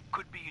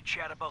could be you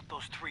chat about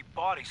those 3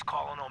 bodies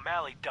Colin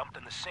O'Malley dumped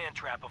in the sand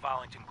trap of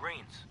Arlington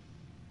Greens.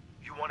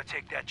 You want to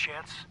take that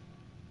chance?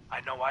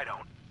 I know I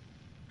don't.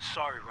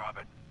 Sorry,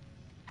 Robert.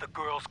 The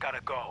girl's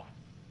gotta go.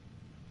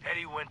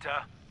 Eddie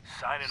Winter,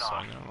 signing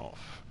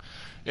off.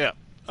 Yeah.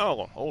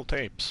 Oh, old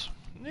tapes.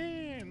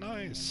 Yeah,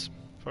 nice.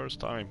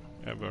 First time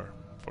ever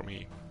for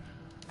me.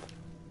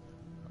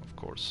 Of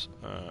course.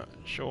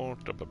 Short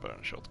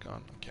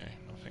shotgun. Okay,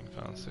 nothing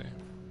fancy.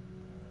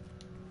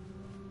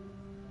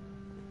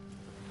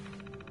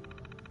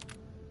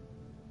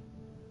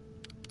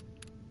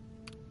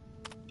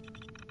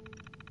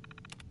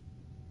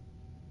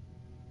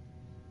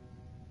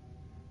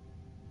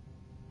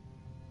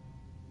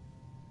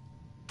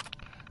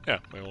 Yeah,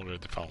 we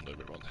already found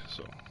everybody,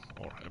 so,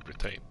 or every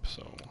tape,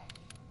 so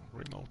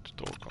remote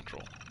door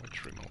control.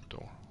 Which remote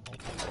door?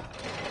 Open door.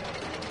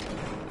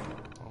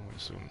 Oh, we'll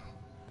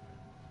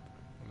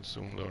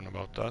soon learn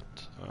about that.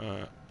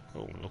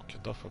 Oh, look, a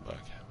duffel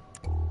bag.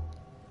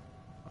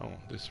 Oh,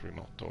 this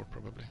remote door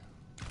probably.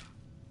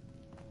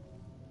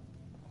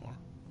 Or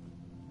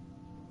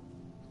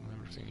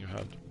everything you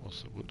had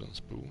was a wooden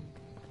spoon.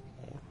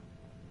 Or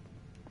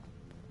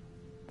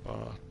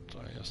but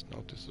I just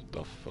noticed a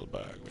duffel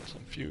bag with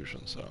some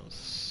fusion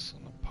cells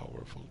and a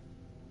powerful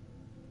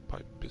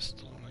pipe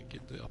pistol and I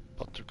get the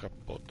buttercup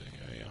body.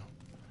 Yeah,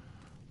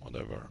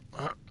 whatever.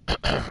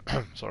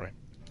 Sorry.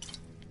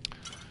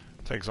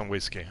 Take some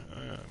whiskey.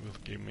 Will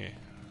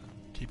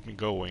keep me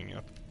going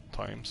at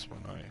times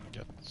when I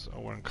get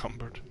over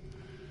encumbered.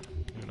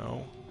 You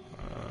know,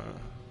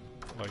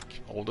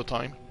 like all the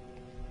time.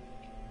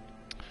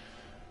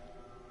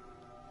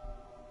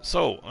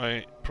 So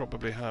I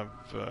probably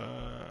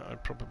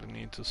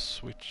need to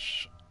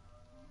switch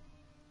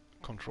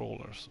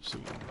controllers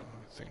soon.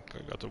 I think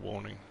I got a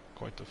warning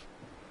quite a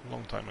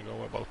long time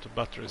ago about the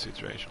battery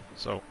situation.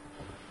 So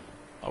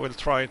I will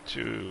try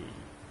to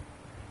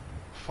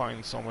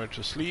find somewhere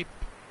to sleep,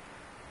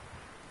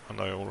 and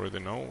I already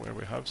know where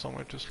we have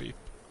somewhere to sleep,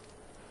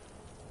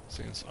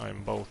 since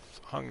I'm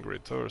both hungry,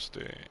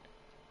 thirsty.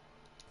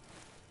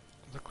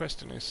 The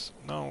question is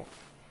now.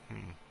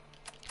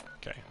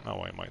 Okay,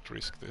 now I might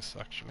risk this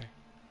actually.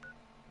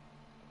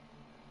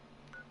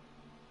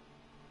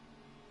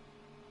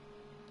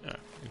 Yeah,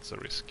 it's a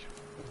risk.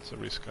 It's a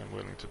risk I'm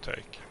willing to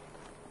take.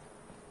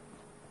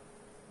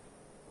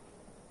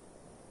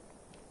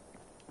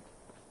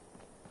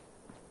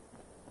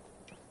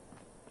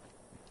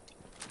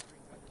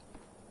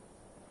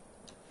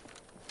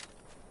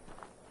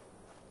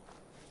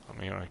 I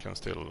mean, I can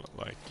still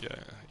like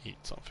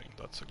eat something.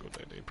 That's a good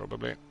idea,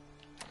 probably.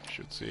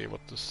 Should see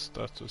what the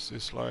status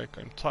is like.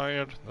 I'm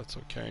tired, that's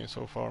okay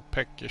so far.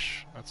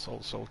 Peckish, that's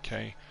also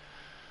okay.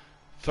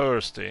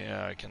 Thirsty,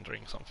 yeah, I can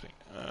drink something.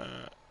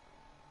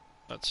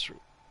 That's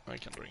true, I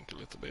can drink a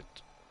little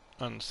bit.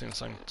 And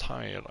since I'm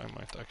tired, I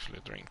might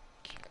actually drink.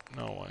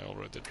 No, I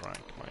already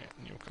drank my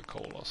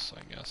Nuka-Colas,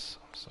 I guess.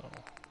 So,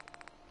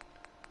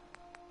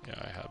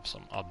 yeah, I have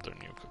some other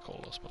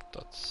Nuka-Colas, but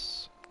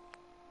that's...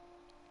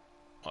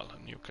 Well,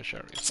 Nuka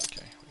Cherry is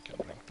okay, we can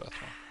drink that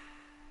one.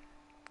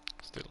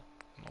 Still.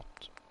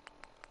 Not.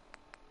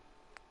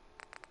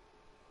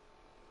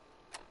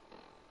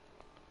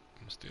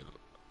 I'm still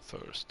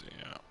thirsty,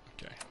 yeah,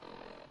 okay.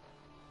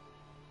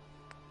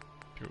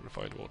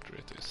 Purified water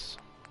it is.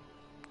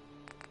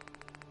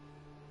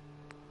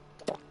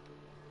 I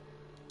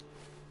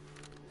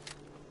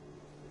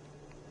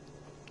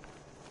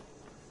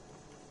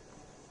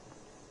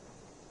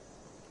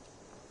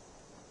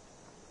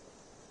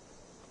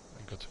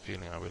got a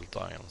feeling I will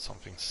die on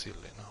something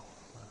silly now.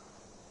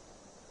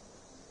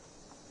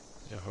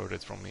 You heard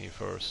it from me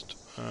first.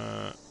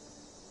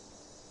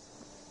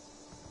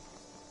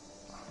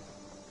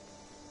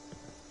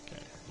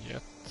 Okay,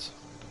 yet I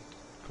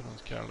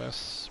couldn't care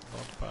less.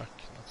 Blood pack,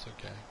 that's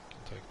okay.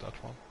 Can take that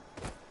one.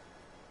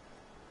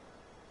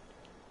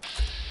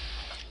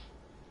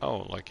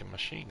 Oh, like a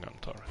machine gun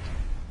turret.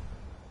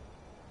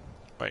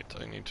 Wait,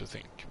 I need to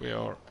think. We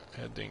are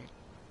heading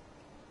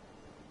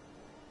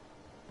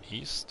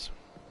east,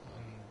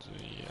 and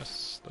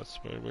yes, that's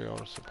where we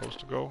are supposed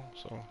to go.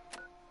 So.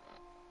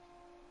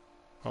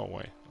 Oh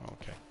wait,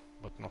 okay,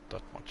 but not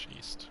that much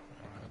east.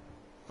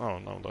 Oh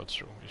no, that's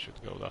true, we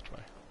should go that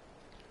way.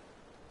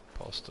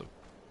 Past the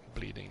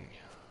bleeding...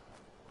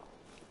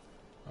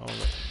 Oh,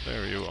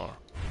 there you are,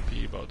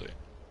 Peabody.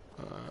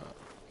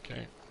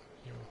 Okay,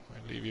 I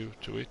leave you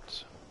to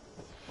it.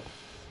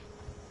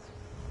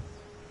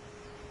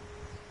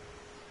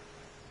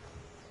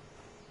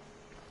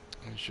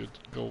 We should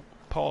go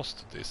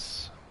past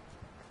this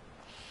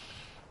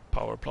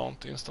power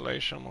plant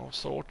installation of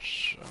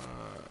sorts.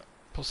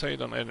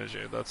 Poseidon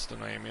Energy, that's the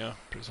name, yeah,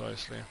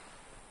 precisely.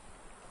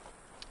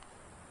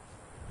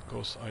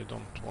 Because I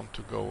don't want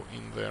to go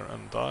in there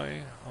and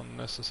die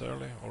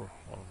unnecessarily, or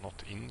well,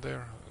 not in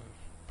there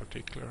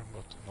particular,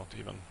 but not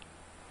even...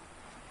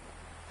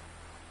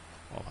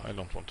 Well, I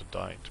don't want to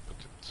die, to put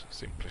it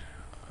simply.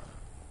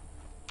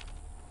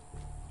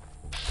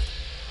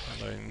 I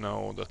And I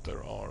know that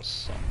there are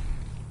some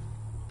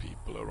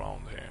people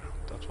around here.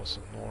 That was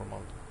a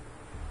normal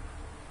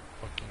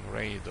fucking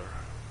raider.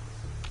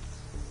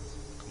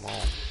 Come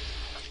on.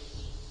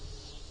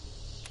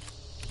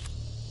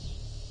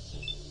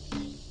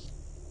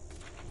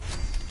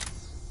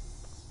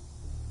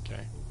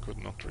 Okay,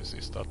 could not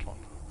resist that one.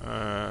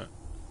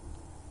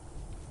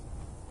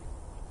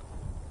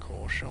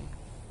 Caution.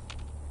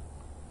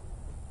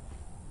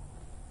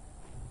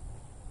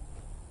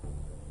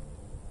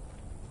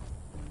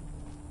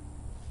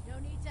 No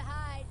need to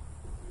hide.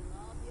 It'll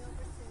all be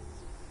over soon.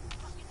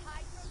 Fucking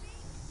hide from me.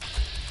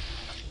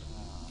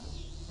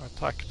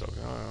 Attack dog,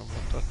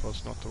 but that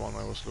was not the one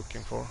I was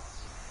looking for.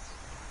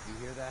 You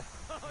hear that?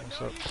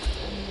 There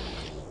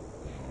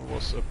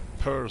was a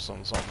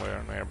person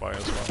somewhere nearby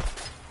as well.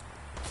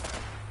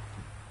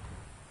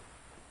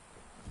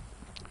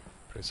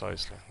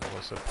 Precisely, there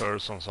was a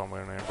person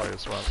somewhere nearby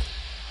as well.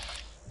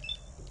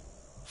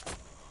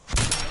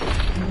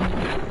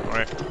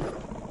 Alright,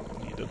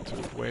 needed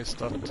to waste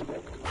that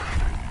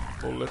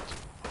bullet.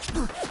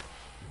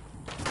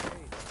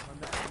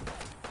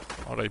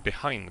 Are they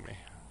behind me?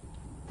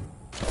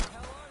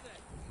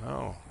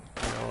 No,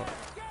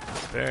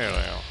 there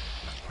they are.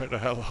 Where the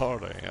hell are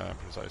they? Yeah,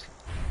 precisely.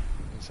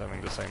 He's having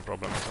the same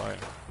problem as I am.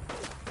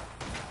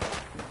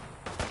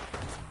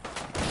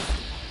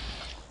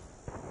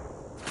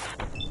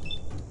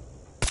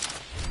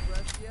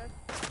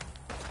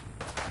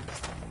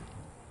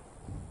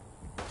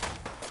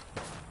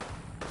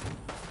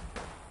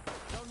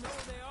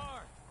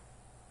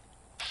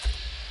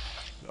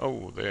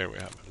 Oh, there we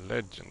have a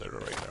legendary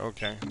raider.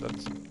 Okay,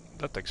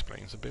 that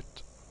explains a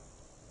bit.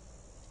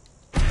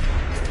 Oh,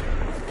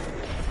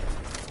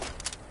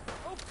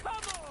 come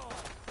on!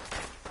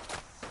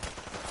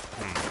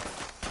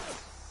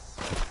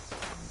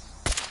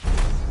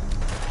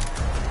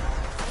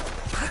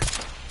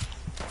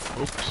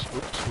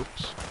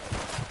 Oops.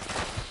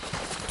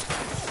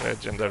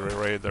 Legendary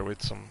raider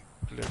with some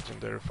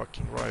legendary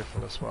fucking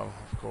rifle as well,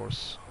 of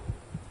course.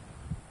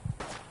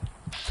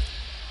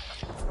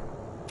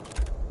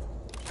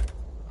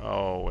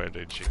 Oh, where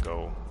did she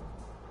go?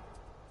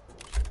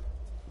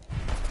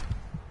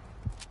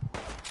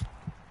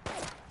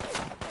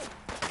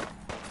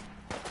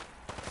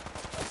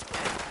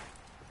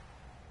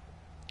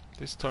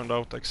 This turned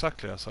out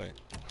exactly as I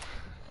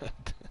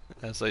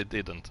as I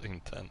didn't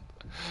intend.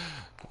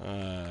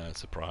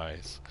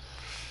 Surprise.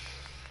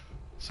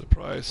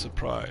 Surprise,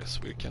 surprise,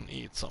 we can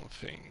eat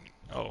something.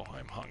 Oh,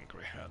 I'm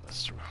hungry, yeah,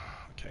 that's true.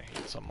 Okay,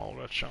 eat some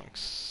molar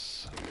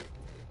chunks.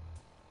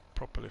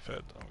 Properly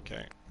fed,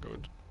 okay,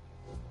 good.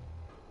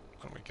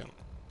 And we can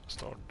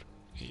start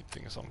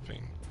eating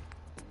something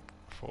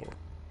for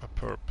a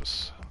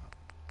purpose.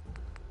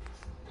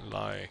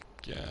 Like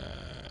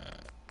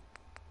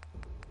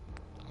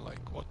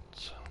what?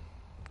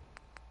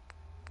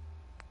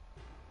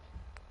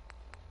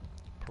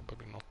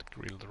 Probably not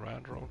grilled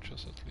rad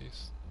roaches at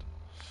least.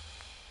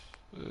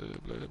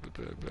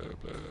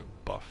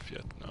 Buff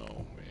yet?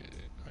 No,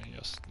 I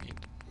just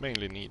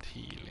mainly need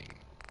healing,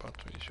 but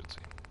we should see.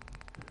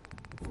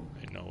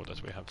 I know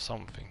that we have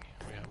something.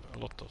 We have a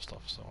lot of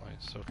stuff, so I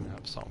certainly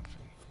have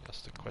something.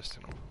 Just a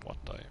question of what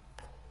I...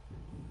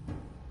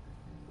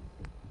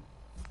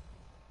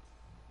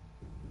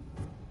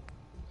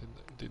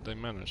 Did I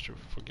manage to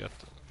forget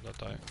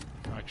that I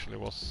actually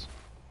was...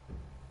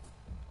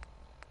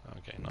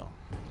 Okay, no.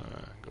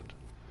 Good.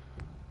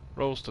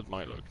 Roasted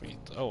Milo meat.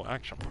 Oh,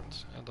 action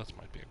points. Yeah, that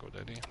might be a good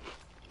idea.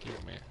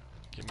 Give me.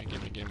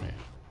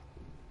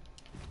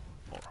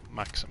 Or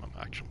maximum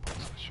action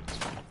points, I should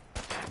say.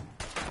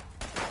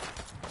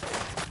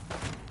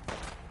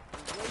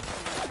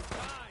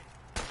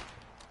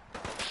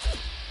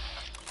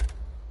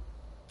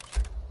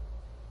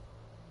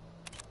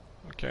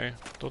 Okay,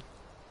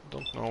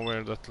 don't know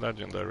where that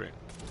legendary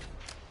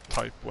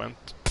type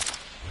went.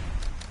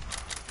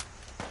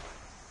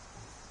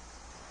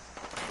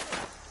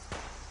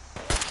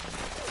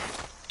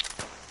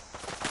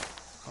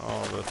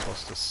 Oh, that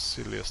was the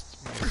silliest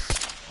miss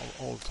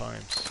of all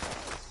times.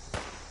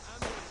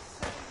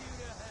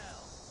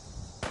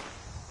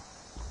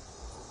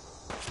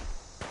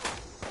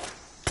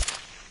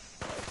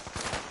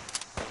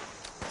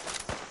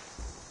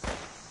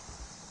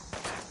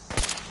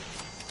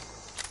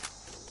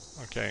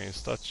 Okay,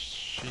 is that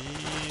she?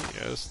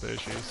 Yes, there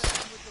she is.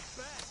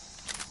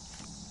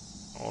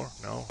 Or,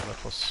 no,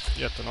 that was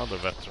yet another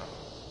veteran.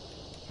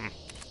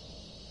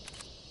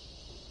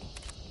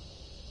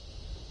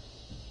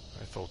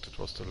 I thought it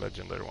was the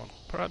legendary one.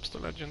 Perhaps the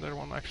legendary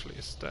one actually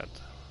is dead,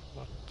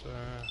 but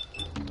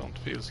don't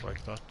feels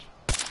like that.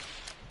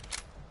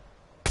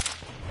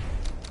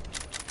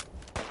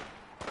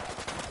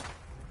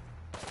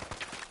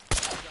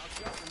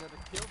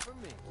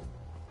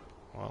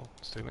 Well,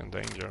 still in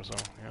danger, so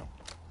yeah.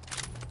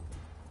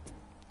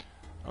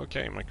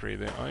 Okay,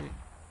 MacReady, I'm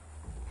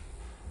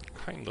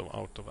kind of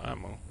out of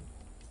ammo.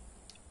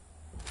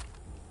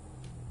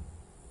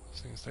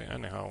 Since they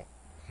anyhow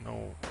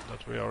know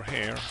that we are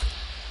here.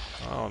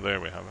 Oh, there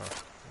we have her.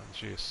 And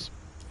she's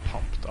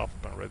pumped up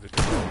and ready to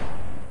go.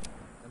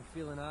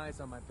 feeling eyes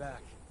on my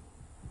back.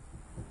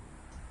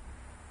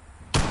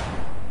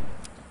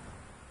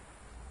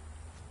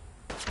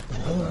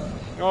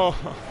 Oh,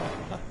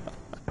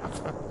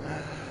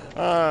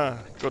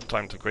 good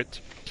time to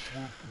quit.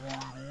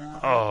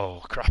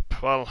 Oh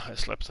crap, well I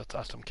slept at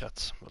Atom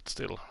Cats, but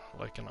still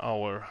like an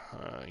hour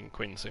in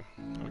Quincy.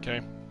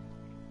 Okay,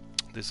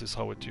 this is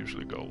how it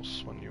usually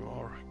goes when you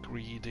are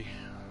greedy.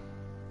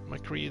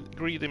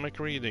 Greedy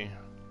McGreedy.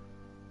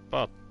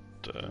 But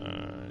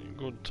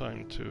good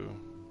time to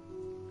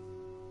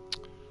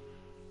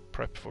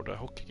prep for the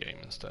hockey game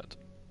instead.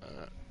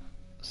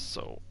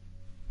 So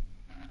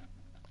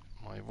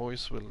my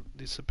voice will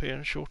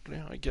disappear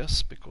shortly, I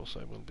guess, because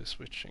I will be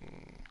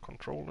switching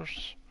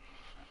controllers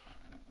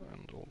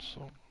and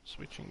also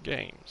switching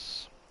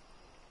games.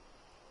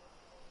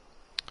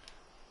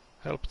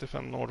 Help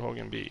defend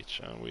Nordhagen Beach,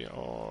 and we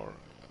are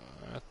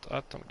at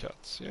Atom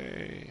Cats.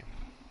 Yay!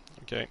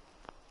 Okay.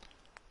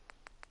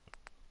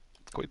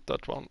 Quit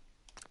that one.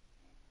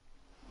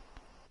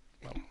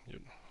 Well,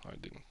 I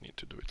didn't need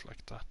to do it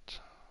like that.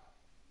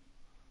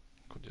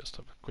 Could just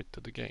have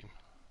quitted the game.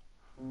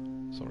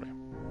 Sorry.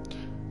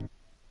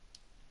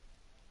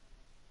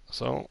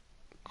 So,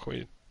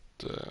 quit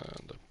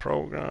the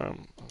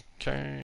program. Okay.